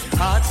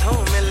हाथों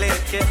में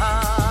लेके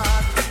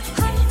हाथ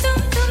हम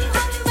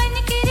बन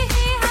के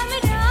रहे हम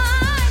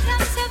राज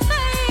हम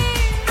सफर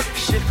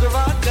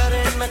शिकवा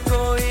करे न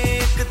कोई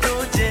एक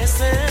दूजे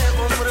से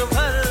उम्र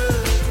भर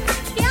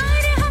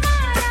प्यार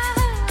हमारा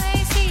हो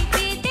ऐसे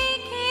कि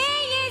देखे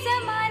ये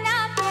जमाना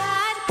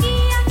प्यार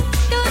किया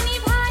तो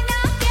निभाना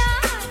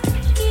प्यार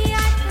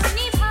किया तो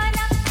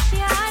निभाना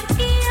प्यार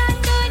किया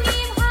तो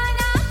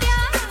निभाना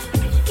प्यार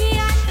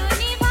किया तो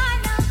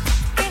निभाना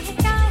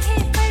कहता है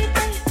पल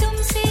पल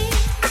तुमसे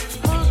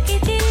होके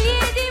दिल ये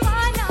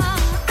दीवाना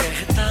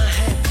कहता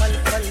है पल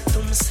पल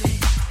तुमसे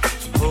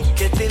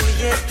होके दिल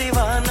ये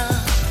दीवाना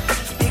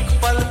एक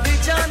पल भी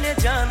जाने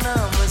जाना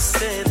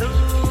मुझसे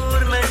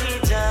दूर नहीं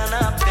जाना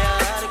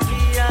प्यार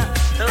किया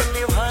तो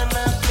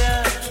निभाना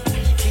प्यार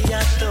किया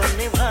तो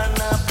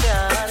निभाना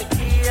प्यार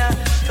किया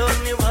तो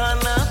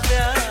निभाना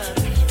प्यार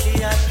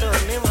किया तो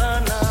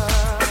निभाना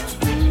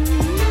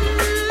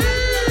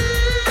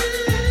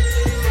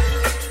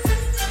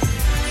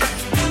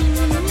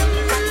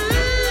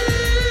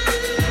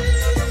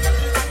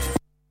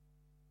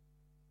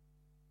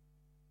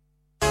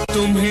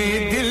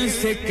तुम्हें दिल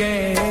से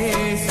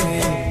कैसे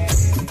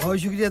बहुत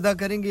शुक्रिया अदा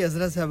करेंगे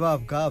हजरा साहब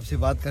आपका आपसे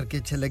बात करके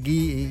अच्छा लगी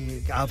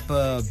आप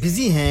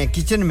बिजी हैं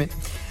किचन में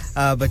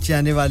बच्चे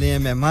आने वाले हैं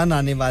मेहमान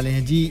आने वाले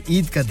हैं जी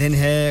ईद का दिन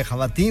है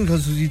ख़वातीन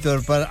ख़ुसूसी तौर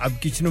पर अब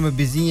किचनों में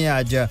बिजी हैं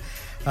आज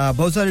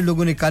बहुत सारे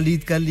लोगों ने कल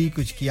ईद कर ली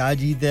कुछ की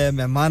आज ईद है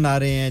मेहमान आ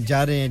रहे हैं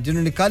जा रहे हैं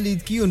जिन्होंने कल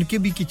ईद की उनके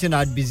भी किचन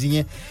आज बिजी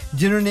हैं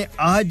जिन्होंने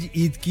आज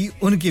ईद की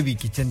उनके भी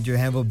किचन जो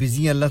हैं वो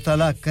बिजी हैं अल्लाह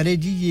ताला करे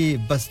जी ये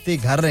बसते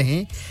घर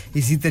रहें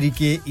इसी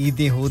तरीके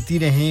ईदें होती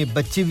रहें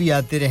बच्चे भी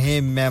आते रहें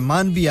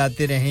मेहमान भी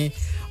आते रहें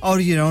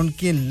और ये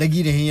रौनकें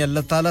लगी रहें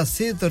अल्लाह ताला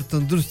सेहत और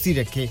तंदुरुस्ती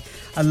रखे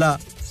अल्लाह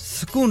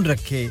सुकून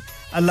रखे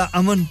अल्लाह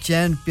अमन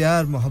चैन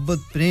प्यार मोहब्बत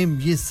प्रेम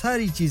ये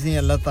सारी चीज़ें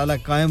अल्लाह ताला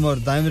कायम और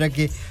दायम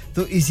रखे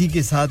तो इसी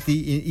के साथ ही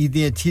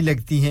ईदें अच्छी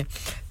लगती हैं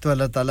तो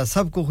अल्लाह ताला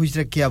सबको खुश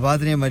रखे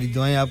आबाद रहे हमारी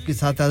दुआएं आपके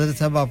साथ हज़रत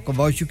साहब आपका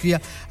बहुत शुक्रिया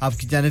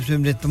आपकी जानिब से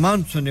मेरे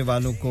तमाम सुनने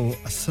वालों को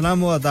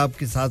अस्सलाम व आदाब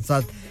के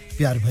साथ-साथ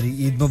प्यार भरी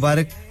ईद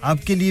मुबारक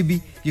आपके लिए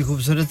भी ये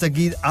खूबसूरत सा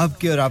गीत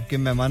आपके और आपके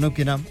मेहमानों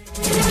के नाम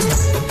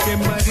के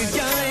मर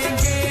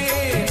जाएंगे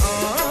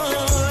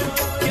और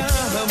क्या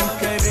हम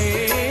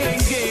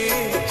करेंगे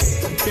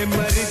के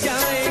मर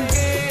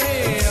जाएंगे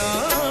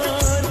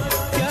और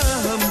क्या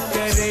हम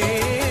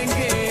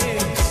करेंगे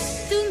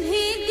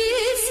तुम्हें दिल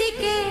से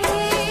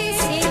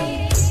कैसे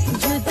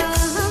जुदा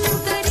हम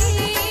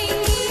करेंगे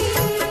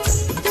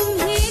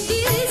तुम्हें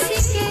दिल से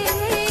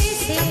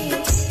कैसे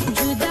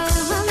जुदा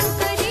हम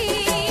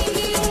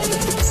करेंगे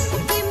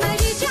कि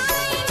मर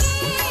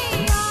जाएंगे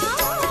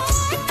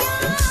और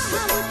क्या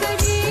हम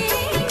करेंगे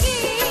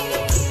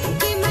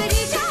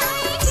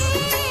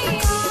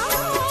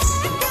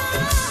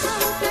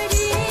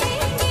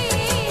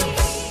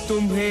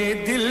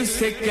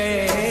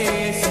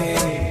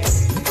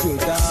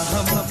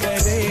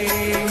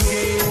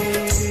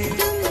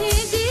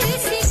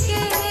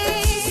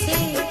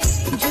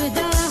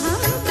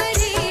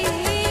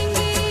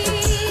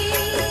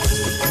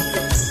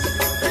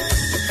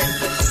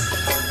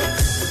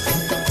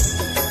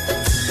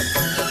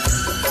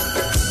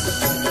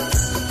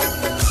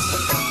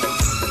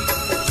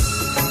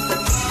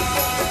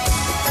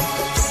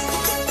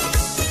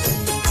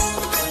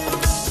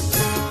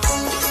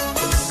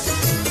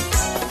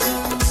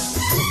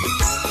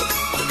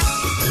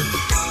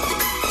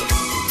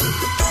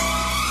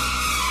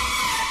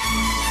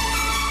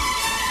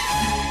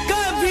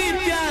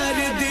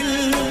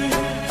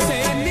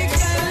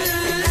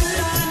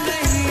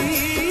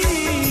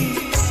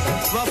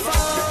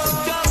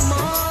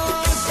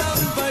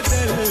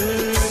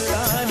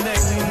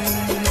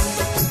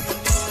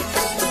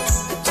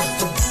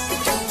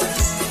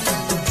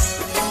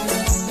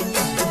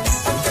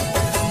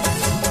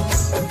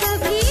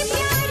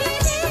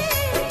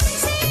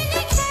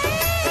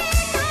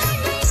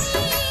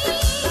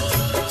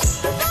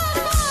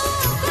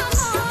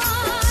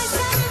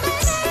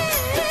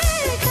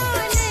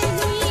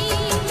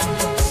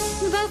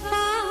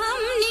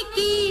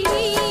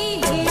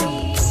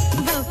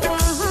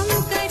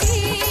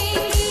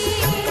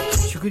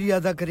शुक्रिया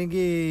अदा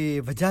करेंगे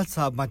वजाद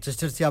साहब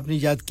मैनचेस्टर से आपने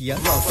याद किया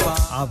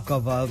आपका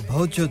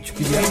बहुत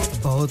शुक्रिया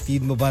बहुत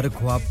ईद मुबारक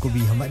हो आपको भी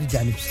हमारी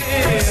जानिब से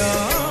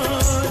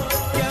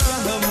क्या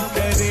हम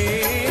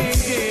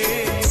करेंगे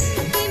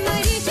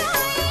मर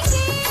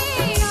जाएंगे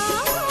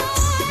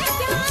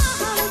क्या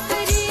हम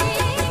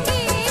करेंगे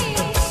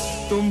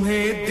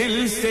तुम्हें दिल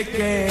से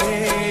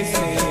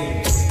कैसे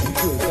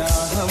जुदा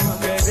हम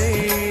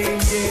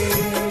करेंगे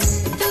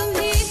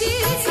तुम्हें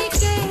दिल से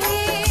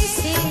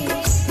कैसे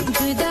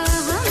जुदा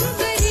हम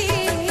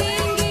करेंगे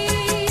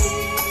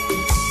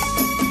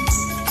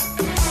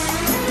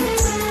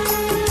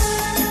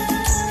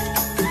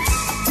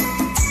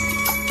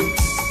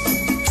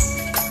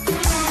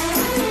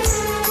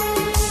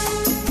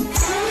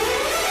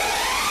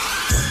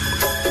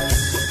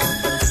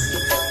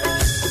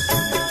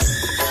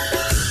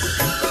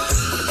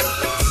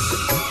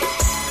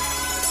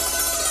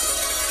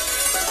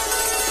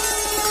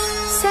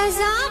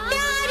सजा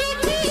प्यार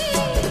की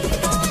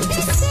मौत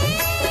से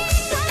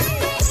कम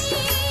नहीं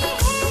है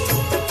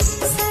सजा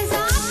प्यार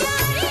की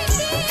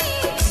मौत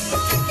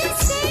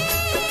से कम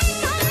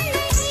नहीं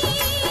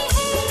है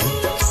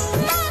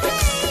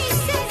मगर इस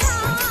सजा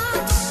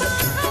का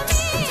हमें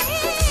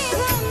गम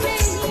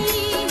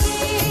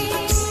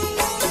नहीं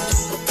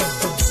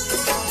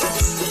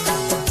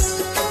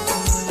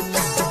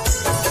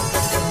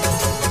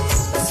है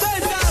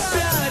सजा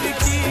प्यार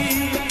की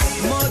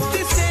मौत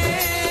से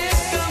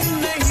कम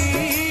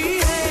नहीं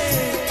है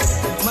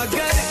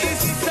मगर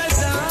इस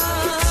सजा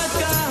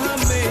का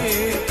हमें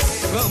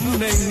गम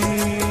नहीं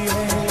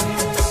है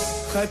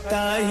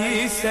खता ही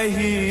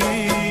सही है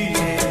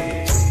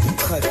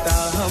खता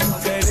हम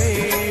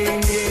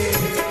करेंगे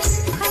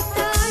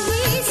खता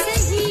ही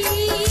सही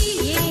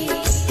ये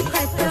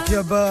खता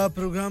जब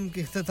प्रोग्राम के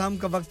इख्तिताम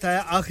का वक्त आया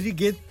आखिरी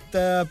गीत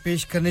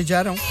पेश करने जा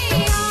रहा हूं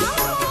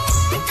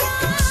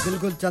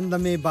बिल्कुल चंद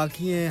में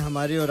बाकी हैं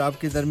हमारे और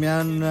आपके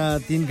दरमियान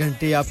 3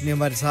 घंटे आपने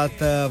हमारे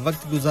साथ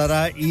वक्त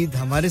गुजारा ईद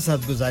हमारे साथ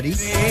गुजारी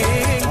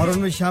और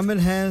उनमें शामिल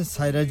हैं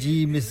सायरा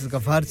जी मिसेस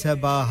गफार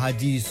साहबा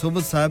हाजी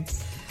सोबत साहब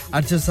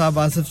अरशद साहब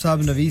आसिफ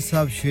साहब नवीस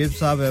साहब शुएब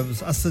साहब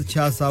असद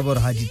शाह साहब और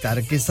हाजी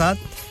तारक के साथ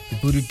ये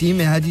पूरी टीम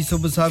है हाजी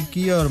सोबत साहब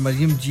की और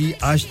मरियम जी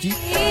आश जी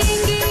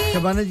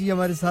शबाना जी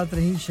हमारे साथ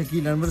रहीं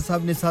शकील अनवर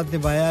साहब ने साथ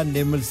निभाया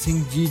नेमल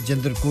सिंह जी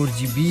चंद्रकोट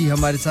जी भी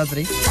हमारे साथ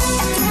रहीं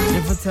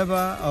रिफत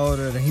साहबा और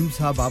रहीम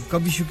साहब आपका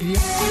भी शुक्रिया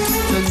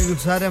चौधरी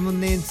रुखसार अहमद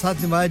ने साथ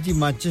निभाया जी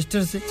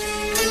मैनचेस्टर से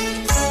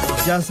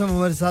जासम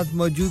हमारे साथ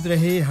मौजूद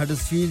रहे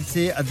हडर्सफील्ड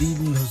से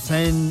अदील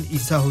हुसैन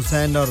ईसा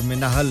हुसैन और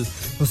मिनाहल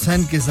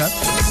हुसैन के साथ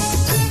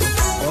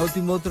बहुत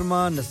ही मोहतरमा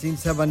नसीम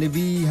साहबा ने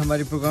भी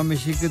हमारे प्रोग्राम में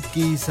शिरकत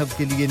की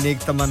सबके लिए नेक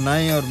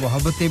तमन्नाएं और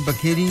मोहब्बतें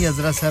बखेरी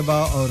अजरा साहबा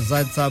और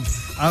जायद साहब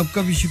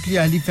आपका भी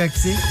शुक्रिया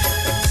हैलीफैक्स से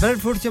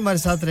ब्रेडफोर्ड से हमारे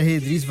साथ रहे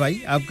इदरीस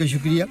भाई आपका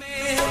शुक्रिया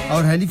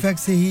और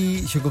हैलीफैक्स से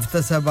ही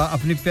शगुफ्ता साहबा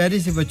अपने प्यारे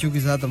से बच्चों के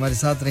साथ हमारे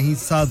साथ रहीं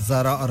साथ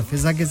ज़ारा और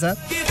फिजा के साथ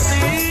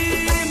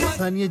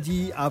सानिया जी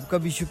आपका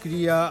भी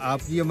शुक्रिया आप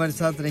भी हमारे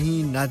साथ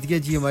रहीं नादिया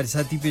जी हमारे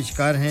साथी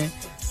पेशकार हैं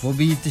वो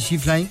भी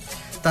तशरीफ लाएं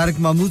तारक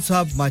महमूद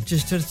साहब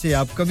मैनचेस्टर से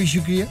आपका भी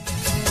शुक्रिया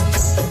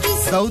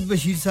दाऊद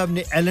बशीर साहब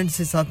ने एलएंड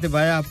से साथ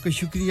निभाया आपका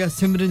शुक्रिया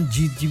सिमरन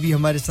जीत जी भी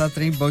हमारे साथ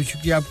रहीं बहुत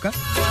शुक्रिया आपका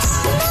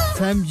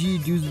सैम जी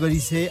ड्यूसबरी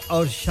से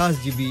और शाज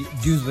जी भी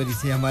ड्यूसबरी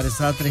से हमारे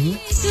साथ रहीं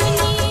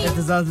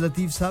एतजाज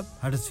लतीफ साहब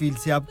हडर्सफील्ड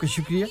से आपका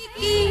शुक्रिया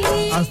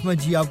आसमा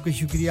जी आपका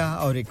शुक्रिया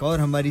और एक और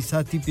हमारी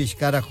साथी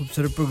पेशकारा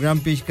खूबसूरत प्रोग्राम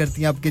पेश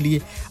करती हैं आपके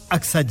लिए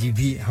अक्सा जी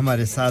भी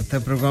हमारे साथ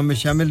प्रोग्राम में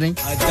शामिल रहीं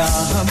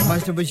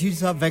मास्टर बशीर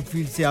साहब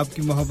वैकफील्ड से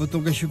आपकी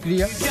मोहब्बतों का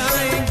शुक्रिया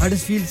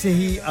हडर्सफील्ड से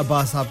ही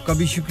अब्बास आपका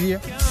भी शुक्रिया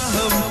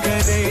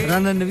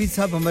राना नवीद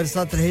साहब हमारे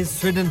साथ रहे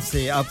स्वीडन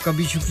से आपका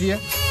भी शुक्रिया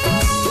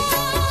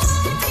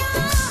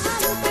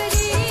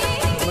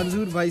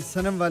मंजूर भाई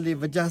सनम वाले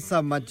वजह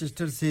साहब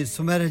मैनचेस्टर से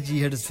सुमेरा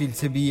जी हडर्सफील्ड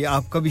से भी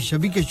आपका भी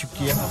शबी का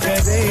शुक्रिया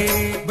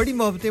बड़ी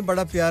मोहब्बतें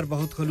बड़ा प्यार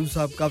बहुत खलूस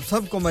आपका आप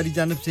सबको हमारी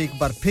जानिब से एक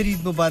बार फिर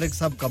ईद मुबारक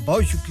साहब का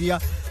बहुत शुक्रिया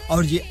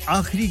और ये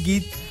आखिरी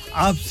गीत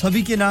आप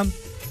सभी के नाम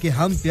कि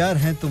हम प्यार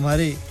हैं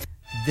तुम्हारे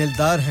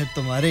दिलदार हैं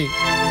तुम्हारे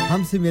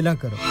हमसे मिला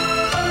करो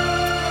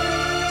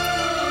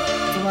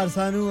कुमार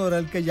सानू और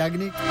अलका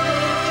याग्निक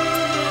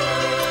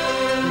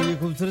ये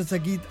खूबसूरत सा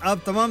गीत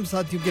आप तमाम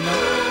साथियों के नाम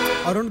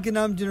और उनके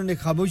नाम जिन्होंने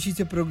खामोशी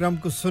से प्रोग्राम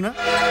को सुना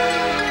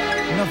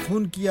ना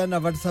फोन किया ना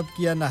व्हाट्सएप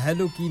किया ना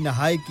हेलो की ना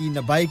हाय की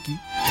ना बाय की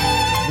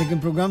लेकिन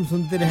प्रोग्राम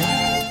सुनते रहे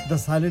द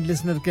साइलेंट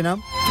लिसनर के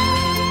नाम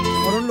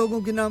और उन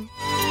लोगों के नाम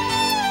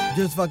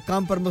जो इस वक्त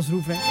काम पर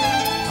मसरूफ हैं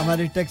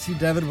हमारे टैक्सी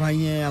ड्राइवर भाई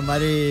हैं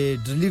हमारे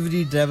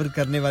डिलीवरी ड्राइवर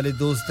करने वाले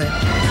दोस्त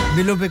हैं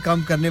मिलों पे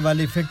काम करने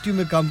वाले फैक्ट्री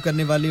में काम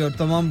करने वाले और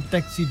तमाम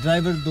टैक्सी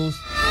ड्राइवर दोस्त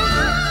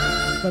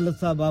तलत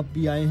साहब आप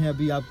भी आए हैं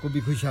अभी आपको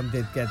भी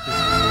खुशामदीद कहते हैं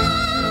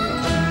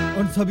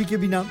उन सभी के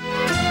भी नाम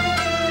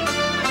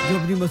जो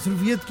अपनी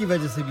मसरूफियत की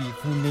वजह से भी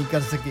फोन नहीं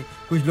कर सके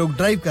कुछ लोग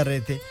ड्राइव कर रहे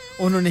थे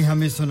उन्होंने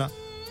हमें सुना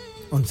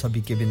उन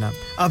सभी के भी नाम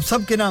आप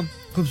सबके नाम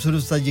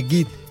खूबसूरत सा ये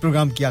गीत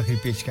प्रोग्राम की आखिरी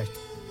पेशकश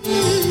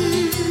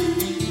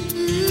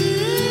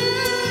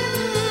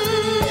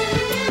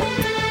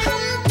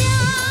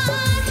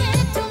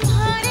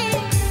तुम्हारे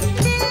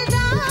दिल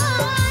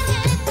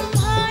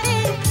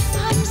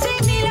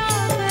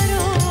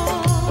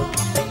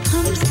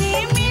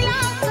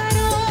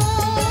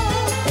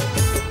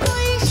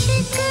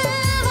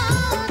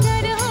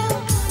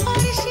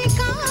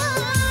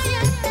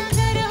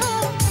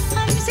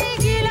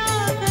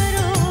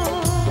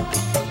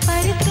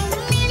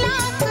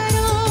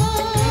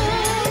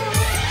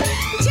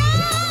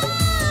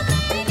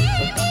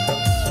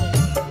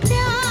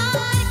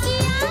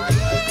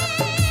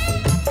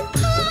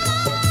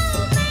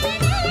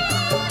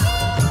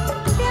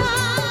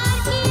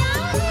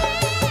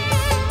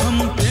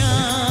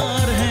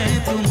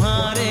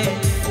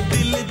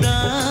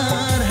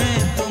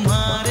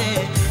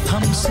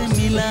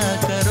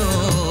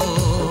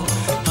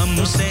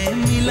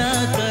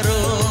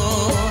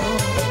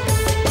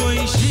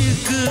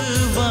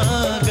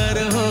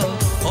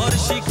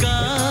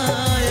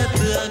शिकायत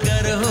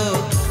अगर हो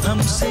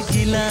हमसे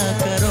गिला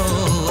करो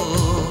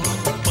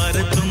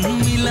पर तुम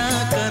मिला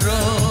करो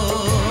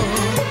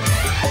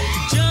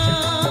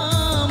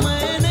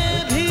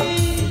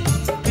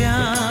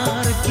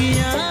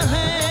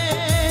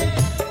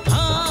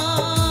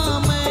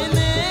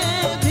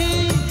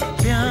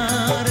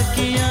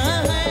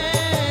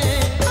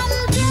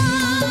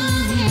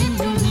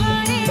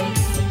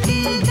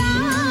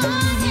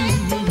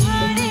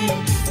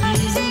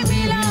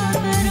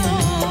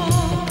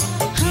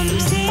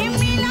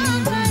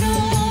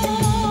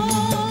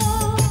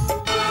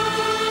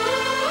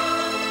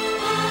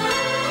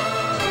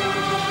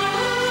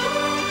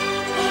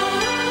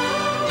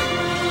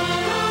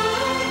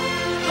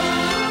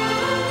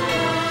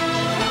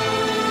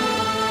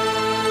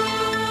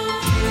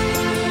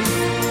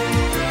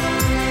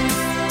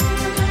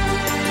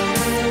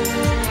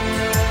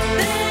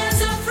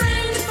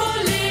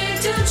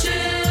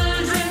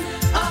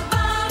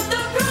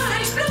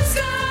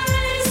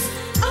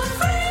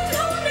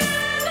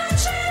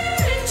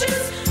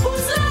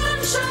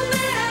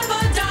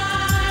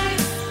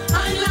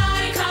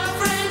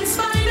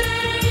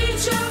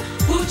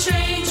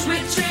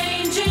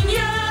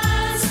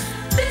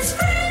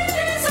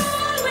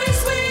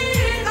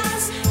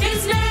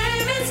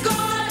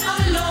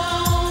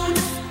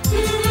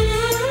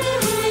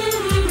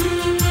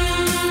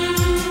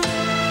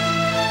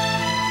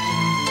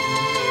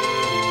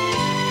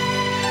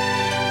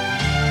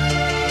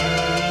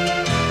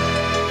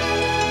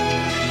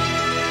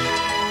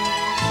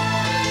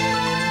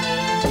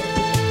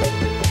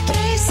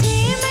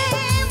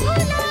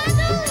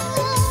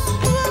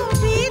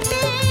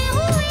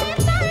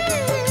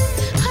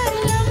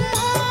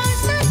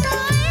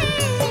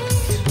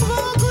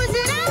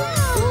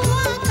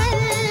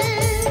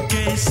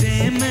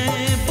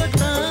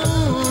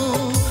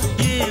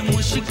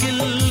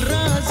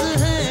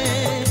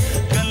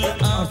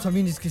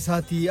इसके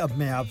साथ ही अब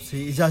मैं आपसे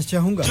इजाजत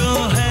चाहूंगा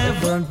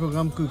पुराने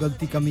प्रोग्राम कोई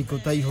गलती कमी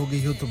कोताही हो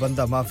गई हो तो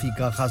बंदा माफी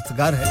का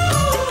खास्तगार है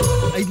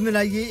ईद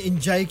मनाइए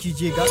एंजॉय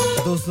कीजिएगा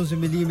दोस्तों से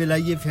मिलिए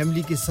मिलाइए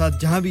फैमिली के साथ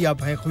जहां भी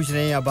आप हैं खुश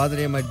रहें आबाद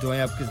रहें हमारी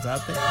दुआएं आपके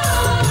साथ हैं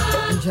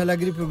इंशाल्लाह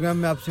अगले प्रोग्राम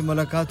में आपसे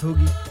मुलाकात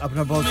होगी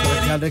अपना बहुत सारा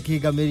ख्याल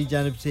रखिएगा मेरी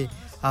जानिब से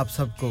आप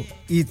सबको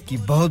ईद की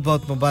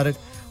बहुत-बहुत मुबारक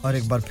और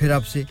एक बार फिर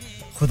आपसे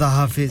खुदा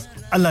हाफिज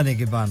अल्लाह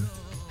नेगेबान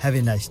हैव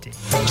ए नाइस डे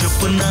चुप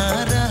ना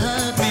रहा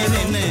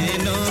मेरे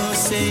नैनों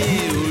से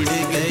उड़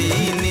गई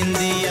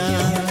निंदिया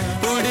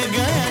उड़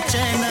गया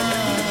चैना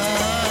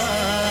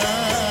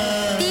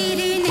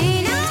तेरे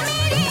नैना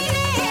मेरे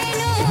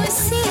नैनों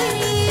से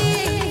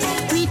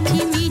मीठी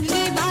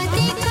मीठी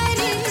बातें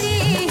करते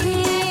हैं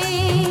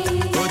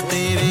ओ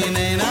तेरे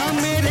नैना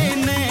मेरे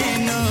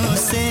नैनों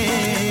से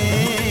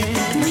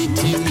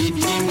मीठी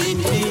मीठी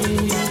मीठी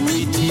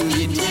मीठी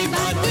मीठी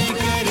बातें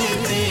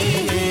करते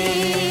हैं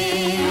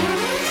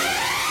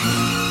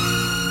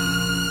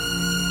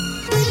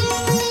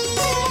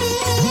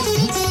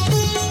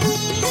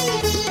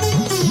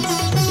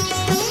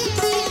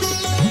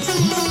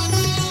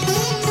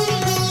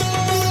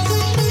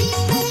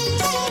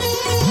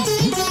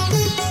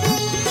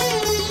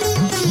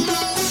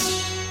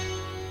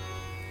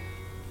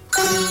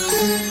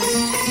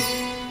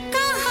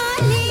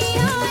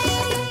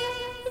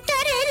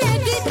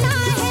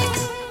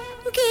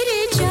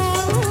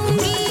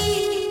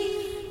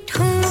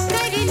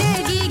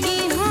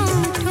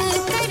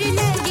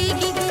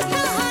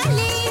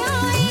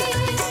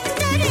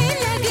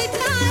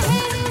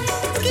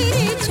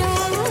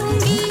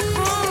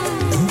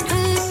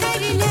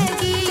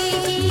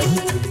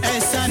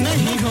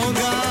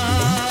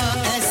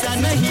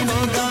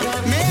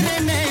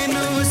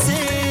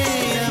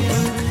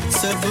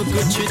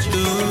कुछ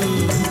तू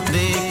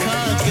देखा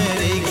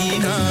करेगी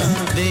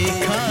हाँ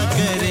देखा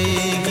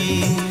करेगी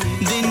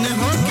दिन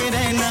हो के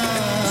रहना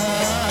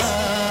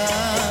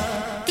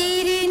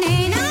तेरे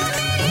नैना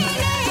मेरे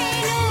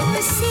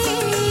नैनों से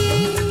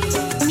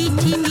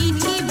मीठी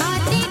मीठी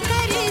बातें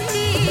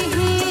करते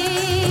हैं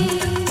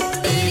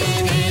तेरे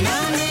नैना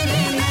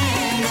मेरे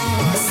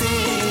नैनों से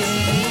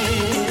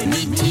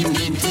मीठी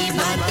मीठी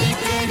बातें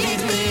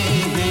करते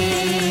हैं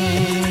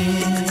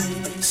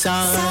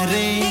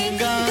सारे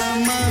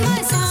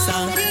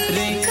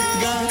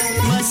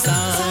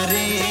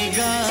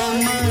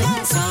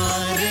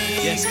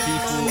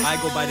I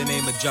go by the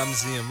name of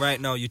Jamzi and right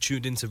now you're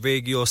tuned into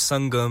Radio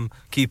Sangam.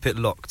 Keep it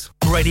locked.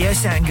 Radio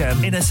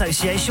Sangam in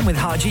association with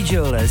Haji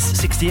Jewellers,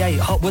 68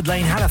 Hotwood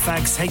Lane,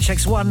 Halifax,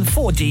 HX1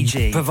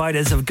 4DG.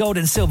 Providers of gold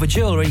and silver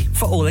jewellery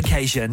for all occasions.